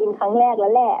ที่โฟนอินครั้งแรกแล้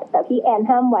วแหละแต่พี่แอน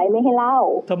ห้ามไว้ไม่ให้เล่า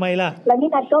ทำไมล่ะแล้วพี่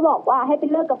นัทก็บอกว่าให้ไป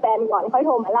เลิกกับแฟนก่อนค่อยโท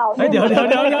รมาเล่าเดี๋ยว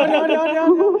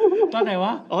ตอนไหนว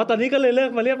ะตอนนี้ก็เลยเลิก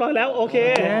มาเรียบร้อยแล้วโอเค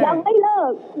ยังไม่เลิ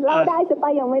กเล่าได้จะไป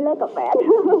ยังไม่เลิกกับแฟน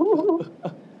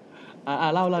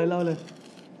เล่าเลย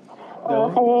โอ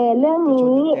เคเรื่อง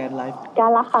นี้กา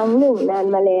รละครั้งหนึ่งนาน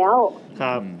มาแล้วค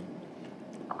รับ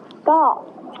ก็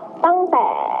ตั้งแต่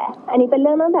อันนี้เป็นเ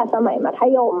รื่องตั้งแต่สมัยมัธ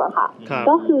ยมอะค่ะ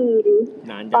ก็คือ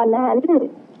ตอนนั้น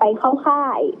ไปเข้าค่า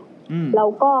ยแล้ว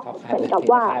ก็เหมือนกับ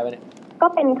ว่าก็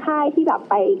เป็นค่ายที่แบบ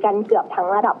ไปกันเกือบทั้ง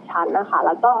ระดับชั้นนะคะแ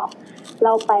ล้วก็เร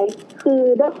าไปคือ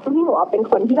ด้วยความที่หนูเป็น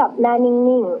คนที่แบบหน้านิ่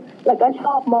งๆแล้วก็ช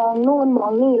อบมองนู่นมอ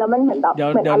งนี่แล้วมันเหมือนแบบเดี๋ย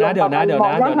วนะ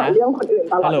เรื่องคนอื่น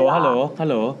ตลอดฮัล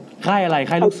โหลค่ายอะไร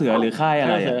ค่ายลูกเสือหรือค่ายอะไ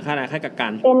รค่ายอะไรค่ายกักกั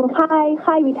นเป็น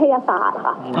ค่ายวิทยาศาสตร์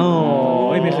ค่ะ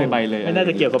ไม่เคยไปเลยไม่น่า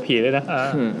จะเกี่ยวกับผีเลยนะ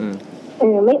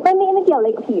ไม่เกี่ยวอะไร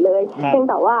กับผีเลยเพียง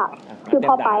แต่ว่าคือพ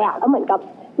อไปแล้วเหมือนกับ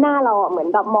หน้าเราเหมือน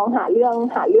แบบมองหาเรื่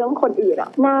องคนอื่น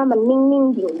หน้ามันนิ่ง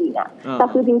ๆดิ่งๆแต่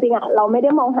คือจริงๆเราไม่ได้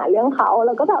มองหาเรื่องเขาเ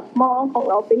ราก็แบบมองของ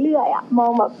เราไปเรื่อยมอ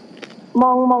งแบบม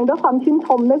องด้วยความชื่นช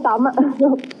มด้วยซ้ำ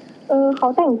เขา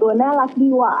แต่งตัวน่ารักดี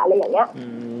ว่ะอะไรอย่างเงี้ย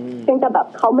เพียงแต่แบบ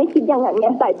เขาไม่คิดอย่างนั้นไง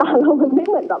สายตาเรามันไม่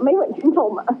เหมือนชื่นช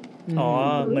ม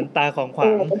เหมือนตาของขวา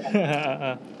ง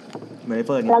เหมือนเ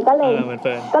ฟิร์นแล้วก็เลยเห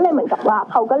มือนกับว่า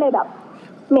เขาก็เลยแบบ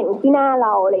เหม็นที่หน้าเร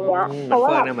าอะไรเงี้ยเพราะว่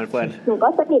าหนูก็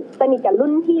สนิทกับรุ่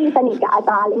นพี่สนิทกับอา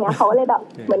จารย์อะไรเงี้ยเขาเลยแบบ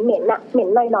เหมือนเหม็นห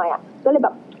น่อยก็เลยแบ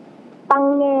บ ตั้ง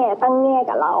แง่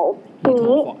กับเราที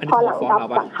นี้พอหลังกลับ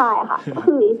จากค่ายค่ะก็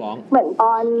คือเหมือนต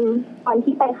อน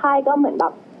ที่ไปค่ายก็เหมือนแบ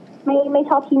บไม่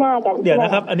ชอบที่หน้ากันเดี๋ยวน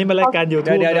ะครับอันนี้มันรายการ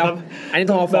YouTube เดี๋ยวอันนี้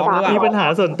โทรฟ้องหรือเปล่ามีปัญหา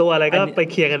ส่วนตัวอะไรก็ไป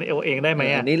เคลียร์กันเองได้ไหม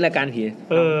อ่ะนี่รายการผี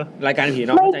รายการผีเ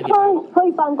นาะไม่ใช่เฮ้ย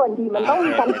ฟังก่อนดีมันต้อง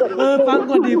มีการเกิดฟัง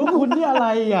ก่อนดีพวกคุณนี่อะไร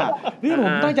อ่ะนี่ผ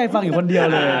มตั้งใจฟังอยู่คนเดียว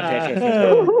เลย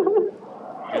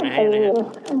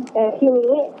ที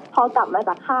นี้พอกลับมาจ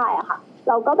ากค่ายอะค่ะ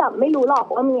เราก็แบบไม่รู้หรอก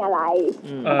ว่ามีอะไร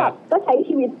แบบก็ใช้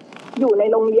ชีวิตอยู่ใน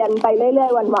โรงเรียนไปเรื่อ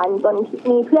ยๆวันๆจน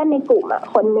มีเพื่อนในกลุ่มอะ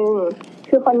คนนึง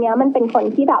คือคนนี้มันเป็นคน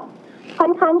ที่แบบค่อ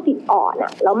นข้างจิตอ่อนอ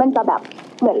ะแล้วมันจะแบบ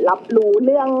เหมือนรับรู้เ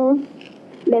รื่อง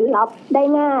เล่นลับได้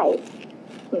ง่าย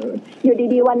อยู่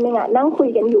ดีๆวันนึงอะนั่งคุย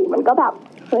กันอยู่มันก็แบบ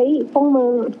เฮ้ยพวกมึ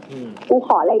งกูข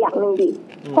ออะไรอย่างนึงดิ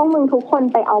พวกมึงทุกคน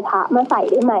ไปเอาพระมาใส่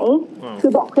ได้ไหมคื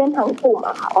อบอกเพื่อนทั้งกลุ่มอ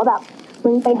ะค่ะว่าแบบ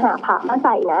มึงไปหาพระมาใ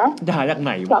ส่นะจะหาจากไห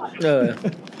นวะ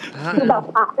คือแบบ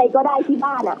อะไรก็ได้ที่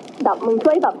บ้านอะแบบมึง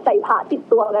ช่วยแบบใส่พระติด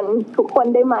ตัวกันทุกคน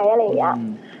ได้ไหมอะไรอย่างเงี้ย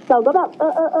เราก็แบบ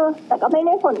แต่ก็ไม่ไ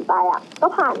ด้สนใจอะก็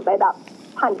ผ่านไป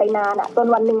นานอะจน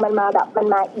วันนึงมัน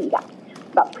มาอีกอะ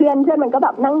แบบเพื่อนมันก็แบ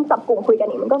บนั่งจับกลุ่มคุยกัน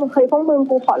อีกมันก็เคยพวกมึง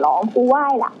กูขอร้องกูไหว้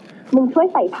ล่ะมึงช่วย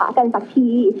ใส่พระกันสักที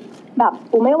แบบ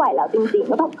กูไม่ไหวแล้วจริงๆ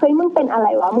ก็แบบเฮ้ยมึงเป็นอะไร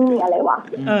วะมึงมีอะไรวะ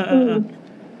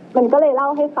มันก็เลยเล่า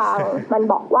ให้ฟังมัน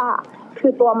บอกว่าคื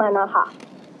อตัวมันอะค่ะ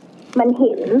มันเ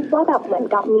ห็นว่าแบบเหมือน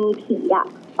กับมีผีอะ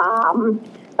ต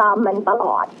ามมันตล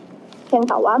อดเพียง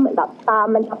แต่ว่าเหมือนแบบตาม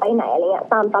มันจะไปไหนอะไรเงี้ย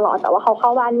ตามตลอดแต่ว่าเขาเข้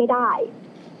าบ้านไม่ได้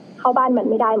เข้าบ้านมัน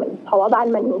ไม่ได้เหมือนเพราะว่าบ้าน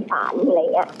มันมีศาลอะไร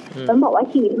เงี้ยมันบอกว่า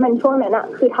ชีวิตมันช่วงนั้นอะ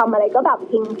คือทำอะไรก็แบบ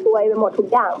ทิ้งซวยไปหมดทุก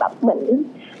อย่างแบบเหมือน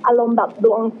อารมณ์แบบด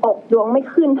วงตกดวงไม่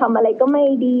ขึ้นทำอะไรก็ไม่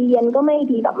ดีเรียนก็ไม่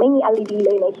ดีแบบไม่มีอะไรดีเล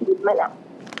ยในชีวิตมันอะ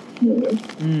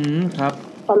ครับ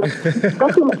ก็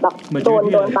คือเหมือนแบบโดน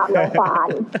ตามรังควาน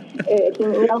ที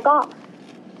นี้แล้วก็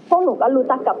พวกหนูก็รู้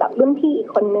จักกับแบบรุ่นพี่อีก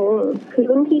คนนึงคือ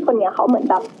รุ่นพี่คนเนี้ยเขาเหมือน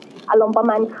แบบอารมณ์ประ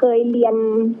มาณเคยเรียน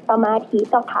สมาธิ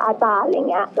กับพระอาจารย์อะไร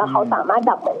เงี้ยแล้วเขาสามารถแ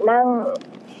บบเหมือน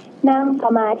นั่งส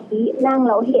มาธินั่ง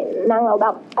เราเห็นนั่งเราแบ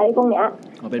บอะไรพวกเนี้ย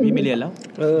เป็นพี่ไม่เรียนแล้ว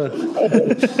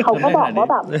เขาก็บอกว่า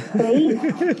แบบเฮ้ย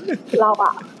เราอ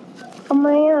ะทำไม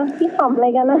อะพี่ขำอะไร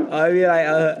กันนะมีอะไร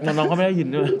น้องเขาไม่ได้ยิน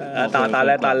ด้วยตอ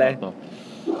นเลย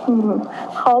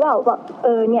เขาแบบ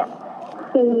เนี่ย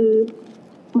คือ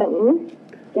เหมือน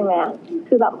ยังไงอะ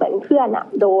คือแบบเหมือนเพื่อนอะ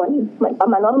โดนเหมือนประ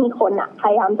มาณว่ามีคนอะพ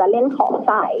ยายามจะเล่นของใ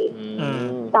ส่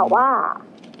แต่ว่า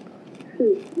คื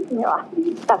อไงวะ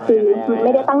แต่คือไ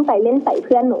ม่ได้ตั้งใจเล่นใส่เ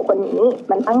พื่อนหนูคนนี้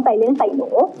มันตั้งใจเล่นใส่หนู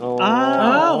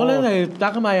เขาเล่นใส่ตั๊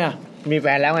กทำไมอะมีแฟ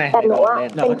นแล้วไงแต่หนูอะ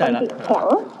เป็นคนจิตแข็ง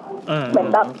เหมือน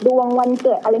แบบดวงวันเ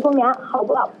กิดอะไรพวกเนี้ยเขา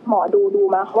แบบหมอดู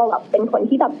มาเขาบอกแบบเป็นคน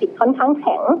ที่แบบจิตค่อนข้างแ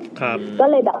ข็งก็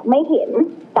เลยแบบไม่เห็น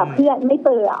แต่เพื่อนไม่เจ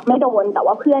ออะไม่โดนแต่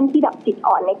ว่าเพื่อนที่แบบจิต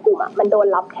อ่อนในกลุ่มอะมันโดน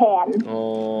รับแทน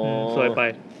สวยไป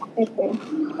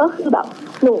ก็คือแบบ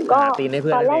หนูก็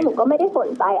ตอนแรกหนูก็ไม่ได้สน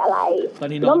ใจอะไร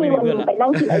ก็มีวันนึงไปนั่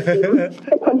งกินไอติม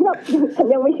เป็นคนที่แบบฉัน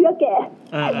ยังไม่เชื่อแก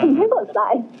ฉันไม่สนใจ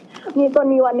มี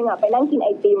วันนึงอะไปนั่งกินไอ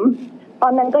ติมตอ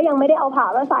นนั้นก็ยังไม่ได้เอาผ้า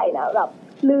มาใส่นะแบบ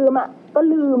ลืมก็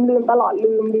ลืมตลอด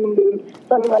ลืม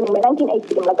จนวันนึงไปนั่งกินไอ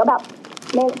ติมแล้วก็แบบ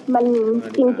มัน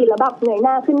กินแล้วแบบเงยห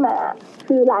น้าขึ้นมา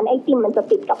คือร้านไอติมมันจะ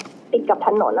ติดกับถ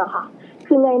นนอะค่ะ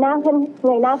คือเงยหน้า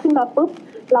ขึ้นมาปุ๊บ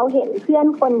เราเห็นเพื่อน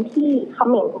คนที่เข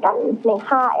ม่นกันใน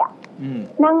ค่ายอะ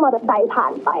นั่งมอเตอร์ไซค์ผ่า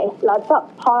นไปแล้วก็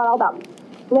พอเราแบบ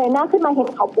เงยหน้าขึ้นมาเห็น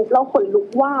เขาปุ๊บเราขนลุก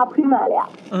วาบขึ้นมาเลยอะ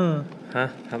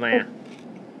ทำไมอะ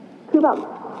คือแบบ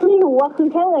ไม่รู้ว่าคือ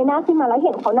แค่เงยหน้าขึ้นมาแล้วเ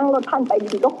ห็นเขานั่งรถผ่านไป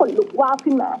ดีๆก็ขนลุกวาบ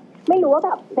ขึ้นมาไม่รู้ว่าแ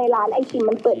บบในร้านไอติม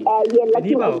มันเปิดแอร์เย็นแล้ว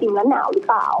กินไอติมแล้วหนาวหรือ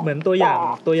เปล่าเหมือนตัวอย่าง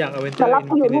อเวนเจอร์แล้ว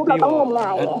ยูทูบเราต้องงมง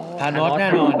ายทานอสแน่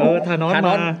นอนท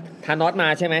านอสมา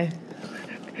ใช่ไหม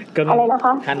อะไรนะค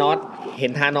ะทานอสเห็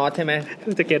นทานอสใช่ไหม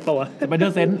จะเก็ตป่าวะสไปเดอ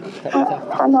ร์เซนส์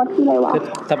ทานอสคืออะไรวะ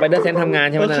สไปเดอร์เซนส์ทำงาน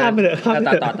ใช่ไหมข้ามไปเลย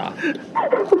ต่อ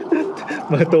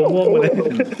มาตัวม่วงมาเลย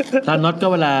ทานอสก็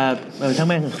เวลาช่าง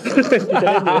แม่ง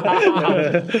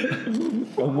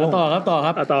ต่อครับ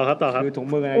คือถุง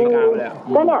มืออะไรกาวเลย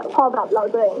ก็เนี่ยพอแบบเรา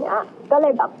เจออย่างเงี้ยก็เล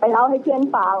ยแบบไปเล่าให้เพื่อน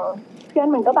ฟังเพื่อน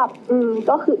มันก็แบบ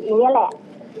ก็คืออีเนี่ยแหละ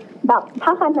แบบถ้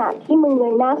าขนาดที่มึงเง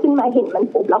ยหน้าขึ้นมาเห็นมัน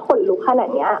ปุ๊บแล้วขนลุกขนาด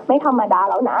เนี้ยไม่ธรรมดา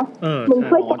แล้วนะมึง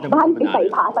ช่วยกลับบ้านไปใส่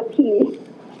ผ้าสักที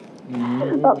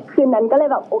แบบคืนนั้นก็เลย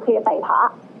แบบโอเคใส่ผ้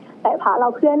าเรา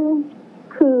เพื่อน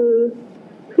คือ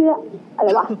เพื่ออะไร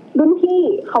วะรุ่นพี่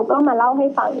เขาก็มาเล่าให้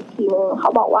ฟังอีกทีนึงเขา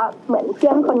บอกว่าเหมือนเพื่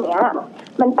อนคนเนี้ย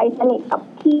มันไปสนิทกับ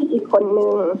พี่อีกคนนึ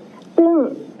งซึ่ง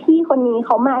พี่คนนี้เข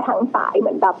ามาทางสายเห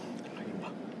มือนแบบ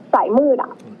สายมืดอ่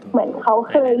ะเหมือนเขา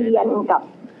เคยเรียนกับ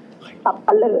สับป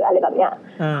ะเลออะไรแบบเนี้ย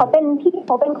เขาเป็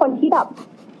นคนที่แบบ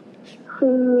คื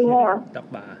อไงอ่ะ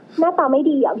หน้าตาไม่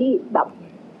ดีอ่ะพี่แบบ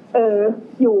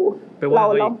อยู่เรา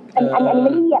อันนี้ไ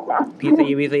ม่ได้เหยียดนะ PC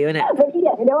วะเนี่ยไม่ได้เหยี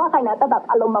ยดไม่ได้ว่าใครนะแต่แบบ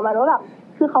อารมณ์ประมาณว่าแบบ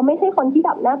คือเขาไม่ใช่คนที่แบ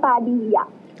บหน้าตาดีอ่ะ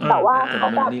แต่ว่าเขา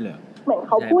แบบเหมือนเ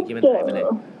ขาพูดเก่งอะไร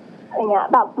เงี้ย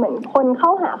แบบเหมือนคนเข้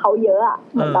าหาเขาเยอะอ่ะ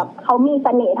เหมือนแบบเขามีเส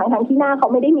น่ห์ทั้งที่หน้าเขา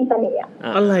ไม่ได้มีเสน่ห์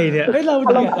อะไรเนี่ยเฮ้ยเราเห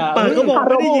ยียดปากก็บอก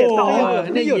ไม่ได้เหยี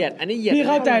ยดอันนี้เหยียดพี่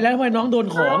เข้าใจแล้วทำไมน้องโดน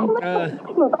ของ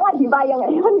หนูต้องอธิบายยังไง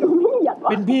ให้มันดูไม่เหยียดวะ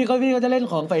เป็นพี่ก็จะเล่น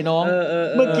ของใส่น้อง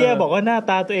เมื่อกี้บอกว่าหน้า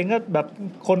ตาตัวเองก็แบบ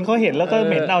คนเขาเห็นแล้วก็เ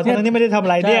หม็นเอาทั้งที่ไม่ได้ทำอะ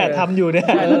ไรเนี่ยทำอยู่เนี่ย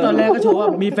แล้วตอนแรกก็โชว์ว่า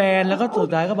มีแฟนแล้วก็สุด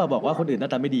ท้ายก็บอกว่าคนอื่นหน้า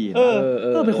ตาไม่ดี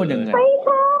เป็นคนยังไงไม่ใ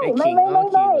ช่ไ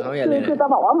ม่คือจะ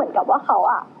บอกว่าเหมือนกับว่าเขา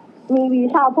อะมีวิ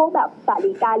ชาพวกแบบสา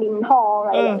ริกาลิ้นทองอ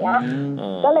ะไรอย่างเงี้ย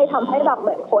ก็เลยทำให้แบบเห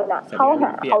มือนคนอ่ะเข้าห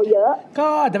าเขาเยอะก็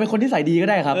จะเป็นคนที่ใส่ดีก็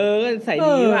ได้ครับใส่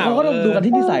ดีเขาก็ต้องดูกัน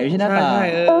ที่นิสัยใช่หน้าตา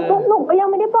ก็หนูก็ยัง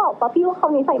ไม่ได้บอกป่ะพี่ว่าเขา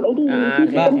นิสัยไม่ดีพี่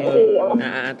เป็นเอง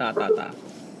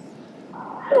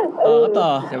ต่อ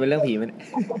จะเป็นเรื่องผีมั้ย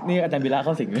นี่อาจารย์บิระเข้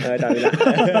าสิงอาจารย์บิระ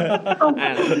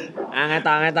ไง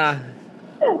ต่อ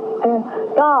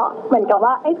ก็เหมือนกับ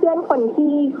ว่าไอ้เพื่อนคน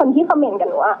ที่คอมเมนต์กั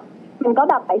นว่ามันก็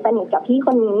แบบไปสนิทกับพี่ค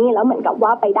นนี้แล้วเหมือนกับว่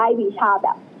าไปได้วิชาแบ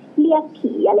บเรียก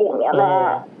ผีอะไรอย่างเงี้ยมา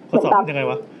เหมือนแบบ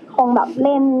คงแบบเ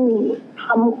ล่นท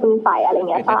ำคุณใส่อะไร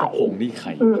เงี้ยใส่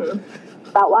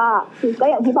แต่ว่าคือก็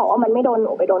อย่างที่บอกว่ามันไม่โดนห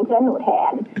นูไปโดนเพื่อนหนูแท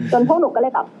นจนพวกหนูก็เล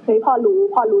ยแบบเฮ้ยพอ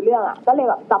รู้เรื่องอ่ะก็เลย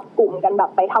แบบจับกลุ่มกันแบบ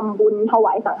ไปทำบุญถว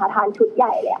ายสังฆทานชุดให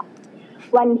ญ่เลยอ่ะ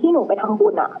วันที่หนูไปทำบุ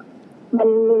ญอ่ะมัน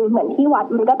เหมือนที่วัด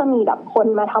มันก็จะมีแบบคน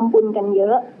มาทำบุญกันเยอ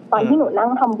ะตอนที่หนูนั่ง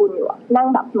ทำบุญอยู่นั่ง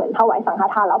แบบเหมือนถวายสังฆ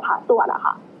ทานแล้วพระสวดอะ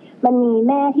ค่ะมันมีแ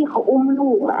ม่ที่เขาอุ้มลู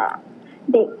กมา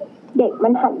เด็กมั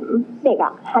น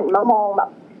หันมามองแบบ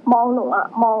มองหนูอะ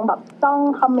มองแบบจ้อง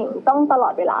เขม่งจ้องตลอ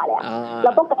ดเวลาเลยแล้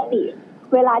วปกติ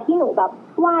เวลาที่หนูแบบ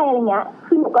ไหว้อะไรเงี้ย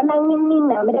คือหนูก็นั่งนิ่ง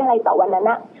ๆนะไม่ได้อะไรแต่วันนั้น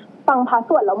อะฟังพระส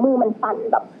วดแล้วมือมันสั่น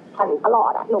แบบสั่นตลอ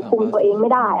ดอะหนูคุมตัวเองไม่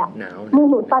ได้อะมือ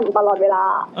หนูสั่นตลอดเวลา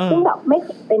ซึ่งแบบไม่เค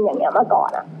ยเป็นอย่างเงี้ยมาก่อ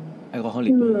นอะแอลกอฮอลิ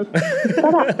กก็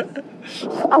แบบ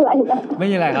อะไรนะไม่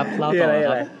ใช่อะไรครับเล่าต่อ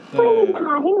ครับไม่พ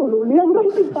าให้หนูรู้เรื่องด้วย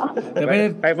สิคะเดี๋ยว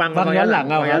ไปฟังย้อนหลัง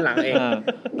เอาย้อนหลังเอง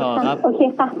ต่อครับโอเค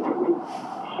ค่ะ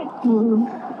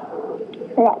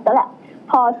นั่นแหละ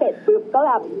พอเสร็จปุ๊บก็แ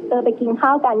บบไปกินข้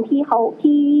าวกันที่เขา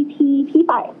ที่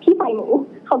ฝ่ายหนู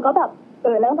เขาก็แบบ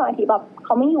นั่งสมาธิแบบเข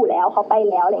าไม่อยู่แล้วเขาไป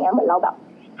แล้วอะไรเงี้ยเหมือนเราแบบ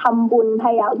ทำบุญพ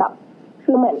ยายามแบบ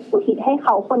คือเหมือนอุทิศให้เข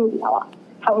าคนเดียวอะ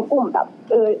ทั้งกลุ่มแบบ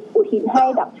อุทิศให้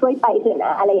แบบช่วยไปเถอะน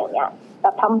ะอะไรอย่างเงี้ยแบ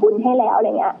บทำบุญให้แล้วอะไร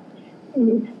เงี้ย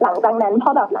หลังจากนั้นพอ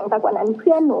แบบหลังจากวันนั้นเ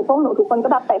พื่อนหนูพวกหนูทุกคนก็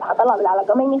แบบใส่ผ้าตลอดเวลาแล้ว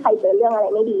ก็ไม่มีใครเจอเรื่องอะไร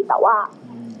ไม่ดีแต่ว่า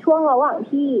ช่วงระหว่าง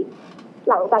ที่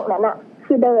หลังจากนั้นอะ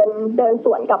คือเดินส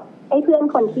วนกับไอ้เพื่อน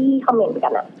คนที่คอมเมนต์กั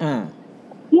นอะ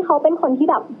ที่เขาเป็นคนที่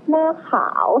แบบหน้าขา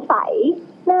วใส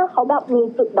หน้าเขาแบบมี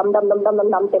จุดดำเ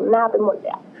ต็มหน้าไปหมดเล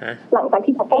ยหลังจาก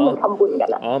ที่เขาพวกหนูทำบุญกัน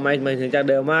อะไม่ถึงจาก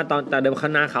เดิมว่าตอนแต่เดิมข้า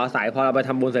งหน้าขาวใสพอเราไปท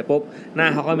ำบุญเสร็จปุ๊บหน้า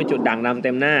เขาก็มีจุดด่างดำเ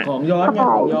ต็มหน้าของย้อ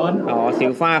นสิ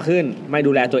วฝ้าขึ้นไม่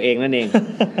ดูแลตัวเองนั่นเอง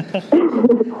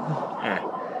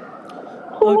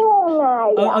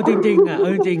เอาจริงๆ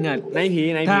อ่ะในผี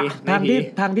ทาง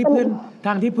ที่เ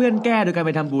พื่อนแก้โดยการไ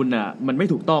ปทำบุญอ่ะมันไม่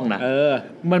ถูกต้องนะ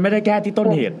มันไม่ได้แก้ที่ต้น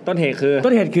เหตุ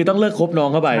คือต้องเลิกคบน้อง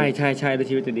เข้าไปใช่แล้ว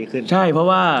ชีวิตจะดีขึ้นใช่เพราะ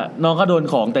ว่าน้องก็โดน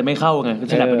ของแต่ไม่เข้าไง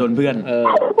ฉลับไปโดนเพื่อน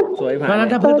สวยผ่านเพราะฉะนั้น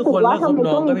ถ้าเพื่อนทุกคนเลิกคบ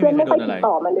น้องก็ไม่มีใครโดนอะไร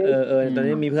ตอน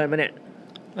นี้มีเพื่อนมั้ยเนี่ย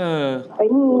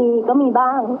ก็มีบ้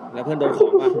างแล้วเพื่อนโดนของ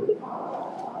ป่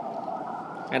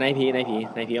ะในผี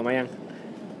เอามายัง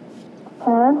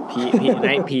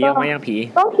ผีออกมายังผี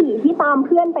ก็ผีที่ตามเ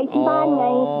พื่อนไปที่บ้านไง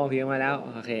ผีออกมาแล้ว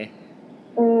โอเค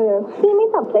พี่ไม่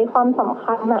จับใจความสำ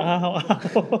คัญอ่ะ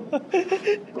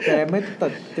แต่ไม่ตั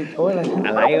ดติดโอ้ยอ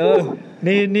ะไร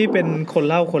นี่เป็นคน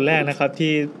เล่าคนแรกนะครับ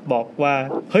ที่บอกว่า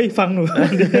เฮ้ยฟังหนู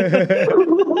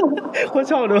คน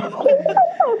ชอบดู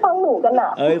ฟังหนูกันอ่ะ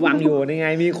ฟังอยู่นี่ไง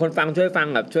มีคนฟังช่วยฟัง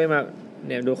แบบช่วยมาเ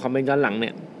นี่ยดูคอมเมนต์ย้อนหลังเ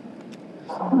นี่ย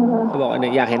เขาบอกเนี่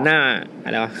ยอยากเห็นหน้าอ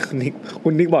ะไรวะคุ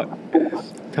ณนิกบอก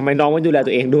ทำไมน้องไม่ดูแล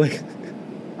ตัวเองด้วย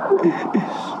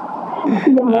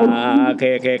โอเค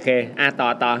ต่อ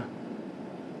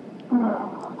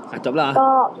จบแล้วก็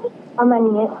ประมาณ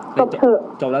นี้จบเถอะ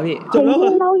จบแล้วพี่จบแล้ว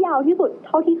เล่ายาวที่สุดเ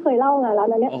ท่าที่เคยเล่ามาแล้ว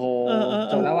นะเนี่ยโอ้โห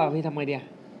จบแล้วว่ะพี่ทำไงดี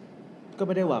ก็ไ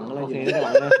ม่ได้หวังอะไรไม่ได้หวั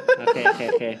งเลยโอเ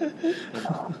ค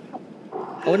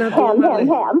โอ้น่าแถม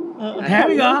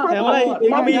อีกเหรอแถมอะไรอีก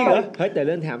ก็มีเหรอเฮ้ยแต่เ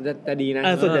รื่องแถมจะดีนะ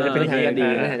ส่วนใหญ่จะเป็นแถมจะ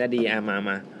ดีมา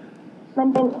มัน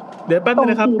เป็นเดี๋ยวแป๊บนึง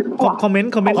นะครับคอมเมน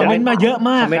ต์มาเยอะ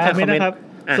มากนะครับ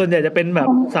ส่วนใหญ่จะเป็นแบบ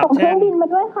สาบแช่งบินมา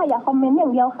ด้วยค่ะอย่าคอมเมนต์อย่า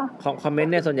งเดียวค่ะคอมเมน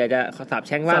ต์เนี่ยส่วนใหญ่จะสาบแ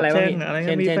ช่งว่าอะไรวะเ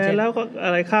ช่นมีแฟนแล้วก็อ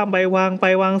ะไรข้ามไปวา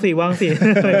งสี่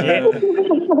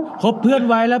คบเพื่อน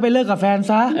ไว้แล้วไปเลิกกับแฟน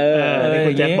ซะ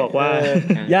คุณแจ็คบอกว่า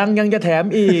ยังจะแถม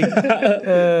อีก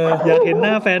อยากเห็นห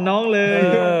น้าแฟนน้องเลย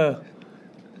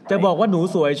จะบอกว่าหนู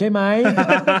สวยใช่ไหม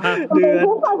เดือน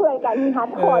ผู้ฟังรายการมีฮาร์ด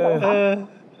คอร์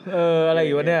อะไรอ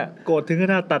ยู่วะเนี่ยโกรธถึงข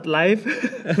นาดตัดไลฟ์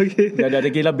เดี๋ยวจ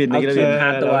ะกินระบิน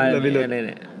5ตัวเ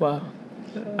นี่ยว่า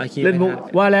เล่นมุก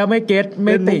ว่าแล้วไม่เก็ตไ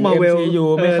ม่ติ่ง MCU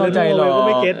ไม่เข้าใจหรอกก็ไ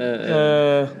ม่เก็ต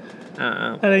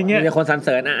อะไรเงี้ยมีคนสรรเส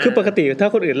ริญคือปกติถ้า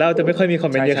คนอื่นเล่าจะไม่ค่อยมีคอม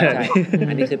เมนต์เยอะขนาดนี้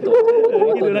อันนี้คือตัว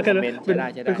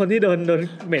เป็นคนที่โดน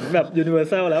เหม็นแบบยูนิเวอร์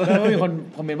แซลแล้วมีคน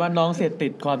คอมเมนต์ว่าน้องเสพติ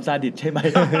ดความซาดิสใช่ไหม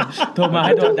โทรมาใ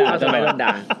ห้โดนด่าจะไปโดนด่า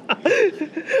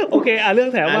โอเคเรื่อง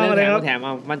แถมว่าอะไรครับแถม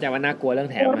มั่นใจว่าน่ากลัวเรื่อง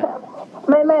แถมนะ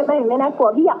ไม่น่ากลัว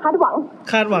พี่อยากคาดหวั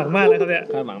งมากเลยครับเนี่ย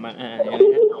คาดหวังมาก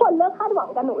พี่คนเลิกคาดหวัง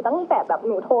กับหนูตั้งแต่แบบห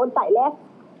นูโทรใส่แรก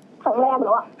ครั้งแรกแ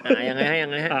ล้วยังไ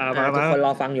งฮะทุกคนร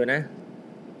อฟังอยู่นะ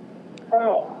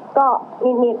ก็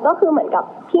นิดก็คือเหมือนกับ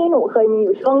พี่หนูเคยมีอ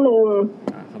ยู่ช่วงนึง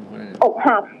อก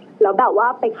หักแล้วแบบว่า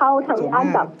ไปเข้าทางด้าน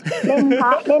แบบเล่นพร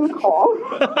ะเล่นของ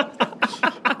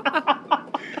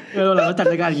เราจัด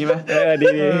รายการอย่างนี้ไหมดี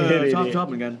ชอบเ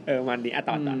หมือนกันมันดี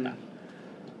ต่อ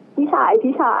พี่ชา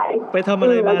ยไปทำอะ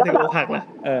ไรมาถึงอกหักล่ะ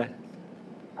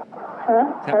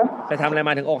ไปทำอะไรม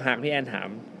าถึงอกหักพี่แอนถาม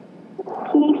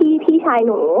พี่ชาย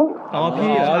หนูพี่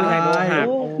ชายหนูหัก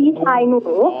พี่ชายหนู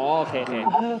โอเค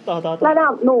ต่อระดั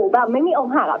บหนูแบบไม่มีอก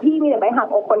หักอ่ะพี่มีแต่ไปหัก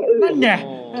อกคนอื่นนั่นไง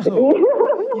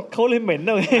เขาเลยเหม็นเ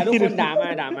ลยทุกคนด่า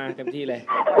มาเต็มที่เลย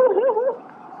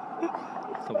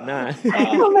สมหน้า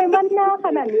ทำไมมันหน้าข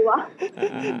นาดนี้วะ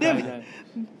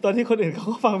ตอนที่คนอื่นเขา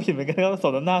ก็ฟังผิดเหมือนกันก็ส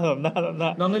มน้ำหน้า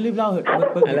น้องรีบเล่าเหอะ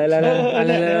อะไ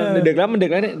รดึกแล้วมันดึ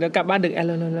กแล้วเนี่ยเดี๋ยวกลับบ้านดึกแล้ว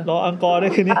รออังกอร์ด้ว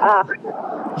ยคืนนี้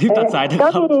รีบตัดสายเถอะครั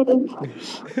บ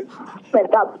เหมือน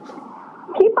กับ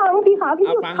พี่ฟังพี่คะพี่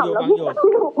หยุดขำแล้วพี่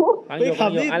ฟั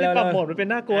งอยู่นี่ปรับโหมดมันเป็น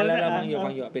น่ากลัวแล้วฟังอ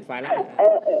ยู่ปิดไฟแล้ว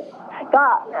ก็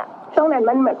ช่วงนั้น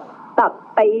มันเหมือนแบบ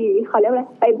ไปเขาเรียกอะไร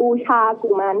ไปบูชากุ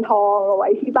มารทองเอาไว้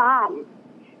ที่บ้าน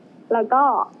แล้วก็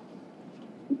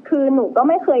คือหนูก็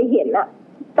ไม่เคยเห็นอะ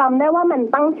จำได้ว่ามัน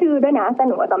ตั้งชื่อด้วยนะแต่ห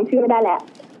นูจำชื่อไม่ได้แหละ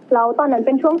แล้วตอนนั้นเ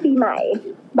ป็นช่วงปีใหม่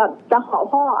แบบจะขอ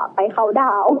พ่อไปเขาด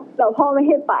าวแล้วพ่อไม่ใ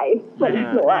ห้ไปเหมือน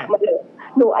หนูอะมันเลย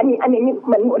หนูอันนี้เ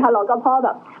หมือนหนูทะเลาะกับพ่อแบ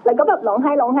บแล้วก็แบบร้องไ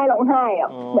ห้อ่ะ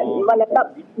เหมือนวันนั้นแบบ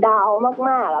ดาว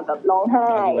มากๆอะแบบร้องไห้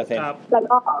แล้ว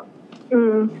ก็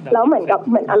แล้วเหมื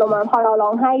อนอารมณ์พอเราร้อ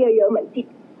งไห้เยอะๆเหมือนจิต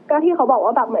ก็ที่เขาบอก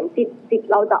ว่าแบบเหมือนจิต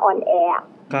เราจะอ่อนแอ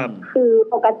คือ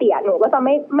ปกติหนูก็จะ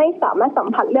ไม่สามารถสัม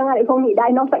ผัสเรื่องอะไรพวกนี้ได้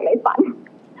นอกจากในฝัน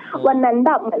วันนั้นแ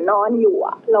บบเหมือนนอนอยู่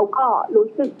อ่ะแล้วก็รู้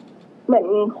สึกเหมือน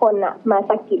มีคนอ่ะมา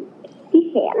สะกิดที่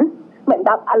แขนเหมือนแ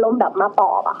บบอารมณ์แบบมาป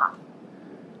อบอะค่ะ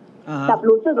แบบ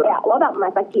รู้สึกเลยว่าแบบมา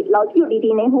สะกิดเราอยู่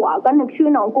ดีๆในหัวก็นึกชื่อ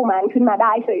น้องกุมารขึ้นมาไ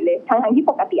ด้เฉยเลยทั้งที่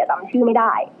ปกติจำชื่อไม่ไ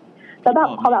ด้แล้วแบบ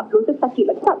พอแบบรู้สึกสะกิดแ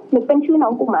ล้วก็นึกเป็นชื่อน้อ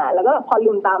งกุมารแล้วก็แบบพอ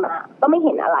ลืมตามาก็ไม่เ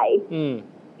ห็นอะไร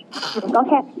ก็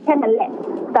แค่นั้นแหละ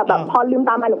แต่แบบพอลืมต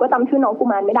ามาหนูก็จำชื่อน้องกุ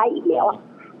มารไม่ได้อีกแล้วอ่ะ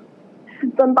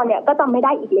จนตอนเนี้ยก็จำไม่ไ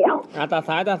ด้อีกแล้วตา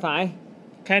ซ้าย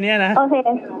แค่นี้นะโอเค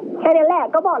แค่นี้แหละ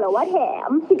ก็บอกแล้วว่าแถ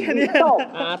มแค่นี้จบ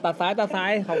ตาซ้า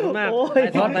ยขอบคุณมาก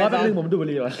ทอดนึงผมดูบุ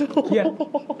หรี่ว่ะเครียด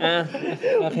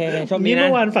โอเคชมนี้นะเ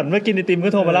มื่อวานฝันว่ากินไอติมก็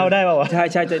โทรมาเล่าได้ป่าวะ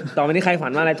ใช่ต่อไปนี้ใครฝั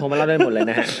นว่าอะไรโทรมาเล่าได้หมดเลย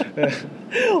นะฮะ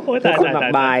โอ้ยตาย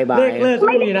บายไ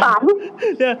ม่มีนะ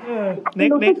เน็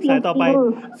กสายต่อไป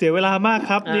เสียเวลามาก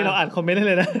ครับนี่เราอ่านคอมเมนต์ได้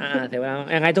เลยนะเสียเวลา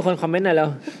ยังไงทุกคนคอมเมนต์หน่อยแล้ว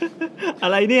อะ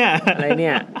ไรเนี่ย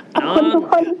ทุก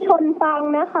คนชนฟัง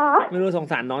นะคะไม่รู้สง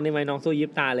สารน้องนี่ไหมน้องสู้ยิ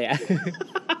บตาเลย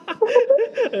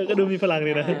ก็ดูมีพลังเล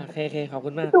ยนะโอเคขอบคุ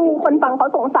ณมากดูคนฟังเขา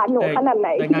สงสารหนูขนาดไหน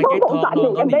เขาสงสารหนู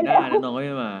กันได้แล้วน้องก็ไ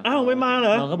ม่มาไม่มาเหร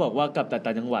อน้องก็บอกว่ากลับต่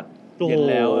างจังหวัดเย็น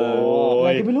แล้วไ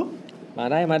ม่รู้มา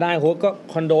ได้โหก็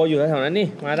คอนโดอยู่แถวนั้นนี่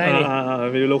มาได้นี่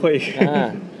ไม่รู้เขาอีก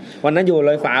วันนั้นอยู่ล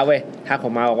อยฟ้าเว้ยทักผ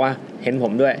มมาบอกว่าเห็นผ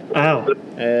มด้วย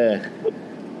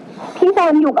พี่แซ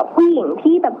มอยู่กับผู้หญิง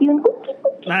ที่แบบยืนกุ๊กกิ๊ก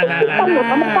แต่หนู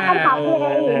ก็ไม่กล้าทักเล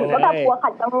ยหนูก็แบบกลัวขั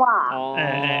ดจังหวะ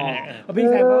พี่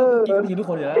แซมก็กินทุก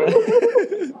คนอยู่แล้ว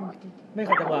ไม่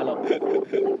ขัดจังหวะหรอก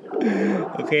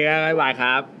โอเคบ๊ายบายค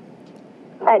รับ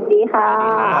สวัสดีค่ะ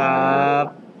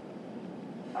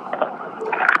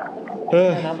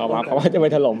เขาว่าจะไป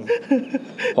ถล่ม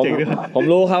ผม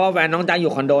รู้ครับว่าแฟนน้องจังอ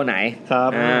ยู่คอนโดไหนครับ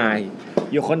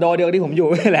อยู่คอนโดเดียวที่ผมอยู่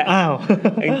นี่แหละ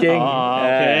จริงๆโอ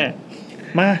เค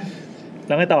มาแ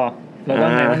ล้วไงต่อเราว่า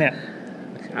ไงวะเนี่ย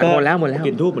ก็หมดแล้ว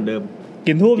กินทูบเหมือนเดิม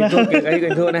กินทูบนะกิ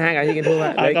นทูบนะฮะกินทูบ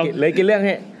เลยกินเรื่องใ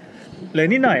ห้ เลย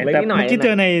นิดหน่อยแต่เมื่อกี้เจ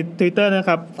อใน Twitter นะค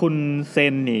รับคุณเซ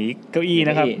นหนีเก้าอี้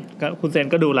นะครับคุณเซน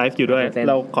ก็ดูไลฟ์อยู่ด้วย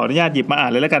เราขออนุญาตหยิบมาอ่า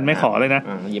นเลยแล้วกันไม่ขอเลยนะ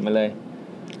หยิบมาเลย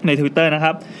ใน Twitter นะค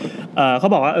รับเขา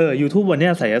บอกว่าYouTube วันนี้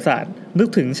ไสยศาสตร์นึก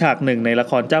ถึงฉากหนึ่งในละ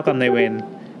ครเจ้ากรรมนายเวร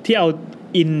ที่เอา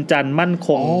อินจันมั่นค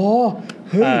ง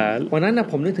วันนั้นนะ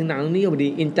ผมนึกถึงหนังเรื่องนี้พอดี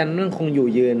อินจันนั่นคงอยู่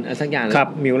ยืนสักอย่าง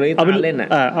มิวเลยเล่น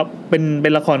เอาเป็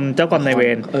นละครเจ้ากรรมนายเว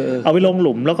รเอาไปลงห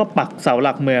ลุมแล้วก็ปักเสาห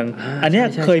ลักเมืองอันนี้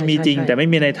เคยมีจริงแต่ไม่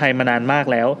มีในไทยมานานมาก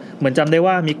แล้วเหมือนจำได้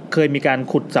ว่าเคยมีการ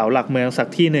ขุดเสาหลักเมืองสัก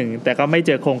ที่หนึ่งแต่ก็ไม่เ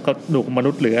จอโครงกระดูกมนุ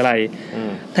ษย์หรืออะไร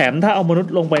แถมถ้าเอามนุษ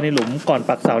ย์ลงไปในหลุมก่อน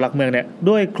ปักเสาหลักเมืองเนี่ย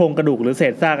ด้วยโครงกระดูกหรือเศ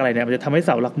ษซากอะไรเนี่ยมันจะทำให้เ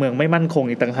สาหลักเมืองไม่มั่นคง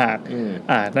อีกต่างหาก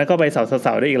นั่นก็ไปเส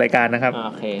าได้อีกรายการนะครับ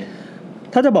โอเค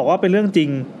ถ้าจะบอกว่าเป็นเรื่องจริง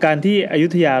การที่อยุ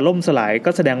ธยาล่มสลายก็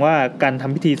แสดงว่าการท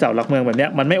ำพิธีเสาหลักเมืองแบบนี้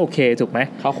มันไม่โอเคถูกไหม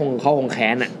เขาคงแค้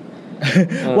นอ่ะ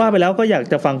ว่าไปแล้วก็อยาก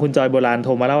จะฟังคุณจอยโบราณโท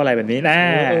รมาเล่าอะไรแบบนี้นะ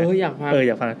อยากฟังอ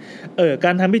ยากฟังก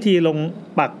ารทำพิธีลง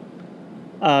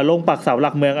ปักเสาห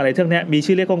ลักเมืองอะไรเท่านี้มี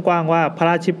ชื่อเรียกกว้างๆว่าพระ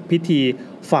ราชพิธี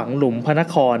ฝังหลุมพระน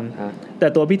ครแต่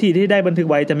ตัวพิธีที่ได้บันทึก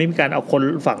ไว้จะไม่มีการเอาคน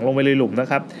ฝังลงไปในหลุมนะ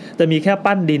ครับจะมีแค่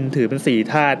ปั้นดินถือเป็น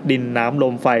4ธาตุดินน้ำล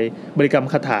มไฟบริกรรม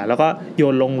คาถาแล้วก็โย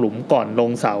นลงหลุมก่อนล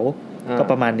งเสาก็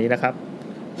ประมาณนี้นะครับ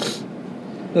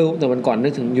แต่วันก่อนนึ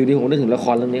กถึงอยู่ดีผมนึกถึงละค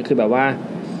รเรื่องนี้คือแบบว่า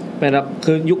เป็น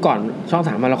คือยุคก่อนช่อง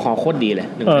3มาละครโคตรดีเลย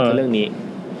นึกถึงเรื่องนี้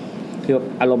คือ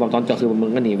อารมณ์แบบตอนจบคือมึ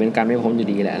งก็หนีเป็นการไม่พ้นอยู่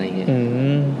ดีแหละอะไรเงี้ย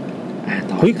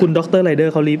เฮ้ยคุณดร.ไรเดอ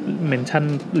ร์เขาเมนชั่น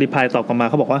รีพลายตอบกลับมา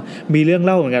เขาบอกว่ามีเรื่องเ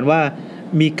ล่าเหมือนกันว่า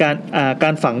มีกา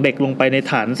รฝังเด็กลงไปใน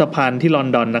ฐานสะพานที่ลอน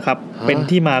ดอนนะครับเป็น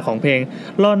ที่มาของเพลง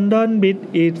London Bridge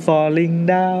is falling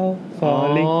down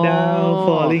falling down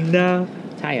falling down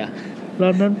ใช่เหรอ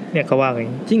London เนี่ยเขาว่าไง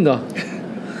จริงเหรอ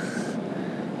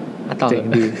เจ๋ง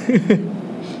ดี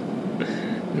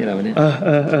นี่อะไรวะเนี่ย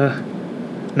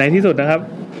ในที่สุดนะครับ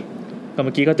เ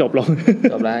มื่อกี้ก็จบแล้ว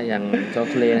อย่างจบ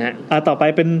ทะเลนะฮะต่อไป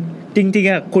เป็นจริง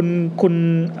ๆคุณ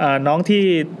น้องที่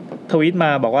ทวีตมา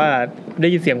บอกว่าได้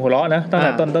ยินเสียงหัวเราะนะตั้งแ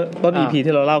ต่ต้น EP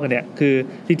ที่เราเล่ากันเนี่ยคือ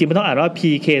จริงๆมันต้องอ่านว่า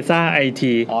PK ซ่า IT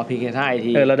PK ซ่า IT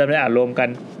เราได้อ่านรวมกัน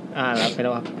แล้วเป็น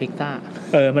ว่าพิกซ่า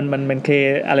มันเค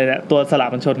อะไรนะตัวสระ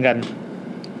มันชนกัน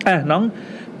น้อง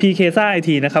PK ซ่า IT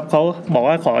นะครับเขาบอก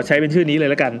ว่าขอใช้เป็นชื่อนี้เลย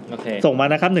แล้วกันส่งมา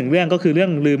นะครับ1เรื่องก็คือเรื่อ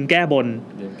งลืมแก้บน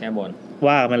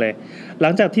ว่ามาเลยหลั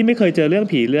งจากที่ไม่เคยเจอเรื่อง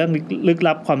ผีเรื่องลึก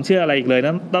ลับความเชื่ออะไรอีกเลย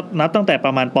นับตั้งแต่ป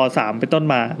ระมาณป.3 เป็นต้น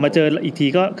มาเจออีกที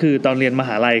ก็คือตอนเรียนมห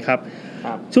าลัยครับ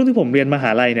ช่วงที่ผมเรียนมหา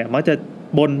ลัยเนี่ยมักจะ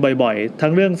บ่นบ่อยๆทั้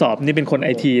งเรื่องสอบนี่เป็นคน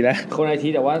IT นะคน IT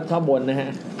แต่ว่าชอบบ่นนะฮะ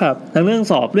ครับทั้งเรื่อง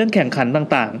สอบเรื่องแข่งขัน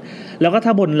ต่างๆแล้วก็ถ้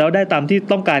าบ่นแล้วได้ตามที่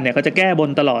ต้องการเนี่ยก็จะแก้บ่น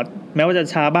ตลอดแม้ว่าจะ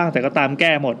ช้าบ้างแต่ก็ตามแ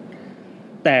ก้หมด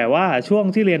แต่ว่าช่วง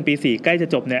ที่เรียนปี4ใกล้จะ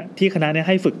จบเนี่ยที่คณะเนี่ยใ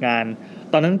ห้ฝึกงาน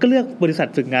ตอนนั้นก็เลือกบริษัท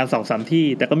ฝึกงาน 2-3 ที่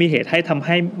แต่ก็มีเหตุให้ทำใ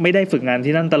ห้ไม่ได้ฝึกงาน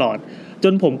ที่นั่นตลอดจ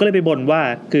นผมก็เลยไปบ่นว่า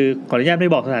คือขออนุญาตไม่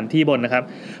บอกสถานที่บ่นนะครับ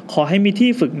ขอให้มีที่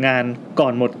ฝึกงานก่อ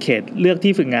นหมดเขตเลือก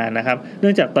ที่ฝึกงานนะครับเนื่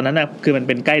องจากตอนนั้นคือมันเ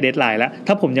ป็นใกล้เดดไลน์แล้ว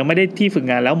ถ้าผมยังไม่ได้ที่ฝึก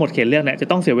งานแล้วหมดเขตเลือกเนี่ยจะ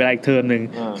ต้องเสียเวลาอีกเทอมนึง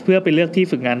เพื่อไปเลือกที่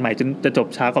ฝึกงานใหม่จนจะจบ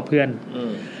ช้ากว่าเพื่อน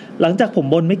หลังจากผม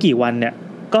บ่นไม่กี่วันเนี่ย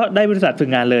ก็ได้บริษัทฝึก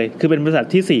งานเลยคือเป็นบริษัท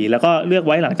ที่4แล้วก็เลือกไ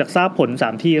ว้หลังจากทราบผล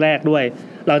3ที่แรกด้วย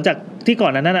หลังจากที่ก่อ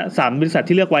นนั้นน่ะ3บริษัท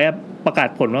ที่เลือกไว้ประกาศ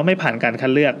ผลว่าไม่ผ่านการคั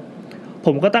ดเลือกผ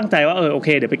มก็ตั้งใจว่าโอเค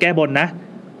เดี๋ยวไปแก้บนนะ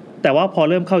แต่ว่าพอ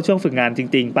เริ่มเข้าช่วงฝึกงานจ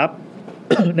ริงๆปั๊บ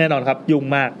แน่นอนครับยุ่ง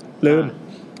มากลืม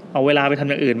เอาเวลาไปทำ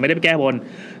อย่างอื่นไม่ได้ไปแก้บน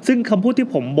ซึ่งคำพูดที่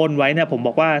ผมบนไว้เนี่ยผมบ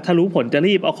อกว่าถ้ารู้ผลจะ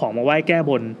รีบเอาของมาไหว้แก้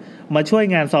บนมาช่วย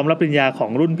งานซ้อมรับปริญญาขอ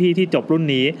งรุ่นพี่ที่จบรุ่น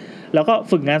นี้แล้วก็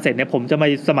ฝึกงานเสร็จเนี่ยผมจะมา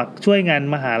สมัครช่วยงาน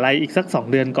มหาลัยอีกสัก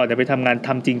2เดือนก่อนจะไปทำงานท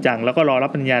ำจริงจังแล้วก็รอรั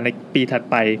บปริญญาในปีถัด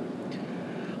ไป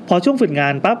พอช่วงฝึกงา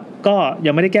นปั๊บก็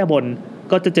ยังไม่ได้แก้บน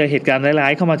ก็จะเจอเหตุการณ์ร้า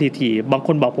ยๆเข้ามาทีๆบางค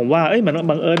นบอกผมว่ามัน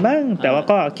บังเอิญมั้งแต่ว่า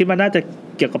ก็คิดว่าน่าจะ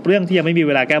เกี่ยวกับเรื่องที่ยังไม่มีเ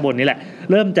วลาแก้บนนี่แหละ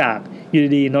เริ่มจากอยู่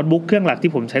ดีๆโน้ตบุ๊กเครื่องหลัก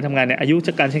ที่ผมใช้ทำงานเนี่ยอายุ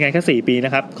การใช้งานแค่4ปีน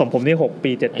ะครับของผมนี่6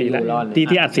ปี7ปีแล้ว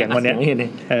ที่อัดเสียงวันเนี้ย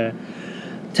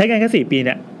ใช้งานแค่4ปีเ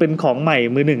นี่ยเป็นของใหม่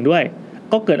มือ1ด้วย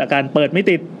ก็เกิดอาการเปิดไม่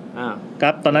ติดค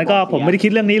รับตอนนั้นก็ผมไม่ได้คิ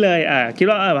ดเรื่องนี้เลยคิด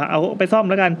ว่าเอาไปซ่อม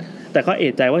แล้วกันแต่ก็เอ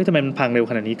ะใจว่าทำไมมันพังเร็ว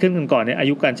ขนาดนี้ขึ้นก่อนเนี่ยอา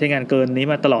ยุการใช้งานเกินนี้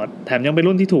มาตลอดแถมยังเป็น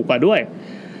รุ่นที่ถูกกว่าด้วย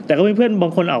แต่ก็มีเพื่อนบา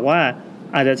งคนบอกว่า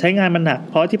อาจจะใช้งานมันหนัก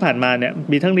เพราะที่ผ่านมาเนี่ย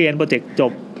มีทั้งเรียนโปรเจกต์จ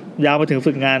บยาวมาถึง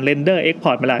ฝึกงานเรนเดอร์เอ็กพ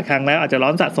อร์ตมาหลายครั้งแล้วอาจจะร้อ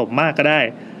นสะสมมากก็ได้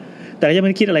แต่ยังไม่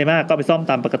ได้คิดอะไรมากก็ไปซ่อม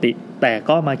ตามปกติแต่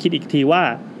ก็มาคิดอีกทีว่า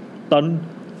ตอน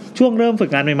ช่วงเริ่มฝึ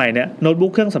กงานใหม่ๆเนี่ยโน้ตบุ๊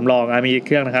กเครื่องสำรองมีเค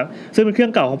รื่องนะครับซึ่งเป็นเครื่อ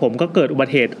งเก่าของผมก็เกิดอุบั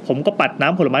ติเหตุผมก็ปัดน้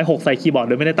ำผลไม้หกใส่คีย์บอร์ดโ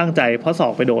ดยไม่ได้ตั้งใจเพราะศอ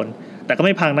กไปโดนแต่ก็ไ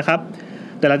ม่พังนะครับ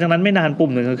แต่หลังจากนั้นไม่นานปุ่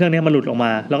มหนึ่งของเครื่องนี้มันหลุดออกม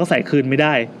าแล้วก็ใส่คืนไม่ไ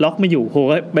ด้ล็อกไม่อยู่โห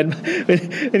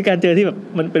เป็นการเจอที่แบบ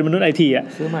มันเป็นมนุษย์ IT อ่ะ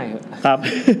ซื้อใหม่ครับ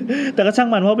แต่ก็ช่าง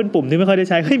มันเพราะเป็นปุ่มที่ไม่ค่อยได้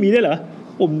ใช้มีด้วยเหรอ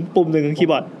ปุ่มหนึ่งของคีย์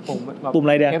บอร์ดปุ่มอะ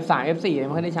ไรเดียว F3 F4 ไ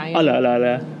ม่ค่อยได้ใช้อ๋อเหร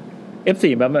อ F4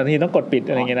 แบบบางทีต้องกดปิด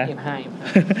อะไรเงี้ยนะ F5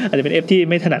 อาจจะเป็น F ที่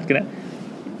ไม่ถนัดกันนะ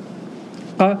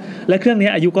ก็และเครื่องนี้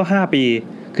อายุก็5ปี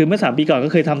คือเมื่อ3ปีก่อนก็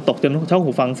เคยทำตกจนช่อง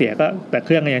หูฟังเสียก็แต่เค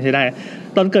รื่องยังใช้ได้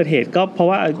ตอนเกิดเหตุก็เพราะ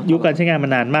ว่าอายุการใช้งานมา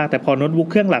นานมากแต่พอโน้ตบุ๊ก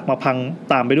เครื่องหลักมาพัง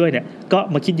ตามไปด้วยเนี่ยก็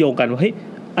มาคิดโยงกันว่าเฮ้ย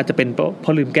อาจจะเป็นเพรา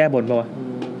ะลืมแก้บนป่ะวะ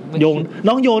โยง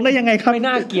น้องโยงได้ยังไงครับไม่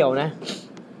น่าเกี่ยวนะ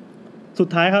สุด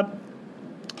ท้ายครับ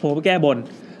ผมไปแก้บน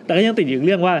แต่ก็ยังติดอยู่เ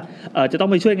รื่องว่าจะต้อง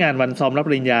ไปช่วยงานวันซ้อมรับป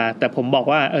ริญญาแต่ผมบอก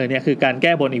ว่าเนี่ยคือการแ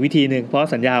ก้บนอีกวิธีนึงเพราะ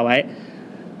สัญญาไว้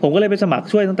ผมก็เลยไปสมัคร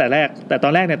ช่วยตั้งแต่แรกแต่ตอ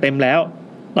นแรกเนี่ยเต็มแล้ว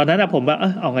ตอนนั้นนะผมว่า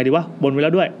เอาไงดีวะบนไว้แล้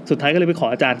วด้วยสุดท้ายก็เลยไปขอ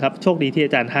อาจารย์ครับโชคดีที่อ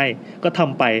าจารย์ให้ก็ท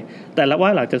ำไปแต่ละว่า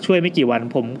หลังจากช่วยไม่กี่วัน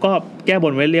ผมก็แก้บ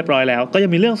นไว้เรียบร้อยแล้วก็ยั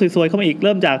งมีเรื่องซวยๆเข้ามาอีกเ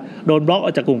ริ่มจากโดนบล็อกอ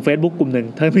อกจากกลุ่ม Facebook กลุ่มนึง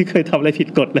เธอไม่เคยทำอะไรผิด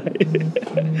กฎเลย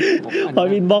พอ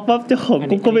อินบ็อกซ์ปั๊บเจ้าของ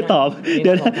กลุ่มก็ไม่ตอบเ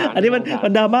ดี๋ยวนะอันนี้มั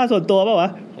นดราม่าส่วนตัวป่ะวะ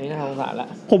อันนี้น่าสงสารละ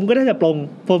ผมก็ได้แต่ปลง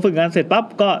พอฝึกงานเสร็จปั๊บ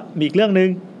ก็มีอีกเรื่องนึง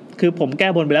คือผมแก้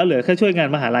บนไปแล้วเหลือแค่ช่วยงาน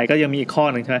มหาลัยก็ยังมีอีกข้อ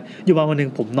นึงใช่ไหมอยู่มาวันนึง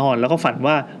ผมนอนแล้วก็ฝัน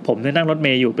ว่าผมได้นั่งรถเม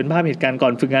ล์อยู่เป็นภาพเหตุการณ์ก่อ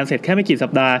นฝึกงานเสร็จแค่ไม่กี่สั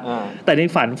ปดาห์แต่ใน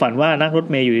ฝันว่านั่งรถ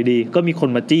เมล์อยู่ดีๆก็มีคน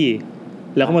มาจี้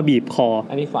แล้วก็มาบีบคอ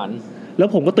อันนี้ฝันแล้ว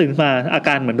ผมก็ตื่นมาอาก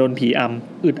ารเหมือนโดนผีอ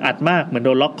ำอึดอัดมากเหมือนโด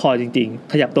นล็อกคอจริง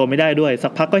ๆขยับตัวไม่ได้ด้วยสั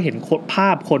กพักก็เห็นภา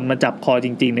พคนมาจับคอจ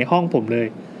ริงๆในห้องผมเลย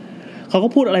เขาก็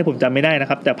พูดอะไรผมจำไม่ได้นะ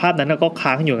ครับแต่ภาพนั้นก็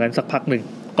ค้างอยู่งั้นสักพักนึง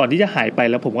ก่อนที่จะหายไป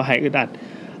แล้วผมก็หายอึดอัด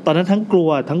ตอนนั้นทั้งกลัว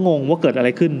ทั้งงงว่าเกิดอะไร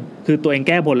ขึ้นคือตัวเองแ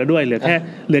ก้บนแล้วด้วยเหลือ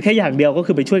แค่อย่างเดียวก็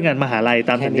คือไปช่วยงานมหาลัย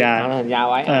ตามสัญญา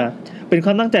ไว้เป็นคว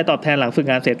ามตั้งใจตอบแทนหลังฝึก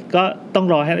งานเสร็จก็ต้อง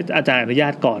รอให้อาจารย์อนุญา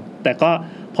ตก่อนแต่ก็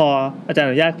พออาจารย์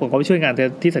อนุญาตผมก็ไปช่วยงาน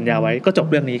ที่สัญญาไว้ก็จบ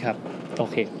เรื่องนี้ครับโอ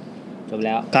เคจบแ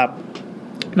ล้วครับ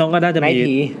น้องก็น่าจะมี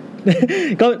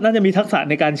ก็น่าจะมีทักษะ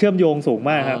ในการเชื่อมโยงสูง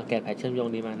มากครับแกะแผนเชื่อมโยง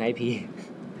ดีมาไนพี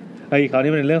เฮ้ยเขา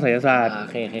นี่เป็นเรื่องไสยศาสตร์โอ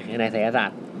เคในไสยศาสต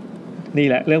ร์นี่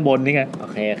แหละเรื่องบนนี่ไงโอ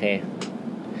เค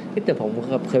แต่ผม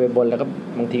เคยไปบนแล้วก็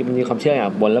บางทีมันมีความเชื่ออย่าง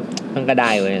บนแล้วมันก็ได้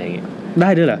เว้ยอะไรอย่างเงี้ยได้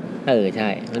ด้วยเหรอใช่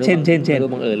เช่นไม่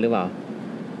รู้บังเอิญหรือเปล่า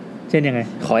เช่นยังไง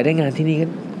ขอให้ได้งานที่นี่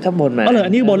ก็บนมาเหรอ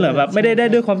อันนี้บนเหรอแบบไม่ได้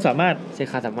ด้วยความสามารถใช่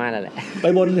ความสามารถนั่นแหละไป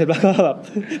บนเสร็จแล้วก็แบบ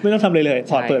ไม่ต้องทำเลย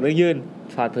ถอดเปิดไม่ยื่น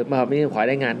ถอดเปิดมาไม่ขอ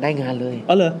ได้งานเลย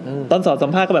เหรอตอนสอบสั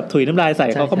มภาษณ์ก็แบบถุยน้ำลายใส่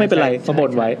เขาก็ไม่เป็นไรเขาบ่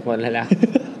นไว้บ่นแล้ว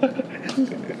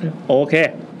โอเค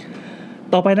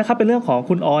ต่อไปนะครับเป็นเรื่องของ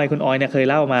คุณออยเนี่ยเคย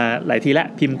เล่ามาหลายทีแล้ว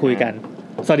พิมพ์คุยกัน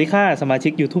สวัสดีค่ะสมาชิ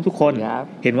ก YouTube ทุกคน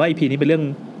เห็นว่า EP นี้เป็นเรื่อง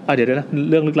เดี๋ยวนะ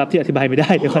เรื่องลึกลับที่อธิบายไม่ได้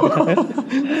เดี๋ยวก่อน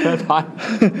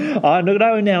นึกได้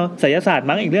ว่าแนวไสยศาสตร์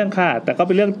มั้งอีกเรื่องค่ะแต่ก็เ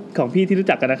ป็นเรื่องของพี่ที่รู้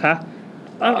จักกันนะคะ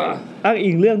อ้างอิ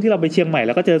งเรื่องที่เราไปเชียงใหม่แ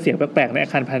ล้วก็เจอเสียงแปลกๆในอา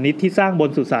คารพาณิชย์ที่สร้างบน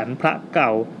สุสานพระเก่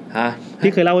า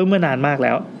ที่เคยเล่าไว้เมื่อนานมากแ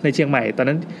ล้วในเชียงใหม่ตอน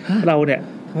นั้นเราเนี่ย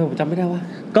ผมจำไม่ได้ว่า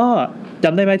ก็จ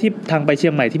ำได้ไหมที่ทางไปเชี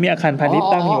ยงใหม่ที่มีอาคารพาณิชย์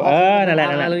ตั้งอยู่นั่นแหละ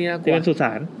ที่เป็นสุส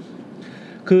าน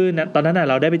คือตอนนั้น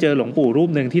เราได้ไปเจอหลวงปู่รูป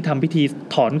หนึ่งที่ทำพิธี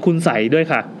ถอนคุณไสยด้วย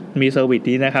ค่ะมีเซอร์วิส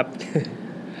นี้นะครับ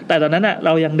แต่ตอนนั้นเร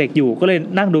ายังเด็กอยู่ก็เลย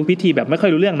นั่งดูพิธีแบบไม่ค่อ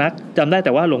ยรู้เรื่องนักจำได้แ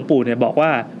ต่ว่าหลวงปู่เนี่ยบอกว่า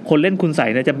คนเล่นคุณไสย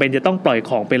เนี่ยจำเป็นจะต้องปล่อย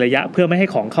ของเป็นระยะเพื่อไม่ให้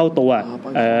ของเข้าตัว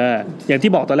อย่างที่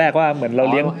บอกตอนแรกว่าเหมือนเรา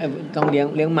เลี้ยงต้องเ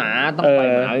ลี้ยงหมาต้องปล่อย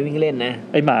หมาไปวิ่งเล่นนะ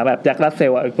ไอหมาแบบแจ็ครัสเซ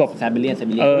ลพวกไซบีเรียน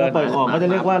ปล่อยของก็จะ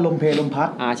เรียกว่าลมเพลมพัด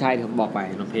ใช่ผมบอกไป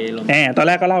ลมเพลมตอนแ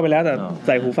รกก็เล่าไปแล้วแต่ใ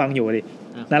ส่หูฟังอยู่ดิ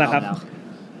นั่นแหละครับ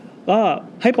ก็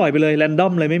ให้ปล่อยไปเลยแรนดอ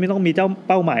มเลยไม่ต้องมีเจ้า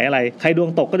เป้าหมายอะไรใครดวง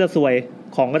ตกก็จะซวย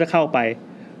ของก็จะเข้าไป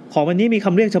ของวันนี้มีค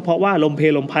ำเรียกเฉพาะว่าลมเพ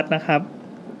ลมพัดนะครับ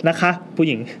นะคะผู้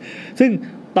หญิงซึ่ง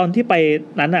ตอนที่ไป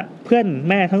นั้นเพื่อน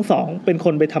แม่ทั้งสองเป็นค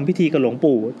นไปทำพิธีกับหลวง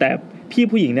ปู่แต่พี่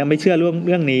ผู้หญิงเนี่ยไม่เชื่อเ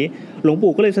รื่องนี้หลวง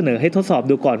ปู่ก็เลยเสนอให้ทดสอบ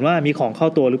ดูก่อนว่ามีของเข้า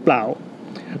ตัวหรือเปล่า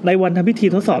ในวันทำพิธี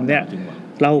ทดสอบเนี่ย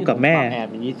เรากับแม่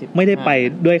ไม่ได้ไป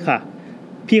ด้วยค่ะ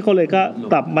พี่เขาเลยก็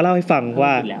กลับมาเล่าให้ฟัง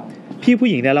ว่าพี่ผู้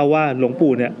หญิงเนี่ยเล่าว่าหลวง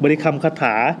ปู่เนี่ยบริกรรมคาถ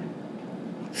า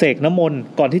เสกน้ำมนต์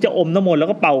ก่อนที่จะอมน้ำมนต์แล้ว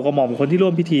ก็เป่ากระหม่อมคนที่ร่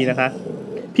วมพิธีนะคะ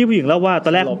พี่ผู้หญิงเล่าว่าต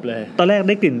อนแรก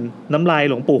ได้กลิ่นน้ำลาย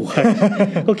หลวงปู่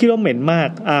ก็คิดว่าเหม็นมาก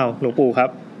หลวงปู่ครับ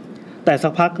แต่สั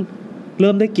กพักเ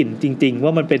ริ่มได้กลิ่นจริงๆว่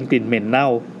ามันเป็นกลิ่นเหม็นเน่า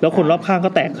แล้วคนรอบข้างก็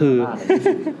แตกคือ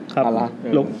ครับ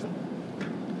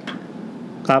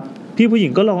ครับพี่ผู้หญิ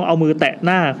งก็ลองเอามือแตะห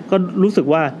น้าก็รู้สึก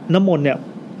ว่าน้ำมนต์เนี่ย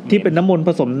ที่เป็นน้ำมนต์ผ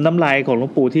สมน้ำลายของหลว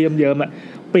งปู่ที่เยิ้ม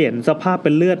ๆเปลี่ยนสภาพเป็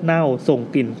นเลือดเน่าส่ง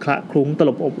กลิ่นคละคลุ้งตล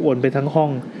บอบอวนไปทั้งห้อ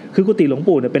งคือกุฏิหลวง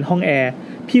ปู่เนี่ยเป็นห้องแอร์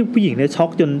พี่ผู้หญิงเนี่ยช็อก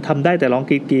จนทำได้แต่ร้อง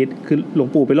กรี๊ดคือหลวง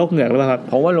ปู่เป็นโรคเหงือกหรือเปล่าครับเ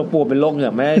พราะว่าหลวงปู่เป็นโรคเหงื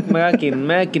อกแม่กิ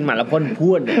นหมาละพ่น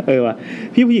พูดว่ะ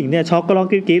พี่ผู้หญิงเนี่ยช็อกก็ร้อง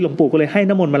กรี๊ดหลวงปู่ก็เลยให้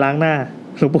น้ำมนต์มาล้างหน้า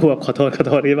หลวงปู่แบบขอโท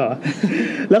ษนี่เปล่า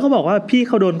แล้วเขาบอกว่าพี่เ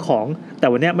ขาโดนของแต่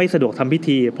วันนี้ไม่สะดวกทำพิ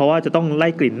ธีเพราะว่าจะต้องไล่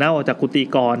กลิ่นเน่าจากกุฏิ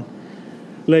ก่อน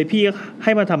เลยพี่ใ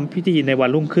ห้มาทำพิธีในวั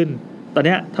นรุ่งขึ้นตอน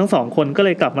นี้ทั้งสองคนก็เล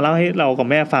ยกลับมาเล่าให้เรากับ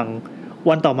แม่ฟัง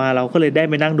วันต่อมาเราก็เลยได้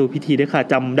ไปนั่งดูพิธีด้วยค่ะ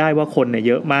จำได้ว่าคนเนี่ยเ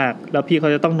ยอะมากแล้วพี่เขา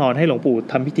จะต้องนอนให้หลวงปู่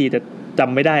ทำพิธีแต่จ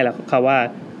ำไม่ได้แล้วค่ะว่า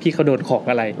พี่เขาโดนของ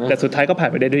อะไรแต่สุดท้ายก็ผ่าน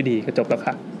ไปได้ด้วยดีก็จบแล้วค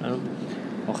รับ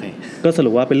โอเคก็สรุ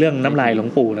ปว่าเป็นเรื่องน้ำลายหลวง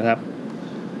ปู่นะครับ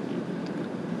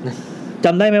จ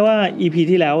ำได้ไหมว่า EP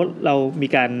ที่แล้วเรามี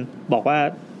การบอกว่า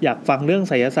อยากฟังเรื่อง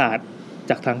ไสยศาสตร์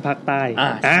จากทางภาคใต้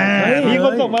มีค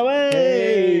นส่งมาเว้ย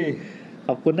ข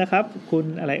อบคุณนะครับคุณ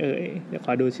อะไรเอ่ยเดี๋ยวข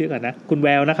อดูชื่อก่อนนะคุณแว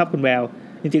วนะครับคุณแวว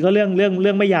จริงๆก็เรื่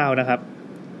องไม่ยาวนะครับ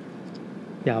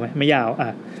ยาวไหมไม่ยาว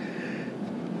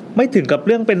ไม่ถึงกับเ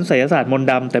รื่องเป็นไสยศาสตร์มนต์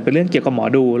ดำแต่เป็นเรื่องเกี่ยวกับหมอ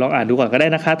ดูลองอ่านดูก่อนก็ได้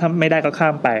นะคะถ้าไม่ได้ก็ข้า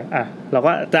มไปเรา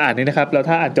ก็จะอ่านนี่นะครับแล้ว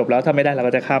ถ้าอ่านจบแล้วถ้าไม่ได้เรา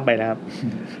ก็จะข้ามไปนะครับ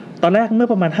ตอนแรกเมื่อ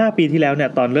ประมาณ5ปีที่แล้วเนี่ย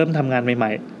ตอนเริ่มทำงานให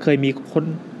ม่ๆเคยมีคน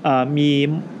มี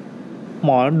หม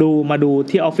อดูมาดู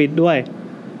ที่ออฟฟิศด้วย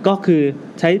ก็คือ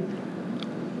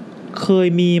เคย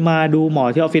มีมาดูหมอ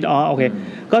ที่ออฟฟิศโอเค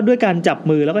ก็ด้วยการจับ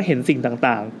มือแล้วก็เห็นสิ่ง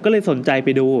ต่างๆก็เลยสนใจไป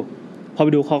ดูพอไป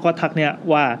ดูเขาก็ทักเนี่ย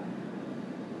ว่า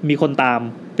มีคนตาม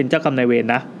เป็นเจ้ากรรมนายเวร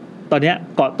นะตอนเนี้ย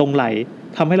เกาะตรงไหล่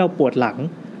ทำให้เราปวดหลัง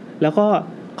แล้วก็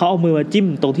เขาเอามือมาจิ้ม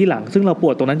ตรงที่หลังซึ่งเราป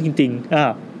วดตรงนั้นจริง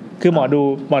ๆคือหมอ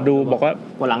ดูบอกว่า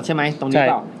ปวดหลังใช่ไหมตรงนี้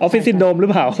เปล่าออฟฟิศซินโดรมหรือ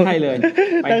เปล่าใช่เลย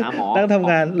ไปหาหมอตั้งท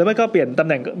ำงานหรือไม่ก็เปลี่ยนตำแ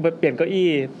หน่งเปลี่ยนเก้าอี้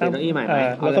ใหม่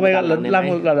แล้วก็ไปตั้ง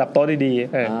ระดับโต๊ะดี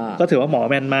ๆก็ถือว่าหมอ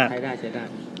แม่นมากใช้ได้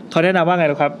เขาแนะนำว่าไง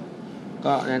ครับ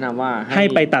ก็แนะนำว่าให้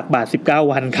ไปตักบาตร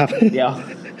19วันครับเดี๋ยว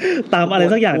ตามอะไร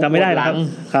สักอย่างจำไม่ได้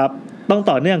ครับต้อง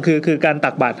ต่อเนื่องคือการ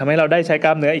ตักบาตรทำให้เราได้ใช้ก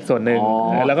ล้ามเนื้ออีกส่วนนึง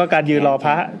แล้วก็การยืนรอพ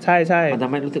ระใช่มันท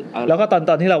ำให้รู้สึกแล้วก็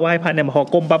ตอนที่เราไหว้พระเนี่ยพอ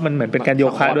ก้มปั๊บมันเหมือนเป็นการโย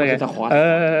คะด้วยไง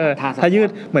ถ้ายืด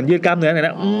เหมือนยืดกล้ามเนื้อเนี่ยน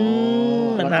ะ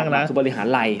มันนั่งนะบริหาร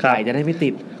ไหล่จะได้ไม่ติ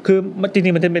ดคือจ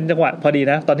ริงๆมันจะเป็นจังหวะพอดี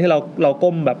นะตอนที่เรา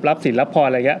ก้มแบบรับศีลรับพร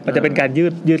อะไรเงี้ยมันจะเป็นการ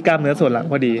ยืดกล้ามเนื้อส่วนหลัง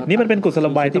พอดีนี่มันเป็นกุศโล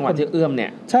บายที่คนที่เอื้อมเนี่ย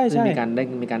ใช่มีก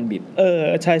ารบิด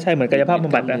ใช่เหมือนกายภาพบ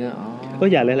ำบัดนะก็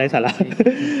อย่าเลยไร้สาระ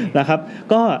นะครับ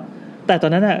ก็แต่ตอ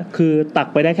นนั้นน่ะคือตัก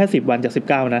ไปได้แค่10วันจาก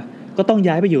19นะก็ต้อง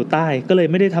ย้ายไปอยู่ใต้ก็เลย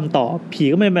ไม่ได้ทำต่อผี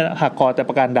ก็ไม่มาหักคอแต่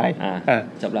ประการใด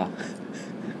จบแล้ว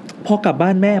พอกลับบ้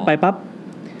านแม่ไปปั๊บ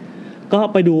ก็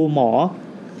ไปดูหมอ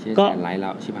ก็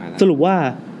สรุปว่า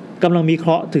กำลังมีเค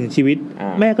ราะห์ถึงชีวิต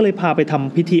แม่ก็เลยพาไปท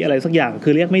ำพิธีอะไรสักอย่างคื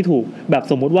อเรียกไม่ถูกแบบ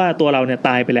สมมุติว่าตัวเราเนี่ยต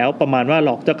ายไปแล้วประมาณว่าหล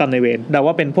อกเจ้ากรรมนายเวรเดา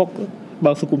ว่าเป็นพวกบ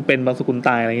างสกุลเป็นบางสกุลต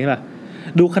ายอะไรอย่างนี้ป่ะ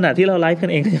ดูขนาดที่เราไลฟ์กั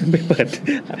นเองก็ยังไปเปิด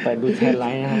ดูแทนไล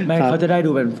ฟ์นะฮะไม่เขาจะได้ดู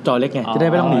เป็นจอเล็กไงจะได้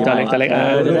ไม่ต้องหนีจอเล็ก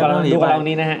ดูของเรา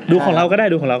นี้นะฮะดูของเราก็ได้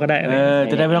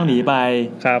จะได้ไม่ต้องหนีไป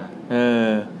ครับ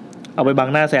เอาไปบัง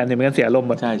หน้าแซมเนี่ยมันเสียลมห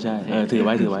มดใช่ถือไ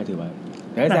ว้เดี๋ย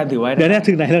วให้แซมถือไว้เดี๋ยวเนี่ย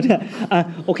ถึงไหนแล้วเนี่ย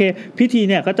โอเคพิธี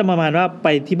เนี่ยก็จะประมาณว่าไป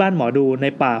ที่บ้านหมอดูใน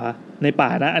ป่า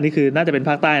นะอันนี้คือน่าจะเป็น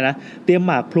ภาคใต้นะเตรียมห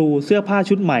มากพลูเสื้อผ้า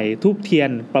ชุดใหม่ธูปเทียน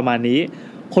ประมาณนี้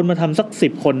คนมาทำสัก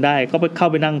10คนได้ก็ไปเข้า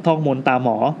ไปนั่งท่องมนต์ตามหม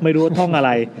อไม่รู้ว่าท่องอะไ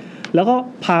รแล้วก็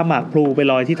พาหมากพลูไป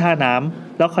ลอยที่ท่าน้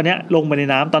ำแล้วคราวเนี้ยลงไปใน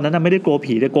น้ำตอนนั้นไม่ได้กลัว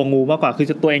ผีแต่กลัวงูมากกว่าคือ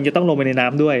ตัวเองจะต้องลงไปในน้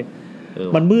ำด้วย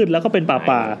มันมืดแล้วก็เป็น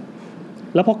ป่า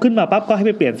แล้วพอขึ้นมาปั๊บก็ให้ไ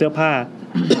ปเปลี่ยนเสื้อผ้า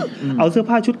เอาเสื้อ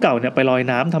ผ้าชุดเก่าเนี่ยไปลอย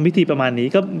น้ำทำพิธีประมาณนี้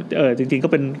ก็จริงๆก็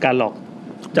เป็นการหลอก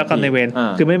เจ้ากรรมนายเวร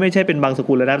คือไม่ใช่เป็นบางส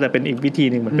กุลแล้วนะแต่เป็นอีกวิธี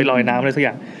นึงเหมือนไปลอยน้ำอะไรสักอ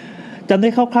ย่างจำได้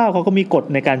คร่าวๆเขาก็มีกฎ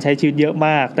ในการใช้ชีวิตเยอะม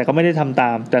ากแต่ก็ไม่ได้ทำต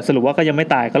ามแต่สรุปว่าก็ยังไม่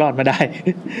ตายก็รอดมาได้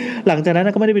หลังจากนั้น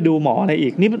ก็ไม่ได้ไปดูหมออะไรอี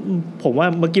กนี่ผมว่า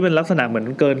เมื่อกี้มันลักษณะเหมือน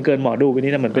เกินหมอดูไป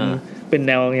นี่นะเหมือนเป็นแ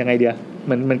นวยังไงเดียวเห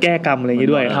มือนแก้กรรมอะไรอย่างงี้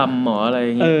ด้วยทำหมออะไรอ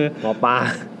ย่างงี้หมอปลา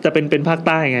จะเป็นภาคใ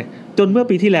ต้ไงจนเมื่อ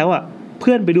ปีที่แล้วเ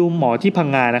พื่อนไปดูหมอที่พัง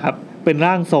งานะครับเป็น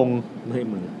ร่างทรงไม่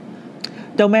มือ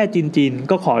เจ้าแม่จีน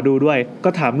ก็ขอดูด้วยก็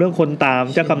ถามเรื่องคนตาม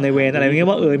เจ้ากรรมนายเวรอะไรอย่างเงี้ย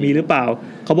ว่ามีหรือเปล่า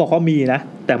เขาบอกว่ามีนะ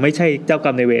แต่ไม่ใช่เจ้ากร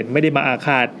รมนายเวรไม่ได้มาอาฆ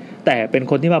าตแต่เป็น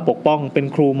คนที่มาปกป้องเป็น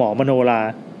ครูหมอมโนรา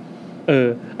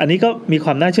อันนี้ก็มีคว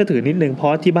ามน่าเชื่อถือนิดนึงเพรา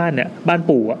ะที่บ้านเนี่ยบ้าน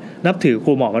ปู่นับถือค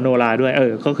รูหมอมโนราด้วย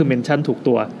ก็คือเมนชั่นถูก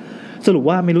ตัวสรุป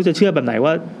ว่าไม่รู้จะเชื่อแบบไหนว่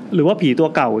าหรือว่าผีตัว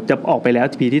เก่าจะออกไปแล้ว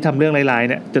ผีที่ทำเรื่องร้ายๆ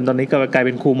เนี่ยจนตอนนี้ก็กลายเ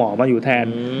ป็นครูหมอมาอยู่แทน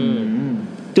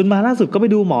จนมาล่าสุดก็ไป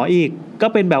ดูหมออีกก็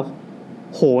เป็นแบบ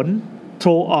โหนโท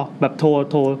รแบบโ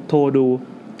ทรดู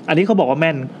อันนี้เขาบอกว่าแ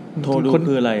ม่นโทรดู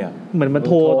คืออะไรเหมือนมันโ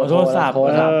ทรศัพท์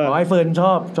ไอ้เฟิร์นช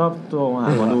อบโทรหา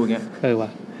หมอดูเงี้ยว่ะ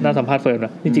น่าสัมภาษณ์เฟิร์นน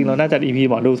ะจริงๆเราน่าจะ EP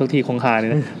หมอดูสักทีคงคาเนี่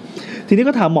ยนะทีนี้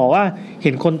ก็ถามหมอว่าเ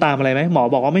ห็นคนตามอะไรไหมหมอ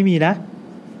บอกว่าไม่มีนะ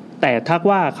แต่ทัก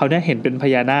ว่าเขาเนี่ยเห็นเป็นพ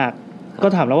ญานาคก็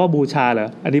ถามแล้วว่าบูชาเหรอ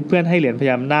อันนี้เพื่อนให้เหรียญพ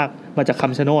ญานาคมาจากค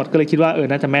ำชะโนดก็เลยคิดว่า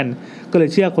น่าจะแม่นก็เลย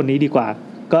เชื่อคนนี้ดีกว่า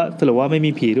ก็สรุปว่าไม่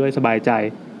มีผีด้วยสบายใจ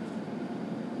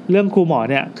เรื่องครูหมอ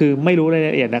เนี่ยคือไม่รู้ราย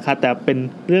ละเอียดนะครับแต่เ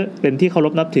ป็นที่เคาร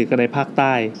พนับถือกันในภาคใ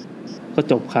ต้ก็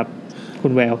จบครับคุ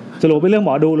ณแววสรุปเป็นเรื่องหม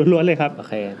อดูล้วนๆเลยครับโอ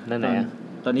เคนั่นไหน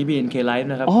ตอนนี้ BNK Live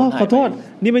นะครับขอโทษ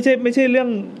นี่ไม่ใช่เรื่อง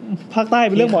ภาคใต้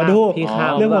เป็นเรื่องหมอดู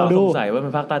เรื่องหมอดูสงสัยว่าเป็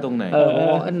นภาคใต้ตรงไหน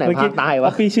อันไหนภาคใต้ว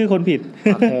ะพี่ชื่อคนผิด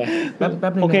โอเคแป๊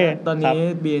บนึงนะตอนนี้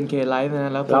BNK Live น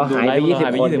ะแล้วคนดูไลฟ์หา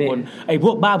ยไป20 คนไอ้พ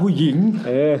วกบ้าผู้หญิง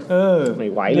ไม่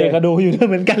ไหวเลยก็ดูอยู่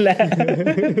เหมือนกันแหละ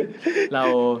เร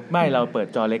าเปิด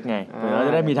จอเล็กไงเราจ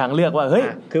ะได้มีทางเลือกว่าเฮ้ย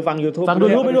คือฟัง YouTube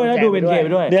ไปด้วยนะดู BNK ไป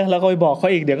ด้วยเดี๋ยวเราก็ไปบอกเขา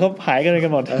อีกเดี๋ยวเขาหายกั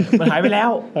นหมดมันหายไปแล้ว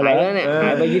เนี่ยห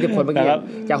ายไป20 คนเมื่อกี้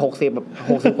จาก60แบบ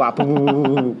60กว่า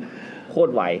โคต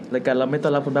รไหวรายการเราไม่ต้อ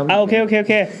นรับคนบ้าโอเ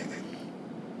ค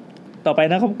ต่อไป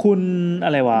นะครับคุณอ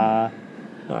ะไรวะ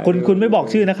คุณไม่บอก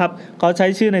ชื่อนะครับเขาใช้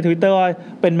ชื่อใน Twitter ว่า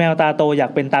เป็นแมวตาโตอยา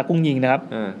กเป็นตากุ้งยิงนะครับ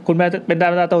คุณแมวเป็นต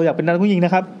าโตอยากเป็นตากุ้งยิงน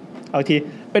ะครับเอาที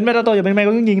เป็นแมวตาโตอยากเป็นแมว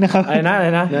กุ้งยิงนะครับอะไร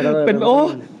นะเป็น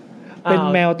เป็น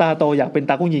แมวตาโตอยากเป็น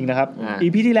ตากุ้งยิงนะครับ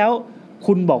EPที่แล้ว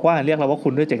คุณบอกว่าเรียกเราว่าคุ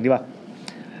ณด้วยเจ๋งดีป่ะ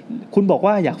คุณบอก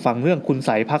ว่าอยากฟังเรื่องคุณใส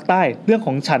ภาคใต้เรื่องข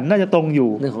องฉันน่าจะตรงอยู่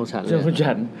เรื่องของฉั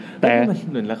นแต่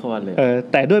เหมือนละครเลย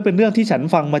แต่ด้วยเป็นเรื่องที่ฉัน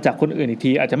ฟังมาจากคนอื่นอีก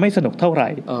ทีอาจจะไม่สนุกเท่าไหร่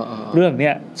เรื่องเนี้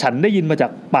ยฉันได้ยินมาจา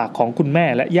กปากของคุณแม่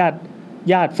และ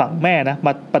ญาติฝั่งแม่นะม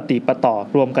าปฏิปต่อ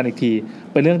รวมกันอีกที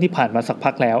เป็นเรื่องที่ผ่านมาสัก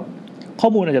พักแล้วข้อ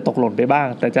มูลอาจจะตกหล่นไปบ้าง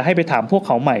แต่จะให้ไปถามพวกเ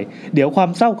ขาใหม่เดี๋ยวความ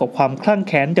เศร้ากับความคลั่ง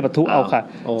แค้นจะปะทุเอาค่ะ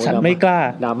ฉันไม่กล้า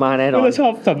ดราม่าแน่นอนเราชอ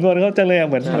บสำนวนเขาจังเลย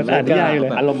เหมือนอ่านนิยายเลย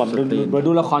อารมณ์แบบ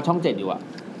ดูละครช่อง7อยู่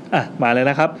มาเลย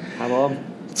นะครับครับผม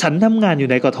ฉันทำงานอยู่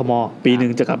ในกทมปีหนึ่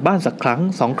งจะกลับบ้านสักครั้ง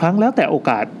2ครั้งแล้วแต่โอ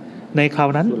กาสในคราว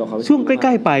นั้นช่วงใก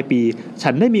ล้ๆปลายปีฉั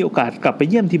นได้มีโอกาสกลับไป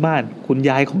เยี่ยมที่บ้านคุณ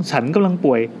ยายของฉันกำลัง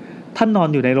ป่วยท่านนอน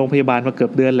อยู่ในโรงพยาบาลมาเกือ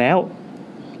บเดือนแล้ว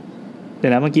เดี๋ย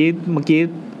วนะเมื่อกี้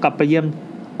กลับไปเยี่ยม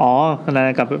ขณะ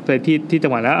กลับไปที่จั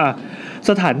งหวัดแล้ว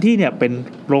สถานที่เนี่ยเป็น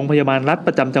โรงพยาบาลรัฐป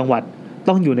ระจำจังหวัด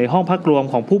ต้องอยู่ในห้องพักรวม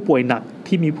ของผู้ป่วยหนัก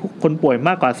ที่มีคนป่วยม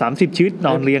ากกว่า30ชีวิตน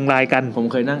อนเรียงรายกันผม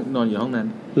เคยนั่งนอนอยู่ห้องนั้น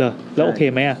เหรอแล้วโอเค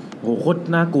ไหมโหโคตร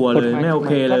น่ากลัวเลยไม่โอ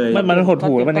เคเลยมันหด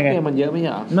หู่มันยังไงเตียงมันเยอะไม่ใช่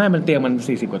เหรอไม่มันเตียงมัน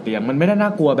40กว่าเตียงมันไม่ได้น่า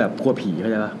กลัวแบบกลัวผีเข้า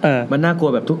ใจป่ะมันน่ากลัว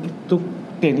แบบทุก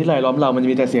เตียงที่รายล้อมเรามันจะ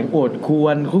มีแต่เสียงโอดครว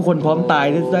ญทุกคนพร้อมตาย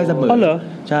ได้เสมอเหรอ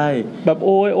ใช่แบบโอ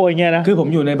ยเงี้ยนะคือผม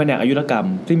อยู่ในแผนกอายุรกรรม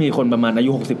ที่มีคนประมาณอา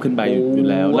ยุ60ขึ้นไปอยู่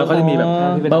แล้วแล้วก็จะมีแบบ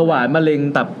เบาหวานมะเร็ง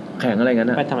ตับแข็งอะไรเงี้ย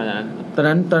นะไปทำอะไรตอน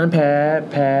นั้นแ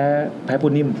พ้ปู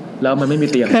นิ่มแล้วมันไม่มี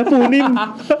เตียงแพ้ปูนิ่ม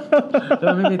แ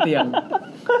ล้วไม่มีเตียง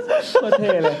โคตรเท่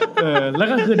เลยแล้ว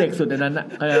ก็คือเด็กสุดในนั้นอ่ะ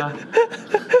เข้าใจป่ะ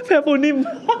แพ้ปูนิ่ม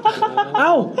เอ้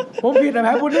าผมผิดแต่แ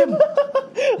พ้ปูนิ่ม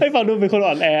ให้ฟังดูเป็นคน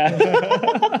อ่อนแอ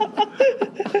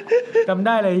จำไ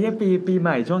ด้เลยที่ปีให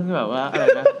ม่ช่วงที่แบบว่าอะไร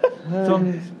นะช่วง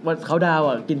วันเขาดาว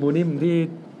อ่ะกินปูนิ่มที่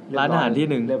ร้านอาหารที่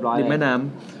1ริมแม่น้ำ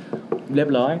เรียบ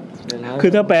ร้อยคื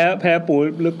อถ้าแพ้ปู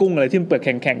หรือกุ้งอะไรที่มันเปลือกแ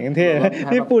ข็งๆอย่างเท่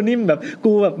นี่ปูนิ่มแบบ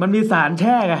กูแบบมันมีสารแ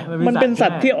ช่ไงมันเป็นสั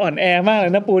ตว์ที่อ่อนแอมากเล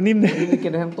ยนะปูนิ่มเนี่ยกิ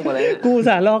นได้ทั้งตัวเลยกูส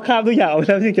ารลอกคราบทุกอย่างแ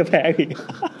ล้วยังจะแพ้อีก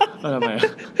ทำไม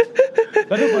แ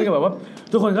ล้วทุกคนก็แบบว่า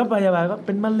ทุกคนก็พยาบาลก็เ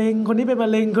ป็นมะเร็งคนนี้เป็นมะ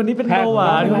เร็งคนนี้เป็นเบาหว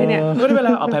านคนนี้เป็นอะไร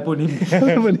เอาแพ้ปูนิ่ม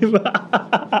ปูนิ่ม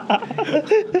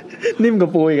นิ่มกับ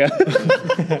ปูอีกอ่ะ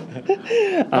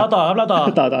เราต่อครับเราต่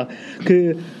อคือ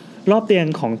รอบเตียง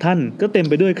ของท่านก็เต็ม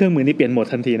ไปด้วยเครื่องมือนี่เปลี่ยนโหมด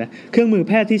ทันทีนะเครื่องมือแ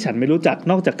พทย์ที่ฉันไม่รู้จัก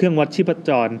นอกจากเครื่องวัดชีพจ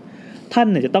รท่าน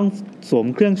เนี่ยจะต้องสวม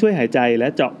เครื่องช่วยหายใจและ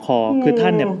เจาะคอคือท่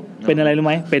านเนี่ยเป็นอะไรรู้ไ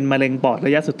หมเป็นมะเร็งปอดร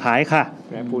ะยะสุดท้ายค่ะ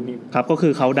ครับก็คื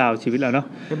อเขาดาวชีวิตแล้วเนาะ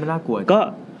มันน่ากลัว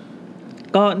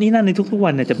ก็นี่นั่นในทุกๆวั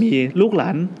นเนี่ยจะมีลูกหลา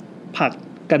นผลัก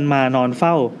กันมานอนเ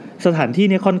ฝ้าสถานที่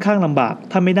นี้ค่อนข้างลำบาก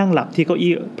ถ้าไม่นั่งหลับที่เก้า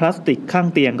อี้พลาสติกข้าง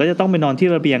เตียงก็จะต้องไปนอนที่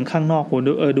ระเบียงข้างนอก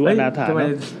ดูอนาถา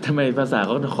ทำไมภาษาเข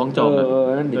าคล้องจอง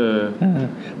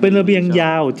เป็นระเบียงย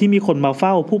าวที่มีคนมาเ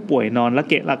ฝ้าผู้ป่วยนอนละ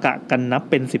เกะละกะกันนับ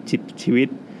เป็น10ชีวิต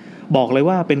บอกเลย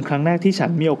ว่าเป็นครั้งแรกที่ฉัน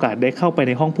มีโอกาสได้เข้าไปใ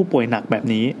นห้องผู้ป่วยหนักแบบ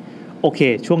นี้โอเค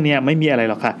ช่วงนี้ไม่มีอะไร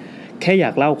หรอกค่ะแค่อย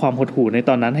ากเล่าความหดหู่ใน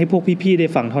ตอนนั้นให้พวกพี่ๆได้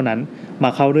ฟังเท่านั้นมา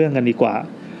เข้าเรื่องกันดีกว่า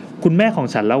คุณแม่ของ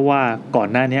ฉันเล่าว่าก่อ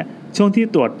นหน้านี้ช่วงที่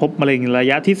ตรวจพบมะเร็งระ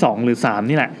ยะที่2หรือ3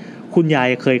นี่แหละคุณยาย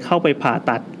เคยเข้าไปผ่า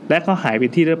ตัดและก็หายไป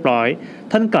ที่เรียบร้อย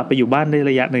ท่านกลับไปอยู่บ้านได้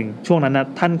ระยะหนึ่งช่วงนั้นนะ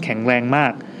ท่านแข็งแรงมา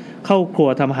กเข้าครัว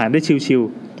ทำอาหารได้ชิว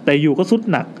ๆแต่อยู่ก็ทรุด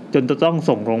หนักจนจะต้อง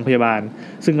ส่งโรงพยาบาล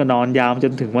ซึ่งก็นอนยาวจ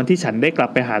นถึงวันที่ฉันได้กลับ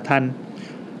ไปหาท่าน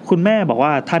คุณแม่บอกว่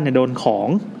าท่านเนี่ยโดนของ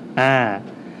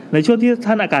ในช่วงที่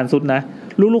ท่านอาการทรุดนะ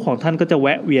ลูกๆของท่านก็จะแว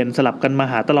ะเวียนสลับกันมา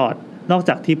หาตลอดนอก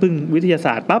จากที่พึ่งวิทยาศ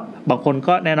าสตร์ปั๊บบางคน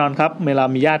ก็แน่นอนครับเวลา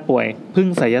มีญาติป่วยพึ่ง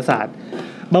ไสยศาสตร์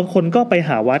บางคนก็ไปห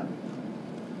าวัด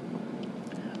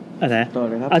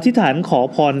อธิษฐานขอ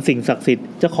พรสิ่งศักดิ์สิทธิ์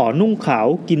จะขอนุ่งขาว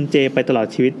กินเจไปตลอด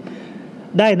ชีวิต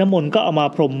ได้น้ำมนต์ก็เอามา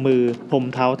พรมมือพรม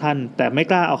เท้าท่านแต่ไม่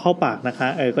กล้าเอาเข้าปากนะคะ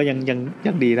ก็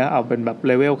ยังดีนะเอาเป็นแบบเ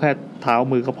ลเวลแค่เท้า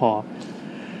มือก็พอ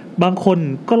บางคน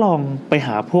ก็ลองไปห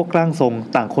าพวกร่างทรง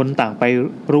ต่างคนต่างไป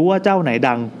รู้ว่าเจ้าไหน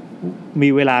ดังมี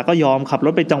เวลาก็ยอมขับร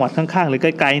ถไปจังหวัดข้างๆหรือไ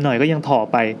กลๆหน่อยก็ยังถ่อ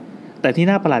ไป แต่ที่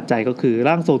น่าประหลาดใจก็คือ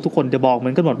ร่างทรงทุกคนจะบอกเหมื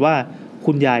อนกันหมดว่า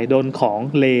คุณยายโดนของ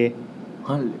เล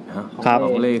ครับข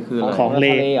องเลคืออะไรของเล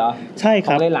ใช่ค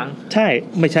รับของเลหลังใช่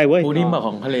ไม่ใช่เว้ยปูนิ่มมาข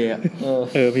องทะเลอ่ะ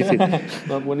มีสิทธิ์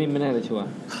ปูนิ่มไม่น่าจะชัวร์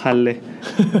คันเลย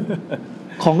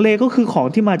ของเลก็คือของ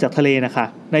ที่มาจากทะเลนะคะ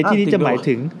ในที่นี้จะหมาย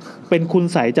ถึงเป็นคุณ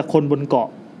ไสยจากคนบนเกาะ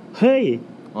เฮ้ย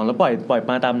แล้วปล่อย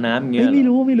มาตามน้ำอย่างเงี้ยไม่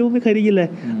รู้ไม่เคยได้ยินเลย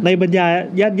ในบรรดา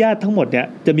ญาติทั้งหมดเนี่ย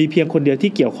จะมีเพียงคนเดียว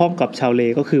ที่เกี่ยวข้องกับชาวเล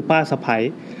ก็คือป้าสะใ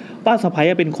ภ้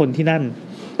เป็นคนที่นั่น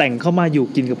แต่งเข้ามาอยู่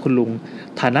กินกับคุณลุง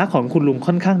ฐานะของคุณลุง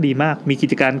ค่อนข้างดีมากมีกิ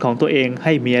จการของตัวเองใ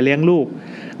ห้เมียเลี้ยงลูก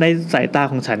ในสายตา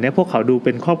ของฉันเนี่ยพวกเขาดูเ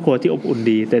ป็นครอบครัวที่อบอุ่น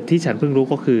ดีแต่ที่ฉันเพิ่งรู้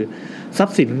ก็คือทรัพ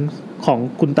ย์สินของ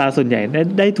คุณตาส่วนใหญ่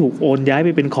ได้ถูกโอนย้ายไป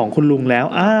เป็นของคุณลุงแล้ว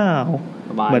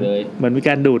เหมือนมีก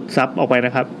ารดูดทรัพย์ออกไปน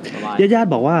ะครับญาติ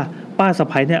บอกว่าป้าสะ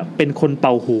ใภ้เนี่ยเป็นคนเป่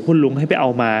าหูคุณลุงให้ไปเอา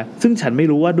มาซึ่งฉันไม่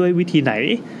รู้ว่าด้วยวิธีไหน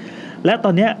และต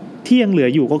อนเนี้ยที่ยังเหลือ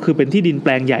อยู่ก็คือเป็นที่ดินแป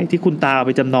ลงใหญ่ที่คุณตาเอาไ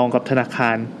ปจำนองกับธนาค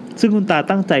ารซึ่งคุณตา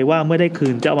ตั้งใจว่าเมื่อได้คื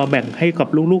นจะเอามาแบ่งให้กับ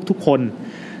ลูกๆทุกคน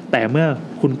แต่เมื่อ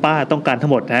คุณป้าต้องการทั้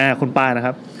งหมดคุณป้านะค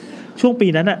รับช่วงปี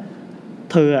นั้นน่ะ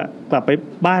เธอกลับไป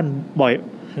บ้านบ่อย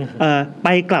ไป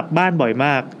กลับบ้านบ่อยม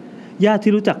ากญาติ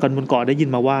ที่รู้จักกันบนเกาะได้ยิน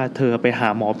มาว่าเธอไปหา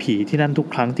หมอผีที่นั่นทุก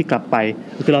ครั้งที่กลับไป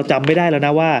คือเราจำไม่ได้แล้วน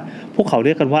ะว่าพวกเขาเ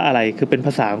รียกกันว่าอะไรคือเป็นภ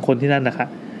าษาของคนที่นั่นนะคะ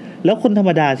แล้วคนธรร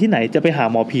มดาที่ไหนจะไปหา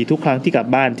หมอผีทุกครั้งที่กลับ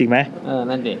บ้านจริงไหม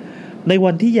นั่นดิใน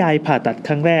วันที่ยายผ่าตัดค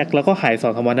รั้งแรกแล้วก็หาย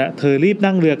2-3 วันเธอรีบ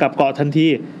นั่งเรือกลับเกาะทันที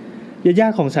ญา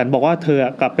ติของฉันบอกว่าเธอ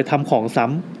กลับไปทำของซ้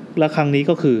ำและครั้งนี้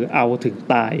ก็คือเอาถึง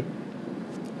ตาย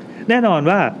แน่นอน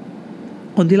ว่า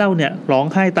คนที่เล่าเนี่ยร้อง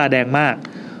ไห้ตาแดงมาก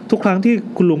ทุกครั้งที่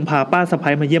คุณลุงพาป้าสะใภ้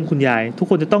มาเยี่ยมคุณยายทุก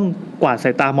คนจะต้องกวาดส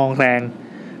ายตามองแรง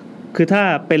คือถ้า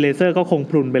เป็นเลเซอร์ก็คง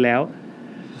พรุนไปแล้ว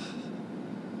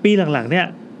ปีหลังๆเนี่ย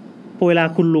เวลา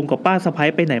คุณลุงกับป้าสะใภ้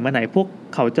ไปไหนมาไหนพวก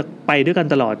เขาจะไปด้วยกัน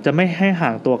ตลอดจะไม่ให้ห่า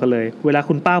งตัวกันเลยเวลา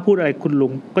คุณป้าพูดอะไรคุณลุ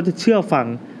งก็จะเชื่อฟัง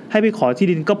ให้ไปขอที่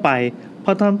ดินก็ไปเพร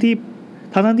าะทั้ง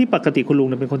ที่ปกติคุณลุง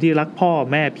เนี่ยเป็นคนที่รักพ่อ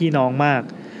แม่พี่น้องมาก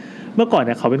เมื่อก่อนเ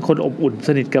นี่ยเขาเป็นคนอบอุ่นส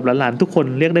นิทกับหลานๆทุกคน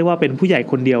เรียกได้ว่าเป็นผู้ใหญ่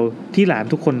คนเดียวที่หลาน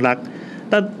ทุกคนรัก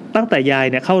ตั้งแต่ยาย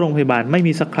เนี่ยเข้าโรงพยาบาลไม่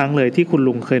มีสักครั้งเลยที่คุณ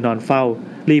ลุงเคยนอนเฝ้า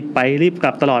รีบไปรีบก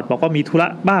ลับตลอดบอกว่ามีธุระ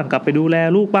บ้างกลับไปดูแล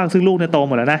ลูกบ้างซึ่งลูกเนี่ยโตห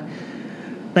มดแล้วนะ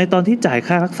ในตอนที่จ่าย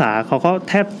ค่ารักษาเขาก็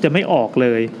แทบจะไม่ออกเล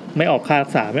ยไม่ออกค่ารั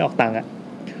กษาไม่ออกตังค์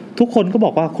ทุกคนก็บ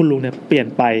อกว่าคุณลุงเนี่ยเปลี่ยน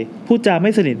ไปพูดจาไ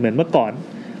ม่สนิทเหมือนเมื่อก่อน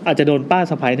อาจจะโดนป้า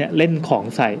สะใภ้เนี่ยเล่นของ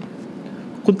ใส่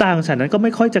คุณตาของฉันนั้นก็ไ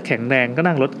ม่ค่อยจะแข็งแรงก็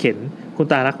นั่งรถเข็นคุณ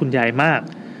ตารักคุณยายมาก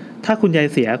ถ้าคุณยาย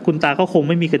เสียคุณตาก็คง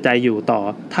ไม่มีกระจายอยู่ต่อ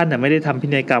ท่านไม่ได้ทำพิ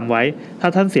นัยกรรมไว้ถ้า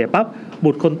ท่านเสียปั๊บ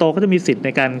บุตรคนโตก็จะมีสิทธิ์ใน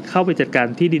การเข้าไปจัดการ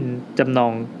ที่ดินจำ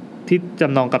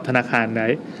นองกับธนาคารไหน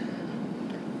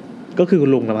ก็คือคุ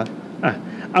ณลุงนะมั้ง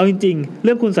เอาจริงๆเ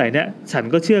รื่องคุณไสยเนี่ยฉัน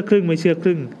ก็เชื่อครึ่งไม่เชื่อค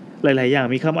รึ่งหลายๆอย่าง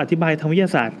มีคำอธิบายทางวิทย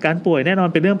าศาสตร์การป่วยแน่นอน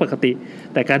เป็นเรื่องปกติ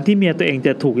แต่การที่เมียตัวเองจ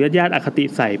ะถูกญาติอคติ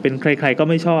ใส่เป็นใครๆก็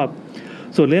ไม่ชอบ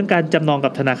ส่วนเรื่องการจำนองกั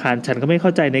บธนาคารฉันก็ไม่เข้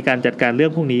าใจในการจัดการเรื่อ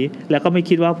งพวกนี้แล้วก็ไม่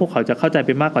คิดว่าพวกเขาจะเข้าใจไป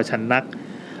มากกว่าฉันนัก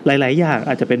หลายๆอย่าง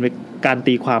อาจจะเป็นการ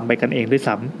ตีความไปกันเองด้วย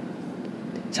ซ้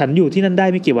ำฉันอยู่ที่นั่นได้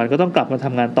ไม่กี่วันก็ต้องกลับมาท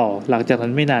ำงานต่อหลังจากนั้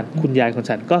นไม่นานคุณยายของ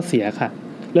ฉันก็เสียค่ะ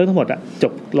เรื่องทั้งหมดจ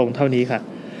บลงเท่านี้ค่ะ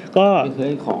ก็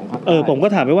ของครับผมก็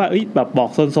ถามไปว่าแบบบอก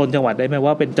โซนจังหวัดได้ไหม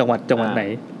ว่าเป็นจังหวัดไหน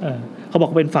เขาบอ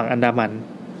กเป็นฝั่งอันดามัน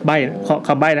ใบ้ค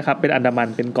ำใบ้นะครับเป็นอันดามัน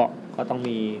เป็นเกาะก็ต้อง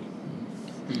มี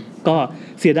ก็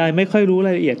เสียดายไม่ค่อยรู้ร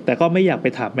ายละเอียดแต่ก็ไม่อยากไป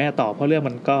ถามแม่ต่อเพราะเรื่อง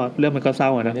มันก็เศร้า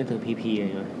นะเรื่องถึง PP อะไร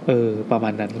ประมา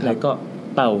ณนั้นแล้วก็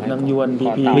เต่านางยวน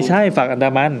PP ไม่ใช่ฝั่งอันดา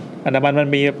มันมัน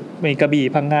มีกระบี่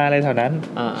พังงาอะไรแถวนั้น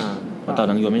เต่า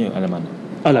นางยวนไม่อยู่อันดามัน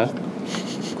เหรอ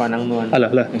ก่อนนางนวลเห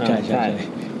รอใช่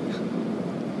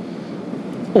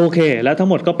โอเคแล้วทั้ง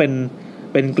หมดก็เ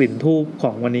ป็นกลิ่นทูบข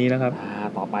องวันนี้นะครับ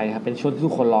ต่อไปครับเป็นช่วงที่ทุ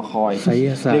กคนรอคอย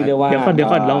เรียกได้ว่าเดี๋ย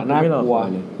วก่อนเราไม่กลัว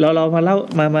เรามาเล่า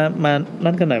มา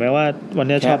นั่นกันหน่อยไหมว่าวัน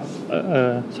นี้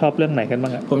ชอบเรื่องไหนกันบ้า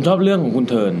งผมชอบเรื่องของคุณ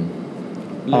เทิร์น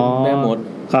เรื่องแม่มด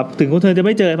ครับถึงคุณเทิร์นจะไ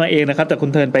ม่เจอมาเองนะครับแต่คุ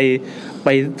ณเทิร์นไป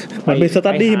มันไปส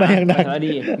ตั๊ดดี้มาอย่างนั้น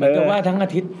เหมือนกับว่าทั้งอา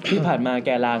ทิตย์ที่ผ่านมาแก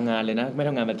ลางานเลยนะไม่ท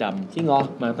ำงานประจำจริงเหรอ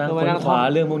มาตั้งค้นคว้า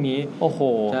เรื่องพวกนี้โอ้โห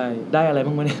ใช่ได้อะไร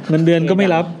บ้างวะเนี่ยเงินเดือนก็ไม่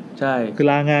รับใช่คือ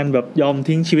ลางานแบบยอม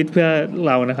ทิ้งชีวิตเพื่อเ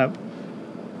รานะครับ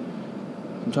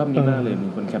ผมชอบนี่มากเลยมี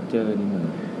คนแคปเจอร์นี่เหมือน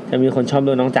จะมีคนชอบเ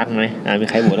รื่องน้องจักไหมมี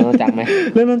ใครโหวตเรื่องน้องจักไหม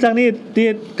เรื่องน้องจักนี่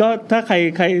ก็ถ้าใ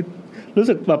คร รู้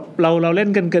สึกแบบเราเล่น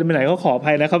กันเกินไปไหนก็ขออ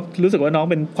ภัยนะครับรู้สึกว่าน้อง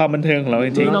เป็นความบันเทิงของเราจ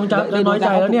ริงๆน้องจะน้อยใจ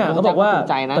แล้วเนี่ยเขาบอกว่า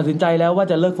ตัดสินใจแล้วว่า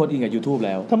จะเลิกโฟนอินกับ YouTube แ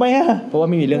ล้วทำไมอ่ะเพราะว่า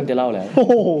ไม่มีเรื่องจะเล่าแล้วโอ้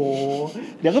โห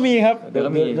เดี๋ยวก็มีครับเดี๋ยว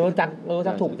ก็มีรู้จั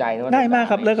กถูกใจได้มาก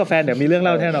ครับเลิกกับแฟนเดี๋ยวมีเรื่องเ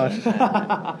ล่าแน่นอน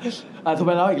ถูกไ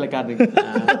ปแล้วอีกรายการนึง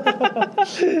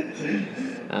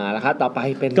แล้วครับต่อไป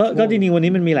เป็นก็จริงๆวัน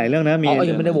นี้มันมีหลายเรื่องนะมี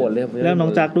ยังไม่ได้โหวตเลยเรื่องน้อ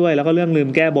งจักด้วยแล้วก็เรื่องลืม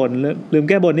แก้บน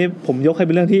นี่ผมยกให้เ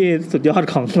ป็นเรื่องที่สุดยอด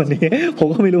ของวันนี้ผม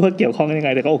ก็ไม่รู้ว่าเกี่ยวข้องกันยังไง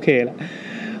แต่ก็โอเคแหละ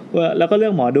แล้วก็เรื่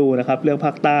องหมอดูนะครับเรื่องภ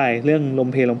าคใต้เรื่องลม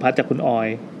เพลลมพัดจากคุณออย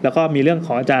แล้วก็มีเรื่องข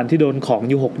องอาจารย์ที่โดนของ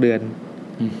อยู่6เดือน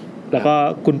แล้วก็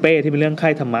คุณเป้ที่เป็นเรื่องค่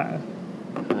ายธรรมะ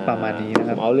ประมาณนี้นะค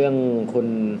รับเอาเรื่องคุณ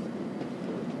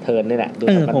เทิร์นนี่แหละดู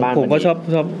จากบ้านผมก็ชอบ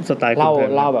สไตล์เล่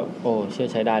าแบบโอ้เชื่อ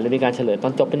ใช้ได้แล้วมีการเฉลยตอ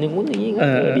นจบเป็นอย่างงู้นอย่างนี้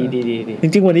ดีจ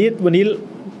ริงๆวันนี้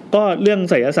ก็เรื่อง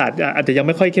ไสยศาสตร์อาจจะยังไ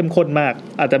ม่ค่อยเข้มข้นมาก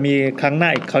อาจจะมีครั้งหน้า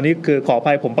อีกคราวนี้คือขออ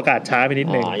ภัยผมประกาศช้าไปนิด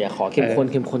นึงอย่าขอเข้มข้น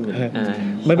กัน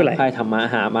ไม่เป็นไรค่ายธรรมะ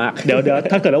หามากเดี๋ยว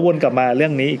ถ้าเกิดว่าวนกลับมาเรื่อ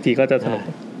งนี้อีกทีก็จะสนุก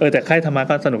แต่ค่ายธรรมะ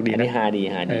ก็สนุกดีนะหาดี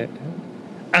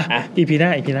EP หน้า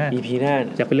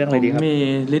จะเป็นเรื่องอะไรดีครับมี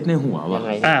ลิสต์ในหัวว่ะ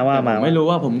ว่ามาไม่รู้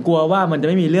ว่าผมกลัวว่ามันจะ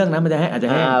ไม่มีเรื่องนะมันจะให้อาจจะ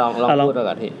ให้ลองพูด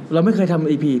ก่อนทีเราไม่เคยท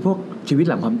ำ EP พวกชีวิต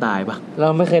หลังความตายป่ะเรา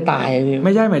ไม่เคยตายไ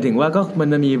ม่ใช่หมายถึงว่าก็มัน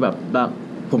จะมีแบบ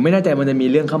ผมไม่แน่ใจมันจะมี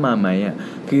เรื่องเข้ามาไหมอ่ะ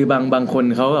คือบางคน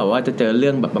เขาแบบว่าจะเจอเรื่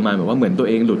องแบบประมาณแบบว่าเหมือนตัว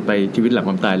เองหลุดไปชีวิตหลังค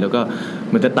วามตายแล้วก็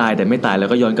มันจะตายแต่ไม่ตายแล้ว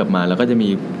ก็ย้อนกลับมาแล้วก็จะมี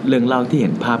เรื่องเล่าที่เห็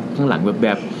นภาพข้างหลังแบ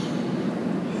บ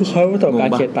เขาประสบการ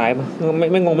ณ์เฉียดตายป่ะ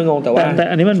ไม่งงแต่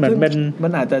อันนี้มันเหมือนเป็นมั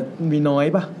นอาจจะมีน้อย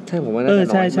ป่ะใช่ผมว่า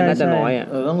น่าจะน้อยอ่ะ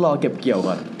ต้องรอเก็บเกี่ยว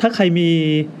ก่อนถ้าใคร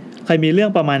มีเรื่อ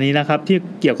งประมาณนี้นะครับที่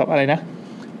เกี่ยวกับอะไรนะ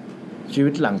ชีวิ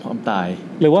ตหลังความตาย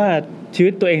หรือว่าชีวิ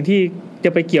ตตัวเองที่จะ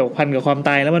ไปเกี่ยวพันกับความต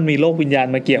ายแล้วมันมีโลกวิญญาณ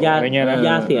มาเกี่ยวอะไรเงี้ยนะ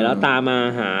ย่าเสียแล้วตามมา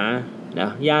หาเดี๋ยว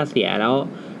ย่าเสียแล้ว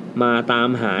มาตาม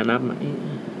หานับไหม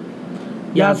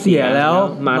ย่าเสียแล้ว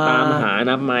มาตามหา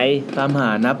นับไห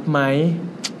ม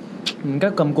มันก็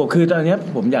กำกวมคือตอนนี้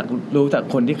ผมอยากรู้จาก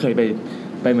คนที่เคย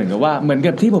ไปเหมือนกับว่าเหมือน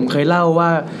กับที่ผมเคยเล่าว่า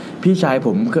พี่ชายผ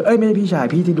มไม่ใช่พี่ชาย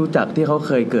พี่ที่รู้จักที่เขาเ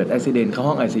คยเกิดอุบัติเหตุเข้า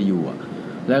ห้อง ICU อ่ะ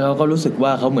แล้วเขาก็รู้สึกว่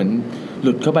าเขาเหมือนห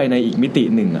ลุดเข้าไปในอีกมิติ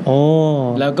หนึ่งอ่ะ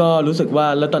แล้วก็รู้สึกว่า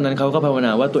แล้วตอนนั้นเขาก็ภาวน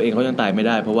าว่าตัวเองเขายังตายไม่ไ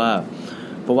ด้เพราะว่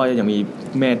ายังมี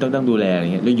แม่ต้องดูแลอะไร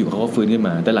เงี้ยแล้วอยู่เขาก็ฟื้นขึ้นม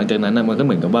าแต่หลังจากนั้นมันก็เห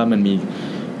มือนกับว่ามัน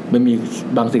มี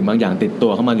บางสิ่งบางอย่างติดตั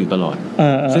วเข้ามาอยู่ตลอด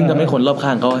ซึ่งทำให้คนรอบข้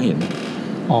างเขาเห็น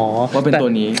ว่าเป็นตั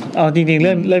วนี้จริงๆเ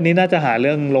รื่องนี้น่าจะหาเ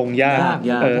รื่องลงยาก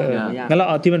งั้นเราเ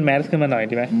อาที่มันแมสขึ้นมาหน่อย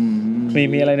ดีไหม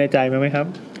มีอะไรในใจไหมครับ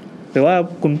หรือว่า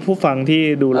คุณผู้ฟังที่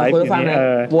ดูไลฟ์อยู่นี่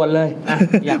วนเลย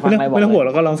อยากฟังอะไรบอกไม่ต้องวนแ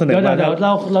ล้วก็ลองเสนอมา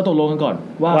เราตกลงกันก่อน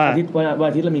ว่าอาทิต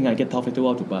ย์เรามีงาน Get Talk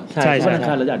Festival ถูกป่ะใช่วันอังค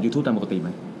ารเราจะอัด YouTube ตามปกติ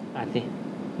มั้ยอัดสิ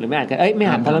หรือไม่อัดกันไม่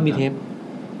อัดเพราะเรามีเทป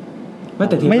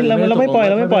ไม่เราไม่ปล่อย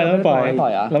เราไม่ปล่อ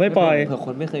ยเผื่อค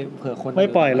นไม่เคยเผื่อคนไม่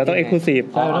ปล่อยเราต้อง exclusive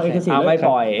ไม่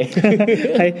ปล่อย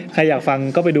ใครอยากฟัง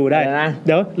ก็ไปดูได้เ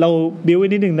ดี๋ยวเราบิ้วไว้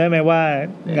นิดนึงได้ไหมว่า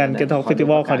งาน Get Talk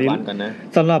Festival คราวนี้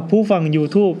สำหรับผู้ฟัง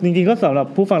YouTube จริงๆก็สำหรับ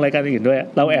ผู้ฟังรายการอื่นด้วย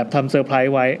เราแอบทำเซอร์ไพร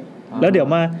ส์ไว้แล้วเดี๋ยว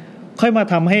มาค่อยมา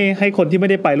ทำให้คนที่ไม่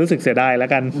ได้ไปรู้สึกเสียดายแล้ว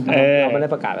กันเราไม่ได้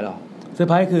ประกาศไปหรอเซอร์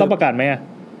ไพรส์คือต้องประกาศไหม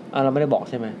เราไม่ได้บอก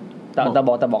ใช่ไหมแต่บ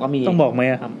อกก็มีต้องบอกไหม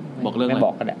บอกเรื่องไม่บ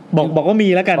อกก็ได้บอกว่ามี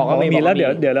แล้วกันบอกว่ามีแล้วเ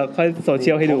ดี๋ยวเราค่อยโซเชี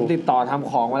ยลให้ดูติดต่อทำ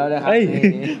ของมาแล้วนะครับ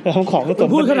ทำของก็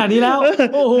พูดขนาดนี้แล้ว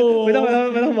โอ้โหไม่ต้อ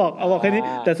งบอกเอาบอกแค่นี้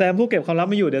แต่แซมผู้เก็บความลับ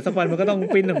ไม่อยู่เดี๋ยวสักวันมันก็ต้อง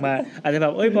ปริ้นออกมาอาจจะแบ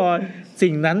บพอสิ่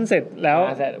งนั้นเสร็จแล้ว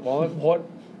ผมโพส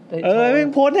ไม่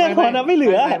โพสแน่นอนนะไม่เห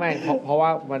ลือไม่เพราะว่า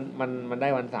มันได้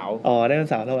วันเสาร์ได้วัน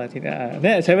เสาร์แล้ววันอาทิตย์เ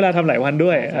นี่ยใช้เวลาทำหลายวัน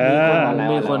ด้วย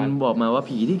มีคนบอกมาว่า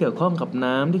ผีที่เกี่ยวข้องกับ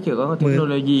น้ำที่เกี่ยวข้องกับเทคโน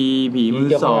โลยีผีมือ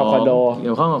สองเ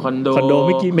กี่ยวข้องกับคอนโด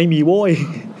ไม่มีโว้ย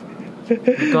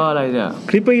ก็อะไรเนี่ย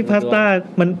คลิปปี้พาสต้า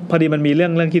มันพอดีมันมีเรื่อ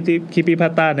งคลิปปี้พา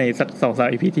สต้าในสัก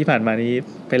 2-3 EP ที่ผ่านมานี้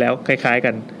ไปแล้วคล้ายๆ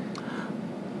กัน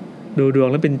ดูดวง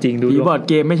แล้วเป็นจริงดูดวงบอร์ด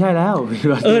เกมไม่ใช่แล้ว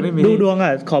ดูดวง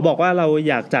ขอบอกว่าเรา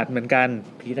อยากจัดเหมือนกัน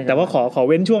แต่ว่าขอ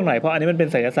เว้นช่วงหน่อยเพราะอันนี้มันเป็น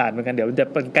ไสยศาสตร์เหมือนกันเดี๋ยวมันจะ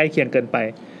เป็นใกล้เคียงเกินไป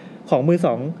ของมือส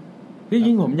อง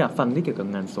ยิ่งผมอยากฟังที่เกี่ยวกับ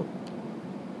งานศพ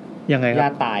ยังไงครับญา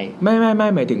ติตายไม่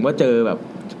หมายถึงว่าเจอแบบ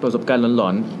ประสบการณ์หลอ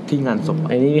นๆที่งานศพ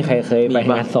ไอ้นี่มีใครเคยไป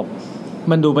งานศพ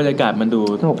มันดูบรรยากาศมันดู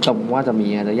ผมจำว่าจะมี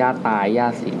แต่ญาติตายญา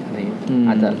ติเสียอะไรอ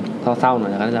าจจะเศร้าๆหน่อ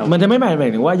ยแล้วมันจะไม่หมา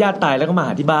ยถึงว่าญาติตายแล้วก็มาห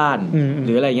าที่บ้านห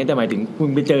รืออะไรอย่างเงี้ยแต่หมายถึงคุณ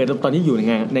ไปเจอตอนที่อยู่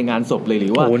ในงานศพเลยหรื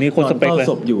อว่าตอนเฝ้า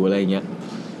ศพอยู่อะไรอย่างเงี้ย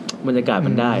บรรยากาศ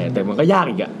มันได้แต่มันก็ยาก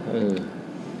อีกอ่ะ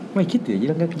ไม่คิดถึงเ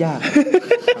รื่องยาก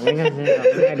ไม่ง่าย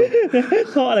ดู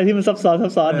ข้ออะไรที่มันซับซ้อ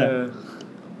นอ่ะ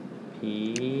ผี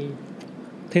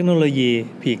เทคโนโลยี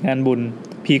ผีงานบุญ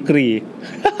ผีกรี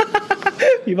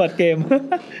ผีบอร์ดเกม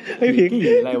ผีกรี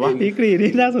อะไรวะผีกรี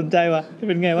นี่น่าสนใจว่ะเ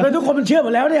ป็นไงวะทุกคนมันเชื่อหม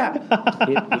ดแล้วเนี่ย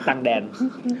ผีตั้งแดน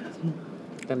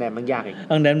ตั้งแต่มันยากอีก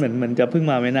ตั้งแต่เหมือนจะเพิ่ง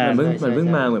มาไม่นานเหมือนเพิ่ง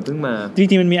มาจ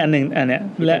ริงๆมันมีอันนึงอันเนี้ย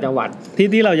และจังหวัด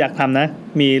ที่เราอยากทำนะ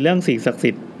มีเรื่องสิ่งศักดิ์สิ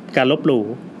ทธิ์การลบหลู่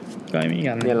ก็มี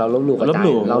กันเนี่ยเราลบหลู่กระ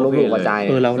จาย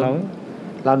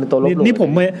เราในตัวลบหลู่นี่ผม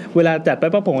เวลาจัดไป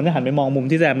ปั๊บผมจะหันไปมองมุม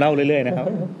ที่แซมเล่าเรื่อยๆนะครับ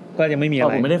ก็ยังไม่มีอะไ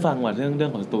รผมไม่ได้ฟังว่าเรื่อ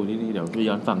งของสตูที่นี่เดี๋ยวไป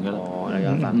ย้อนฟังกันอ๋อย้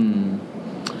อนฟัง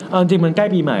จริงมันใกล้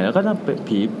ปีใหม่แล้วก็ต้อง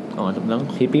ผีแล้ว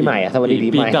ปีใหม่สวัสดีปี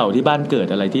ใหม่ปีเก่าที่บ้านเกิด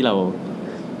อะไรที่เรา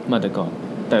มาแต่ก่อน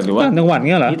แต่หรือว่าจังหวัดเ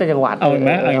งี้ยเหรอผีต่างจังหวัดเอาไห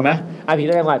มผี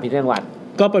ต่างจังหวัด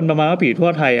ก็เป็นประมาณว่าผีทั่ว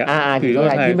ไทยผีทั่ว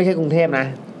ไทยที่ไม่ใช่กรุงเทพนะ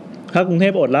ถ้ากรุงเท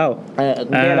พอดเล่าก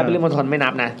รุงเทพแล้วปริมณฑลไม่นั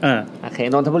บนะโอเค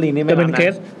นนทบุรีนี่ไม่นับนะจะเป็น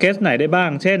เคสไหนได้บ้า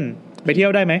งเช่นไปเที่ย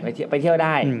วได้ไหมไปเที่ยวไ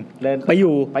ด้เดินไปอ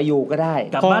ยู่ก็ได้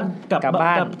กลับ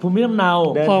บ้านภูมิลำเนา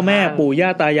พ่อแม่ปู่ย่า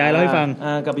ตายายเล่าให้ฟัง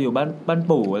กลับไปอยู่บ้าน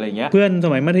ปู่อะไรเงี้ยเพื่อนส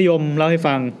มัยมัธยมเล่าให้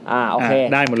ฟังโอเค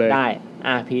ได้หมดเลยได้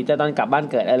ผีจะตอนกลับบ้าน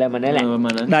เกิดอะไรมันนั่นแหละ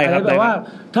ได้ครับแต่ว่า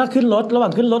ถ้าขึ้นรถระหว่า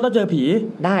งขึ้นรถแล้วเจอผี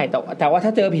ได้แต่ว่าถ้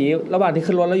าเจอผีระหว่างที่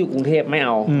ขึ้นรถแล้วอยู่กรุงเทพไม่เอ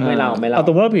าเอา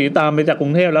ตัวว่าผีตามไปจากกรุ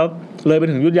งเทพแล้วเลยไป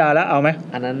ถึงอยุธยาแล้วเอาไหม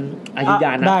อันนั้นอยุธย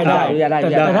านะได้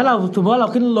แต่ถ้าเราสมมติว่าเรา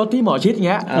ขึ้นรถที่หมอชิด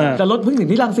เงี้ยแต่รถเพิ่งถึง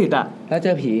ที่รังสิตแล้วเจ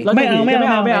อผีไม่เ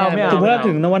อาสมมติว่า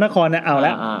ถึงนวนครเนี่ยเอาแ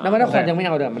ล้วนวนครยังไม่เ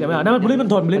อาเด้อนั่นมันปริมณ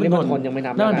ฑลยังไม่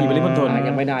นับนั่นมันผีปริมณฑล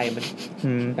ยังไม่ได้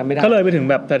ก็เลยไปถึง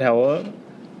แบบแถว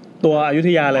ตัวอยุธ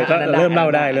ยาเลยก็เริ่มเล่า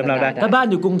ได้ถ้าบ้าน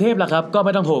อยู่กรุงเทพล่ะครับก็ไ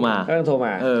ม่ต้องโทรมาไม่ต้อ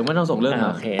งส่งเรื่องม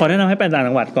าขอแนะนำให้ไปต่าง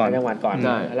จังหวัดก่อนแ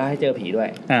ล้วให้เจอผีด้วย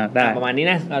ได้ประมาณนี้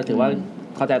นะเราถือว่า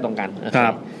เข้าใจตรงกันค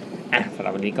รับสำหรั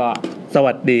บวันนี้ก็ส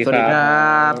วัสดีครั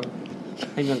บ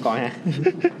ให้เงินก่อนฮะ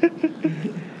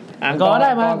ก็ได้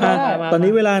มาตอน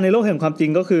นี้เวลาในโลกแห่งความจริง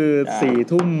ก็คือ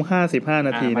 4:55 น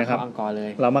าทีนะครับ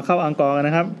เรามาเข้าอังกอร์กันน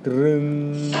ะครับ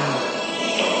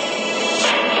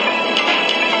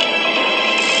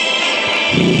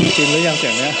ชินหรือยังเสี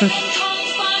ยงเนี้ย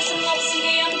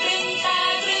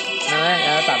แ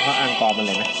ล้วตัดท่อนอังกอร์มันเ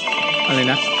ลยไหมอะไร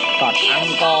นะตัดอัง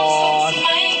กอร์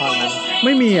ท่อนนั้นไ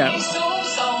ม่มีอ่ะ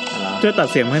ช่วยตัด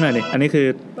เสียงให้หน่อยดิอันนี้คือ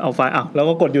เอาไฟล์แล้ว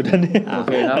ก็กดหยุดทันทีโอเ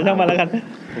คครับช่างมาแล้วกัน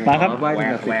มาครับ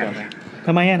ท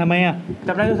ำไมอ่ะจ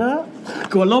ำได้เถอะ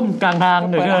กลัวล่มกลางทางเ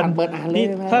หลือเกินนี่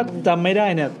ถ้าจำไม่ได้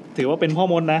เนี่ยถือว่าเป็นพ่อ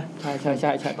มดนะใ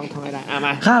ช่ต้องท่องให้ได้ม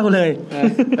าฆ่ากูเลย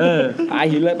ปลาย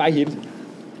หินเลยปลายหิน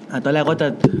ตอนแรกก็จะ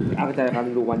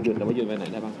ดูวันหยุดแล้วว่าหยุดไปไหน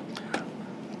ได้บ้าง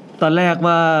ตอนแรก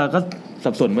ว่าก็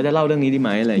สับสนว่าจะเล่าเรื่องนี้ดีไหม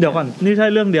อะไรเดี๋ยวก่อนนี่ใช่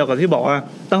เรื่องเดียวกับที่บอกว่า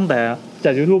ตั้งแต่จ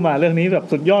าก YouTube มาเรื่องนี้แบบ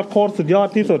สุดยอดโคตรสุดยอด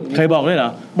ที่สุดเคยบอกด้วยเหรอ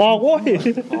บอกโว้ย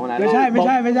ไม่ใช่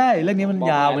เรื่องนี้มัน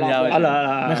ยาวมั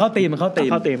นเข้าธีมมันเข้าธีม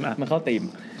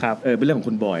ครับเป็นเรื่องของ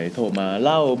คุณบอยโทรมาเ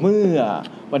ล่าเมื่อ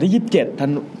วันที่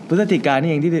27 พฤศจิกายนนี่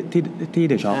เองที่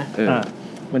เดอะช็อค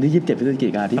วันที่27 พฤศจิ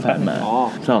กายนที่ผ่านมา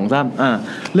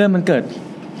2-3เรื่องมันเกิด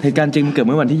เหตุการณ์จริงเกิดเ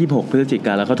มื่อวันที่26 พฤศจิก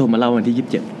ายนแล้วเขาโทรมาเล่าวันที่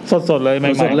27สดๆเลย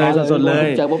สดเลย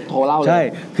เจอปุ๊บโทรเล่าเลยใช่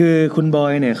คือคุณบอ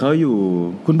ยเนี่ยเขาอยู่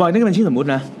คุณบอยนี่ก็เป็นชื่อสมมุติ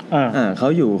นะเขา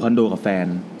อยู่คอนโดกับแฟน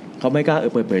เขาไม่กล้า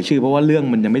เปิดเผยชื่อเพราะว่าเรื่อง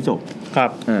มันยังไม่จบครับ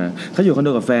เขาอยู่คอนโด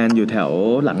กับแฟนอยู่แถว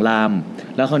หลังราม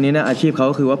แล้วคราวนี้เนี่ยอาชีพเขา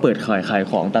ก็คือว่าเปิดขาย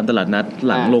ของตามตลาดนัด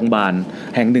หลังโรงพยาบาล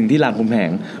แห่งหนึ่งที่รามคำแหง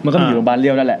มันก็อยู่โรงพยาบาลเดี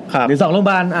ยวนั่นแหละหรือ2โรงพยา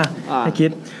บาลให้คิ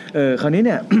ดคราวนี้เ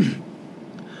นี่ย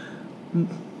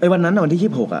ไอ้วันนั้นวันที่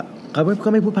26เขาก็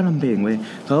ไม่พูดพร่ำเพลงเว้ย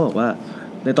เขาบอกว่า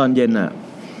ในตอนเย็น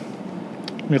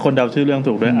มีคนเดาชื่อเรื่อง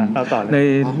ถูกด้วยเอาต่อ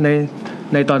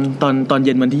ในตอนเ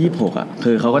ย็นวันที่26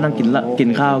คือเขาก็นั่งกิน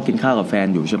ข้าวกับแฟน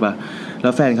อยู่ใช่ป่ะแล้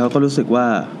วแฟนเขาก็รู้สึกว่า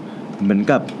เหมือน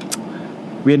กับ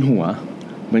เวียนหัว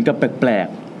เหมือนกับแปลก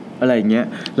ๆอะไรอย่างเงี้ย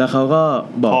แล้วเขาก็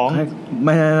บอกให้ไ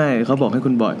ม่เขาบอกให้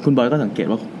คุณบอยก็สังเกต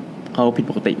ว่าเขาผิด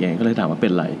ปกติไงก็เลยถามว่าเป็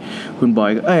นไรคุณบอย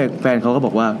แฟนเขาก็บ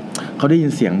อกว่าเขาได้ยิ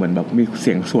นเสียงเหมือนแบบมีเ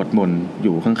สียงสวดมนต์อ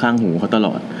ยู่ข้างๆหูเขาตล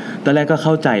อดตอนแรกก็เ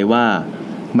ข้าใจว่า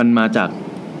มันมาจาก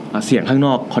เสียงข้างน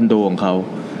อกคอนโดของเขา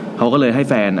ก็เลยให้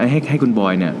แฟนให้คุณบอ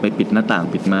ยเนี่ยไปปิดหน้าต่าง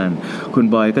ปิดม่านคุณ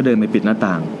บอยก็เดินไปปิดหน้า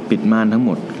ต่างปิดม่านทั้งห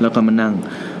มดแล้วก็มานั่ง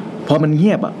พอมันเ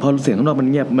งียบพอเสียงข้างนอกมัน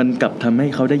เงียบมันกลับทำให้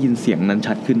เขาได้ยินเสียงนั้น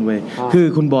ชัดขึ้นเว้ยคือ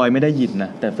คุณบอยไม่ได้ยินนะ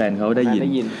แต่แฟนเขาได้ยิ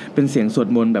นเป็นเสียงสวด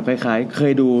มนต์แบบคล้ายๆเค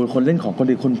ยดูคนเล่นของคุ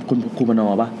ณคูมานอ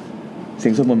ป่ะเสี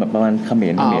ยงสวดมนต์แบบประมาณเขม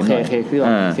รหน่อยคือ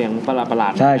เสียงประหลา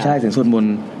ดใช่เสียงสวดมน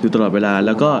ต์อยู่ตลอดเวลาแ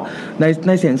ล้วก็ใ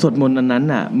นเสียงสวดมนต์นั้น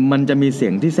น่ะมันจะมีเสีย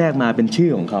งที่แทรกมาเป็นชื่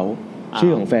อของเขาชื่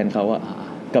อของแฟนเขา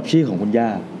กับชื่อของคุณย่า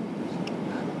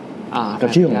กับ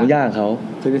ชื่อของคุณย่าเขา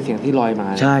คือเป็นเสียงที่ลอยมา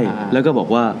ใช่แล้วก็บอก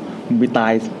ว่ามีตา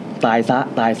ยซ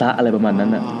ะอะไรประมาณนั้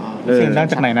นน่ะเสียงดัง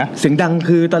จากไหนนะเสียงดัง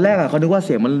คือตอนแรกเขาคิดว่าเ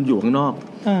สียงมันอยู่ข้างนอก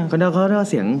เขาคิดว่า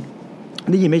เสียง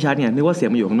ได้ยินไม่ชัดไงนึกว่าเสียง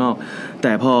มันอยู่ข้างนอกแ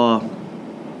ต่พอ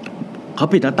เขา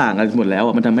ปิดหน้าต่างกันหมดแล้ว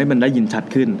มันทำให้มันได้ยินชัด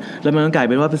ขึ้นแล้วมันก็กลายเ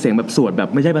ป็นว่าเป็นเสียงแบบสวดแบบ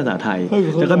ไม่ใช่ภาษาไทย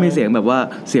แล้วก็มีเสียงแบบว่า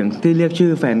เสียงที่เรียกชื่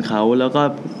อแฟนเขาแล้วก็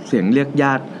เสียงเรียกญ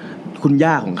าติคุณ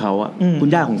ย่าของเขาคุณ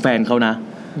ย่าของแฟนเขานะ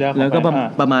แล้วก็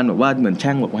ประมาณแบบว่าเหมือนแ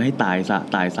ช่งบอกว่าให้ตายซ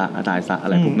ะอะ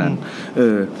ไรพวกนั้น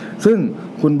ซึ่ง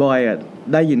คุณบอยอ่ะ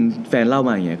ได้ยินแฟนเล่าม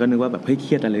าอย่างเงี้ยก็นึกว่าแบบเฮ้ยเค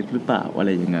รียดอะไรหรือเปล่าอะไร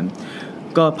อย่างนั้น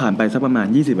ก็ผ่านไปสักประมาณ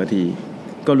20นาที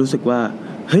ก็รู้สึกว่า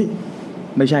เฮ้ย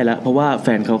ไม่ใช่ละเพราะว่าแฟ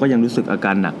นเขาก็ยังรู้สึกอาก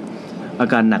ารหนั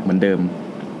กเหมือนเดิม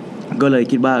ก็เลย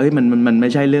คิดว่าเฮ้ยมันไม่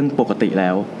ใช่เรื่องปกติแล้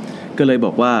วก็เลยบ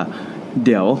อกว่าเ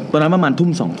ดี๋ยวตอนนั้นประมาณทุ่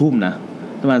ม2 ทุ่มนะ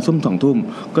ประมาณ2 ทุ่ม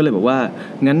ก็เลยบอกว่า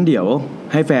งั้นเดี๋ยว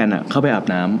ให้แฟนอ่ะเข้าไปอาบ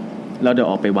น้ำแล้วเดี๋ยว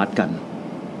ออกไปวัดกัน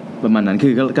ประมาณนั้นคื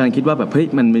อกำลังคิดว่าแบบเฮ้ย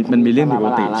มันมีเรื่องผิดป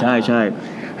กติใช่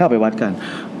เข้าไปวัดกัน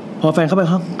พอแฟนเข้า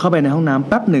ไปในห้องน้ำ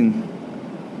แป๊บนึง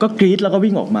ก็กรี๊ดแล้วก็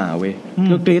วิ่งออกมาเว้ย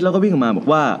ก็กรี๊ดแล้วก็วิ่งออกมาบอก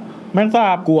ว่าแม่งทรา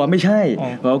บกลัวไม่ใช่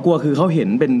เพราะกลัวคือเขาเห็น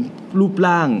เป็นรูป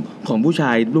ร่างของผู้ช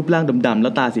ายรูปร่างดำๆแล้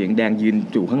วตาสีแดงยืน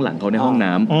อยู่ข้างหลังเขาในห้อง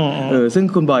น้ำซึ่ง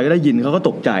คุณบอยก็ได้ยินเขาก็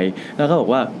ตกใจแล้วก็บอก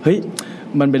ว่าเฮ้ย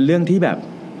มันเป็นเรื่องที่แบบ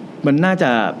มันน่าจะ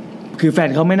คือแฟน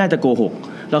เขาไม่น่าจะโกหก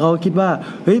แล้วเขาคิดว่า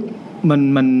เฮ้ยมั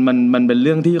นเป็นเ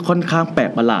รื่องที่ค่อนข้างแปล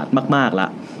กประหลาดมากๆละ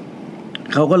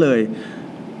เขาก็เลย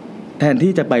แทน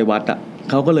ที่จะไปวัดอ่ะ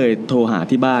เขาก็เลยโทรหา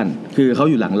ที่บ้านคือเขา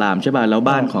อยู่หลังรามใช่ป่ะแล้ว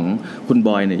บ้านของคุณบ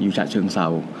อยเนี่ยอยู่ฉะเชิงเทรา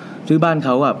ซึ่งบ้านเข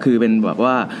าอ่ะคือเป็นแบบ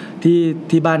ว่า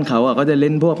ที่บ้านเขาอ่ะก็จะเ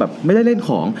ล่นพวกแบบไม่ได้เล่น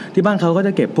ของที่บ้านเขาก็จ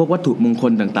ะเก็บพวกวัตถุมงค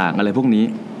ลต่างๆอะไรพวกนี้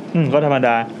ก็ธรรมด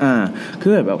าคื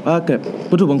อแบบว่าเกิด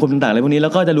วัตถุมงคลต่างๆอะไรพวกนี้แล้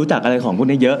วก็จะรู้จักอะไรของพวก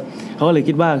นี้เยอะเขาก็เลย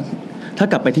คิดว่าถ้า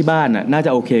กลับไปที่บ้านน่ะน่าจ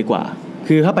ะโอเคกว่า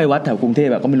คือถ้าไปวัดแถวกรุงเทพ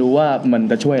แบบก็ไม่รู้ว่ามัน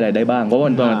จะช่วยอะไรได้บ้างเพราะว่า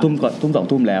ตอนทุ่ม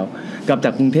2 ทุ่มแล้วกลับจา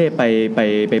กกรุงเทพ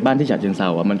ไปบ้านที่ฉะเชิงเทรา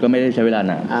อ่ะมันก็ไม่ได้ใช้เวลา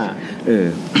นาน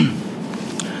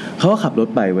เขาก็ขับรถ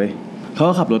ไปเว้ยเขา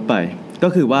ก็ขับรถไปก็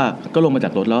คือว่าก็ลงมาจา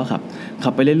กรถแล้วก็ขั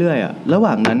บไปเรื่อยๆอ่ะระห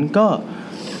ว่างนั้นก็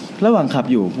ระหว่างขับ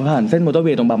อยู่ผ่านเส้นมอเตอร์เว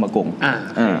ย์ตรงบางปะกง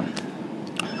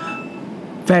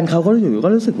แฟนเขาก็อยู่ก็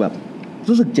รู้สึกแบบ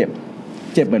รู้สึกเจ็บ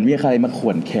เหมือนมีใครมาข่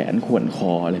วนแขนข่วนค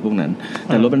ออะไรพวกนั้นแ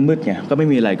ต่รถมันมืดไงก็ไม่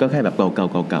มีอะไรก็แค่แบบเ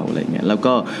ก่าๆอะไรเงี้ยแล้ว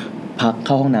ก็พักเ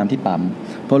ข้าห้องน้ำที่ปั๊ม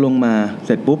พอลงมาเส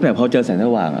ร็จปุ๊บเนี่ยพอเจอแสงส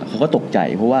ว่างอ่ะเขาก็ตกใจ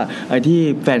เพราะว่าไอ้ที่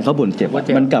แฟนเขาบ่นเจ็บ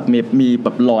มันกลับมีแบ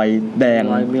บรอยแดง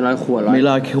มีรอยข่วน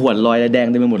รอยแดง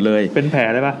เต็มไปหมดเลยเป็นแผล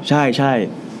ได้ปะใช่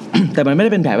แต่มันไม่ไ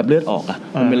ด้เป็นแผลแบบเลือดออกอ่ะ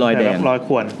มันเป็นรอยแดงรอย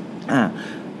ข่วน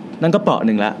นั่นก็เปราะห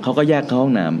นึ่งละเขาก็แยกเข้าห้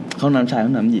องน้ำชายห้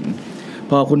องน้ำหญิง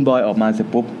พอคุณบอยออกมาเสร็จ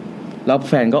ปุ๊บแล้ว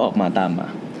แฟนก็ออกมาตามมา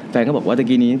แฟนก็บอกว่าตะ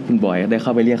กี้นี้คุณบอยได้เข้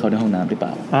าไปเรียกเขาในห้องน้ำหรือเปล่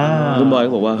าคุณบอย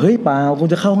ก็บอกว่าเฮ้ยเปล่าคุณ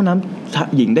จะเข้าห้องน้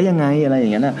ำหญิงได้ยังไงอะไรอย่า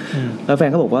งเงี้ยนะแล้วแฟ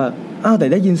นก็บอกว่าอ้าวแต่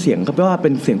ได้ยินเสียงก็แปลว่าเป็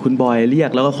นเสียงคุณบอยเรียก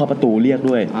แล้วก็เคาะประตูเรียก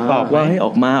ด้วยบอกว่าให้อ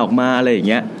อกมาอะไรอย่าง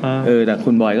เงี้ยแต่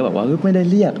คุณบอยก็บอกว่าไม่ได้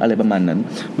เรียกอะไรประมาณนั้น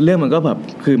เรื่องมันก็แบบ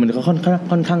คือมันก็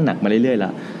ค่อนข้างหนักมาเรื่อยๆล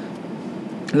ะ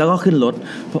แล้วก็ขึ้นรถ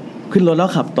แล้ว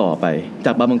ขับต่อไปจ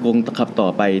ากบางปะกงขับต่อ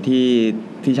ไป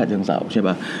ที่ฉะเชิงเทราใช่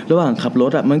ป่ะระหว่างขับร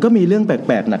ถอ่ะมันก็มีเรื่องแ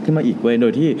ปลกๆหนักขึ้นมาอีกเว้ยโด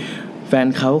ยที่แฟน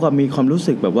เขาก็มีความรู้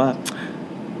สึกแบบว่า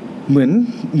เหมื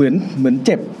อนเ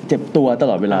จ็บตัวต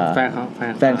ลอดเวลา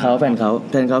แฟนเขา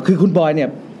คือคุณบอยเนี่ย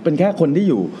เป็นแค่คนที่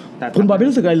อยู่คุณบอยไม่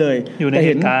รู้สึกอะไรเลยแต่เ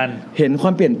ห็นคว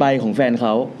ามเปลี่ยนไปของแฟนเข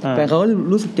าก็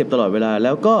รู้สึกเจ็บตลอดเวลาแ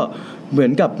ล้วก็เหมือ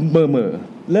นกับ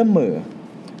เ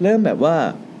ริ่มแบบว่า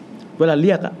เวลาเ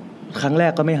รียกอ่ะครั้งแร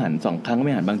กก็ไม่หัน2 ครั้งก็ไ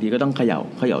ม่หันบางทีก็ต้องเข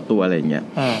ย่าตัวอะไรอย่างเงี้ย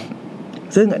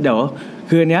ซึ่งเดี๋ยว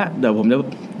คืนนี้เดี๋ยวผม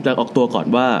จะออกตัวก่อน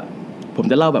ว่าผม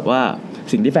จะเล่าแบบว่า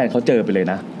สิ่งที่แฟนเขาเจอไปเลย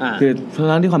นะคือ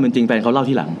ทั้งที่ความเป็นจริงแฟนเขาเล่า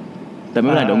ที่หลังแต่ไม่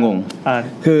เป็นไรเดี๋ยวงง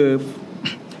คือ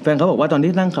แฟนเขาบอกว่าตอน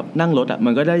ที่นั่งรถอ่ะมั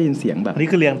นก็ได้ยินเสียงแบบนี่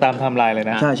คือเรียงตามไทม์ไลน์เลย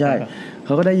นะใช่เข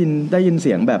าก็ได้ยินเ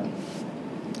สียงแบบ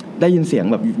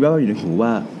แว่วๆอยู่ในหูว่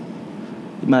า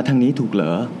มาทางนี้ถูกเหร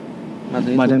อ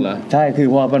มาทางใช่คือ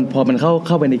พอมันเ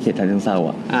ข้าไปในเขตฉะเชิงเทรา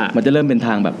อ่ะมันจะเริ่มเป็นท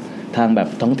างแบบ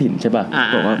ท้องถิ่นใช่ป่ะ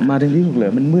บอกว่ามาทางนี้ถูกเหร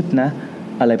อมันมืดนะ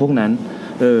อะไรพวกนั้น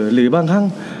หรือบางครั้ง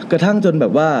กระทั่งจนแบ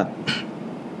บว่า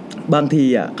บางที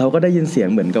อ่ะเขาก็ได้ยินเสียง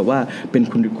เหมือนกับว่าเป็น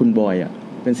คุณบอยอ่ะ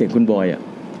เป็นเสียงคุณบอยอ่ะ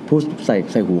พูด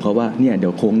ใส่หูเขาว่าเนี่ยเดี๋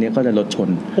ยวโค้งเนี้ยก็จะรถชน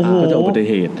ก็จะอุบัติ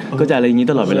เหตุก็จะอะไรอย่างนี้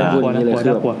ตลอดเวลา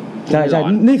ใช่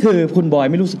นี่คือคุณบอย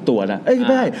ไม่รู้สึกตัวนะไม่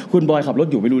ได้คุณบอยขับรถ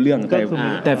อยู่ไม่รู้เรื่อง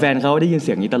แต่แฟนเขาได้ยินเ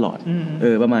สียงนี้ตลอด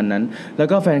ประมาณนั้นแล้ว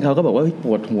ก็แฟนเขาก็บอกว่าป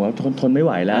วดหัวทนไม่ไห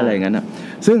วแล้วอะไรอย่างนั้นอ่ะ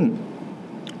ซึ่ง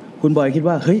คุณบอยคิด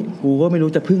ว่าเฮ้ยกูก็ไม่รู้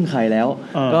จะพึ่งใครแล้ว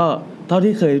ก็เท่า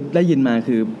ที่เคยได้ยินมา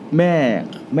คือแม่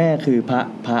คือพ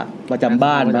ระประจำ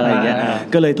บ้านอะไรอย่างเงี้ย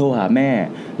ก็เลยโทรหาแม่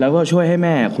แล้วก็ช่วยให้แ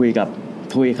ม่คุยกับ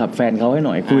แฟนเขาให้ห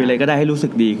น่อยคุยอะไรก็ได้ให้รู้สึ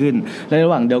กดีขึ้นในระ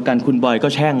หว่างเดียวกันคุณบอยก็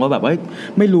แช่งว่าแบบว่า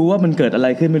ไม่รู้ว่ามันเกิดอะไร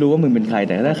ขึ้นไม่รู้ว่ามึงเป็นใครแ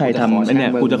ต่ถ้าใครทำอันเนี้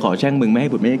ยกูจะขอแช่งมึงไม่ให้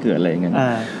ผุดไม่ให้เกิดอะไรอย่างเงี้ย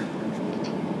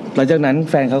หลังจากนั้น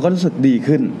แฟนเขาก็รู้สึกดี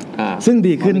ขึ้นซึ่ง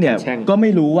ดีขึ้นเนี่ยก็ไม่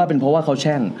รู้ว่าเป็นเพราะว่าเขาแ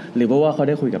ช่งหรือเพราะว่าเขาไ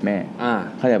ด้คุยกับแม่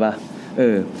เข้าใจป่ะ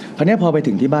คราวนี้พอไป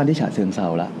ถึงที่บ้านที่ฉะเชิงเทรา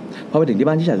ละพอไปถึงที่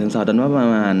บ้านที่ฉะเชิงเทราตอนนั้นปร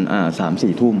ะมาณ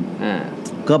3-4 ทุ่ม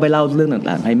ก็ไปเล่าเรื่อง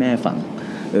ต่างๆให้แม่ฟัง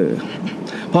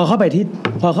พ พอเข้าไ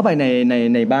ป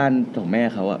ในบ้านของแม่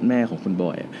เขาอะแม่ของคุณบ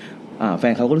อยแฟ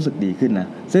นเขาก็รู้สึกดีขึ้นนะ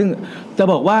ซึ่งจะ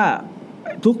บอกว่า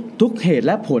ทุกเหตุแ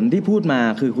ละผลที่พูดมา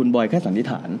คือคุณบอยแค่สันนิษ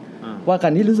ฐานว่ากา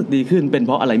รที่รู้สึกดีขึ้นเป็นเพ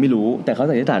ราะอะไรไม่รู้แต่เขา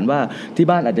สันนิษฐานว่าที่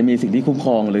บ้านอาจจะมีสิ่งที่คุ้มค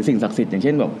รองหรือสิ่งศักดิ์สิทธิ์อย่างเ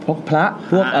ช่นแบบพวกพระ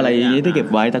พวกอะไรอย่างนี้ที่เก็บ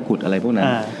ไว้ตะกรุดอะไรพวกนั้น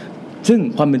ซึ่ง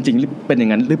ความเป็นจริงเป็นอย่า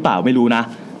งนั้นหรือเปล่าไม่รู้นะ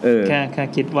แค่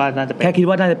คิดว่าน่าจะ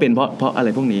เป็นเพราะอะไร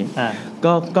พวกนี้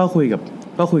ก็คุย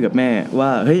กับแม่ว่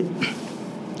าเฮ้ย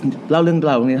เล่าเรื่อง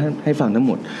ราวตรงนี้ให้ฟังทั้งห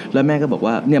มดแล้วแม่ก็บอก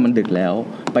ว่าเนี่ยมันดึกแล้ว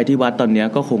ไปที่วัดตอนนี้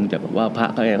ก็คงจะแบบว่าพระ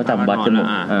อะไรก็จำวัดกันหมด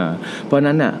เพราะ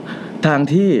นั้นน่ะทา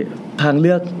งเ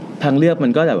ลือกมั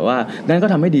นก็แบบว่านั่นก็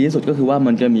ทำให้ดีที่สุดก็คือว่า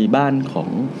มันจะมีบ้านข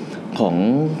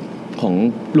อง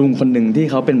ลุงคนหนึ่งที่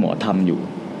เขาเป็นหมอธรรมอยู่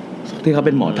ที่เขาเ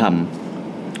ป็นหมอธรรม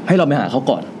ให้เราไปหาเขา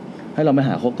ก่อน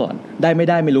ได้ไม่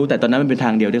ได้ไม่รู้แต่ตอนนั้นมันเป็นท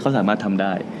างเดียวที่เขาสามารถทำไ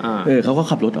ด้เขาก็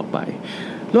ขับรถออกไป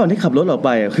ระหว่างที่ขับรถออกไป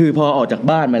คือพอออกจาก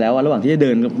บ้านมาแล้วระหว่างที่จะเดิ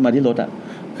นมาที่รถ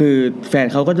คือแฟน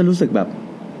เขาก็จะรู้สึกแบบ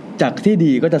จากที่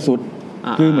ดีก็จะสุด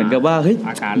คือเหมือนกับว่าเฮ้ย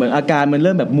เหมือนอาการมันเ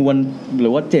ริ่มแบบมวนหรื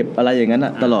อว่าเจ็บอะไรอย่างนั้น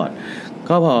ตลอด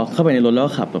ก็พอเข้าไปในรถแล้ว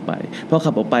ก็ขับออกไปพอ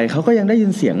ขับออกไปเขาก็ยังได้ยิ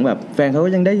นเสียงแบบแฟนเขาก็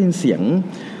ยังได้ยินเสีย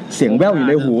งแว่วอยู่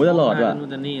ในหูตลอดว่า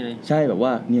ใช่แบบว่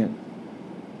าเนี่ย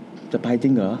จะไปจริ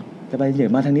งเหรอจะไป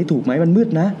มาทางนี้ถูกไหมมันมืด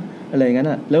นะอะไรอย่างนั้น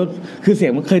อ่ะแล้วคือเสีย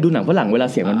งมันเคยดูหนังฝรั่งเวลา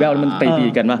เสียงมันแว่วมันตี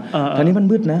กันว่าทางนี้มัน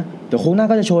มืดนะเดี๋ยวโค้งหน้า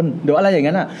ก็จะชนเดี๋ยวอะไรอย่าง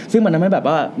นั้นอ่ะซึ่งมันทำให้แบบ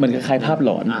ว่ามันคล้ายๆภาพหล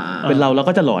อนเป็นเรา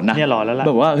ก็จะหลอนนะเนี่ยหลอนแล้วล่ะแ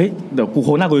บบว่าเฮ้ยเดี๋ยวกูโ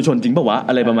ค้งหน้ากูจะชนจริงป่ะวะ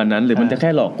อะไรประมาณนั้นหรือมันจะแค่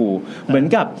หลอกกูเหมือน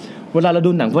กับเวลาเรา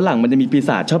ดูหนังฝรั่งมันจะมีปีศ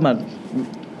าจชอบม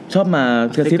า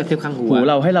กระซิบหู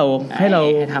เราให้เรา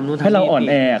อ่อน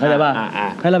แอเข้าใจป่ะ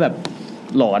ให้เราแบบ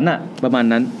หลอนอ่ะประมาณ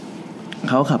นั้น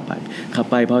เขาขับ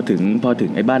ไปพอถึ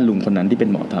งไอ้บ้านลุงคนนั้นที่เป็น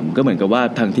หมอธรรมก็เหมือนกับว่า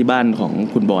ทางที่บ้านของ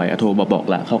คุณบอยโทรบอก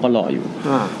ละเขาก็รออยู่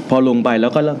พอลงไปแล้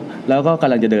วก็ก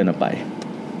ำลังจะเดินออกไป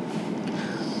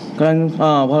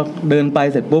พอเดินไป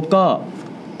เสร็จปุ๊บก็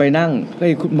ไปนั่งไอ้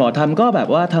หมอธรรมก็แบบ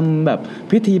ว่าทำแบบ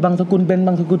พิธีบังสกุลเป็น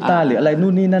บังสกุลตาหรืออะไร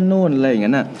นู่นนี่นั่นนู่นอะไรอย่าง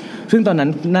นั้นน่ะซึ่งตอนนั้น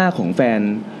หน้าของแฟน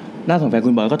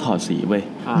คุณบอยก็ถอดสีเว้ย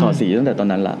ถอดสีตั้งแต่ตอน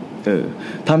นั้นละ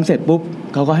ทำเสร็จปุ๊บ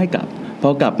เขาก็ให้กลับพ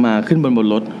อกลับมาขึ้นบน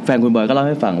รถแฟนคุณบอยก็เล่า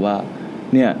ให้ฟังว่า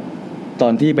เนี่ยตอ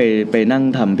นที่ไปนั่ง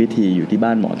ทำพิธีอยู่ที่บ้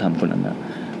านหมอธรรมคนนั้นนะ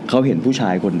เขาเห็นผู้ชา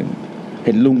ยคนหนึ่งเ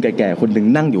ห็นลุงแก่ๆคนหนึ่ง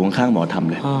นั่งอยู่ข้างๆหมอธรรม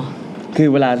เลยคือ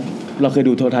เวลาเราเคย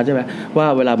ดูโทรทัศน์ใช่ไหมว่า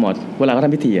เวลาเขาท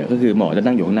ำพิธีก็คือหมอจะ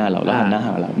นั่งอยู่ข้างหน้าเราแล้วหันหน้าห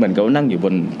าเราเหมือนกับนั่งอยู่บ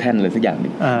นแท่นอะไรสักอย่างนึ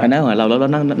งหันหน้าหาเราแล้ว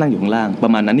นั่งอยู่ข้างล่างปร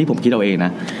ะมาณนั้นนี่ผมคิดเอาเองน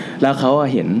ะแล้วเขา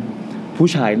เห็นผู้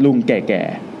ชายลุงแก่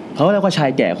ๆเขาเรียกว่าชาย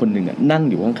แก่คนหนึ่งนั่ง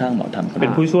อยู่ข้างๆหมอธรรมเป็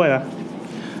นผู้ช่วยปะ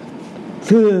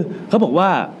คือเขาบอกว่า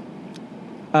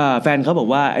แฟนเขาบอก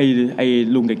ว่าไอ้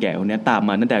ลุงแก่ๆคนนี้ตามม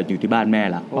าตั้งแต่อยู่ที่บ้านแม่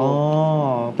ละอ๋อ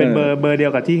เป็นเบอร์เดีย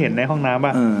วกับที่เห็นในห้องน้ำป่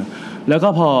ะแล้วก็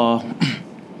พอ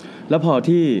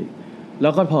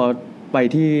ไป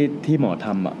ที่หมอธร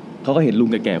รมอ่ะเขาก็เห็นลุง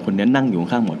แก่ๆคนนี้นั่งอยู่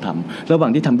ข้างหมอธรรมระหว่า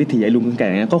งที่ทำพิธีไอ้ลุงแก่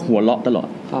ๆนี้ก็หัวเราะตลอด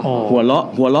หัว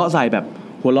เราะใส่แบบ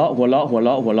หัวเราะ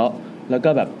แล้วก็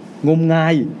แบบงมงา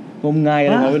ยอะ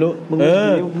ไรไม่รู้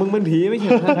มึงเป็นผีไม่ใช่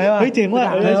เฮ้ยเจ๋งว่ะ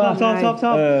ช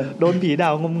อบโดนผีด่า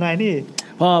งมงายนี่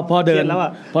พอเดิน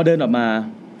ออก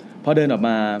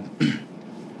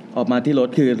มาที่รถ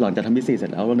คือหลังจากทำพิธีเสร็จ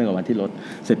แล้วก็เดินออกมาที่รถ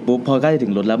เสร็จปุ๊บพอใกล้ถึ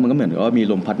งรถแล้วมันก็เหมือนกับว่ามี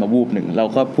ลมพัดมาวูบหนึ่งแล้ว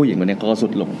ก็ผู้หญิงคนนี้ก็สุ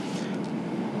ดลง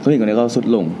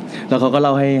แล้วเขาก็เล่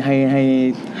า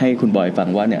ให้คุณบอยฟัง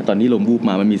ว่าเนี่ยตอนนี้ลมวูบ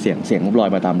มามันมีเสียงลอย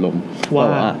มาตามลมว่า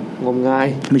งมงาย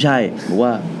ไม่ใช่บอกว่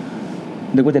า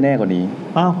นึกว่าจะแน่กว่านี้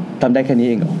ทำได้แค่นี้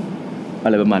เองเหรออะ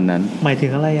ไรประมาณนั้นหมายถึ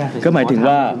งอะไรอ่ะก็หมายถึง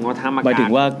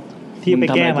ว่าที่ไป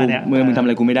แก้มาเนี่ยมึงทำอะ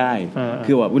ไรกูไม่ได้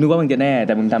คือว่านึกว่ามึงจะแน่แ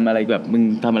ต่มึงทำอะไรแบบมึง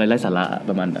ทำอะไรไร้สาระ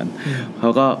ประมาณนั้นเขา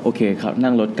ก็โอเคครับ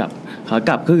นั่งรถกลับขา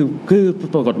กลับคือ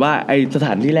ปรากฏว่าไอสถ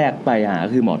านที่แรกไปหา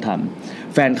คือหมอธรรม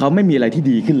แฟนเขาไม่มีอะไรที่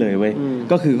ดีขึ้นเลยเว้ย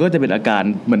ก็จะเป็นอาการ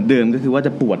เหมือนเดิมก็คือว่าจ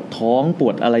ะปวดท้องป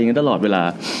วดอะไรอย่างเงี้ยตลอดเวลา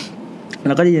แ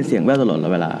ล้วก็ได้ยินเสียงแว่วตลอด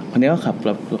เวลาคนนี้ก็ขั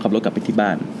บรถกลับไปที่บ้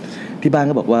าน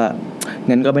ก็บอกว่า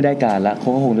งั้นก็ไม่ได้การละเขา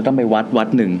ก็คงจะต้องไปวัด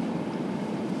หนึ่ง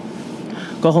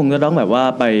ก็คงจะต้องแบบว่า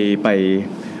ไ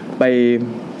ป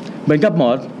เหมือนกับหม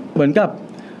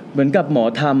อ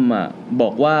ธรรมอ่ะบอ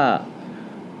กว่า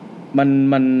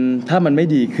มันถ้ามันไม่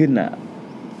ดีขึ้นอ่ะ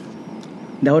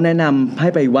เดี๋ยวแนะนำให้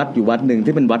ไปวัดอยู่วัดหนึ่ง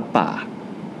ที่เป็นวัดป่า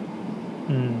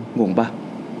งงปะ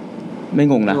ไม่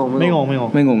งงนะไม่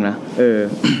งงนะ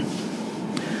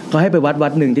เขาให้ไปวั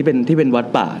ดหนึ่งที่เป็นวัด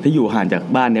ป่าที่อยู่ห่างจาก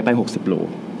บ้านเนี้ยไป60โล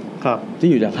ครับที่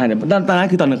อยู่จากห่างจากตอนนั้น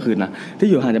คือตอนกลางคืนนะที่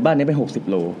อยู่ห่างจากบ้านนี้ไป60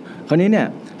โลคราวนี้เนี่ย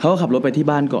เขาก็ขับรถไปที่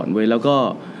บ้านก่อนเว้ยแล้ว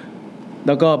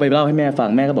ก็ไปเล่าให้แม่ฟัง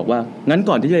แม่ก็บอกว่างั้น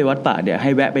ก่อนที่จะไปวัดป่าเนี่ยให้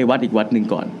แวะไปวัดอีกวัดนึง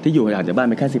ก่อนที่อยู่ห่างจากบ้าน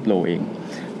ไปแค่10โลเอง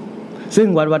ซึ่ง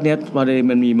วัดเนี้ยพอดี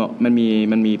มั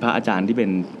นมีพระอาจารย์ที่เป็น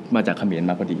มาจากเขมร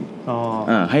มาพอดี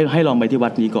ให้ลองไปที่วั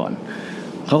ดนี้ก่อน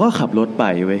เขาก็ขับรถไป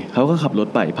เว้ยเขาก็ขับรถ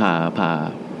ไป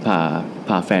พ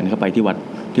าแฟนเข้าไปที่วัด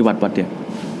เนี่ย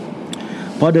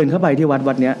พอเดินเข้าไปที่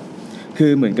วัดเนี้ยคื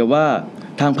อเหมือนกับว่า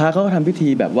ทางพระเขาก็ทำพิธี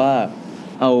แบบว่า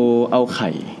เอาไ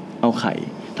ข่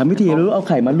ทำพิธีแล้วเอา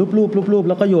ไข่มาลูบ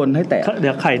แล้วก็โยนให้แตกเดี๋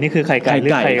ยวไข่นี่คือไข่ไก่หรื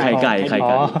อไข่ไก่เอาไข่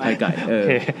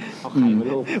มา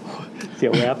ลูบเสีย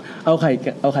วแวบเอาไ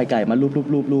ข่ไก่มาลู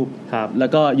บครับแล้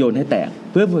วก็โยนให้แตก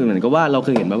เพื่อเหมือนกับว่าเราเค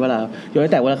ยเห็นเวลาโยนใ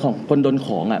ห้แตกเวลาของคนโดนข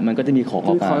องอ่ะมันก็จะมีของอ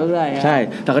อกมาใช่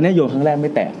แต่ครั้งนี้โยนครั้งแรกไ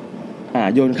ม่แตก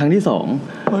โยนครั้งที่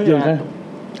2โยนค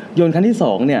รั้งที่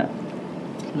2เนี่ย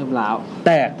เริ่มร้าว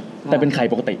แตกแต่เป็นไข่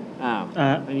ปกติ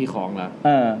ไม่มีของเหรอ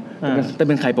แต่เ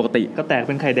ป็นไข่ปกติก็แตกเ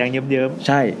ป็นไข่แดงเยิ้มๆใ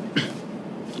ช่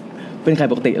เป็นไข่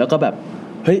ปกติแล้วก็แบบ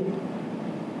เฮ้ย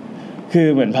คือ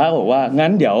เหมือนพระบอกว่างั้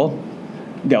นเดี๋ย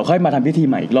วค่อยมาทำพิธี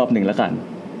ใหม่อีกรอบนึงแล้วกัน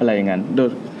อะไรอย่างนั้น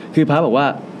คือพระบอกว่า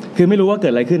คือไม่รู้ว่าเกิ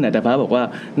ดอะไรขึ้นแต่พระบอกว่า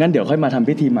งั้นเดี๋ยวค่อยมาทำ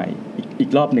พิธีใหม่อีก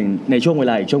รอบนึงในช่วงเว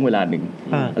ลานึง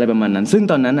อะไรประมาณนั้นซึ่ง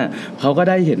ตอนนั้นน่ะเขาก็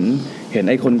ได้เห็น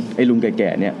ไอ้ลุงแก่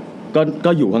ๆเนี่ย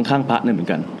ก็อยู่ข้างๆพระนั่นเหมือน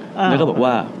กันแล้วก็บอก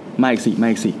ว่ามาอีกสิ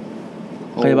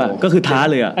เข้าใจป่ะก็คือท้า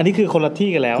เลยอันนี้คือคนละที่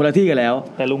กันแล้ว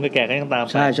แต่ลุงแก่ๆก็ยังตาม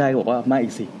ใช่บอกว่ามาอี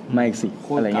กสิ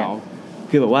อะไรเงี้ย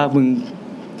คือแบบว่ามึง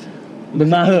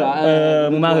มาเหอะ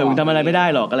มึงมาเหอะมึงทำอะไรไม่ได้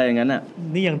หรอกอะไรอย่างนั้นน่ะ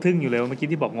นี่ยังทึ่งอยู่เลยเมื่อกี้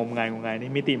ที่บอกงมงายนี่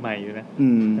มิติใหม่อยู่นะ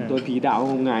ตัวผีดาว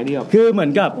งมงายนี่แบบคือเหมือ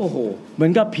น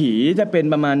กับผีจะเป็น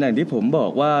ประมาณอย่างที่ผมบอ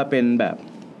กว่าเป็นแบบ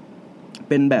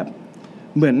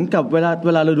เหมือนกับเว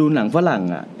ลาเราดูหนังฝรั่ง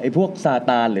อ่ะไอ้พวกซา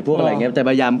ตานหรือพวกอะไรเงี้ยแต่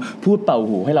พยายามพูดเป่า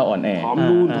หูให้เราอ่อนแอ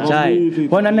ใช่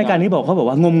เพราะนั้นในการนี้เขาบอก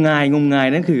ว่างมงาย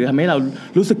นั่นคือทำให้เรา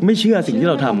รู้สึกไม่เชื่อสิ่งที่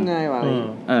เราท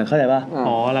ำเข้าใจป่ะ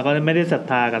เราก็ไม่ได้ศรัท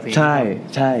ธากับสิ่ง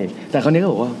ใช่แต่คราวนี้ก็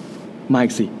บอกว่ามาอี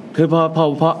กสิคือพอ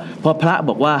พระ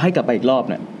บอกว่าให้กลับไปอีกรอบ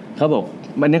เนี่ยเขาบอก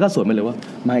มันนี้ก็สวนมาเลยว่า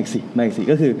มาอีกสิ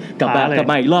ก็คือกลับ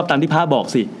มาอีกรอบตามที่พระบอก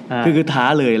สิคือท้า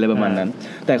เลยอะไรประมาณนั้น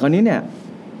แต่คราวนี้เนี่ย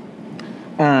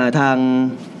ท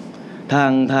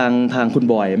างคุณ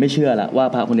บอยไม่เชื่อละว่า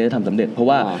พระคนนี้จะทำสำเร็จเพราะ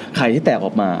ว่าไข่ที่แตกอ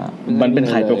อกมามันเป็น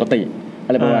ไข่ปกติอ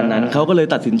ะไรประมาณนั้นเขาก็เลย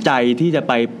ตัดสินใจที่จะ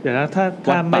ไปเดี๋ยวนะถ้า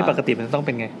ไม่ปกติมันต้องเ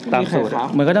ป็นไงตามสูตร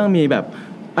มันก็ต้องมีแบบ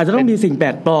อาจจะต้องมีสิ่งแปล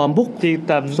กปลอมพวกที่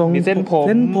ตามมีเส้นผ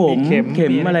มเข็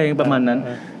มอะไรประมาณนั้น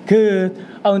คือ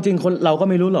เอาจริงๆคนเราก็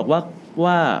ไม่รู้หรอก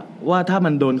ว่าถ้ามั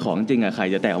นโดนของจริงอ่ะไข่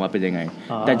จะแตกออกมาเป็นยังไง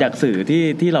แต่จากสื่อ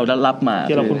ที่เราได้รับมา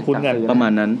ที่เราคุ้นๆกันประมา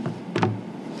ณนั้น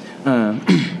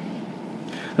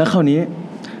แล้วคราวนี้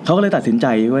เขาก็เลยตัดสินใจ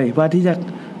เว้ย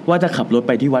ว่าจะขับรถไ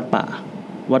ปที่วัด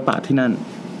ป่าที่นั่น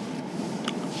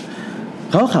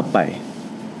เขาก็ขับไป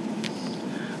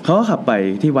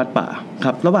ที่วัดป่าค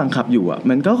รับระหว่างขับอยู่อ่ะ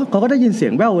มันก็เขาก็ได้ยินเสีย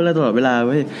งแว่วตลอดเวลาเ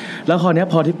ว้ยแล้วคราวนี้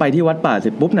พอที่ไปที่วัดป่าเส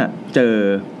ร็จปุ๊บน่ะเ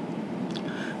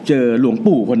จอหลวง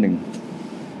ปู่คนหนึ่ง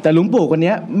แต่หลวงปู่คน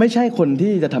นี้ไม่ใช่คน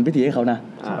ที่จะทำพิธีให้เขานะ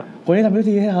คนที่ทำพิ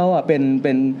ธีให้เขาอ่ะเ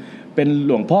ป็นห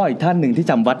ลวงพ่ออีกท่านหนึ่งที่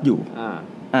จำวัดอยู่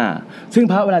ซึ่ง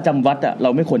พระเวลาจำวัดอ่ะเรา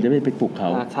ไม่ควรจะไปปลุกเขา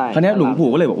คราวนี้หลวงปู่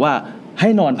ก็เลยบอกว่าให้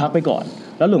นอนพักไปก่อน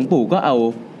แล้วหลวงปู่ก็เอา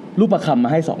ลูกประคำมา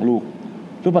ให้2ลูก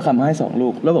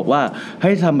แล้วบอกว่าใ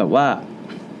ห้ทำแบบว่า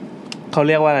เขาเ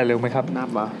รียกว่าอะไรรู้ไหมครับนับ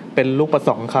วะเป็นลูกประ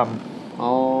2คำอ๋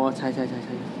อใช่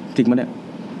จริงมั้ยเนี่ย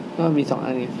ก็มี2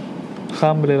อันนี้ข้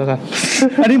ามไปเลยแล้วกัน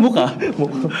อันนี้มุกเหรอมุ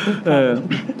ก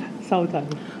เศร้าจัง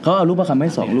เขาเอาลูกประคำให้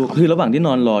2ลูกคือระหว่างที่น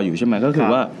อนรออยู่ใช่ไหมก็คือ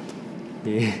ว่า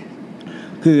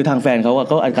คือทางแฟนเขา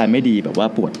ก็อาการไม่ดีแบบว่า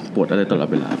ปวดอะไรตลอด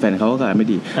เวลาแฟนเขาก็อาการไม่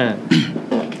ดี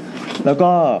แล้ว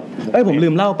ก็ผมลื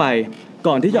มเล่าไป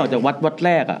ก่อนที่จะออกจากวัดแ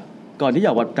รกอ่ะก่อนที่จะ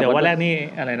ออกวัดแรกนี่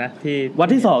อะไรนะที่วัด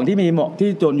ที่2ที่มีหมอกที่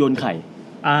โยนไข่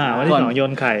วัดที่2โย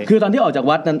นไข่คือตอนที่ออกจาก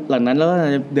วัดนั้นหลังนั้นแล้วก็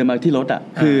เดินมาที่รถอ่ะ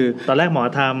คือตอนแรกหมอ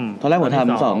ท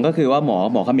ำ2ก็คือว่าห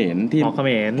มอเขมร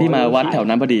ที่มาวัดแถว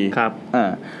นั้นพอดีครับ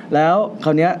แล้วคร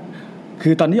าวเนี้ย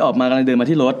คือตอนที่ออกมากำลังเดินมา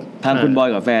ที่รถทางคุณบอย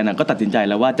กับแฟนก็ตัดสินใจ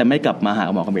แล้วว่าจะไม่กลับมาหา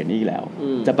หมอเขมรนี่อีกแล้ว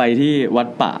จะไปที่วัด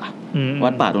ป่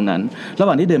าตรงนั้นระห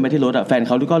ว่างที่เดินไปที่รถแฟนเ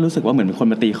ขาก็รู้สึกว่าเหมือนมีคน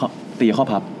มาตีข้อ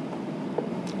พับ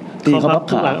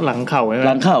ขาหลังเข่า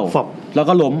แล้ว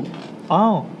ก็ล้ม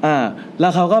แล้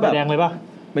วเขาก็แบบแดงเลยป่ะ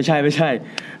ไม่ใช่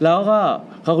แล้วก็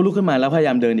เขาก็ลุกขึ้นมาแล้วพยาย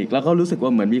ามเดินอีกแล้วก็รู้สึกว่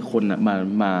าเหมือนมีคน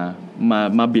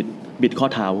มาบิดข้อ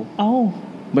เท้า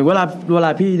เหมือนเวล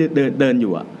าพี่เดินอ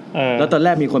ยู่แล้วตอนแร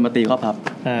กมีคนมาตีข้อพับ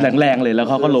แรงๆเลยแล้ว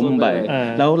เขาก็ล้มไป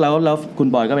แล้วคุณ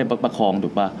บอยก็ไปประคองถู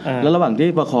กป่ะแล้วระหว่างที่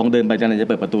ประคองเดินไปจะ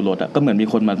เปิดประตูรถก็เหมือนมี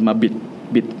คนมา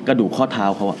บิดกระดูกข้อเท้า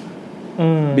เขา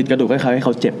บิดกระดูกให้เข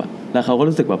าเจ็บแล้วเขาก็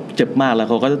รู้สึกแบบเจ็บมากแล้ว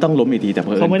เขาก็จะต้องล้มอีกทีแต่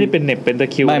เขาไม่ได้เป็นเน็บเป็นตะ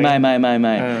คริวไ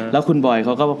ม่แล้วคุณบอยเข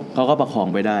าก็ประคอง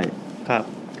ไปได้ครับ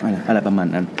อะไรประมาณ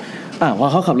นั้นพอ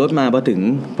เขาขับรถมาพอถึง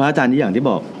พระอาจารย์ที่อย่างที่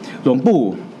บอกหล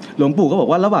วง หลวงปู่ก็บอก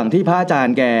ว่าระหว่างที่พระอาจาร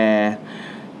ย์แ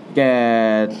ก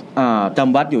จ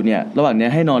ำวัดอยู่เนี่ยระหว่างนี้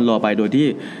ให้นอนรอไปโดยที่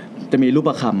จะมีรูปป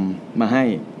ระคำมาให้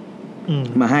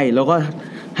แล้วก็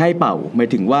ให้เป่าหมาย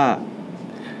ถึงว่า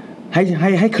ใ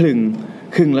ห้คลึ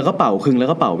งแล้วก็เป่าคลึงแล้ว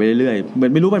ก็เป่าไปเรื่อยๆเหมือ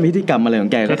นไม่รู้เป็นพิธีกรรมอะไรขอ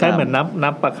งแกก็ตามคล้ายๆเหมือนนั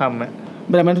บประคำอะ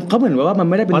แต่มันเขาเหมือนว่ามัน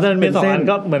ไม่ได้เป็นเส้น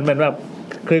ก็เหมือนแบบ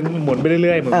คลึงหมุนไปเ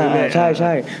รื่อยๆหมุนไปเรื่อยๆใ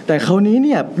ช่ๆแต่คราวนี้เ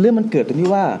นี่ยเรื่องมันเกิดตรงที่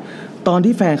ว่าตอน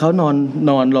ที่แฟนเขาน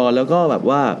อนรอแล้วก็แบบ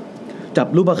ว่าจับ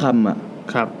รูปประคำอ่ะ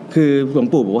ครับคือหลวง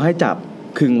ปู่บอกว่าให้จับ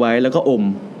คลึงไว้แล้วก็อม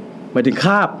หมายถึงค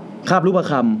าบรูปประ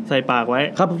คำใส่ปากไว้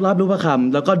คาบรูปประค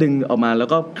ำแล้วก็ดึงออกมาแล้ว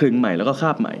ก็คลึงใหม่แล้วก็ค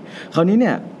าบใหม่คราวนี้เ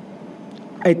นี่ย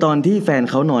ไอตอนที่แฟน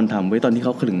เขานอนทำไว้ตอนที่เข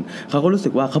าคลึงเขาก็รู้สึ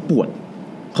กว่าเขาป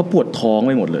วดท้องไ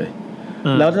ปหมดเลย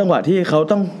แล้วจังหวะที่เขา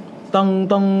ต้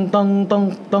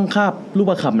องคาบรูป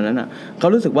ประคำนั้นน่ะเขา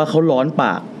รู้สึกว่าเขาร้อนป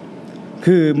าก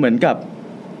คือเหมือนกับ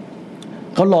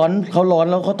เขาร้อน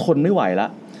แล้วเขาทนไม่ไหวละ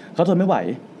เขาทนไม่ไหว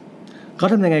เขา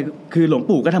ทำยังไงคือหลวง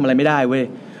ปู่ก็ทำอะไรไม่ได้เว้ย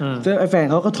ซึ่งไอ้แฟน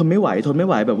เขาก็ทนไม่ไหว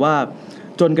แบบว่า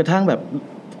จนกระทั่งแบบ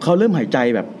เขาเริ่มหายใจ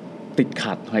แบบติด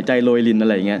ขัดหายใจโรยรินอะ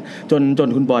ไรอย่างเงี้ยจน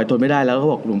คุณบอยทนไม่ได้แล้วเขา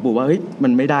บอกหลวงปู่ว่าเฮ้ยมั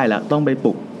นไม่ได้ละต้องไปป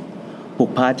ลุก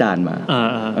พระอาจารย์มา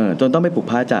จนต้องไปปลุก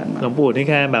พระอาจารย์มาหลวงปู่นี่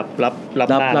แค่แบบรับ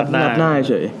หน้า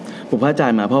เฉยปลุกพระอาจา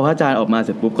รย์มาพอพระอาจารย์ออกมาเส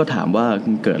ร็จปุ๊บก็ถามว่า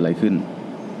เกิดอะไรขึ้น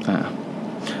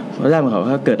พระอาจารย์บอก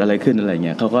ว่าเกิดอะไรขึ้นอะไรเ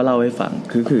งี้ยเขาก็เล่าให้ฟัง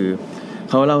คือ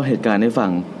เขาเล่าเหตุการณ์ให้ฟั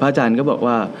งพระอาจารย์ก็บอก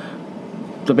ว่า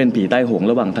จะเป็นผีใต้หง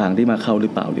ระหว่างทางที่มาเข้าหรื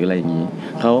อเปล่าหรืออะไรอย่างนี้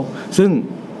เขาซึ่ง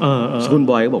คุณ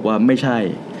บอยก็บอกว่าไม่ใช่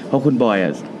เพราะคุณบอยอ่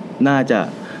ะน่าจะ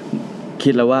คิ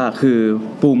ดแล้วว่าคือ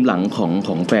ปูมหลังข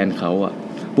องแฟนเขาอ่ะ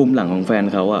ปูมหลังของแฟน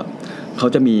เขาอ่ะเขา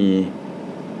จะมี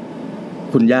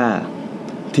คุณย่า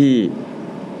ที่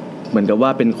เหมือนกับว่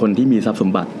าเป็นคนที่มีทรัพย์สม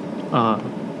บัติ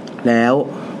แล้ว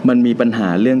มันมีปัญหา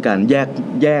เรื่องการแ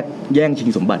ย่งชิง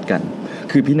สมบัติกัน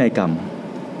คือพินัยกรรม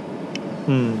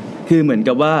คือเหมือน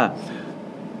กับว่า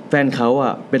แฟนเขาอ่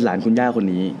ะเป็นหลานคุณย่าคน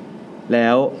นี้แล้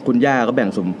วคุณย่าก็แบ่ง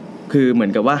คือเหมือ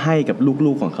นกับว่าให้กับ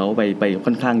ลูกๆของเขาไปค่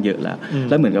อนข้างเยอะ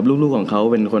แล้วเหมือนกับลูกๆของเขา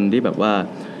เป็นคนที่แบบว่า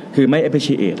คือไม่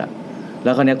appreciate อ่ะแ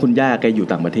ล้วคราวนี้คุณย่าแกอยู่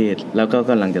ต่างประเทศแล้วก็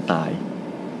กำลังจะตาย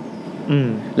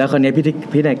แล้วคราวนี้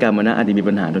พินัยกรรมมันนะอาจจะมี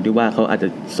ปัญหาตรงที่ว่าเขาอาจจะ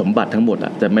สมบัติทั้งหมดอ่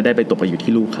ะจะไม่ได้ไปตกไปอยู่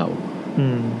ที่ลูกเขา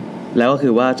แล้วก็คื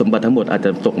อว่าสมบัติทั้งหมดอาจจ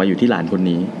ะตกมาอยู่ที่หลานคน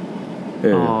นี้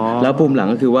แล้วปุ่มหลัง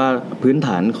ก็คือว่าพื้นฐ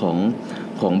าน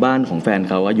ของบ้านของแฟน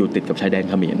เขาอยู่ติดกับชายแดน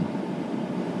เขมร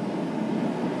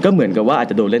ก็เหมือนกับว่าอาจ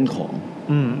จะโดนเล่นของ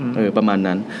ประมาณ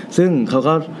นั้นซึ่งเขา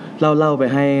ก็เล่าไป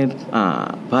ให้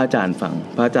พระอาจารย์ฟัง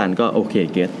พระอาจารย์ก็โอเค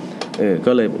เก็ท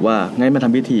ก็เลยบอกว่างั้นมาท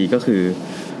ำพิธีก็คือ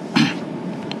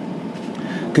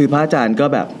คือพระอาจารย์ก็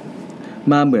แบบ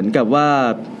มาเหมือนกับว่า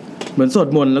เหมือนสวด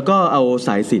มนต์แล้วก็เอาส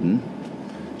ายสิญ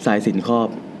จน์ครอบ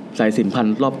สายสิญจน์พัน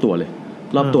รอบตัวเลย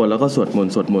รอบตัวแล้วก็สวดมน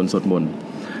ต์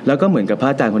แล้วก็เหมือนกับพระ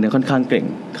อาจารย์คนนี้ค่อนข้างเ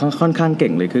ก่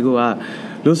งเลยคือว่า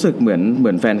รู้สึกเหมื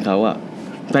อนแฟนเข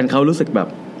ารู้สึกแบบ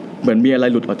เหมือนมีอะไร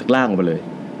หลุดออกจากร่างออกมาเลย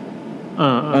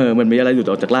เหมือนมีอะไรหลุด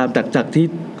ออกจากร่างจากที่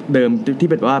เดิมที่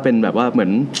เป็นว่าเป็นแบบว่าเหมื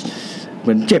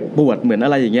อนเจ็บปวดเหมือนอะ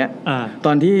ไรอย่างเงี้ยต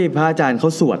อนที่พระอาจารย์เขา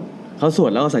สวด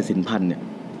แล้วก็ใส่สิญจน์พันเนี่ย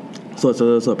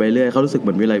สวดไปเรื่อยเขารู้สึกเห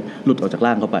มือนมีอะไรหลุดออกจาก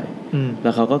ร่างเขาไปแล้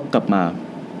วเขาก็กลับมา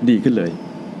ดีขึ้นเลย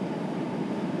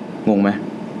งงไหม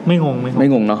ไม่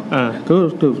งงเนาะก็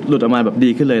หลุดออกมาแบบดี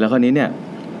ขึ้นเลยแล้วคราวนี้เนี่ย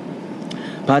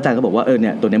พระอาจารย์ก็บอกว่าเ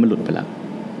นี่ยตัวนี้มันหลุดออกไปแล้ว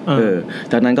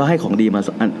จากนั้นก็ให้ของดีมา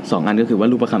2 อันก็คือว่า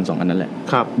รูปประคำ2 อันนั่นแหละ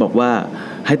บอกว่า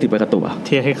ให้ติดไว้กับตัวเ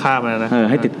ทียให้ข้ามนะ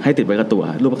ให้ติดไว้กับตัว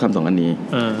รูปประคำ2 อันนี้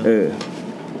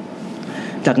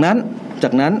จาก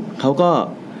นั้นเขาก็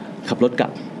ขับรถกลั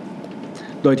บ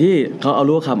โดยที่เขาเอา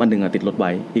รูปประคำอันนึงติดรถไ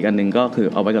ว้อีกอันนึงก็คือ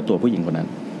เอาไว้กับตัวผู้หญิงคนนั้น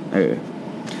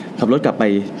ขับรถกลับไป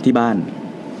ที่บ้าน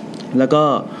แล้วก็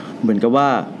เหมือนกับว่า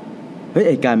เฮ้ย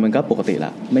เหตุการณ์มันก็ปกติล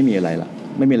ะไม่มีอะไร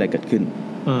เกิดขึ้น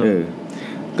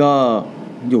ก็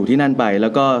อยู่ที่นั่นไปแล้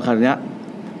วก็คราวนี้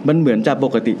มันเหมือนจะป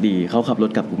กติดีเขาขับรถ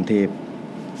กลับกรุงเทพ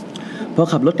พอ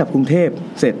ขับรถกลับกรุงเทพ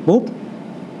เสร็จปุ๊บ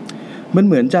มันเ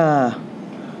หมือนจะ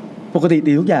ปกติ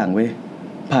ดีทุกอย่างเว้ย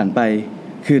ผ่านไป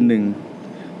คืนนึง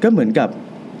ก็เหมือนกับ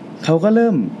เขาก็เริ่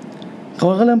ม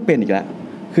เป็นอีกแล้ว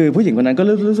คือผู้หญิงคนนั้นก็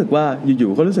รู้สึกว่าอ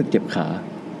ยู่ๆก็รู้สึกเจ็บขา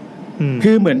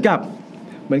คือเหมือนกับ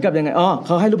ยังไงเข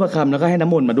าให้รูปประคำแล้วก็ให้น้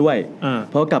ำมนต์มาด้วย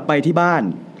พอกลับไปที่บ้าน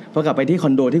พอกลับไปที่ค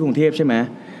อนโดที่กรุงเทพใช่ไหม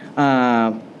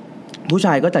ผู้ช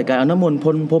ายก็จัดการเอาน้ำมนต์พ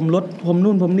รมรถพรม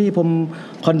นู่นพรมนี่พรม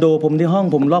คอนโดพรมที่ห้อง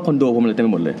พรมรอบคอนโดพรมอะไรเต็มไป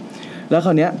หมดเลยแล้วคร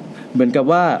าวเนี้ยเหมือนกับ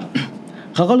ว่า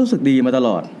เขาก็รู้สึกดีมาตล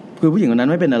อดคือผู้หญิงคนนั้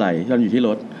นไม่เป็นอะไรตอนอยู่ที่ร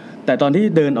ถแต่ตอนที่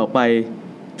เดินออกไป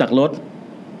จากรถ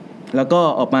แล้วก็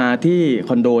ออกมาที่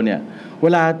คอนโดเนี่ยเว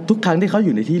ลาทุกครั้งที่เขาอ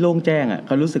ยู่ในที่โล่งแจ้งเ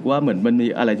ขารู้สึกว่าเหมือนมันมี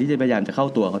อะไรที่จะพยายามจะเข้า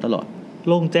ตัวเขาตลอด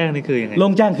โล่งแจ้งนี่คือยังไงโล่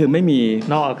งแจ้งคือไม่มี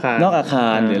นอกอาคา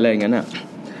รหรืออะไรอย่างนั้นอ่ะ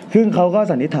ซึ่งเขาก็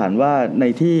สันนิษฐานว่าใน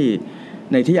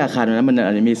ที่อาคารนั้นมันอ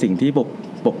าจจะมีสิ่งที่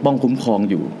ปกป้องคุ้มครอง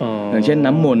อยู่อย่างเช่น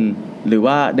น้ำมนต์หรือ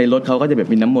ว่าในรถเขาก็จะแบบ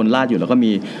มีน้ำมนต์ราดอยู่แล้วก็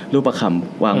มีรูปประค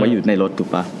ำวางไว้อยู่ในรถถูก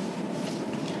ปะ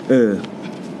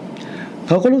เ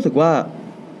ขาก็รู้สึกว่า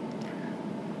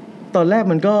ตอนแรก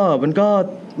มันก็เ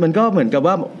หมือนกับ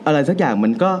ว่าอะไรสักอย่างมั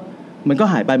นก็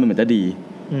หายไปมันเหมือนจะดี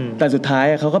แต่สุดท้าย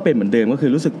เขาก็เป็นเหมือนเดิมก็คื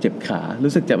อรู้สึกเจ็บขา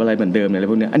รู้สึกเจ็บอะไรเหมือนเดิมอะไร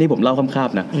พวกนี้อันนี้ผมเล่าคร่าว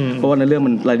ๆนะเพราะว่าในเรื่อง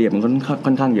มันรายละเอียดมันค่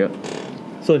อนข้างเยอะ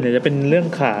ส่วนใหญ่จะเป็นเรื่อง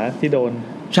ขาที่โดน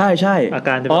ใช่ๆอาก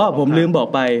ารผมลืมบอก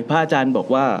ไปพระอาจารย์บอก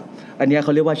ว่าอันนี้เข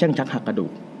าเรียกว่าแช่งชักหักกระดู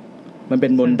กมันเป็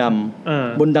นมนต์ด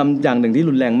ำอย่างหนึ่งที่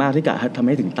รุนแรงมากที่กะทำใ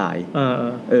ห้ถึงตาย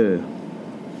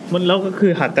มันแล้วก็คื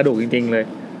อหักกระดูกจริงๆเลย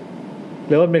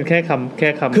หรือว่าเป็นแค่ค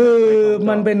ำคือ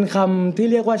มันเป็นคำที่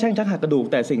เรียกว่าแช่งชักหักกระดูก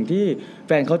แต่สิ่งที่แ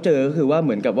ฟนเขาเจอก็คือว่าเห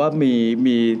มือนกับว่า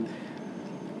มี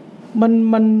มัน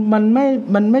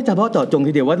ไม่เฉพาะเจาะจง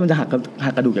ทีเดียวว่ามันจะหั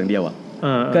กกระดูกอย่างเดียวอ่ะ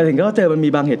ก็ถึงก็เจอมันมี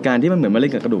บางเหตุการณ์ที่มันเหมือนมาเล่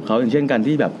นกับกระดูกเขาอย่างเช่นการ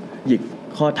ที่แบบหยิก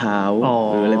ข้อเท้า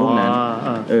หรืออะไรพวกนั้น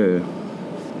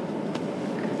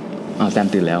แซม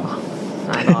ตื่นแล้ว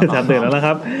แซมตื่นแล้วนะค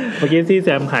รับเมื่อกี้ที่แซ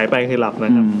มหายไปคือหลับน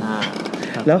ะครับ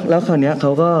แล้วคราวนี้เข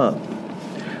าก็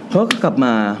กลับม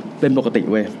าเป็นปกติ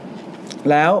เว้ย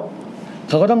แล้ว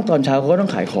เขาก็ต้องตอนเช้าเขาก็ต้อ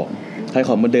งขายของ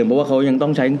เหมือนเดิมเพราะว่าเขายังต้อ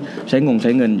งใช้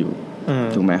เงินอยู่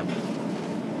ถูกไหม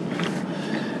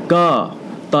ก็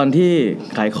ตอนที่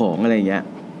ขายของอะไรอย่างเงี้ย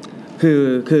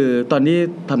คือตอนที่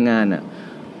ทำงานอ่ะ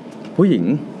ผู้หญิง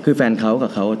คือแฟนเขากับ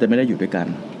เขาจะไม่ได้อยู่ด้วยกัน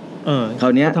ครา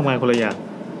วนี้ทำงานคนละอย่าง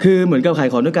คือเหมือนกับขาย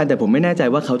ของด้วยกันแต่ผมไม่แน่ใจ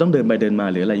ว่าเขาต้องเดินไปเดินมา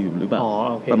หรืออะไรอยู่หรือเปล่า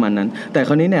ประมาณนั้นแต่ค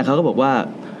ราวนี้เนี่ยเขาก็บอกว่า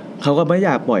เขาก็ไม่อย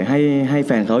ากปล่อยให้แ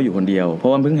ฟนเขาอยู่คนเดียวเพรา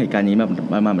ะว่าเพิ่งเหตุการณ์นี้มา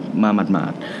หมา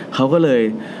ดๆเขาก็เลย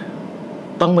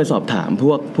ต้องไปสอบถามพ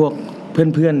วกเ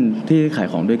พื่อนๆที่ขาย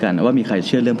ของด้วยกันว่ามีใครเ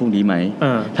ชื่อเรื่องพวกนี้ไหม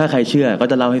ถ้าใครเชื่อก็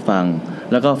จะเล่าให้ฟัง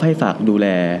แล้วก็ให้ฝากดูแ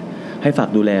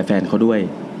ลแฟนเขาด้วย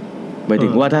หมายถึ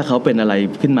งว่าถ้าเขาเป็นอะไร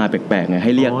ขึ้นมาแปลกๆไงใ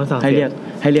ห้เรีย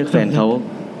กแฟนเขา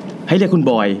ให้เรียกคุณ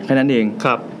บอยแค่นั้นเอง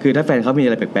คือถ้าแฟนเขามีอ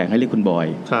ะไรแปลกๆให้เรียกคุณบอย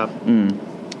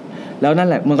แล้วนั่น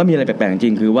แหละมันก็มีอะไรแปลกๆจ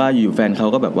ริงคือว่าอยู่แฟนเขา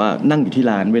ก็แบบว่านั่งอยู่ที่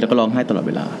ร้านแล้วก็ร้องไห้ตลอดเ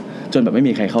วลาจนแบบไม่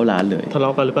มีใครเข้าร้านเลยทะเลา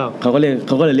ะกันหรือเปล่าเขาก็เ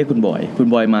ลยเรียกคุณ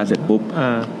บอยมาเสร็จปุ๊บ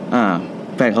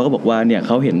แฟนเขาก็บอกว่าเนี่ยเ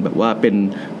ขาเห็นแบบว่าเ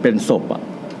ป็นศพอ่ะ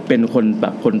เป็นคนแบ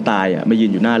บคนตายอ่ะมายื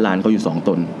นอยู่หน้าร้านเขาอยู่2 ต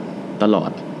นตลอ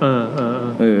ด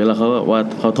แล้วเขาบอกว่า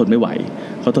เขาทนไม่ไหว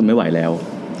แล้ว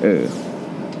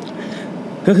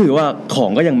ก็คือว่าขอ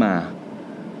งก็ยัง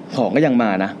ม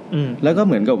านะแล้วก็เ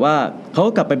หมือนกับว่าเขา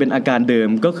ก็กลับไปเป็นอาการเดิม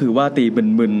ก็คือว่าตี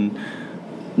มึน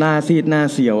ๆหน้าซีดหน้า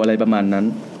เซียวอะไรประมาณนั้น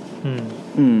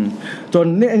จน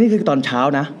นี่อันนี้คือตอนเช้า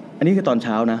นะ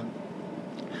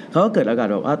เขาก็เกิดอาการ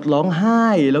แบบว่าร้องไห้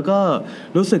แล้วก็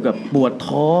รู้สึกแบบปวด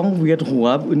ท้องเวียนหัว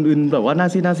อื่นๆแบบว่าหน้า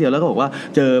ซีดหน้าเซียวแล้วก็บอกว่า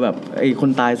เจอแบบไอ้คน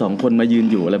ตาย2 คนมายืน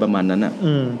อยู่อะไรประมาณนั้นอ่ะ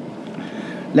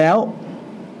แล้ว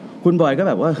คุณบอยก็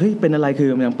แบบว่าเฮ้ยเป็นอะไรคือ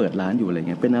มันยังเปิดร้านอยู่อะไรเ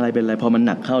งี้ยเป็นอะไรพอมันห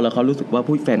นักเข้าแล้วเขารู้สึกว่า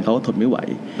ผู้แฟนเขาทนไม่ไหว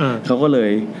เขาก็เล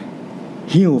ย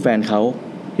หิ้วแฟนเขา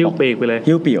หิ้วปีกไปเลย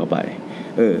หิ้วปีกออกไป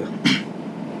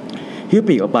หิ้ว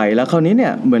ปีกออกไปแล้วคราวนี้เนี่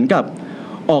ยเหมือนกับ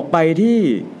ออกไป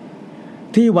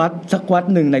ที่วัดสักวัด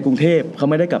หนึ่งในกรุงเทพเขา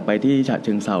ไม่ได้กลับไปที่ฉะเ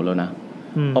ชิงเทราแล้วนะ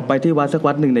ออกไปที่วัดสัก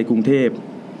วัดหนึ่งในกรุงเทพ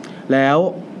แล้ว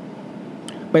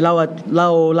ไปเ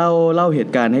ล่าเห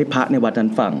ตุการณ์ให้พระในวัดนั้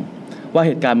นฟังว่าเ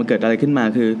หตุการณ์มันเกิดอะไรขึ้นมา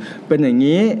คือเป็นอย่าง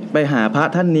นี้ไปหาพระ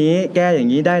ท่านนี้แก้อย่าง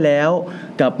นี้ได้แล้ว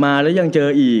กลับมาแล้วยังเจอ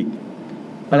อีก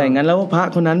อะไรอย่างนั้นแล้วพระ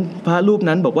คนนั้นพระรูป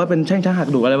นั้นบอกว่าเป็นแช่งชักหักก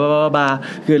ระดูกอะไรบา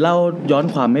คือเล่าย้อน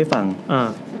ความให้ฟัง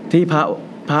ที่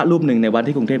พระรูปหนึ่งในวัด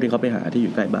ที่กรุงเทพที่เขาไปหาที่อ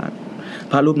ยู่ใกล้บ้าน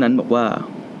พระรูปนั้นบอกว่า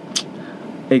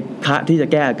ไอ้พระที่จะ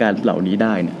แก้อาการเหล่านี้ไ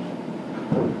ด้เนี่ย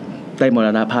ได้มร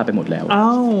ณภาพไปหมดแล้ว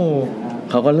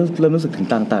เขาก็เริ่มรู้สึกถึง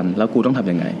ตันแล้วกูต้องท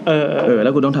ำยังไงแล้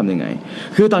วกูต้องทำยังไง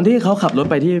คือตอนที่เขาขับรถ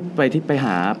ไปห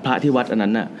าพระที่วัดอันนั้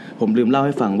นน่ะผมลืมเล่าใ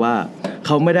ห้ฟังว่าเ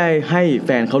ขาไม่ได้ให้แฟ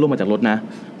นเขาลงมาจากรถนะ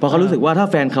เพราะเขารู้สึกว่าถ้า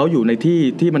แฟนเขาอยู่ใน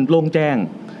ที่มันโล่งแจ้ง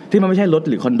ที่มันไม่ใช่รถ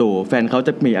หรือคอนโดแฟนเขาจ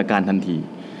ะมีอาการทันที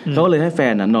เขาก็เลยให้แฟ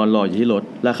นนอนรออยู่ที่รถ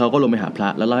แล้วเขาก็ลงไปหาพระ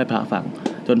แล้วเล่าให้พระฟัง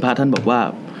จนพระท่านบอกว่า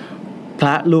พร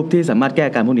ะรูปที่สามารถแก้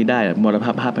อาการพวกนี้ได้มรณ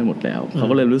ภาพไปหมดแล้วเขา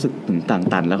ก็เลยรู้สึกถึง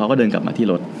ตันแล้วเขาก็เดินกลับมาที่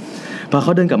รถพอเข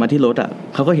าเดินกลับมาที่รถอ่ะ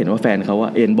เขาก็เห็นว่าแฟนเขา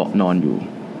เอนเบาะนอนอยู่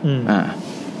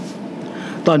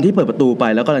ตอนที่เปิดประตูไป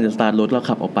แล้วก็กำลังจะสตาร์ทรถแล้ว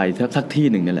ขับออกไปสักที่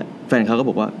หนึ่งนี่แหละแฟนเขาก็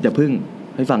บอกว่าอย่าพึ่ง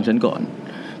ให้ฟังฉันก่อน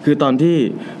คือตอนที่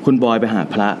คุณบอยไปหา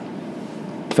พระ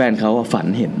แฟนเขาฝัน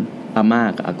เห็นอาม่า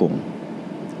กับอากง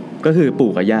ก็คือ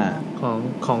ปู่กับย่า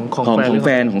ของแฟ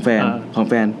น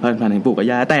ผ่านเห็นปู่กับ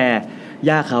ย่าแต่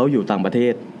ย่าเขาอยู่ต่างประเท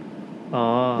ศ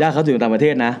ย่าเขาอยู่ต่างประเท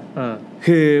ศนะ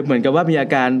คือเหมือนกับว่ามีอา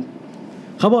การ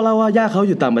เขาบอกเล่าว่าย่าเขาอ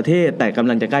ยู่ต่างประเทศแต่กำ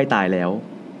ลังจะใกล้ตายแล้ว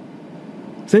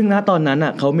ซึ่งณตอนนั้นอ่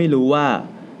ะเขาไม่รู้ว่า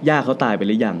ย่าเขาตายไปห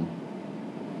รือยัง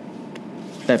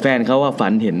แต่แฟนเขาว่าฝั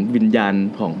นเห็นวิญญาณ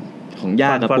ของย่า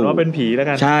กับปู่ฝันว่าเป็นผีแล้ว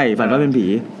กันใช่ฝันว่าเป็นผี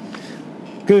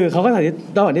คือเขาก็สันนิษฐา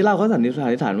นตอนที่เล่าเขาสันนิ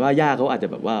ษฐานว่าย่าเขาอาจจะ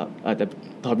แบบว่าอาจจะ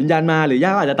ถอดวิญญาณมาหรือย่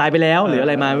าอาจจะตายไปแล้วหรืออะ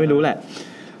ไรมาไม่รู้แหละ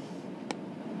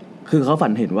คือเขาฝั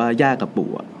นเห็นว่าย่ากับปู่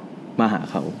มาหา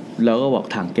เขาแล้วก็บอก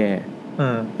ทางแก้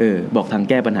บอกทาง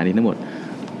แก้ปัญหานี้ทั้งหมด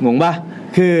งงป่ะ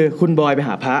คือคุณบอยไปห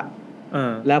าพระ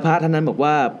แล้วพระท่านนั้นบอก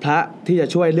ว่าพระที่จะ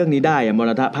ช่วยเรื่องนี้ได้ม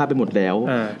รณภาพไปหมดแล้ว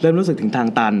เริ่มรู้สึกถึงทาง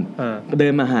ตันเดิ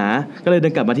นมาหาก็เลยเดิ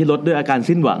นกลับมาที่รถด้วยอาการ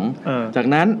สิ้นหวังจาก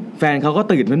นั้นแฟนเขาก็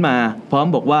ตื่นขึ้นมาพร้อม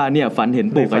บอกว่าเนี่ยฝันเห็น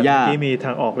ปู่กับย่าที่มีท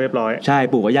างออกเรียบร้อยใช่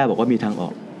ปู่กับย่าบอกว่ามีทางออ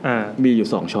กมีอยู่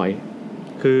2ช้อย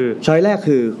คือช้อยแรก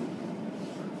คือ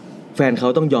แฟนเขา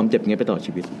ต้องยอมเจ็บเงี้ยไปต่อ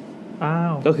ชีวิต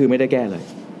ก็คือไม่ได้แก้เลย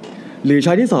หรือ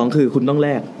ช้อยที่2คือคุณต้องแ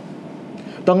ลก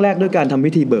ด้วยการทำ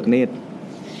พิธีเบิกเนตร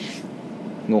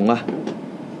งงป่ะ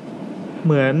เ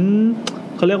หมือน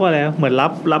เขาเรียกว่าอะไรเหมือน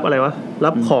รับอะไรวะ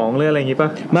รับของหรืออะไรอย่างงี้ป่ะ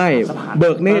ไม่เ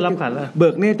บิกเ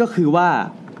นตก็คือว่า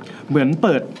เหมือนเ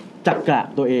ปิดจักระ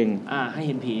ตัวเองให้เ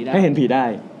ห็นผีได้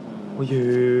โอ้ย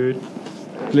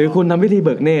หรือคุณทำพิธีเ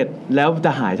บิกเนตรแล้วจ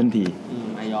ะหายทันที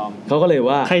ยอมเขาก็เลย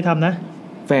ว่าใครทำนะ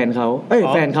แฟนเขา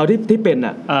แฟนเขาที่เป็น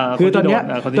คือตอน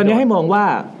นี้ให้มองว่า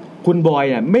คุณบอย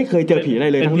เนี่ยไม่เคยเจอผีอะไร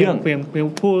เลยทั้งเรื่องเพียง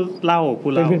ผู้เล่า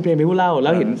เป็นเพียงผู้เล่าแ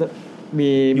ล้วเห็นมี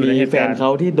แฟนเขา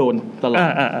ที่โดนตลอด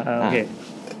โอเค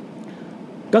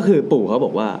ก็คือปู่เขาบ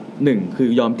อกว่า1คือ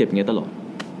ยอมเจ็บเงี้ยตลอด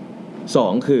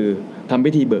2คือทำ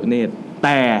พิธีเบิกเนตรแ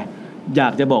ต่อยา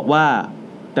กจะบอกว่า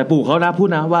แต่ปู่เขานะพูด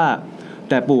นะว่า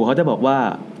แต่ปู่เขาจะบอกว่า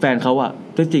แฟนเขา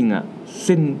ที่จริง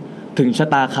สิ้นถึงชะ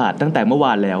ตาขาดตั้งแต่เมื่อว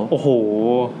านแล้วโอ้โห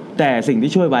แต่สิ่ง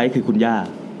ที่ช่วยไว้คือคุณย่า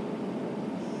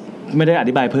ไม่ได้อ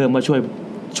ธิบายเพิ่มว่า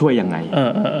ช่วยยังไง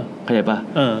เข้าใจปะ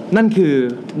นั่นคือ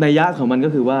นัยยะของมันก็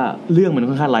คือว่าเรื่องมัน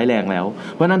ค่อนข้างร้ายแรงแล้ว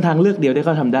เพราะนั้นทางเลือกเดียวที่เข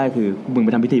าทำได้คือมึงไป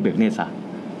ทำพิธีเบิกเนตรซะ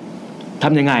ท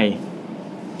ำยังไง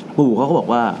ปู่เขาก็บอก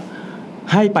ว่า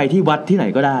ให้ไปที่วัดที่ไหน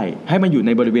ก็ได้ให้มันอยู่ใน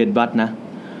บริเวณวัดนะ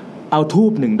เอาธู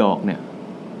ป1ดอกเนี่ย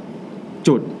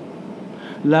จุด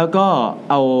แล้วก็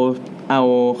เอา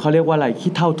เขาเรียกว่าอะไร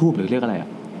ขี้เท่าธูปหรือเรียกอะไร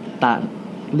ตา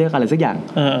เรียกอะไรสักอย่าง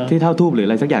ที่เท่าธูปหรืออ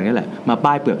ะไรสักอย่างนี่แหละมา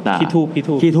ป้ายเปลือกตาขี้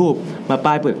ทูบมา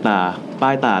ป้ายเปลือกตาป้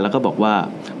ายตาแล้วก็บอกว่า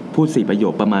พูด4ประโย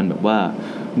คประมาณแบบว่า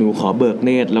หนูขอเบิกเน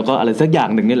ตรแล้วก็อะไรสักอย่าง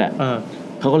หนึ่งนี่แหละ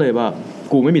เขาก็เลยว่า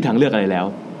กูไม่มีทางเลือกอะไรแล้ว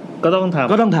ก็ต้องท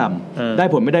ำได้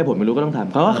ผลไม่ได้ผลไม่รู้ก็ต้องท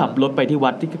ำเขาก็ขับรถไปที่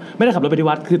วัดที่ไม่ได้ขับรถไปที่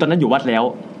วัดคือตอนนั้นอยู่วัดแล้ว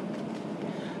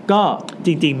ก็จ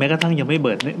ริงๆแม้กระทั่งยังไม่เ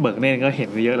บิกเนตรก็เห็น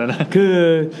ไปเยอะแล้วนะคื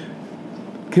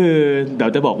อเดี๋ยว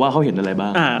จะบอกว่าเขาเห็นอะไรบ้า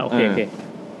งโอเค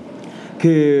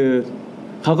คือ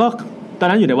เขาก็ตอน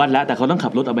นั้นอยู่ในวัดแล้วแต่เขาต้องขั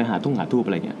บรถเอาไปหาทูบอ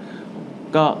ะไรเงี้ย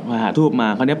ก็มาหาทูบมา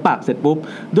คราวนี้ปักเสร็จปุ๊บ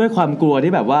ด้วยความกลัว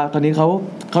ที่แบบว่าตอนนี้เข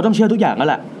าต้องเชื่อทุกอย่างแล้ว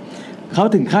แหละเขา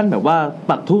ถึงขั้นแบบว่า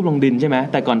ปักทูบลงดินใช่ไหม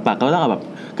แต่ก่อนปักเขาต้องเอาแบบ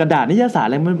กระดาษนิยสารอ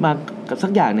ะไรมาสั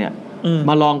กอย่างเนี่ย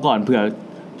มาลองก่อนเผื่อ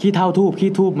ขี้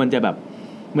ทูบมันจะแบบ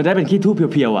มันได้เป็นขี้ทูบ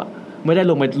เพียวๆไม่ได้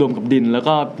ลงไปรวมกับดินแล้ว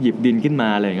ก็หยิบดินขึ้นมา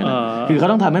อะไรอย่างเงี้ยคือเขา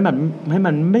ต้องทำให้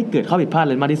มันไม่เกิดข้อผิดพลาด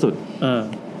เลยมากที่สุด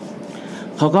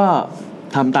เขาก็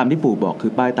ทำตามที่ปู่บอกคื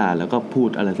อป้ายตาแล้วก็พูด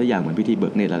อะไรสักอย่างเหมือนพิธีเบิ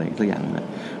กเนตรอะไรสักอย่างนั่นแหละ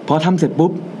พอทำเสร็จปุ๊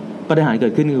บปาฏิหาริย์เกิ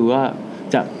ดขึ้นคือว่า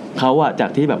เขาจา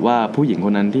กที่แบบว่าผู้หญิงค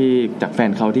นนั้นที่จากแฟน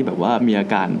เขาที่แบบว่ามีอา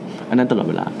การอันนั้นตลอด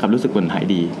เวลากับรู้สึกมันหาย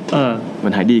ดีมั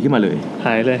นหายดีขึ้นมาเลยห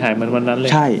ายมันวันนั้นเลย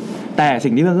ใช่แต่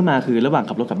สิ่งที่เพิ่มขึ้นมาคือระหว่าง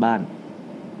ขับรถกลับบ้าน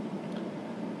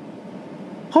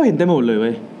เขาเห็นเต็มหมดเลยเ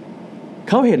ว้ย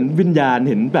เขาเห็นวิญญาณ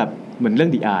เห็นแบบเหมือนเรื่อ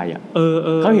งดีอาร์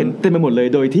เขาเห็นเต็มไปหมดเลย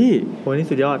โดยที่โหนี่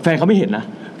สุดยอดแฟนเขาไม่เห็นนะ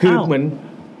คือเหมือน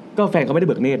ก็แฟนเขาไม่ได้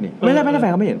เบิกเนตรนี่ไม่ได้แฟ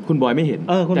นเขาไม่เห็นคุณบอยไม่เห็น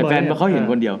แต่แฟนเขาเห็น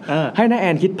คนเดียวให้น้าแอ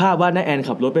นคิดภาพว่าน้าแอน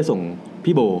ขับรถไปส่ง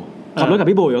พี่โบขับรถกับ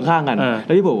พี่โบอยู่ข้างๆกันแ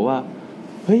ล้วพี่โบบอกว่า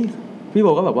เฮ้ยพี่โบ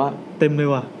ก็แบบว่าเต็มเลย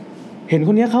ว่ะเห็นค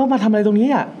นนี้เขามาทำอะไรตรงนี้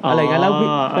อะไรเงี้ยแล้ว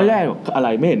แรกอะไร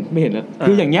ไม่เห็น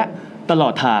คืออย่างเงี้ยตลอ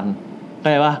ดทางเข้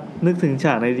าใจป่ะนึกถึงฉ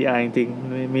ากใน DR จริง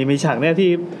ๆมีฉากเนี้ย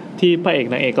ที่พระเอก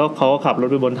นางเอกก็เขาขับรถ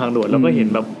ไปบนทางด่วนแล้วก็เห็น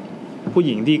แบบผู้ห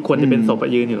ญิงที่ควรจะเป็นศพ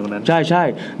ยืนอยู่ตรงนั้นใช่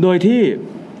โดย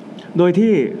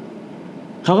ที่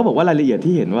เขาก็บอกว่ารายละเอียด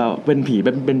ที่เห็นว่าเป็นผี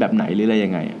เป็นแบบไหนหรืออะไรยั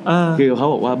งไงคือเขา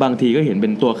บอกว่าบางทีก็เห็นเป็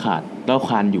นตัวขาดแล้วค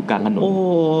านอยู่กลางถนนโอ้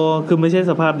คือไม่ใช่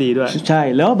สภาพดีด้วยใช่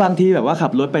แล้วบางทีแบบว่าขั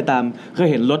บรถไปตามเคย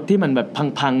เห็นรถที่มันแบบ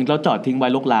พังๆแล้วจอดทิ้งไว้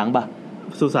รกร้างป่ะ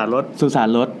สุสาน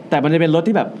รถแต่มันจะเป็นรถ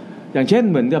ที่แบบอย่างเช่น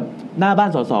เหมือนกับหน้าบ้าน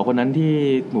สสคนนั้นที่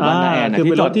หมู่บ้านนาแอน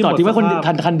ที่จอดทิ้งไว้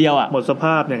คันเดียวหมดสภ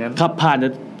าพอย่างนั้นขับ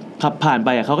ผ่านไป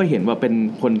เขาก็เห็นว่าเป็น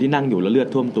คนที่นั่งอยู่แล้วเลือด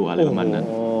ท่วมตัวอะไรประมาณนั้น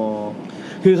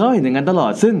คือเขาเห็นอย่างนั้นตลอ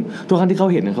ดซึ่งทุกครั้งที่เขา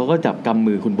เห็นเขาก็จับกำ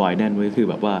มือคุณบอยแน่นไว้คือ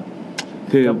แบบว่า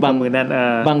คือบางมือแน่น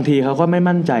บางทีเขาก็ไม่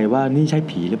มั่นใจว่านี่ใช่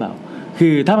ผีหรือเปล่า คื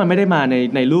อถ้ามันไม่ได้มา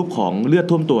ในรูปของเลือด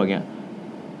ท่วมตัวเงี้ย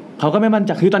เขาก็ไม่มั่นใ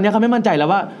จคือตอนนี้เขาไม่มั่นใจแล้ว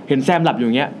ว่าเห็นแซมหลับอ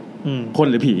ยู่เงี้ยคน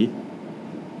หรือผี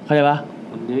เข้าใจปะ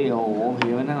โอ้โหผี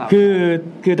มันนั่งหลับ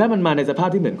คือถ้ามันมาในสภาพ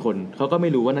ที่เหมือนคนเขาก็ไม่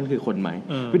รู้ว่านั่นคือคนไหม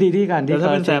วิธีที่การที่เขา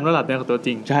เป็นแซมแล้วหลับเนี่ยของตัวจ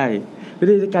ริงใช่วิ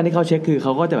ธีการที่เขาเช็คคือเข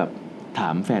าก็จะแบบถา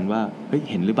มแฟนว่าเฮ้ย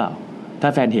เห็นหรือเปล่าถ้า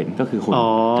แฟนเห็นก็คือคน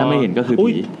ถ้าไม่เห็นก็คือ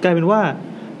ผีกลายเป็นว่า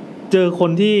เจอค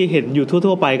นที่เห็นอยู่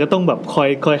ทั่วๆไปก็ต้องแบบค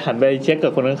อยหันไปเช็คกั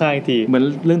บคนข้างๆอีกทีเหมือน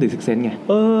เรื่องThe Sixth Senseไง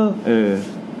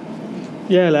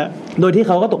แย่แล้วโดยที่เ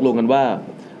ขาก็ตกลงกันว่า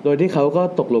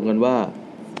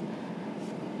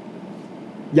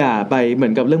อย่าไปเหมื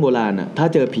อนกับเรื่องโบราณอ่ะถ้า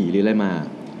เจอผีหรืออะไรมา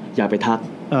อย่าไปทัก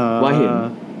ว่าเห็น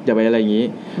อย่าไปอะไรอย่างนี้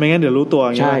ไม่งั้นเดี๋ยวรู้ตัว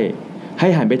ใช่ให้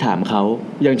หันไปถามเขา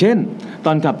อย่างเช่นต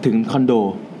อนกลับถึงคอนโ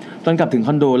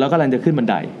ดแล้วกำลังจะขึ้นบัน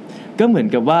ไดก็เหมือน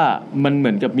กับว่ามันเห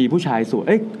มือนกับมีผู้ชายสวน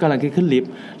กำลังขึ้นลิฟ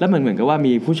ต์แล้วเหมือนกับว่า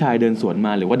มีผู้ชายเดินสวนม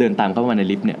าหรือว่าเดินตามเข้ามาใน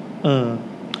ลิฟต์เนี่ย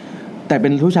แต่เป็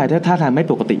นผู้ชายท่าทางไม่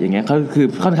ปกติอย่างเงี้ยเขาคือ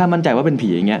ค่อนข้างมั่นใจว่าเป็นผี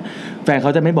อย่างเงี้ยแฟนเข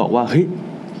าจะไม่บอกว่าเฮ้ย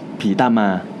ผีตามมา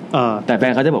แต่แฟ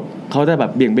นเขาจะบอกเขาจะแบ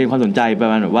บเบี่ยงเบนความสนใจประ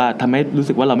มาณแบบว่าทำให้รู้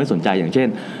สึกว่าเราไม่สนใจอย่างเช่น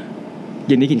เ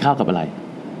ย็นนี้กินข้าวกับอะไร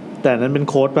แต่นั้นเป็น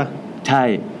โค้ดป่ะใช่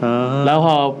แล้วพ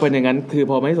อเป็นอย่างนั้นคือ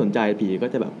พอไม่สนใจผีก็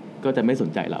จะแบบก็จะไม่สน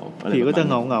ใจเราผีก็จะเ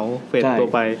หงาเฟดตัว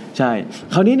ไปใช่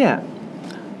คราวนี้เนี่ย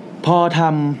พอ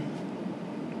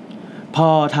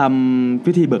ทำ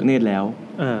พิธีเบิกเนตรแล้ว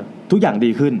ทุกอย่างดี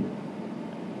ขึ้น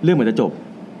เรื่องเหมือนจะจบ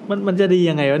มันจะดี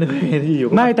ยังไงวะเนี่ย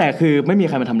ไม่แต่คือไม่มี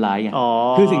ใครมาทำร้ายไง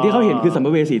คือสิ่งที่เขาเห็นคือสัมภ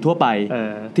เวสีทั่วไป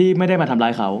ที่ไม่ได้มาทำร้า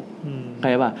ยเขาใคร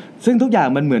ป่ะซึ่งทุกอย่าง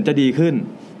มันเหมือนจะดีขึ้น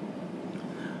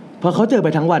พอเขาเจอไป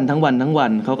ทั้งวัน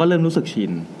เขาก็เริ่มรู้สึกชิ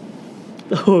น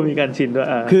มีการชินด้วย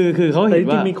คือเขาเห็น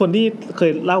ว่ามีคนที่เค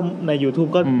ยเล่าใน YouTube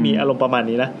ก็มีอารมณ์ประมาณ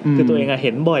นี้นะคือตัวเองเ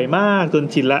ห็นบ่อยมากจน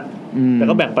ชินละแต่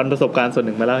ก็แบ่งปันประสบการณ์ส่วนห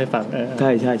นึ่งมาเล่าให้ฟังใ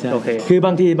ช่โอเคคือบ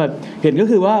างทีแบบเห็นก็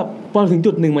คือว่าพอถึง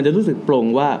จุดนึงมันจะรู้สึกโปร่ง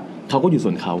ว่าเขาก็อยู่ส่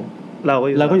วนเขาเร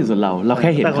าก็อยู่ส่วนเราแ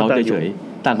ค่เห็นเขาเฉย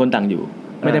ๆต่างคนต่างอยู่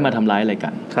ไม่ได้มาทำร้ายอะไรกั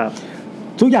นครับ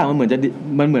ทุกอย่างมันเหมือน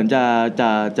จะ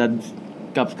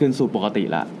กลับคืนสู่ปกติ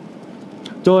ละ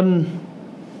จน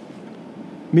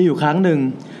มีอยู่ครั้งหนึ่ง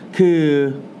คือ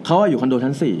เขาอยู่คอนโด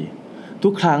ชั้น4ทุ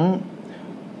กค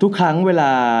รั้งเว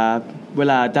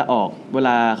ลาจะออกเวล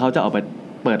าเขาจะออกไป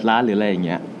เปิดร้านหรืออะไรอย่างเ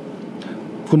งี้ย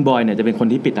คุณบอยเนี่ยจะเป็นคน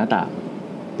ที่ปิดหน้าต่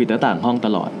างห้องต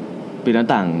ลอดปิดหน้า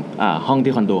ต่างห้อง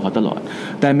ที่คอนโดเขาตลอด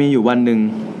แต่มีอยู่วันนึง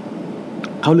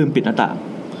เขาลืมปิดหน้าต่าง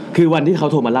คือวันที่เขา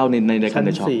โทรมาเล่าในรายการ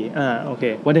ช็อปโอเค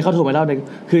วันที่เขาโทรมาเล่าใน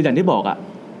คืออย่างที่บอก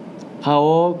เขา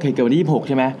เกิดวันที่26ใ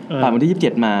ช่ไหมผ่านวันที่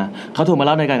27มาเขาโทรมาเ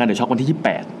ล่าในรายการช็อปวันที่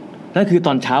28นั่นคือต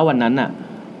อนเช้าวันนั้น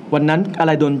อะไ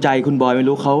รโดนใจคุณบอยไม่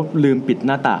รู้เขาลืมปิดห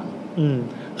น้าต่าง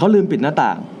เขาลืมปิดหน้าต่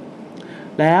าง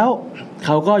แล้วเข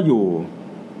าก็อยู่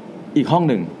อีกห้อง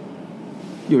หนึ่ง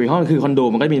คือคอนโด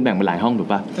มันก็มีแบ่งเป็นหลายห้องถูก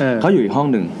ป่ะเขาอยู่อีกห้อง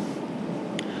หนึ่ง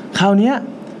คราวนี้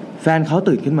แฟนเขา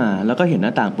ตื่นขึ้นมาแล้วก็เห็นหน้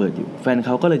าต่างเปิดอยู่แฟนเข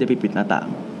าก็เลยจะไปปิดหน้าต่าง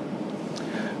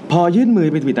พอยื่นมือ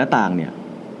ไปปิดหน้าต่างเนี่ย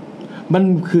มัน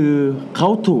คือเขา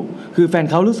ถูกคือแฟน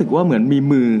เขารู้สึกว่าเหมือนมี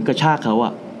มือกระชากเขา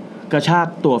กระชาก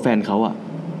ตัวแฟนเขา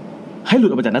ให้หลุด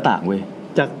ออกมาจากหน้าต่างเว้ย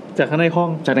จากข้างในห้อง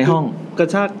จากในห้องกระ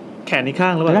ชากแขนอีกข้า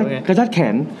งหรือเปล่าไงกระชากแข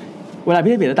นเวลา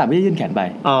พี่เปลี่ยนหน้าต่างพี่ยื่นแขนไป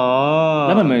แ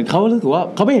ล้วมันเหมือนเขารู้สึกว่า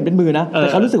เขาไม่เห็นเป็นมือนะแต่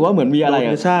เขารู้สึกว่าเหมือนมีอะไร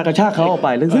กระชากเขาออกไป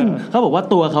แล้วซึ่งเขาบอกว่า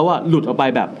ตัวเขาหลุดออกไป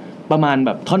แบบประมาณแบ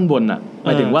บท่อนบนหม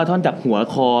ายถึงว่าท่อนจากหัว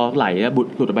คอไหล่ห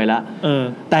ลุดออกไปแล้ว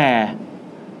แต่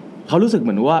เขารู้สึกเห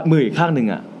มือนว่ามืออีกข้างนึง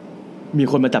มี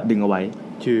คนมาจับดึงเอาไว้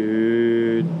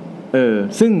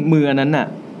ซึ่งมืออันนั้น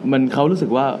มันเขารู้สึก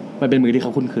ว่ามันเป็นมือที่เข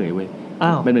าคุ้นเคยเว้ย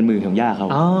มันเป็นมือของย่าเขา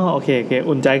โอเค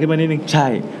อุ่นใจขึ้นมานิดนึงใ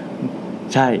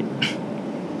ช่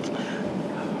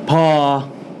พ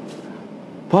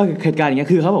อเหตุการณ์อย่างเงี้ย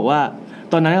คือเขาบอกว่า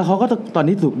ตอนนั้นเขาก็ตอน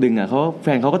ที่ถูกดึงแฟ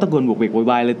นเขาก็ตะโกนบวกเวกโวย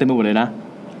วายเลยเต็มไปหมดเลยนะ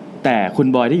แต่คุณ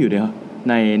บอยที่อยู่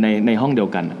ในห้องเดียว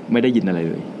กันไม่ได้ยินอะไร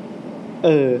เลย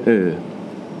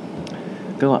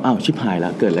ก็ชิบหายแล้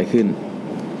วเกิดอะไรขึ้น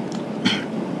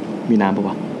มีน้ำปะ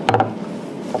วะ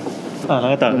แล้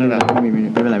วก็ต่อไม่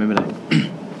เป็นไร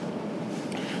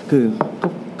คือ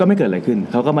ก็ไม่เกิดอะไรขึ้น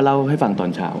เขาก็มาเล่าให้ฟังตอน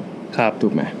เช้าครับถู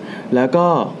กไหมแล้วก็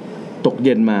ตกเ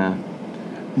ย็นมา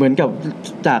เหมือนกับ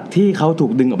จากที่เขาถู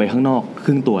กดึงออกไปข้างนอกค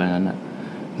รึ่งตัวนั้น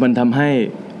มันทำให้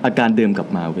อาการเดิมกลับ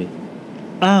มาเว้ย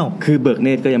คือเบิกเน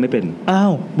ตรก็ยังไม่เป็น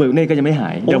เบิกเนตรก็ยังไม่หา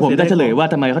ยเดี๋ยวผมจะเฉลยว่า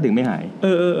ทำไมเขาถึงไม่หาย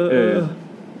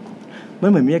มัน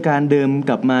เหมือนมีอาการเดิม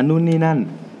กลับมานู่นนี่นั่น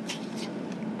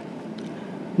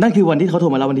คือวันที่เขาโท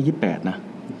รมาเล่าวันที่28นะ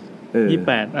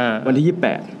28วันที่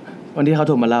28วันที่เขาโ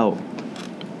ทรมาเล่า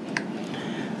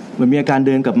มันมีอาการเ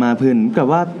ดินกลับมาเพื่อนกับ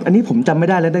ว่าอันนี้ผมจำไม่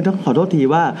ได้แล้วต้องขอโทษที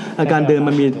ว่าอาการเดิน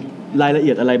มันมีรายละเอี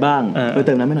ยดอะไรบ้างเ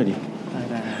ติมน้ำให้หน่อยดิ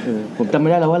ผมจำไม่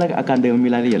ได้แล้วว่าอาการเดินมันมี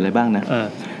รายละเอียดอะไรบ้างนะ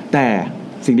แต่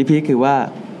สิ่งที่พีคคือว่า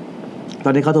ตอ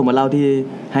นที่เขาโทรมาเล่าที่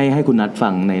ให้คุณนัทฟั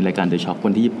งในรายการ The Shock วั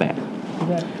นที่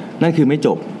28นั่นคือไม่จ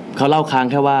บเขาเล่าค้าง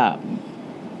แค่ว่า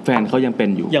แฟนเขายังเป็น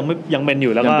อยู่ยังเป็นอ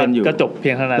ยู่แล้วก็จบเพี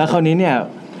ยงเท่านั้นแล้วคราวนี้เนี่ย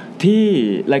ที่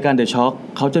รายการ The Shock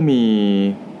เขาจะมี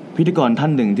พิธีกรท่า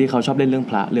นหนึ่งที่เขาชอบเล่นเรื่อง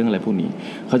พระเรื่องอะไรพวกนี้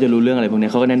เขาจะรู้เรื่องอะไรพวกนี้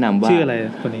เขาก็แนะนำว่าชื่ออะไร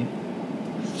คนนี้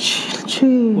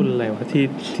ชื่อคุณอะไรวะ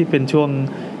ที่เป็นช่วง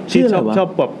ที่ชอบ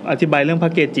แบบอธิบายเรื่องพร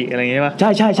ะเกจิอะไรอย่างเงี้ยป่ะ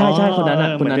ใช่ๆๆคนนั้นน่ะ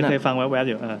คนนั้นเคยฟังแวบๆ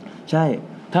อยู่ใช่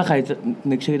ถ้าใครจะ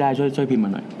นึกชื่อได้ช่วยพิมพ์ม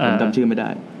าหน่อยผมจำชื่อไม่ได้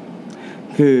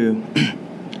คือ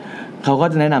เขาก็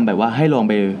จะแนะนำแบบว่าให้ลอง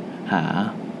ไปหา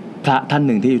พระท่านห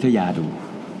นึ่งที่อยุธยาดู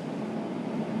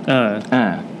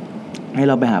ให้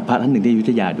เราไปหาพระท่านหนึ่งที่อยุ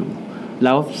ธยาดูแ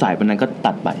ล้วสายวันนั้นก็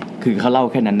ตัดไปคือเขาเล่า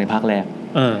แค่นั้นในภาคแรก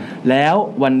แล้ว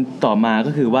วันต่อมา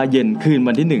ก็คือว่าเย็นคืน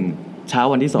วันที่1เช้า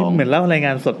วันที่2เหมือนเล่ารายง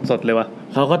านสดเลยวะ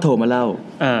เขาก็โทรมาเล่า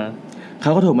เข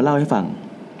าก็โทรมาเล่าให้ฟัง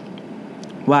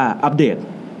ว่าอัปเดต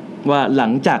ว่าหลั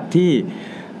งจากที่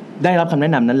ได้รับคำแน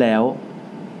ะนำนั้นแล้ว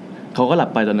เขาก็หลับ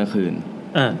ไปตอนกลางคืน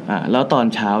แล้วตอน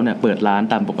เช้าเนี่ยเปิดร้าน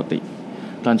ตามปกติ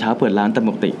ตอนเช้าเปิดร้านตามป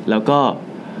กติแล้วก็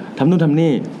ทำนู่นทำ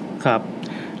นี่ครับ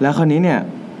แล้วคราวนี้เนี่ย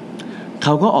เข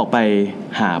าก็ออกไป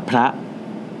หาพ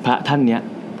ระท่านเนี้ย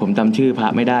ผมจำชื่อพระ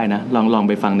ไม่ได้นะลอง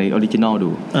ไปฟังในออริจินอลดู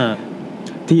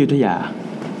ที่อยุธยา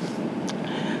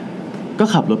ก็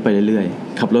ขับรถไปเรื่อย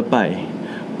ๆขับรถไป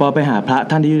พอไปหาพระ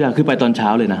ท่านที่อยุธยาคือไปตอนเช้า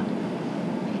เลยนะ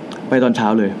ไปตอนเช้า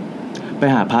เลยไป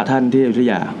หาพระท่านที่อยุธ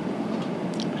ยา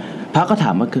พระก็ถ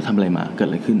ามว่าคือทำอะไรมาเกิด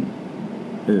อะไรขึ้น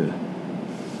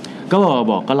ก็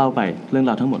บอกก็เล่าไปเรื่อง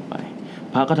ราวทั้งหมดไป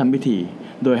พระก็ทำพิธี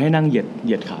โดยให้นั่งเห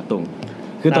ยียดขาตรง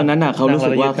คือตอนนั้นน่ะเขารู้สึ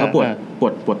กว่าเขาป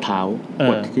วดเท้าป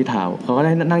วดที่เท้าเขาก็ไ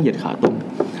ด้นั่งเหยียดขาตรง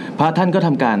พระท่านก็ท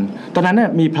ำการตอนนั้นเนี่ย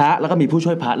มีพระแล้วก็มีผู้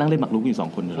ช่วยพระนั่งเล่นหมากรุกอยู่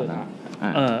2คนอยู่แล้วนะ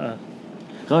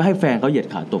ก็ให้แฟนเขาเหยียด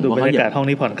ขาตรงเพราะเขาเหยียดห้อง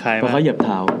นี้ผ่อนคลายเพราะเขาเหยียบเ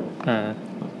ท้า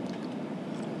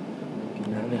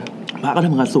พระก็ท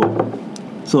ำการ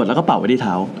สวดแล้วก็เป่าไว้ที่เ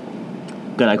ท้า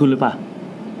เกิดอะไรขึ้นหรือเปล่า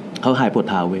เขาหายปวด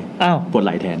เท้าเว้ยปวดไห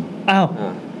ล่แทน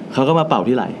เขาก็มาเป่า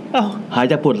ที่ไหล่หาย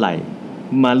จากปวดไหล่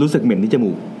มารู้สึกเหม็นที่จ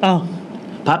มูก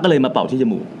พระก็เลยมาเป่าที่จ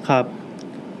มูกครับ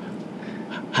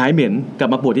หายเหม็นกลับ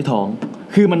มาปวดที่ท้อง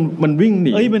คือมันวิ่งห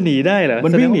นีมันหนีได้เหรอมั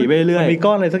นวิ่งหนีไปเรื่อยมันมี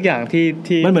ก้อนอะไรสักอย่างที่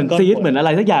มันเหมือนซีดเหมือนอะไร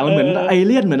สักอย่างมันเหมือนไอเ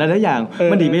ลี่ยนเหมือนอะไรสักอย่าง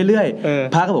มันหนีไปเรื่อย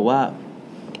พระก็บอกว่า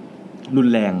รุน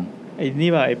แรงไอ้นี่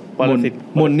ว่าไอ้ปรสิต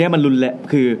มนเนี่ยมันรุนแรง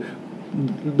คือ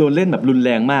โดนเล่นแบบรุนแร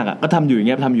งมากอ่ะก็ทำอยู่อย่างเ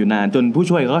งี้ยทำอยู่นานจนผู้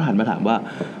ช่วยเขาก็หันมาถามว่า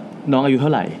น้องอายุเท่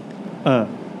าไหร่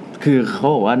คือเขา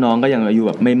บอกว่าน้องก็ยังอายุแ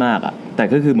บบไม่มากอ่ะแต่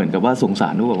ก็คือเหมือนกับว่าสงสา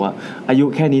รเขาบอกว่าอายุ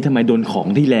แค่นี้ทำไมโดนของ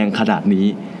ที่แรงขนาดนี้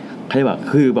ใช่ป่ะ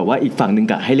คือแบบว่าอีกฝั่งนึง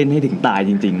กะให้เล่นให้ถึงตาย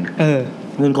จริง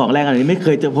ๆเงินของแรงอันนี้ไม่เค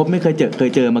ยเจ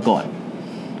อมาก่อน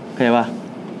เข้าใจป่ะ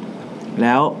แ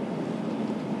ล้ว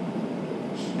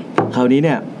คราวนี้เ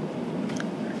นี่ย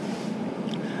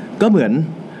ก็เหมือน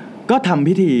ก็ทำ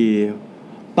พิธี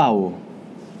เป่า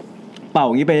อ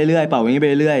ย่างนี้ไปเรื่อยๆเป่าอย่างนี้ไป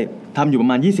เรื่อยๆทำอยู่ประ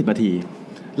มาณ20นาที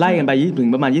ไล่กันไปถึง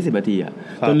ประมาณ20นาทีอ่ะ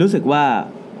จนรู้สึกว่า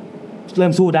เริ่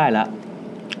มสู้ได้แล้ว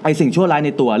ไอสิ่งชั่วร้ายใน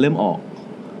ตัวเริ่มออก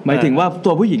หมายถึงว่า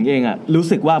ตัวผู้หญิงเองอ่ะรู้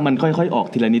สึกว่ามันค่อยๆออก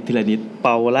ทีละนิดเ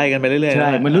ป่าไล่กันไปเรื่อยๆใช่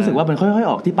มันรู้สึกว่ามันค่อยๆ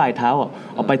ออกที่ปลายเท้าอ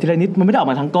อกไปทีละนิดมันไม่ได้ออก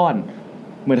มาทั้งก้อน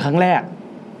เหมือนครั้งแรก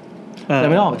แต่ไ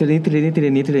ม่ได้ออกทีละ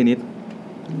นิด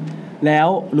แล้ว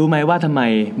รู้ไหมว่าทำไม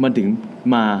มันถึง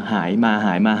มาห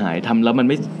ายทำแล้วมัน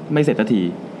ไม่เสร็จสักที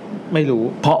ไม่รู้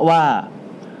เพราะว่า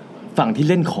ฝั่งที่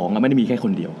เล่นของไม่ได้มีแค่ค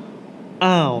นเดียว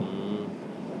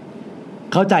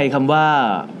เข้าใจคำว่า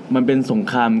มันเป็นสง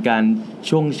ครามการ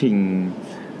ช่วงชิง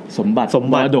สมบัติ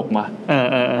มรดกมา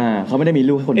เขาไม่ได้มี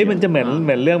ลูกแค่คนเดียวมันจะเห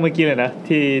มือนเรื่องเมื่อกี้เลยนะ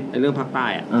ที่เรื่องภาคใต้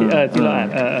อ่ะที่เราอ่าน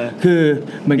คือ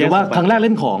เหมือนกับว่าครั้งแรกเ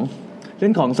ล่นข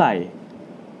องใส่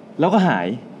แล้วก็หาย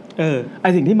ไอ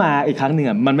สิ่งที่มาอีกครั้งหนึ่ง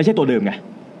อ่ะมันไม่ใช่ตัวเดิมไง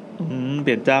เป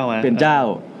ลี่ยนเจ้า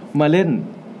มาเล่น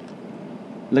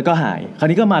แล้วก็หายคราว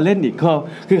นี้ก็มาเล่นอีก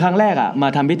คือครั้งแรกอ่ะมา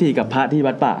ทำพิธีกับพระที่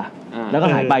วัดป่าแล้วก็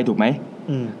หายไปถูกไหม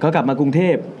เขากลับมากรุงเท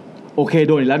พโอเคโ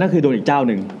ดนอีกแล้วนั่นคือโดนอีกเจ้า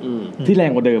หนึ่งที่แร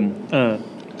งกว่าเดิม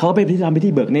เขาก็ไปทำพิธี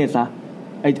เบิกเนตรซะ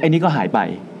ไอ้นี่ก็หายไป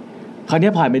คราวนี้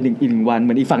ผ่านไปอีก1วันเห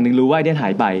มือนอีกฝั่งนึงรู้ว่าไอ้เนี่ยหา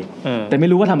ยไปแต่ไม่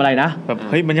รู้ว่าทำอะไรนะแบบ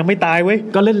เฮ้ยมันยังไม่ตายเว้ย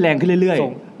ก็เล่นแรงขึ้นเรื่อย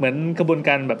ๆเหมือนกระบวนก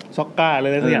ารแบบช็อกก้าเล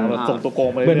ยสักอย่างแบบส่งตัวโกง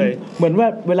มาเรื่อยๆเหมือนว่า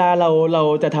เวลาเรา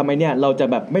จะทำไอ้เนี่ยเราจะ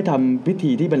แบบไม่ทำพิ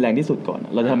ธีที่เป็นแรงที่สุดก่อน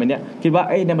เราจะทำไอ้เนี่ยคิดว่าไ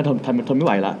อ้เนี่ยมันทนไม่ไ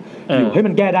หวละเฮ้ย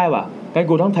มันแก้ได้ว่ะงั้น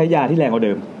กูต้องใช้ยาที่แรงกว่าเ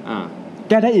ดิม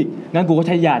แก้ได้อีกงั้นกูก็ใ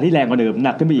ช้ยาที่แรงกว่าเดิมห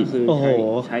นักขึ้นไปอีก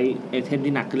ใช้ไอเทม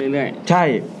ที่หนักขึ้นเรื่อยๆใช่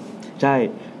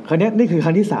คราวนี้นี่คือค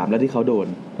รั้งที่3แล้วที่เขาโดน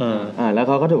แล้วเ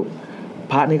ขาก็ถูก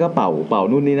พระนี่ก็เป่า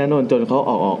นู่นนี่นั่นจนเขา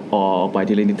ออกไป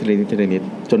ทีละนิด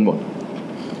จนหมด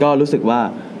ก็รู้สึกว่า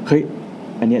เฮ้ย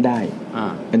อันเนี้ยได้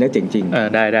อันนี้เจ๋งจริง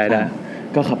ได้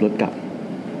ก็ขับรถกลับ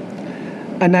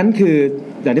อันนั้นคือ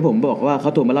อย่างที่ผมบอกว่าเขา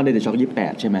โทรมาเล่าในเดอะช็อค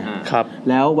28ใช่ไหมครับ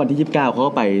แล้ววันที่29เขา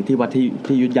ก็ไปที่วัดที่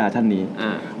อยุธยาท่านนี้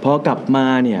พอกลับมา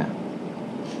เนี่ย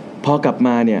กลับ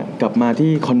มา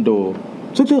ที่คอนโด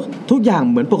ทุกอย่าง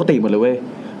เหมือนปกติหมดเลยเว้ย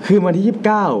คือวันที่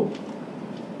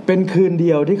29เป็นคืนเ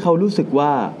ดียวที่เขารู้สึกว่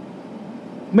า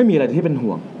ไม่มีอะไรที่เป็น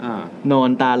ห่วงนอน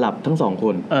ตาหลับทั้งสองค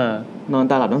นนอน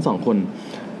ตาหลับทั้งสองคน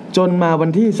จนมาวัน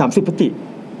ที่30พฤศจิกายน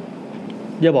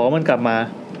อย่าบอกว่ามันกลับมา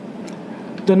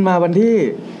จนมาวันที่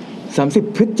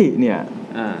30พฤศจิกายนเนี่ย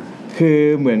คือ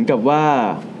เหมือนกับว่า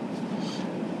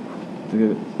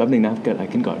แป๊บนึงนะเกิดอะไร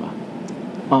ขึ้นก่อนวะ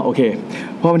โอเค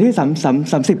พอวันที่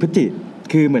30พฤศจิกายน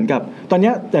คือเหมือนกับตอน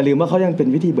นี้แต่ลืมว่าเขายังเป็น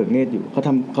วิธีเบิกเนตรอยู่เ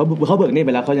ขาเบิกเนตรไ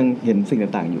ปแล้วเขายังเห็นสิ่ง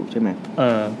ต่างๆอยู่ใช่ไหม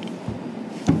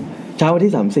เช้าวัน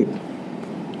ที่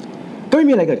30ก็ไม่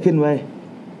มีอะไรเกิดขึ้นเว้ย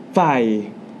ฝ่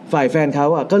ายแฟนเขา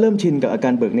อ่ะก็เริ่มชินกับอากา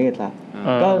รเบิกเนตรละ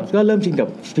ก็เริ่มชินกับ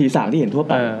ผีสางที่เห็นทั่ว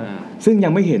ไปซึ่งยั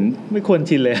งไม่เห็นไม่ควร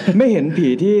ชินเลยไม่เห็นผี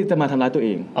ที่จะมาทำร้ายตัวเอ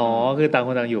งคือต่างค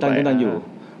นต่างอยู่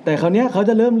แต่คราวนี้เขา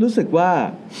จะเริ่มรู้สึกว่า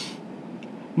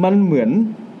มันเหมือน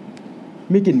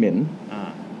มีกลิ่นเหม็น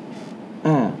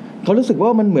เขารู้สึกว่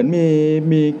ามันเหมือน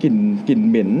มีกลิ่น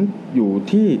เหม็นอยู่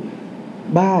ที่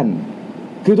บ้าน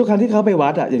คือทุกครั้งที่เขาไปวั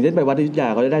ดอ่ะอย่างเช่นไปวัดอยุธยา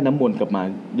เขาจะได้น้ำมนต์กลับมา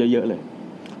เยอะๆเลย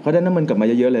เขาได้น้ำมนต์กลับมา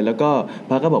เยอะๆเลยแล้วก็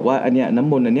พระก็บอกว่าอันเนี้ยน้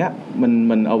ำมนต์อันเนี้ย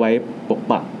มันเอาไว้ปก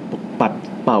ปัด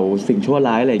เป่าสิ่งชั่ว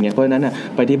ร้ายอะไรอย่างเงี้ยเพราะฉะนั้นน่ะ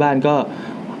ไปที่บ้านก็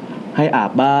ให้อา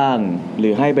บบ้างหรื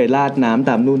อให้ไปราดน้ำ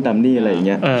ตามนู่นตามนี่อะไรอย่างเ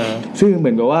งี้ยซึ่งเหมื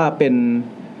อนกับว่าเป็น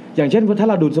อย่างเช่นถ้า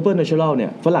เราดูซูเปอร์เนเชอรัลเนี่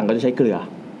ยฝรั่งก็จะใช้เกลือ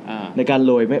ในการโ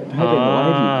รยไม่ให้เป็นแบบว่าใ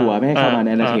ห้ผีกลัวไม่ให้เข้ามาใน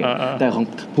อาณาเขตแต่ของ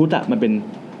พุทธอ่ะมันเป็น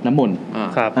น้ำมนต์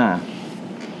ครับ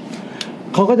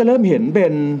เขาก็จะเริ่มเห็นเป็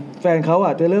นแฟนเขาอ่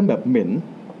ะจะเริ่มแบบเห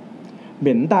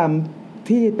ม็นตาม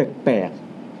ที่แปลก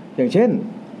ๆอย่างเช่น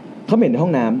เขาเหม็นในห้อ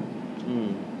งน้ำ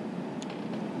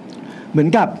เหมือน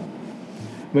กั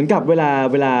บเว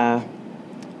ลา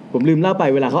ผมลืมเล่าไป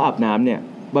เวลาเขาอาบน้ำเนี่ย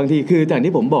บางทีคืออย่าง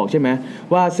ที่ผมบอกใช่ไหม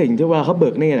ว่าสิ่งที่เวลาเขาเบิ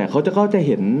กเนตรเนี่ยเขาจะเ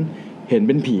ห็นเ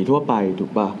ป็นผีทั่วไปถู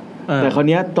กป่ะแต่คราว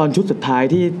นี้ตอนชุดสุดท้าย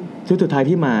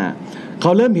ที่มาเข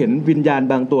าเริ่มเห็นวิญญาณ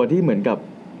บางตัวที่เหมือนกับ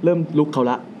เริ่มลุกเขา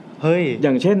ละเฮ้ยอ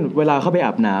ย่างเช่นเวลาเขาไปอ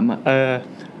าบน้ำอ่ะ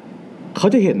เขา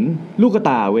จะเห็นลูก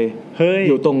ตาเว้ยอ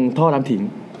ยู่ตรงท่อน้ำทิ้ง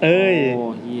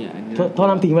ท่อ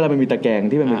น้ำทิ้งเวลามันมีตะแกรง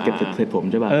ที่มันเป็นเก็บเศษผม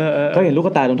ใช่ป่ะเขาเห็นลูก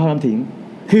ตาตรงท่อน้ำทิ้ง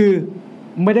คือ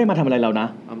ไม่ได้มาทำอะไรเรานะ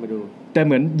แต่เ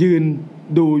หมือนยืน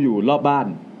ดูอยู่รอบบ้าน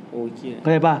เข้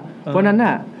าใจป่ะเพราะนั้น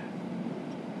น่ะ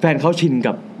แฟนเขาชิน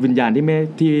กับวิญญาณ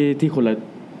ที่คนละ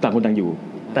ต่างคนต่างอยู่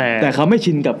แต่เขาไม่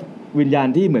ชินกับวิญญาณ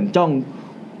ที่เหมือนจ้อง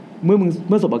เ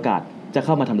มื่อสบโอกาสจะเ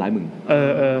ข้ามาทำร้ายมึง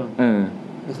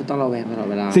ก็คือต้องระแวงตลอด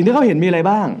เวลาสิ่งที่เขาเห็นมีอะไร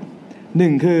บ้างหนึ่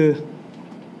งคือ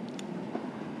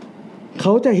เข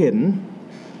าจะเห็น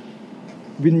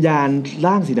วิญญาณ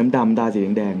ร่างสีดำๆตาสี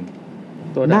แดง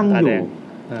ๆนั่งอยู่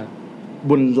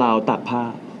บนราวตากผ้า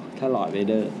ตลอดเว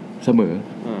เดอร์เสมอ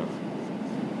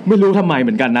ไม่รู้ทำไมเห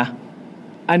มือนกันนะ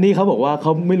อันนี้เขาบอกว่าเข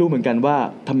าไม่รู้เหมือนกันว่า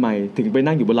ทำไมถึงไป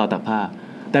นั่งอยู่บนราวตากผ้า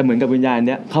แต่เหมือนกับวิญญาณเ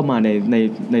นี้ยเข้ามา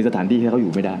ในสถานที่ที่เขาอ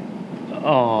ยู่ไม่ได้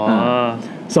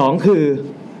สองคือ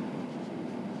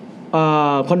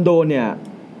คอนโดเนี่ย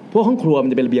พวกห้องครัวมัน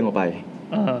จะเป็นระเบียงออกไป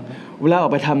เวลาออ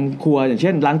กไปทำครัวอย่างเ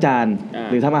ช่นล้างจาน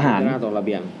หรือทำอาหารตรงระเ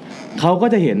บียงเขาก็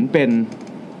จะเห็นเป็น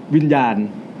วิญญาณ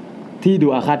ที่ดู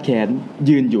อาฆาตแค้น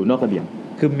ยืนอยู่นอกระเบียง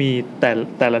คือมี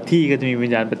แต่ละที่ก็จะมีวิ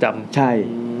ญญาณประจำใช่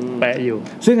แปะอยู่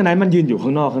ซึ่งอันนั้นมันยืนอยู่ข้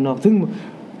างนอกซึ่ง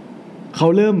เขา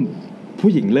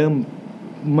ผู้หญิงเริ่ม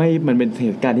ไม่มันเป็นเห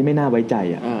ตุการณ์ที่ไม่น่าไว้ใจ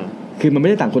คือมันไม่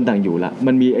ได้ต่างคนต่างอยู่ละ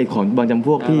มันมีไอ้ของบางจำพ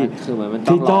วกที่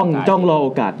จ้องรอโอ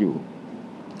กาสอยู่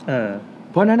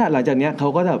เพราะนั้นหลังจากนี้เขา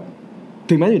ก็จะ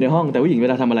ถึงแม้อยู่ในห้องแต่ผู้หญิงเว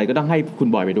ลาทำอะไรก็ต้องให้คุณ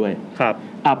บอยไปด้วยครับ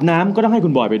อาบน้ำก็ต้องให้คุ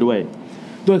ณบอยไปด้วย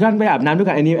โดยขั้นไปอาบน้ำด้วย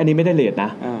กันอันนี้ไม่ได้เลทนะ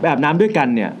ไปอาบน้ำด้วยกัน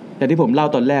เนี่ยแต่ที่ผมเล่า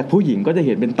ตอนแรกผู้หญิงก็จะเ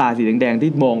ห็นเป็นตาสีแดงๆที่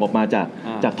มองออกมา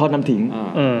จากท่อน้ำทิ้ง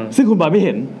ซึ่งคุณบอยไม่เ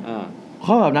ห็นเข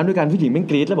าอาบน้ำด้วยกันผู้หญิงไม่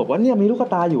กรี๊ดแล้วบอกว่าเนี่ยมีลูก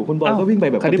ตาอยู่คุณบอยก็วิ่งไป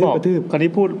แบบกระทืบคนนี้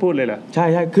พูดเลยเหรอใช่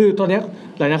คือตอนนี้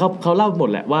หลังจากนั้นเขาเล่าหมด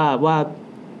แหละ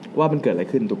ว่ามันเกิดอะไร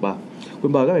ขึ้นถูกป่ะคุ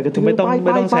ณบอยก็เลยกระทืบไม่ต้อ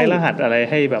งใช้รหัสอะไร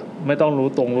ให้แบบไม่ต้องรู้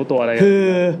ตัวอะไร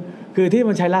คือที่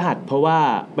มันใช้รหัสเพราะว่า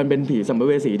มันเป็นผีสัมภเ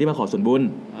วสีที่มาขอส่วนบุญ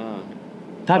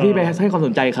ถ้าพี่ไปให้ความส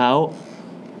นใจเขา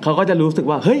ก็จะรู้สึก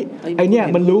ว่าเฮ้ยไอเนี่ย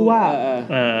มันรู้ว่า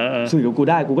สื่อกับกู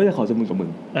ได้กูก็จะขอส่วนบุญกับมึง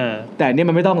แต่อันนี้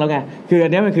มันไม่ต้องแล้วไงคืออั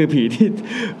นนี้มันคือผีที่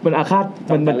มันอาฆาต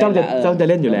มันจ้องจะ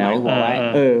เล่นอยู่แล้ว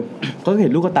เขาเห็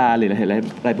นลูกตาหรือเห็นอ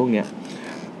ะไรพวกเนี้ย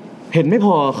เห็นไม่พ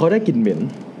อเขาได้กลิ่นเหม็น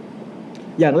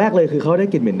อย่างแรกเลยคือเขาได้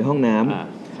กลิ่นเหม็นในห้องน้ำ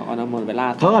เขาเอาน้ำมนต์ไป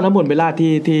ราด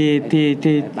ที่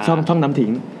ช่องน้ำทิ้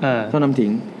งช่องน้ำทิ้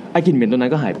งไอ้กลิ่นเหม็นตัวนั้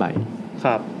นก็หายไปค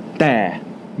รับแต่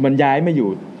มันย้ายมาอยู่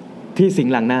ที่สิง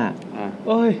ค์ล้างหน้า โ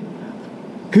อ้ย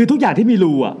คือทุกอย่างที่มี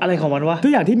รูอะอะไรของมันวะทุ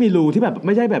กอย่างที่มีรูที่แบบไ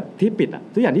ม่ใช่แบบที่ปิดอะ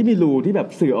ทุกอย่างที่มีรูที่แบบ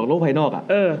สื่อออกโลกภายนอกอะ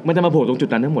มันจะมาโผล่ตรงจุด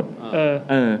นั้นทั้งหมด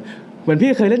เหมือนพี่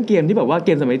เคยเล่นเกมที่แบบว่าเก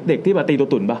มสมัยเด็กที่แบบตีตัว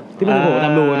ตุ่นปะที่มันโผล่ต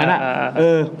ามรูนั่นอะ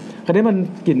คราวนี้มัน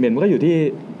กลิ่นเหม็นมันก็อยู่ที่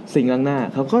สิ่งล้างหน้า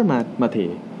เขาก็มาเท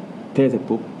เสร็จ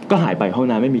ปุ๊บก็หายไปห้อง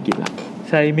น้ำไม่มีกลิ่นละ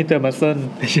ใช่มิสเตอร์มัสเซิล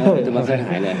ใช่มิสเตอร์มัสเซิลห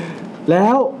ายเลยแล้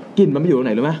วกลิ่นมันไปอยู่ตรงไห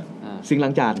นรู้ไหมซิงล้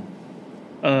างจาน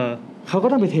เขาก็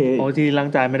ต้องไปเทโอ้ทีล้าง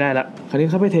จานไม่ได้ละคราวนี้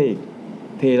เขาไปเทอีก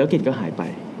เทแล้วกลิ่นก็หายไป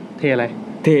เทอะไร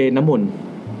เทน้ำมนต์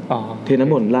เทน้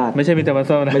ำมนต์ราดไม่ใช่มิสเตอร์มัสเ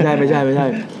ซิลนะไม่ใช่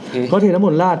เขาเทน้ำม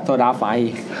นต์ราดโซดาไฟ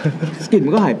กลิ่นมั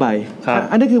นก็หายไป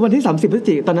อันนี้คือวันที่30พฤศ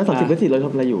จิกายนตอนนั้น30พฤศจิกายนเราท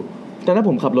ำอะไรอยู่ตอนนั้น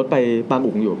ผมขับรถไปปาง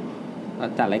อุ๋งอยู่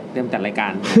จัดรายกา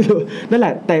รนั่นแหล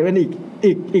ะแต่เป็น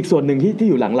อีกส่วนหนึ่งที่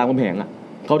อยู่หลังรามคำแหงอ่ะ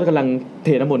เขากำลังเท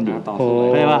น้ำมนต์อยู่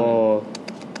ใช่ป่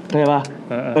ะ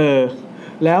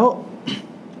แล้ว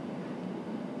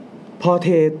พอเท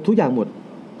ทุกอย่างหมด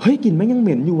เฮ้ยกลิ่นแม่งยังเห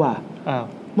ม็นอยู่ว่ะ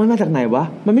มันมาจากไหนวะ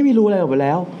มันไม่มีรูอะไรออกไปแ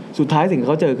ล้วสุดท้ายสิ่งที่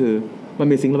เขาเจอคือมัน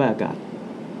มีซิงค์ระบายอากาศ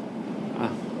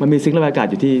มันมีซิงค์ระบายอากาศ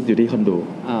อยู่ที่คอนโด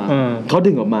เขา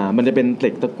ดึงออกมามันจะเป็นเหล็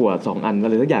กตะกั่ว2อันอะ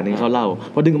ไรสักอย่างนึงเขาเล่า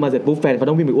พอดึงออกมาเสร็จปุ๊บแฟนเขา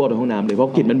ต้องวิ่งไปอ้วกในห้องน้ำเลยเพรา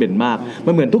ะกลิ่นมันเหม็นมาก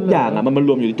มันเหมือนทุกอย่างอ่ะมัน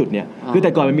รวมอยู่ที่จุดเนี้ยคือแ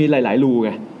ต่ก่อนมันมีหลายๆรูไง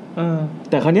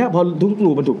แต่คราวนี้พอทุก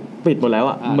รูมันถูกปิดหมดแล้ว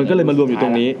อ่ะมันก็เลยมารวมอยู่ตร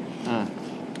งนี้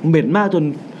เหม็นมากจน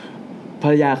ภร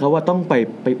รยาเขาว่าต้อง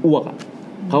ไปอ้วกอ่ะ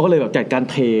เขาก็เลยแบบจัดการ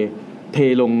เท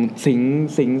ลงซิ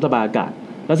งค์ระบายอากาศ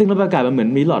แล้วซิงค์ระบายอากาศมันเหมือน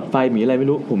มีหลอดไฟมีอะไรไม่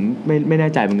รู้ผมไม่แน่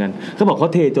ใจเหมือนกันเขาบอกเขา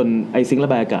เทจนไอ้ซิงค์ระ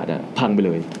บายอากาศอ่ะพังไปเ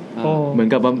ลยเหมือน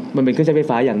กับว่ามันเป็นเครื่องใช้ไฟ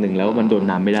ฟ้าอย่างหนึ่งแล้วมันโดน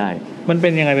น้ำไม่ได้มันเป็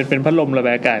นยังไงเป็นพัดลมระบ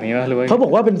ายอากาศนี้ป่ะหรือว่าเขาบอ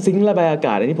กว่าเป็นซิงค์ระบายอาก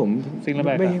าศอันนี้ผม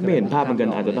ไม่เห็นภาพเหมือนกัน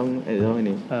อาจจะต้องอัน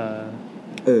นี้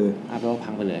เพราะว่าพั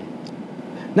งไปเลย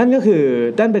นั่นก็คือ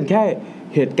นั่นเป็นแค่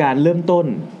เหตุการณ์เริ่มต้น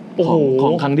ขอ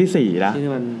งครั้งที่4นะที่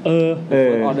มัน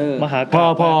มหากาพ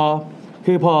ย์พ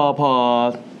อ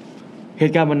เห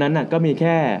ตุการณ์วันนั้นน่ะก็มีแ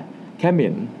ค่เหม็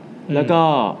นแล้ว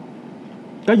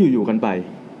ก็อยู่กันไป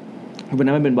วัน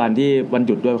นั้นมันเป็นวันห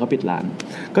ยุดด้วยเขาปิดร้าน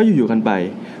ก็อยู่กันไป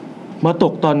มาต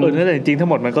กตอนแต่จริงๆทั้ง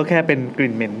หมดมันก็แค่เป็นก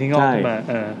ลิ่นเหม็นที่งอกขึ้นมา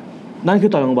นั่นคื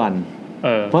อตอนกลางวัน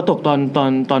เพราะตก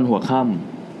ตอนหัวค่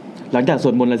ำหลังจากส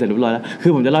วดมนต์อะไรเสร็จเรียบร้อยแล้วคื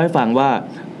อผมจะเล่าให้ฟังว่า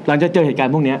หลังจากเจอเหตุการ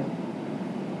ณ์พวกนี้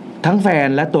ทั้งแฟน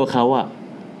และตัวเขาอ่ะ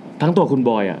ทั้งตัวคุณ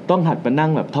บอยอ่ะต้องหัดมานั่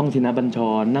งแบบท่องชินบัญช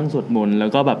รนั่งสวดมนต์แล้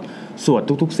วก็แบบสวด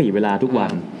ทุกๆ4เวลาทุกวั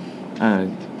น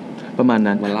ประมาณ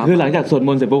นั้นคือหลังจากสวดม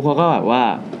นต์เสร็จปุ๊บเขาก็แบบว่า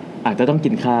อาจจะต้องกิ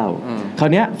นข้าวคราว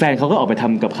เนี้ยแฟนเขาก็ออกไปท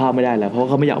ำกับข้าวไม่ได้แล้วเพราะ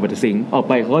เขาไม่อยากออกไปซิงค์ออก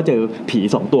ไปเขาก็เจอผี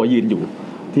2ตัวยืนอยู่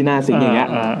ที่หน้าซิงค์อย่างเงี้ย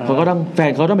เขาก็ต้องแฟ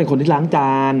นเขาต้องเป็นคนที่ล้างจ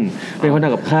านเป็นคนท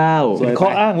ำกับข้าวเป็นข้อ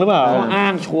อ้างหรือเปล่าข้ออ้า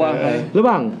งชัวร์เลยระห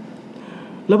ว่า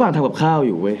งทำกับข้าวอ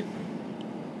ยู่เว้ย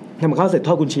ทำกับข้าวเสร็จท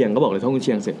อดกุนเชียงก็บอกเลยทอดกุนเ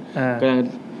ชียงเสร็จ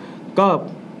ก็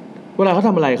เวลาเขาท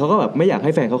ำอะไรเขาก็แบบไม่อยากใ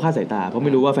ห้แฟนเขาคลาดสายตาเพราะไ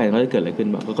ม่รู้ว่าแฟนเขาจะเกิดอะไรขึ้น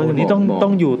แบบเขาก็จะต้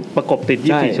องอยู่ประกบติด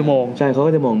24ชั่วโมงใช่เขา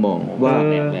ก็จะมองว่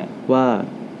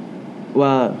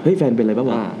าเฮ้ยแฟนเป็นอะไรบ้าง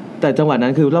วะแต่จังหวะนั้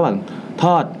นคือระหว่างท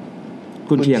อด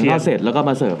กุนเชียงทอดเสร็จแล้วก็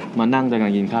มาเสิร์ฟมานั่งกำลั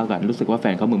งกินข้าวกันรู้สึกว่าแฟ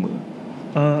นเขาเหม่อ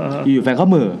อยู่แฟนเขา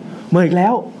เหม่ออีกแล้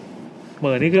วเห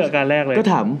ม่อนี่คืออาการแรกเลยก็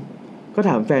ถ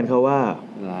ามแฟนเขาว่า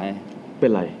เป็น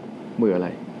ไรเหม่ออะไร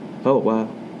เขาบอกว่า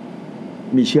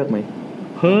มีเชือกไหม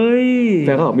เฮ้ยแฟ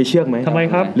นเขาบอกมีเชือกไหมทำไม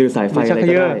ครับหรือสายไฟอะไร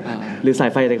ก็ได้หรือสาย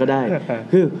ไฟอะไรก็ได้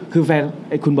คือแฟน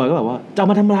ไอ้คุณบอยก็แบบว่าจะเอา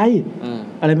มาทำไร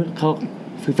อะไรเขา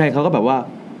แฟนเขาก็แบบว่า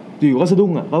อยู่ก็สะดุ้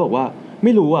งอ่ะเขาบอกว่าไ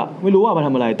ม่รู้ว่ามาท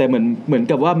ำอะไรแต่เหมือน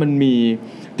กับว่ามันมี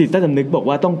ติดใต้สำนึกบอก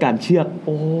ว่าต้องการเชือก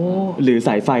หรือส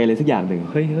ายไฟอะไรสักอย่างหนึ่ง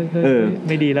เฮ้ยไ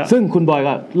ม่ดีแล้วซึ่งคุณบอย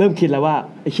ก็เริ่มคิดแล้วว่า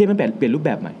ไอ้เชือกมันเปลี่ยนรูปแ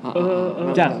บบใหม่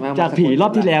จากผีรอ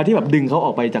บที่แล้วที่แบบดึงเขาอ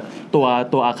อกไปจาก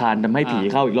ตัวอาคารทำให้ผี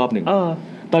เข้าอีกรอบหนึ่ง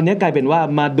ตอนนี้กลายเป็นว่า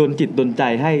มาดลจิตดลใจ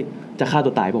ให้จะฆ่าตั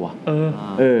วตายป่ะวะ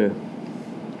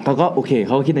เขาก็โอเคเ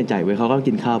ขาก็คิดในใจเว้ยเขาก็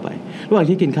กินข้าวไประหว่าง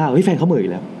ที่กินข้าวเฮ้ยแฟนเขาเหม่ออี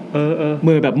กแล้วเห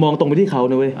ม่อแบบมองตรงไปที่เขา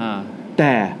นะเว้ยแ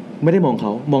ต่ไม่ได้มองเข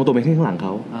ามองตรงไปที่ข้างหลังเข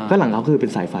าข้างหลังเขาคือเป็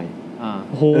นสายไฟ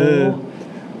โอ้โห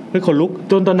เฮ้ยขนลุก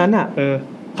จนตอนนั้นอ่ะ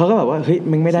เขาก็แบบว่าเฮ้ย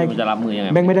แม่งไม่ได้จะรับมือยังไง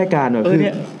แม่งไม่ได้การว่ะ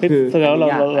คือแสดงว่าเ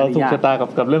ราถูกชะตา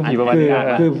กับเรื่องผีประมาณนี้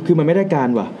คือมันไม่ได้การ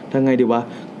ว่ะทำไงดีวะ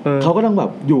เขาก็ต้องแบบ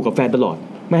อยู่กับแฟนตลอด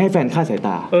ไม่ให้แฟนคลาดสายต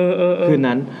าคืน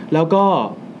นั้นแล้ว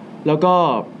ก็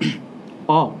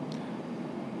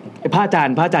พระอาจาร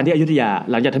ย์ที่อยุธยา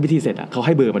หลังจากทำพิธีเสร็จอ่ะเขาใ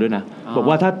ห้เบอร์มาด้วยนะบอก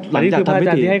ว่าถ้าหลังจากทำพิ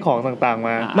ธีที่ให้ของต่างๆม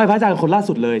าไม่พระอาจารย์คนล่า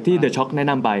สุดเลยที่เดอะช็อคแนะ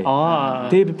นำไป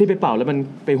ที่ไปเป่าแล้วมัน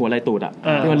ไปหัวไหล่ตูดอ่ะ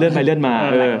ที่มันเลื่อนไปเลื่อนมา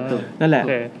นั่นแหละ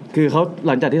คือเขาห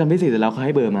ลังจากที่ทำพิธีเสร็จแล้วเขาใ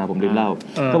ห้เบอร์มาผมลืมเล่า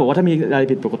เขาบอกว่าถ้ามีอะไร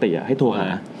ผิดปกติอ่ะให้โทรหา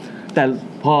แต่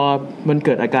พอมันเ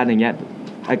กิดอาการอย่างเงี้ย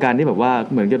อาการที่แบบว่า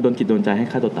เหมือนกับโดนจิตโดนใจให้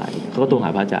ฆ่าตัวตายเขาก็โทรหา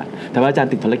พระอาจารย์แต่พระอาจารย์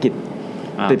ติดภารกิจ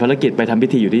ติดภารกิจไปทำพิ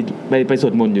ธีอยู่ที่ไปส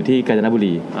วดมนต์อยู่ที่กาญจนบุ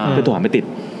รีเพื่อโทรหาไม่ติด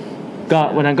ก็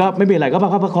วันนั้นก็ไม่มีอะไรก็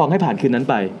ประคองให้ผ่านคืนนั้น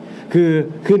ไปคือ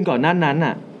คืนก่อนนั้น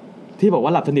น่ะที่บอกว่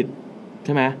าหลับสนิทใ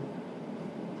ช่ไหม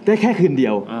ได้แค่คืนเดี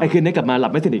ยวไอ้คืนนี้กลับมาหลั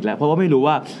บไม่สนิทแล้วเพราะว่าไม่รู้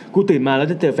ว่ากูตื่นมาแล้ว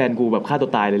จะเจอแฟนกูแบบฆ่าตัว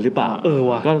ตายเลยหรือเปล่า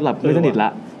ว่ะก็หลับไม่สนิทละ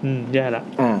แย่ละ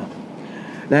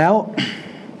แล้ว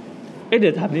เดี๋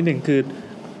ยวถามนิดหนึ่งคือ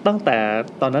ตั้งแต่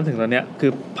ตอนนั้นถึงตอนเนี้ยคื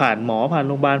อผ่านหมอผ่านโ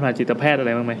รงพยาบาลผ่านจิตแพทย์อะไร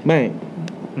บ้างไหมไม่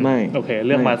โอเคเ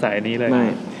รื่องมาสายนี้เลยไม่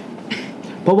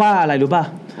เพราะว่าอะไรรู้ป่ะ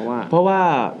เพราะว่า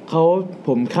ผ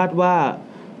มคาดว่า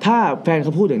ถ้าแฟนเข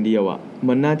าพูดอย่างเดียวอ่ะ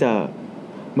มันน่าจะ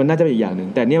เป็นอีกอย่างนึง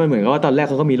แต่เนี่ยมันเหมือนกับว่าตอนแรก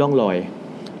เขาก็มีร่องร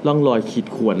อยขีด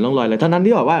ข่วนร่องรอยอะไรเท่านั้น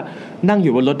ที่บอกว่านั่งอ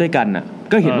ยู่บนรถด้วยกันน่ะ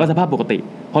ก็เห็นว่าสภาพปกติ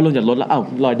พอลงจากรถแล้ว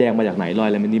รอยแดงมาจากไหนรอย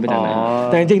อะไรมันนี้มาจากไหนแ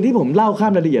ต่จริงๆที่ผมเล่าข้า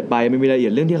มรายละเอียดไปมันมีรายละเอี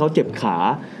ยดเรื่องที่เขาเจ็บขา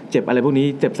เจ็บอะไรพวกนี้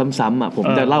เจ็บซ้ำๆอ่ะผม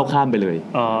จะเล่าข้ามไปเลย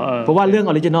เพราะว่าเรื่องอ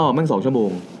อริจินอลแม่ง2 ชั่วโม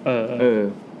ง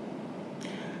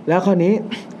แล้วคราวนี้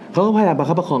เขาก็พยายามปร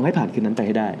ะคองให้ผ่านคืนนั้นไปใ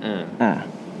ห้ได้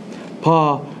พอ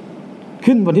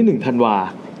ขึ้นวันที่1 ธันวา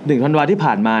ที่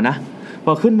ผ่านมานะพ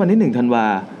อขึ้นวันที่1 ธันวา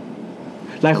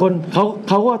หลายคนเ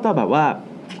ขาก็ต้องแบบว่า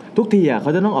ทุกทีอ่ะเข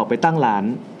าจะต้องออกไปตั้งร้าน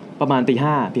ประมาณ 5:00 5:30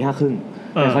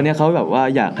 แต่คราวนี้เขาแบบว่า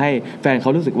อยากให้แฟนเข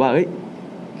ารู้สึกว่าเอ้ย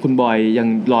คุณบอยยัง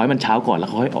รอให้มันเช้าก่อนแล้ว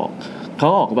เขาค่อยออกเขา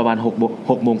ออกประมาณ6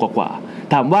 โมงกว่า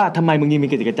ถามว่าทำไมมึงยังมี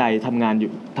กิจกระจายทำงา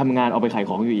นออกไปขาย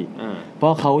ของอยู่อีกเพราะ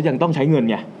เขายังต้องใช้เงิน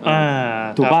ไง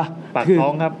ถูกป่ะ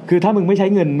คือถ้ามึงไม่ใช้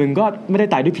เงินมึงก็ไม่ได้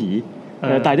ตายด้วยผี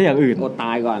ตายด้วยอย่างอื่นอดต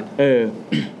ายก่อน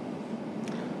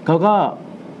เขาก็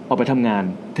ออกไปทำงาน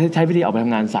ใช้วิธีออกไปท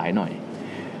ำงานสายหน่อย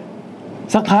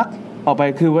สักพักออกไป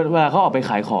คือเวลาเขาออกไป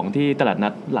ขายของที่ตลาดนั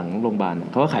ดหลังโรงพยาบาล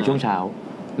เขาก็ขายช่วงเช้า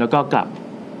แล้วก็กลับ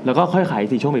แล้วก็ค่อยขาย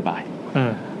ทีช่วงบ่าย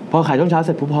พอขายช่วงเช้าเส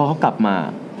ร็จพอเขากลับมา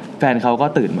แฟนเขาก็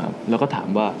ตื่นมาแล้วก็ถาม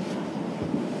ว่า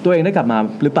ตัวเองได้กลับมา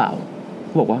หรือเปล่าเ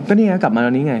ขาบอกว่าก็นี่ไงกลับมาต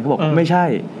อนนี้ไงเขาบอกไม่ใช่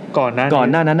ก่อนห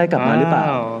น้านั้นได้กลับมาหรือเปล่า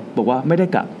บอกว่าไม่ได้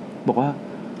กลับบอกว่า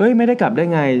เฮ้ยไม่ได้กลับได้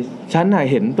ไงฉันน่ะ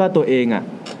เห็นว่าตัวเองอ่ะ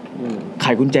ไข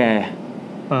กุญแจ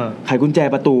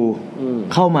ประตู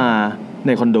เข้ามาใ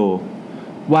นคอนโด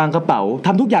วางกระเป๋าท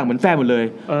ำทุกอย่างเหมือนแฟนหมดเลย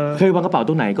เคยวางกระเป๋าต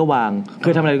รงไหนก็วางเค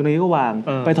ยทำอะไรตรงนี้ก็วาง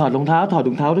ไปถอดถุงเท้า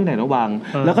ที่ไหนก็วาง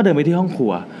แล้วก็เดินไปที่ห้องครั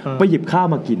วไปหยิบข้าว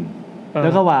มากินแล้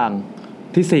วก็วาง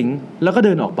ที่ซิงค์แล้วก็เ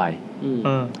ดินออกไป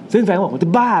ซึ่งแฟนบอกว่าจะ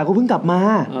บ้ากูเพิ่งกลับมา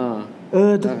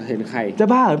จะเห็นใครจะ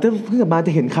บ้าจะเพิ่งกลับมาจ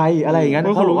ะเห็นใครอะไรอย่างนั้น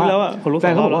เขารู้แล้วอ่ะแฟ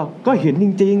นเขาบอกว่าก็เห็นจ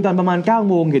ริงๆตอนประมาณ 9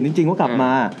 โมงเห็นจริงๆว่ากลับม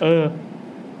า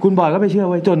คุณบอยก็ไปเชื่อ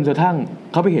ไว้จนกระทั่ง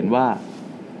เขาไปเห็นว่า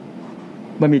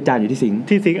มันมีจานอยู่ที่ซิงค์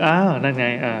นั่นไง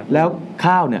แล้ว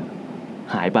ข้าวเนี่ย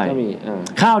หายไป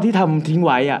ข้าวที่ทำทิ้งไ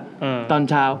ว้อ่ะตอน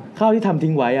เช้าข้าวที่ทำ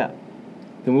ทิ้งไว้อ่ะ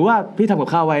สมมติว่าพี่ทำกับ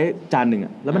ข้าวไว้จานหนึ่งอ่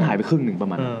ะแล้วมันหายไปครึ่งหนึ่งประ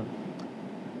มาณ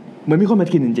เหมือนมีคนมา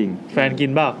กินจริงๆแฟนกิน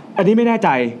เปล่าอันนี้ไม่แน่ใจ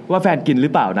ว่าแฟนกินหรื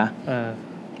อเปล่านะ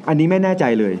อันนี้ไม่แน่ใจ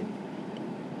เลย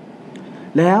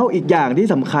แล้วอีกอย่างที่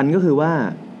สำคัญก็คือว่า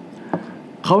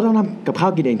เขาต้องทำกับข้า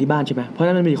วกินเองที่บ้านใช่ไหมเพราะฉะ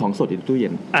นั้นมันมีของสดอยู่ในตู้เย็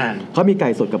นเขามีไก่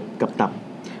สดกับตับ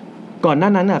ก่อนหน้า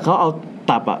นั้นน่ะเขาเอา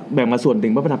ตับอ่ะแบ่งมาส่วนหนึ่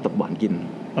งเพื่อไปทำตับหวานกิน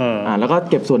แล้วก็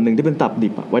เก็บส่วนหนึ่งที่เป็นตับดิ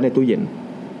บไว้ในตู้เย็น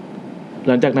ห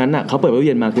ลังจากนั้นน่ะเขาเปิดตู้เ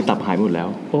ย็นมาคือตับหายหมดแล้ว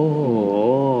โอ้โห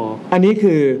อันนี้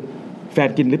คือแฟน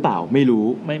กินหรือเปล่าไม่รู้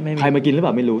ใครมากินหรือเป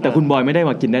ล่าไม่รู้แต่คุณบอยไม่ได้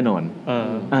มากินแน่นอน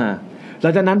หลั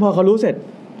งจากนั้นพอเขารู้เสร็จ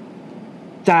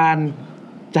จา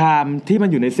มที่มัน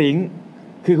อยู่ในซิงค์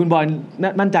คือคุณบอย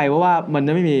มั่นใจว่ามันจ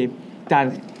ะไม่มี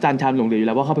จานชามหลงเหลืออยู่แ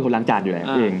ล้วเพราะเขาเป็นคนล้างจานอยู่แล้ว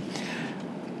เอง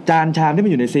จานชามที่มั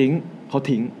นอยู่ในซิงค์เขา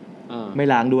ทิ้งไม่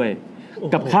ล้างด้วย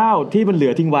กับข้าวที่มันเหลื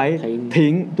อทิ้งไว้ทิ้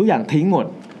งทุกอย่างทิ้งหมด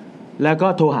แล้วก็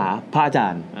โทรหาพระอาจา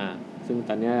รย์ซึ่งต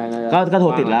อนนี้ก็โท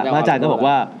รติดแล้วพระอาจารย์ก็บอก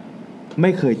ว่าไ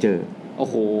ม่เคยเจอโอ้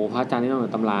โหพระอาจารย์นี่ต้อง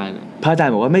ตำราเนี่ยพระอาจาร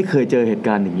ย์บอกว่าไม่เคยเจอเหตุก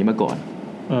ารณ์อย่างนี้มาก่อน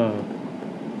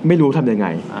ไม่รู้ทำยังไง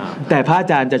แต่พระอา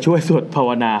จารย์จะช่วยสวดภาว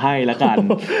นาให้ละกัน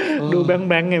ดูแ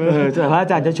บงค์ไงแต่พระอา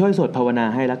จารย์จะช่วยสวดภาวนา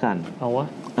ให้ละกันเอาวะ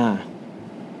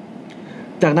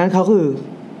จากนั้นเขาคือ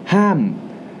ห้าม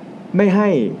ไม่ให้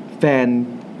แฟน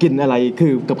กินอะไรคื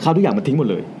อกับข้าวทุกอย่างมันทิ้งหมด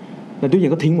เลยในตู้เย็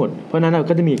นก็ทิ้งหมดเพราะนั้นเรา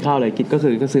ก็จะมีข้าวอะไรกินก็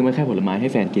ซื้อมาแค่ผลไม้ให้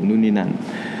แฟนกินนู่นนี่นั่น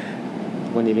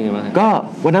วันนี้เป็นไงบ้างก็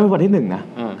วันนั้นเป็นวันที่1นะ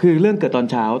คือเรื่องเกิดตอน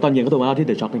เช้าตอนเย็นก็ตัวมาเล่าที่เ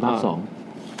ดอะช็อคในภาค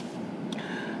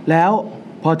2แล้ว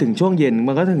พอถึงช่วงเย็น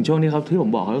มันก็ถึงช่วงที่ผม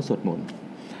บอกเขาสวดมนต์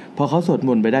พอเขาสวดม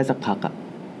นต์ไปได้สักพักอ่ะ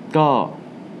ก็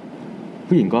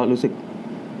ผู้หญิงก็รู้สึก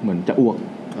เหมือนจะอ้วก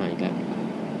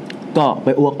ก็ไป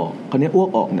อ้วกออกคราวนี้อ้วก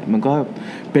ออกเนี่ยมันก็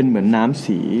เป็นเหมือนน้ำ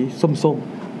สีส้ม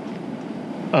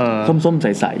ส้มใ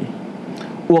ส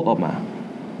ๆอ้วกออกม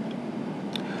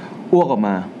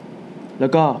าแล้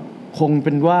วก็คงเ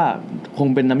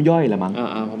ป็นน้ำย่อยแหละมั้ง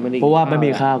เพราะว่าไม่มี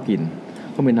ข้าวกิน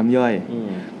ก็เป็นน้ำย่อย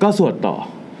ก็สวดต่อ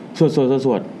ส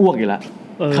วดอ้วกอีกแล้ว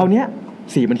คราวนี้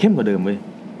สีมันเข้มกว่าเดิมเว้ย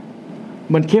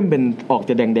มันเข้มเป็นออก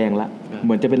จะแดงๆละเห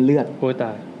มือนจะเป็นเลือดโอ้ยตา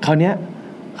ยคราวเนี้ย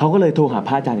เขาก็เลยโทรหาพ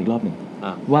ระอาจารย์อีกรอบหนึ่ง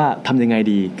ว่าทำยังไง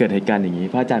ดีเกิดเหตุการณ์อย่างนี้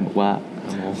พระอาจารย์บอกว่า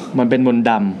มันเป็นมนต์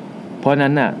ดำเพราะ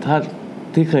นั้นน่ะถ้า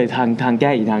ที่เคยทางแก้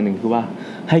อีกทางหนึ่งคือว่า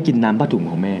ให้กินน้ำผ้าถุง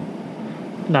ของแม่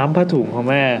น้ำผ้าถุงของ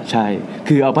แม่ใช่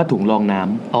คือเอาผ้าถุงรองน้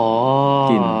ำ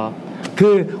กินคื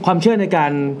อความเชื่อในกา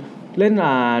รเล่น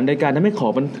ในการทำให้ขอ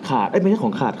งมันขาดไม่ใช่ข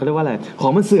องขาดเขาเรียกว่าอะไรขอ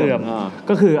งมันเสื่อม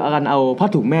ก็คือการเอาผ้า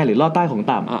ถุงแม่หรือลอดใต้ของ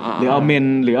ต่ำหรือเอาเมน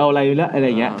หรือเอาอะไร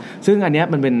อย่างเงี้ยซึ่งอันเนี้ย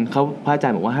มันเป็นเขาพระอาจาร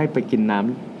ย์บอกว่าให้ไปกิน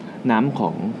น้ำขอ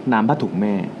งน้ำผ้าถุงแ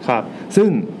ม่ครับซึ่ง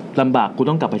ลำบากกู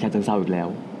ต้องกลับไปฉะเชิงเทราอีกแล้ว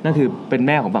นั่นคือเป็นแ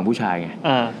ม่ของฝั่งผู้ชายไง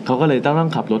เขาก็เลยต้อ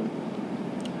งขับรถ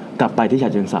กลับไปที่ฉ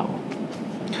ะเชิงเทรา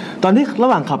ตอนที่ระ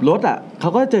หว่างขับรถเขา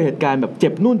ก็เจอเหตุการณ์แบบเจ็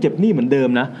บนู่นเจ็บนี่เหมือนเดิม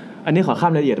นะอันนี้ขอข้า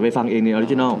มรายละเอียดไปฟังเองในออริ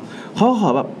จินอลเขาขอ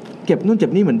แบบเจ็บนู่นเจ็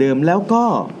บนี่เหมือนเดิมแล้วก็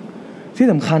ที่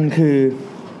สำคัญคือ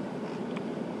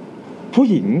ผู้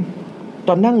หญิงต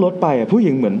อนนั่งรถไปผู้ห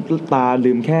ญิงเหมือนตา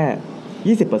ลืมแค่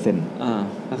 20% แ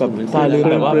บบตาลืม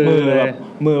แบบว่ามื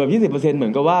อแบบ 20% เหมื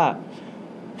อนกับว่า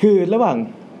คือระหว่าง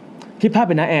ที่ภาพเ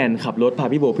ป็นน้าแอนขับรถพา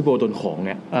พี่โบโดนของเ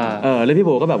นี่ยแล้วพี่โบ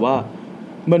ก็แบบว่า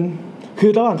มันคื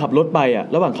อระหว่างขับรถไ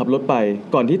ป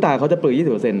ก่อนที่ตาเขาจะเปลือย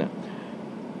 20% น่ะ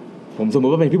ผมสมมุ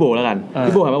ติว่าเป็นพี่โบแล้วกัน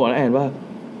พี่โบหันมาบอกน้าแอนว่า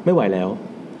ไม่ไหวแล้ว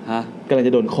กำลังจ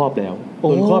ะโดนครอบแล้ว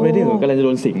โดนครอบในที่กำลังจะโด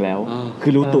นสิงแล้วคื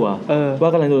อรู้ตัวว่า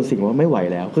กำลังโดนสิงว่าไม่ไหว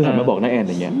แล้วคือหันมาบอกน้าแอน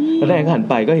อย่างเงี้ยแล้วน้าแอนก็หัน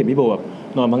ไปก็เห็นพี่โบแบบ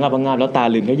นอนพังงาบแล้วตา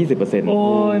ลืมแค่ 20% โอ้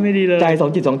ยไม่ดีเลยใจ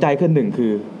2จิต2ใจขึ้น1คื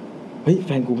อเฮ้ยแฟ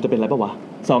นกูจะเป็นอะไรป่ะวะ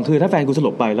2คือถ้าแฟนกูสล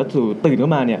บไปแล้วตื่นขึ้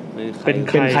นมาเนี่ยเ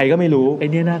ป็นใครก็ไม่รู้ไอ้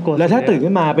เนี่ยน่ากลัวแล้วถ้าตื่น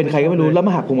ขึ้นมาเป็นใครก็ไม่รู้แล้วม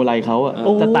าหักพวงมาลัยเขา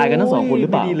จะตายกันทั้ง2คนหรื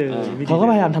อเปล่าเขาก็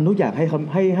พยายามทำทุกอย่างใ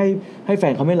ห้แฟ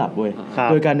นเขาไม่หลับเว้ย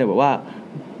โดยการเนี่ยแบบว่า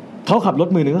เขาขับรถ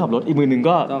มือนึงก็ขับรถอีกมือนึง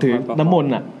ก็ถือน้ำมน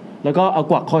ต์แล้วก็เอา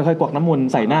กวักค่อยๆกวักน้ำมนต์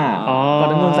ใส่หน้ากวัก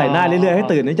น้ำมนต์ใส่หน้าเรื่อยๆให้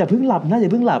ตื่นอย่าเพิ่งหลับนะอย่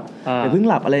าเพิ่งห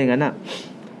ลับอะไรอย่างนั้นน่ะ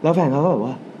แล้วแฟนเขาก็แบบ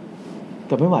ว่า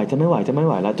จะไม่ไหว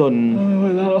แล้วจน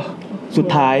สุด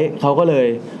ท้ายเขาก็เลย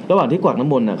ระหว่างที่กวักน้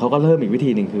ำมนต์เขาก็เริ่มอีกวิธี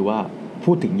นึงคือว่า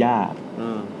พูดถึงย่า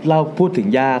เราพูดถึง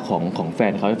ย่าของแฟ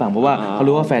นเขาให้ฟังเพราะว่าเขา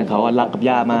รู้ว่าแฟนเขารักกับ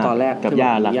ย่ามากกับย่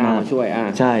ารักมากช่วย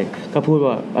ใช่ก็พูด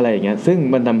ว่าอะไรอย่างเงี้ยซึ่ง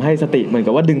มันทำให้สติเหมือน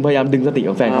กับว่าพยายามดึงสติข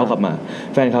องแฟนเขากลับมา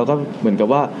แฟนเขาก็เหมือนกับ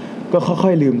ว่าก็ค่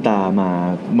อยๆลืมตา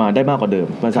มาได้มากกว่าเดิม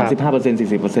มา 35%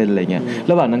 40% อะไรเงี้ย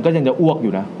ระหว่างนั้นก็ยังจะอ้วกอ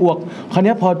ยู่นะอ้วกคราว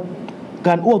นี้พอ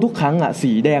การอ้วกทุกครั้ง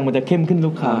สีแดงมันจะเข้มขึ้น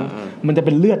ทุกครั้งมันจะเ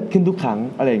ป็นเลือดขึ้นทุกครั้ง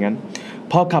อะไรอย่างนั้น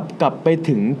พอขับกลับไป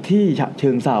ถึงที่ฉะเชิ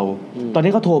งเทราตอน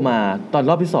นี้เขาโทรมาตอน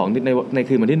รอบที่2ใน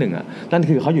คืนวันที่1นั่น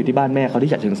คือเขาอยู่ที่บ้านแม่เขา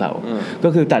ที่ฉะเชิงเทราก็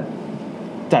คือ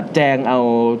จัดแจงเอา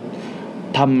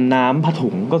ทำน้ำผ้าถุ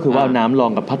งก็คือว่าเอาน้ำรอ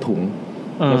งกับผ้าถุง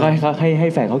แล้วก็ให้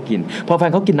แฟนเขากินพอแฟ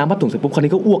นเขากินน้ำผ้าถุงเสร็จปุ๊บคน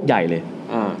นี้ก็อ้วกใหญ่เลย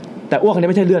แต่อ้วกคนนี้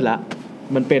ไม่ใช่เลือดละ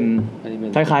มันเป็น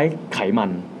คล้ายๆไขมัน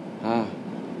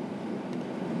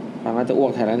มันจะอ้ว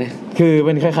กแทนแล้วเนี่ยคือเ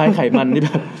ป็นคล้ายๆไขมันที่แ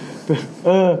บบ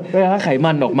คล้ายๆไข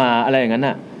มันออกมาอะไรอย่างนั้น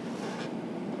น่ะ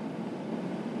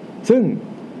ซึ่ง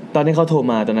ตอนที่เขาโทร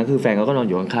มาตอนนั้นคือแฟนเขาก็นอน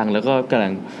อยู่ข้างๆแล้วก็กำลั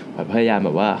งแบบพยายามแบ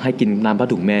บว่าให้กินน้ำผ้า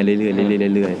ถุงแม่เรื่อยๆเ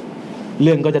รื่อยๆเ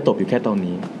รื่องก็จะจบอยู่แค่ตอน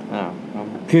นี้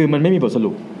คือมันไม่มีบทส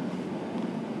รุป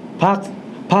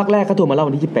ภาคแรกเขาโทรมาเล่า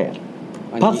วันที่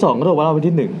28ภาค2ก็โทรมาเล่าวัน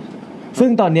ที่1ซึ่ง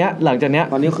ตอนเนี้ยหลังจากเนี้ย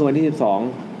ตอนนี้คือวันที่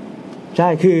12ใช่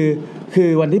คือ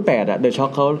วันที่8เดอะช็อ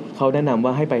คเขาแนะนำว่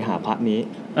าให้ไปหาพระนี้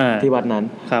ที่วัดนั้น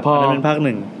พอเป็นภาค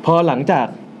1พอหลังจาก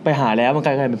ไปหาแล้วมันกล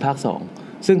ายเป็นภาค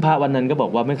2ซึ่งพระวันนั้นก็บอ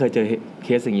กว่าไม่เคยเจอเค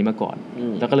สอย่างนี้มาก่อน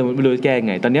แล้วก็เลยไม่รู้จะแก้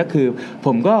ไงตอนนี้คือผ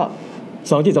มก็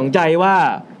2จิต2ใจว่า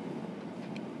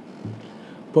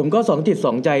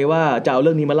จะเอาเ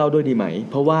รื่องนี้มาเล่าด้วยดีไหม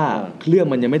เพราะว่าเรื่อง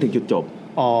มันยังไม่ถึงจุดจบ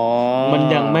มัน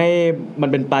ยังไม่มัน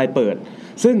เป็นปลายเปิด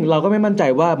ซึ่งเราก็ไม่มั่นใจ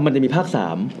ว่ามันจะมีภาค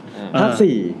3ภาค4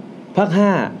ภาค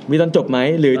5มีตอนจบไหม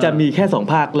หรือจะมีแค่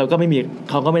2ภาคแล้วก็ไม่มี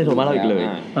เขาก็ไม่ได้โทรมาเล่าอีกเลย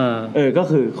ก็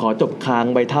คือขอจบค้าง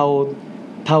ไปเ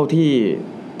ท่า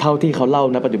ที่เขาเล่า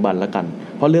ณปัจจุบันแล้วกัน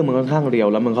เพราะเรื่องมันค่อนข้างเรียว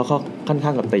แล้วมันค่อนข้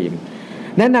างกับธีม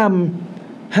แนะน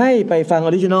ำให้ไปฟังอ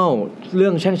อริจินอลเรื่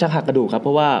องแช่งชักหักกระดูกครับเพ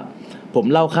ราะว่าผม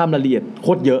เล่าข้ามรายละเอียดโค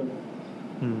ตรเยอะ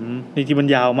จริงๆมัน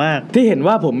ยาวมากที่เห็น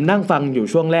ว่าผมนั่งฟังอยู่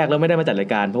ช่วงแรกแล้วไม่ได้มาจัดราย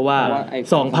การเพราะว่า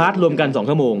2พาร์ทรวมกัน2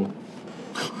ชั่วโมง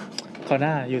เขาห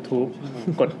น้า YouTube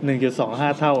กด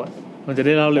 1.25 เท่ามันจะไ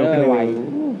ด้เล่าเร็วขึ้น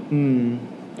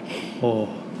โอ้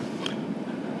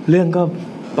เรื่องก็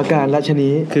ประการราช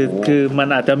นี้คือมัน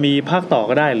อาจจะมีภาคต่อ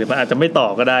ก็ได้หรือมันอาจจะไม่ต่อ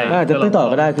ก็ได้อาจจะไม่ต่อ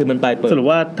ก็ได้คือมันปลายเปิดสรุป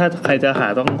ว่าถ้าใครจะหา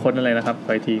ต้องค้นอะไรนะครับไ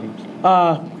ปที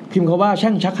พิมพ์คำว่าแ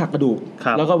ช่งชักหักกระดูก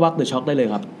แล้วก็วักเดอะช็อคได้เลย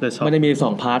ครับมันจะมี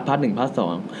2พาร์ท1พาร์ท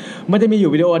2มันจะมีอ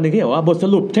ยู่วิดีโออันนึงที่บอกว่าบทส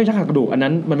รุปแช่งชักหักกระดูกอันนั้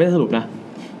นมันไม่ได้สรุปนะ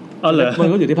เหรอมัน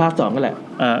ก็อยู่ที่พาร์ท2นั่นแหละ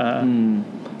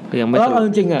ยังไม่เอาจ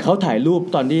ริงๆอ่ะเขาถ่ายรูป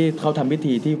ตอนที่เขาทำพิ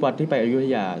ธีที่วัดที่ไปอยุธ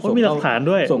ยามีหลักฐาน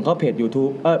ด้วยส่งเข้าเพจ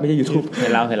YouTube ไม่ใช่ YouTube ให้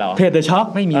เราเพจ The Shock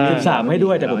ไม่มี13ให้ด้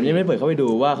วยแต่ผมยังไม่เปิดเข้าไปดู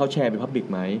ว่าเขาแชร์เป็น public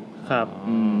มั้ยครับ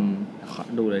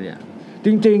ดูเลยเนี่ยจ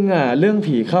ริงๆอ่ะเรื่อง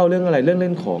ผีเข้าเรื่องอะไรเรื่องเ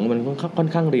ล่นของมันค่อน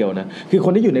ข้างเรียวนะคือค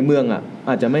นที่อยู่ในเมืองอ่ะ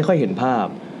อาจจะไม่ค่อยเห็นภาพ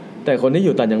แต่คนที่อ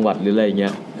ยู่ต่างจังหวัดหรืออะไรเงี้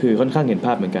ยคือค่อนข้างเห็นภ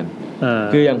าพเหมือนกัน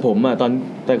คืออย่างผมอ่ะตอน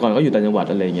แต่ก่อนก็อยู่ต่างจังหวัด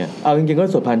อะไรเงี้ยเอาจริงๆก็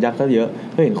สวดพานยักษ์ก็เยอะ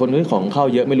ก็เห็นคนที่ของเข้า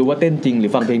เยอะไม่รู้ว่าเต้นจริงหรื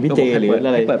อฟังเพลงพี่เจหรืออ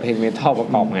ะไรเปิดเพลงเมทัลประ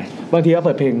กอบไงบางทีก็เ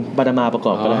ปิดเพลงบาดามาประก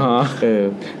อบก็ได้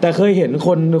แต่เคยเห็นค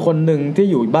นนึงที่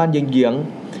อยู่บ้านเยื้อง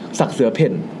ๆสักเสือเพ่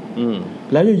น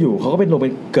แล้วอยู่ๆเขาก็เป็นลงไป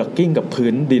เกือกกิ้งกับพื้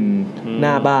นดินห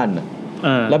น้าบ้านอ่ะ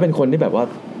แล้วเป็นคนที่แบบว่า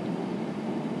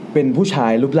เป็นผู้ชา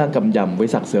ยรูปร่างกำยำไว้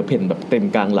สักเสือเพ่นแบบเต็ม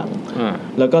กลางหลัง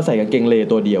แล้วก็ใส่กางเกงเล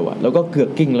ตัวเดียวอ่ะแล้วก็เกือก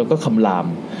กิ้งแล้วก็คำราม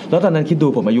แล้วตอนนั้นคิดดู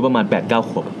ผมอายุประมาณ 8-9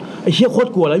 ขวบไอ้เหี้ยโคตร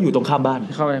กลัวแล้วอยู่ตรงข้ามบ้าน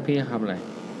เข้าไปพี่ทำอะไร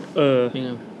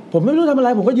ผมไม่รู้ทำอะไร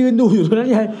ผมก็ยืนดูอยู่ตรงนั้น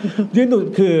ไงยืนดู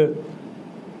คือ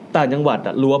ต่างจังหวัด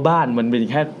อ่ะรั้วบ้านมันเป็น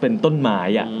แค่เป็นต้นไม้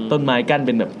อ่ะต้นไม้กั้นเ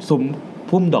ป็นแบบซุ้ม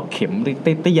พุ่มดอกเข็ม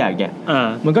ติ๊กๆอย่างเงี้ย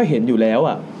มันก็เห็นอยู่แล้ว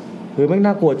อ่ะคือไม่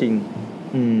น่ากลัวจริง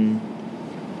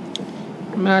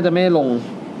น่าจะไม่ลง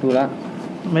ดูละ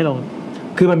ไม่ลง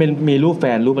คือมันเป็นมีรูปแฟ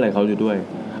นรูปอะไรเขาอยู่ด้วย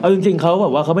เอาจริงๆเขาบอ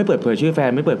กว่าเขาไม่เปิดเผยชื่อแฟ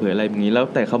นไม่เปิดเผยอะไรอย่างนี้แล้ว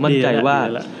แต่เขามั่นใจ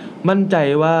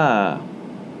ว่า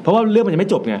เพราะว่าเรื่องมันยังไม่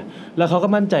จบไงแล้วเขาก็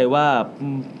มั่นใจว่า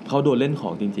เขาโดนเล่นขอ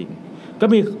งจริงๆก็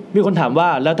มีคนถามว่า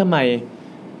แล้วทำไม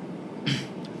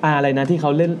อะไรนะที่เข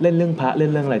าเล่นเรื่องพระเล่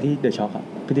นเรื่องอะไรที่เดอะช็อคอะ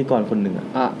พิธีกรคนหนึ่งอะ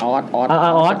ออส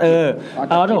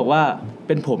บอกว่าเ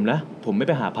ป็นผมนะผมไม่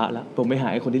ไปหาพระแล้วผมไปหา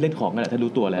ไอ้คนที่เล่นของนั่นแหละถ้า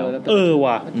รู้ตัวแล้ว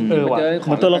ว่ะ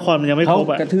มันตัวละครมันยังไม่ครบ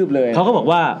อ่ะกระทืบเลยเขาก็บอก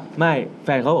ว่าไม่แฟ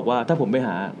นเขาบอกว่าถ้าผมไปห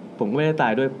าผมก็ไม่ได้ตา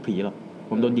ยด้วยผีหรอก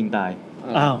ผมโดนยิงตาย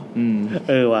อ้าว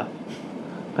ว่ะ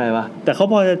ใครวะแต่เขา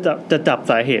พอจะจับ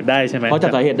สาเหตุได้ใช่ไหมเขาจั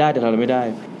บสาเหตุได้แต่ทำอะไรไม่ได้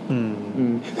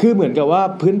คือเหมือนกับว่า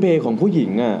พื้นเพของผู้หญิ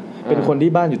งอ่ะเป็นคนที่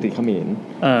บ้านอยู่ติดเขมร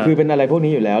คือเป็นอะไรพวก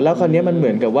นี้อยู่แล้วแล้วคราวนี้มันเหมื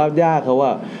อนกับว่าย่าเขาว่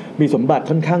ามีสมบัติ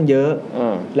ค่อนข้างเยอะ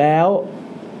แล้ว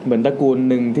เหมือนตระกูล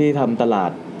หนึ่งที่ทำตลา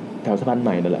ดแถวสะพานให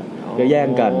ม่นั่นแหละก็แย่ง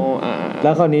กันแล้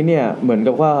วคราวนี้เนี่ยเหมือน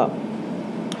กับว่า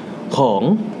ของ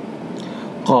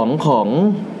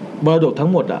มรดกทั้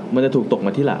งหมดอ่ะมันจะถูกตกม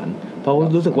าที่หลานเพราะ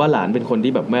รู้สึกว่าหลานเป็นคน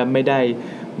ที่แบบไม่ได้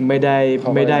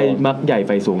มักใหญ่ไ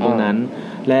ฟสูงตรงนั้น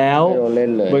แล้ว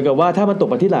เหมือนกับว่าถ้ามันตก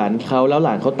มาที่หลานเขาแล้วหล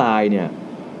านเขาตายเนี่ย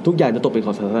ทุกอย่างจะตกเป็นข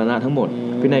องสาธารณะทั้งหมด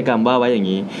พินัยกรรมว่าไว้อย่าง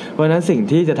นี้เพราะฉะนั้นสิ่ง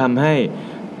ที่จะทำให้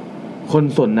คน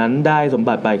ส่วนนั้นได้สม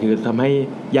บัติไปคือทำให้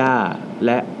ย่าแ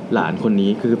ละหลานคนนี้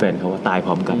คือแฟนเขาตายพ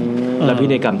ร้อมกันแล้วพิ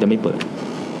นัยกรรมจะไม่เปิด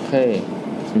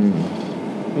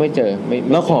ไม่เจอ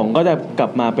แล้วของก็จะกลั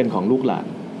บมาเป็นของลูกหลาน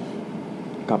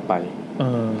กลับไป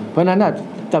เพราะนั้นอ่ะ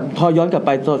พอย้อนกลับไป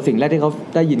สิ่งแรกที่เขา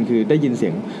ได้ยินคือได้ยินเ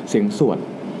สียงสวด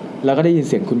แล้วก็ได้ยิน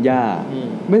เสียงคุณย่า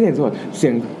ไม่เสียงสวดเสี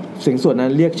ยงสวดนั้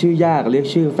นเรียกชื่อย่ากับเรียก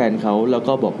ชื่อแฟนเขาแล้ว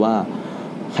ก็บอกว่า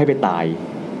ให้ไปตาย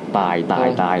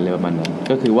เลยประมาณนั้น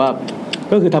ก็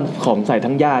คือทำของใส่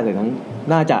ทั้งย่าใส่ทั้ง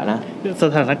น่าจะนะส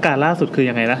ถานการณ์ล่าสุดคือ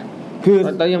ยังไงนะคือ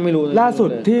ตอนยังไม่รู้ล่าสุด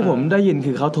ที่ผมได้ยิน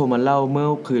คือเขาโทรมาเล่าเมื่อ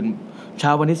คืนเช้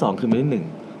าวันที่2คืนวันที่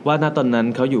1ว่าณตอนนั้น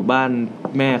เขาอยู่บ้าน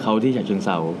แม่เขาที่ฉะเชิงเท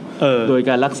ราโดย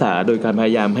การรักษาโดยการพย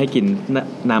ายามให้กิน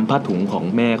น้ำผ้าถุงของ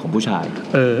แม่ของผู้ชาย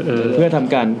เพื่อท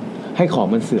ำการให้ของ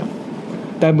มันเสื่อม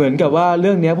แต่เหมือนกับว่าเ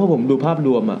รื่องนี้พอผมดูภาพร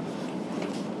วม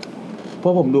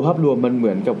มันเห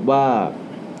มือนกับว่า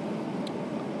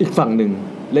อีกฝั่งหนึ่ง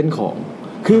เล่นของ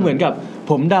คือเหมือนกับ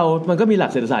ผมเดามันก็มีหลั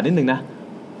กเศรษฐศาสตร์นิดนึงนะ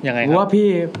ยังไงครับว่าพี่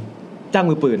จ้าง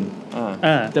มือปืน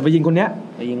จะไปยิงคนเนี้ย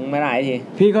ยิงไม่ได้ที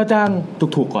พี่ก็จ้าง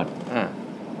ถูกๆก่อน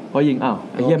พอยิงอ้าว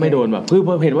ไอ้เหี้ยไม่โดนแบบเพื่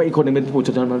อเห็นว่าอีกคนนึงเป็นผู้ช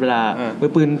นธรรมดามื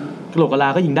อปืนกระโหลกกะลา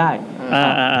ก็ยิงได้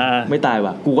ไม่ตาย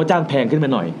ว่ะกูก็จ้างแพงขึ้นมา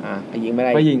หน่อยยิงไม่ไ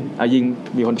ด้ยิง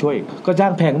มีคนช่วยก็จ้า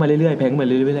งแพงมาเรื่อยๆเ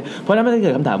พราะนั้นมันจะเ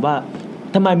กิดคำถามว่า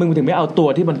ทำไมมึงถึงไม่เอาตัว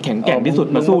ที่มันแข็งแกร่งที่สุด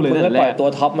มาสู้เลยนั่นแหละตัว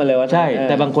ท็อปมาเลยว่าใช่แ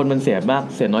ต่บางคนมันเสียมาก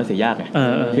เสียน้อยเสียยากไง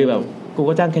คือแบบกู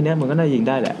ก็จ้างแค่นี้มันก็น่ายิง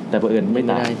ได้แหละแต่เผอิญไม่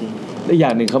ตายอีกอย่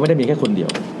างหนึ่งเขาไม่ได้มีแค่คนเดียว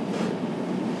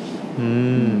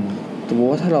สมม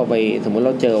ติว่าถ้าเรา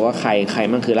เจอว่าใคร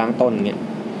มันคือร่างต้นเงี้ย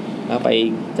แล้วไป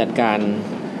จัดการ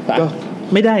ก็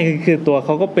ไม่ได้คือตัวเข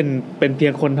าก็เป็นเพีย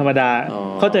งคนธรรมดา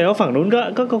เข้าใจว่าฝั่งนู้น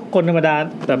ก็คนธรรมดา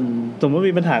แต่สมมติ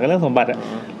มีปัญหากับเรื่องสมบัติอ่ะ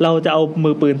เราจะเอามื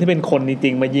อปืนที่เป็นคนจริ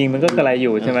งๆมายิงมันก็กระไรอ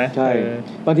ยู่ใช่ไหมใช่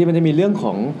บางทีมันจะมีเรื่องข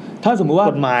องถ้าสมมุติว่า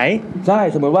กฎหมายใช่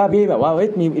สมมติว่าพี่แบบว่า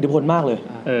มีอิทธิพลมากเลย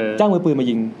จ้างมือปืนมา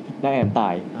ยิงนายแอนตา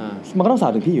ยมันก็ต้องสา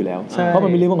วถึงพี่อยู่แล้วเพราะมั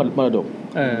นมีเรื่องของมรดก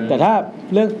แต่ถ้า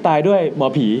เรื่องตายด้วยหมอ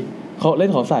ผีเขาเล่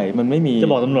นของใส่มันไม่มีจะ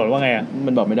บอกตำรวจว่าไงอ่ะ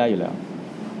มันบอกไม่ได้อยู่แล้ว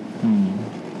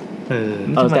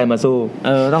เอาแตนมาสู้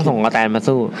ต้องส่งเอาแตนมา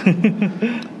สู้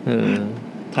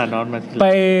ทานอนมา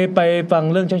ไปฟัง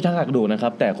เรื่องช่างหักดูนะครั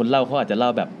บแต่คนเล่าเขาอาจจะเล่า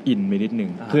แบบอินไปนิดนึง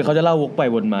คือเขาจะเล่าวกไป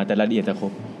วนมาแต่รายละเอียดจะคร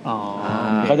บ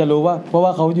เขาจะรู้ว่าเพราะว่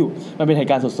าเขาอยู่มันเป็นเหตุ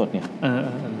การณ์สดๆเนี่ย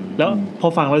แล้วพอ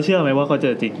ฟังแล้วเชื่อไหมว่าเขาเจ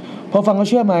อจริงพอฟังแล้ว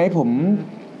เชื่อไหม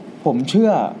ผมเ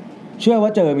ชื่อว่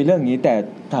าเจอมีเรื่องอย่างนี้แต่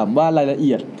ถามว่ารายละเ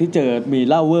อียดที่เจอมี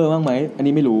เล่าเวอร์บ้างไหมอัน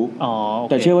นี้ไม่รู้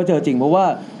แต่เชื่อว่าเจอจริงเพราะว่า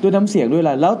ด้วยน้ำเสียงด้วยอะไ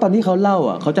รแล้วตอนที่เขาเล่า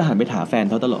อ่ะเขาจะหันไปถามแฟน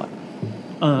เขาตลอด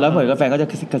แล้วเหมือนกับแฟนก็จะ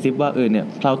กระซิบว่าเนี่ย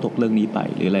เล่าตกเรื่องนี้ไป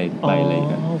หรืออะไรไปอะไร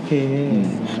กันโอเค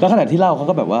แล้วขณะที่เล่าเขา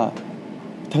ก็แบบว่า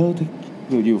เธอ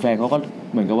อยู่แฟนเขาก็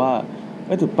เหมือนกับว่า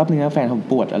จุดปั๊บนึงนะแฟนเขา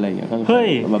ปวดอะไรอย่างเงี้ยก็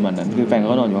ประมาณนั้นคือแฟนเขา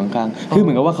ก็นอนอยู่ข้างๆคือเห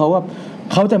มือนกับว่าเ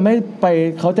ขาจะ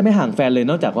ไม่ห่างแฟนเลย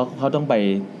นอกจากว่าเขาต้องไป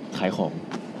ขายของ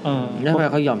แล้วทำไม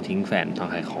เขายอมทิ้งแฟนตอน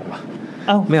ขายของวะ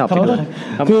ไม่เอาไปด้วย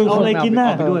คือเอาอะไรกินหน้า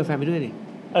ไปด้วยแฟนไปด้วยดิ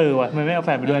วะมันไม่เอาแฟ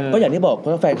นไปด้วยก็อย่างที่บอกเพรา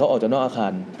ะแฟนเขาออกจากนอกอาคา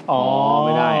รไ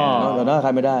ม่ได้ออกจากนอกอาค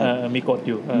ารไม่ได้มีกฎอ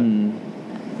ยู่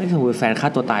ไม่สมมติแฟนฆ่า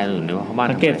ตัวตายหรือว่าเขาบ้าน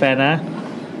สังเกตแฟนนะ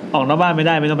ออกนอกบ้านไม่ไ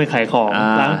ด้ไม่ต้องไปขายของ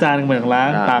ล้างจานเหมือนล้าง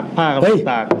ตากผ้ากับ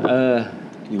ตาก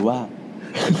หรือว่า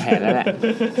แผนแล้วแหละ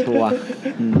ชัวร์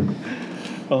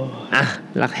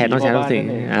รักแท้ต้องใช้ทุกสิ่ง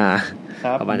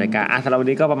ประมาณการสำหรับวัน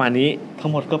นี้ก็ประมาณนี้ทั้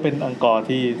งหมดก็เป็นอังกอร์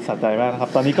ที่สะใจมากนะครับ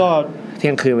ตอนนี้ก็เที่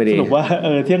ยงคืนไปดีสรุปว่า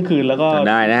เที่ยงคืนแล้วก็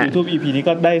YouTube EP นี้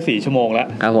ก็ได้4ชั่วโมงแล้ว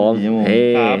ครับผม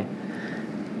ครับ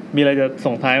มีอะไรจะ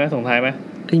ส่งท้ายไหม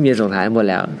ไม่มีส่งท้ายหมด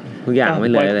แล้วทุกอย่างไม่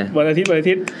เหลือเลยวันอาทิตย์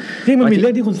ที่มันมีเรื่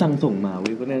องที่คุณสั่งส่งมาเ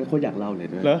ว้ยก็เนี่ยโคตรอยากเล่าเลย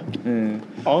ด้วยเหรอ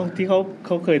ที่เข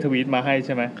าเคยทวีตมาให้ใ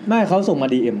ช่ไหมไม่เขาส่งมา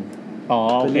DM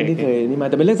เป็นเรื่องที่เคยนี่มา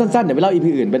แต่เป็นเรื่องสั้นๆเดี๋ยวไปเล่า EP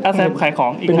อื่นเป็นแซมขายขอ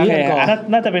งอีกครั้ง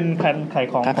น่าจะเป็นแผ่นขาย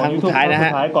ของครั้งสุดท้ายนะฮ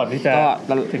ะก่อนที่จะ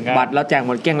ถึงบัตรเราแจกห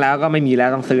มดเกลี้ยงแล้วก็ไม่มีแล้ว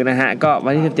ต้องซื้อนะฮะก็วั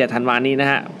นที่17ธันวาคมนี้นะ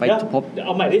ฮะไปพบเอ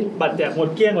าใหม่ที่บัตรแจกหมด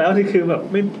เกลี้ยงแล้วนี่คือแบบ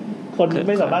ไม่คน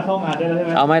ไม่สามารถเข้างานได้แล้วใช่ไห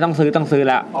มเอาไม่ต้องซื้อ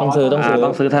แล้วต้องซื้อ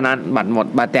เท่านั้นบัตรหมด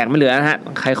บัตรแจกไม่เหลือนะฮะ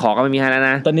ใครขอก็ไม่มีให้แล้ว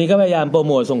นะตอนนี้ก็พยายามโปรโ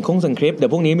มทส่งคลิปเดี๋ย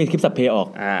วพรุ่งนี้มีคลิปสับเพลย์ออก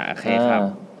โอเคครับ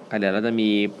เดี๋ยวเราจะมี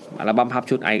อัลบั้มภาพ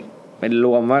ชุดเป็นร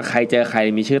วมว่าใครเจอใคร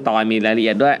มีชื่อตอนมีรายละเอี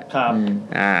ยดด้วยครับ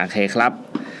โอเคครับ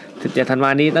17ธันว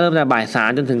าคมนี้เริ่มจากบ่าย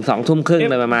 3 จนถึง 20:30 น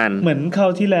โดยประมาณเหมือนคราว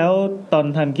ที่แล้วตอน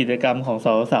ทันกิจกรรมของ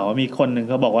สาวๆมีคนหนึ่ง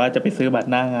เขาบอกว่าจะไปซื้อบัตร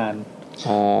หน้างาน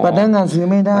บัตรหน้างานซื้อ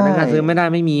ไม่ได้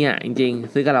ไม่มีอ่ะจริง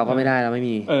ๆซื้อกับเราก็ไม่ได้เราไม่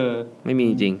มีไม่มี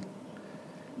จริง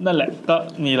นั่นแหละก็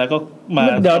มีแล้วก็มา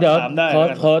เดี๋ยว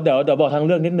ขอเดี๋ยวบอกทางเ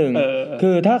รื่องนิดนึงคื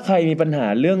อถ้าใครมีปัญหา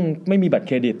เรื่องไม่มีบัตรเ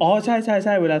ครดิตใ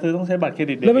ช่เวลาซื้อต้องใช้บัตรเคร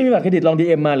ดิตแล้วไม่มีบัตรเครดิตลอง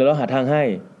DM มาหรือเราหาทางให้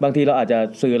บางทีเราอาจจะ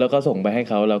ซื้อแล้วก็ส่งไปให้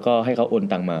เขาแล้วก็ให้เขาโอน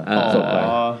ตังค์มาส่งไป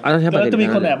แล้วจะมี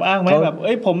คนแอบอ้างไหมแบบ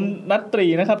ผมนัดตรี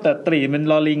นะครับแต่ตรีมัน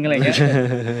ลอลิงอะไรเงี้ย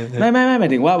ไม่หมา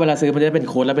ยถึงว่าเวลาซื้อมันจะเป็น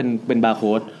โค้ดแล้วเป็นบาร์โ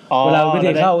ค้ดเวลาวิ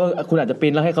ธีเข้าก็คุณอาจจะป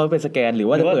ริ้นแล้วให้เขาไปสแกนหรือ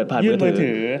ว่าจะเปิดผ่านมือ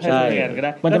ถือให้สแกนก็ไ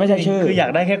ด้มันจะไม่ใช่ชื่อคืออยา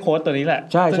กได้แค่โค้ดตัวนี้แหละ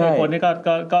ใช่โค้ดนี่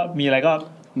ก็มีอะไรก็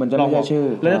มันจะไม่ใช่ชื่อ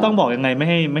แล้วจะต้องบอกยังไงไม่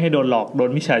ให้โดนหลอกโดน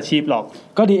มิจฉาชีพหลอก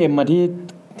ก็ DM มาที่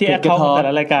แอคเคาท์แต่ล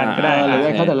ะรายการก็ได้หรือแอ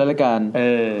คเคาท์แต่ละรายการ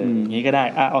อย่างนี้ก็ได้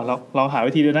ลองหา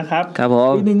วิธีดูนะครับครับผ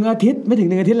มอีก1อาทิตย์ไม่ถึง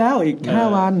1อาทิตย์แล้วอีก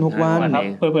5วัน6วันครับ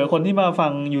เผื่อคนที่มาฟั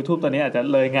ง YouTube ตอนนี้อาจจะ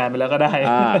เลยงานไปแล้วก็ได้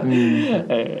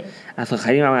ส่วนใคร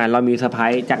ที่มางานเรามีเซอร์ไพร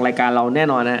ส์จากรายการเราแน่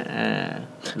นอนนะ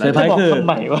เซอร์ไพรส์คือ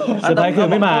เซอร์ไพรส์คือ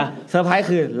ไม่มาเซอร์ไพรส์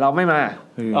คือเราไม่มา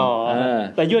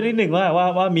แต่ยุ่นนิดหนึ่ง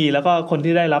ว่ามีแล้วก็คน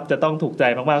ที่ได้รับจะต้องถูกใจ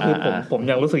มากๆคือผม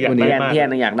ยังรู้สึกอยากได้มากพี่แอ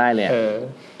นอยากได้เลย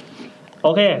โอ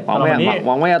เคห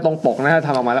วังว่าจะตรงปกนะท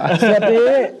ำออกมาแล้วสวัสดี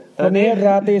วันนี้ร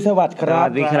าตรีสวัสดิ์ครับส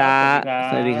วัสดีค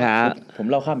รับผม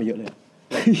เล่าข้ามไปเยอะเลย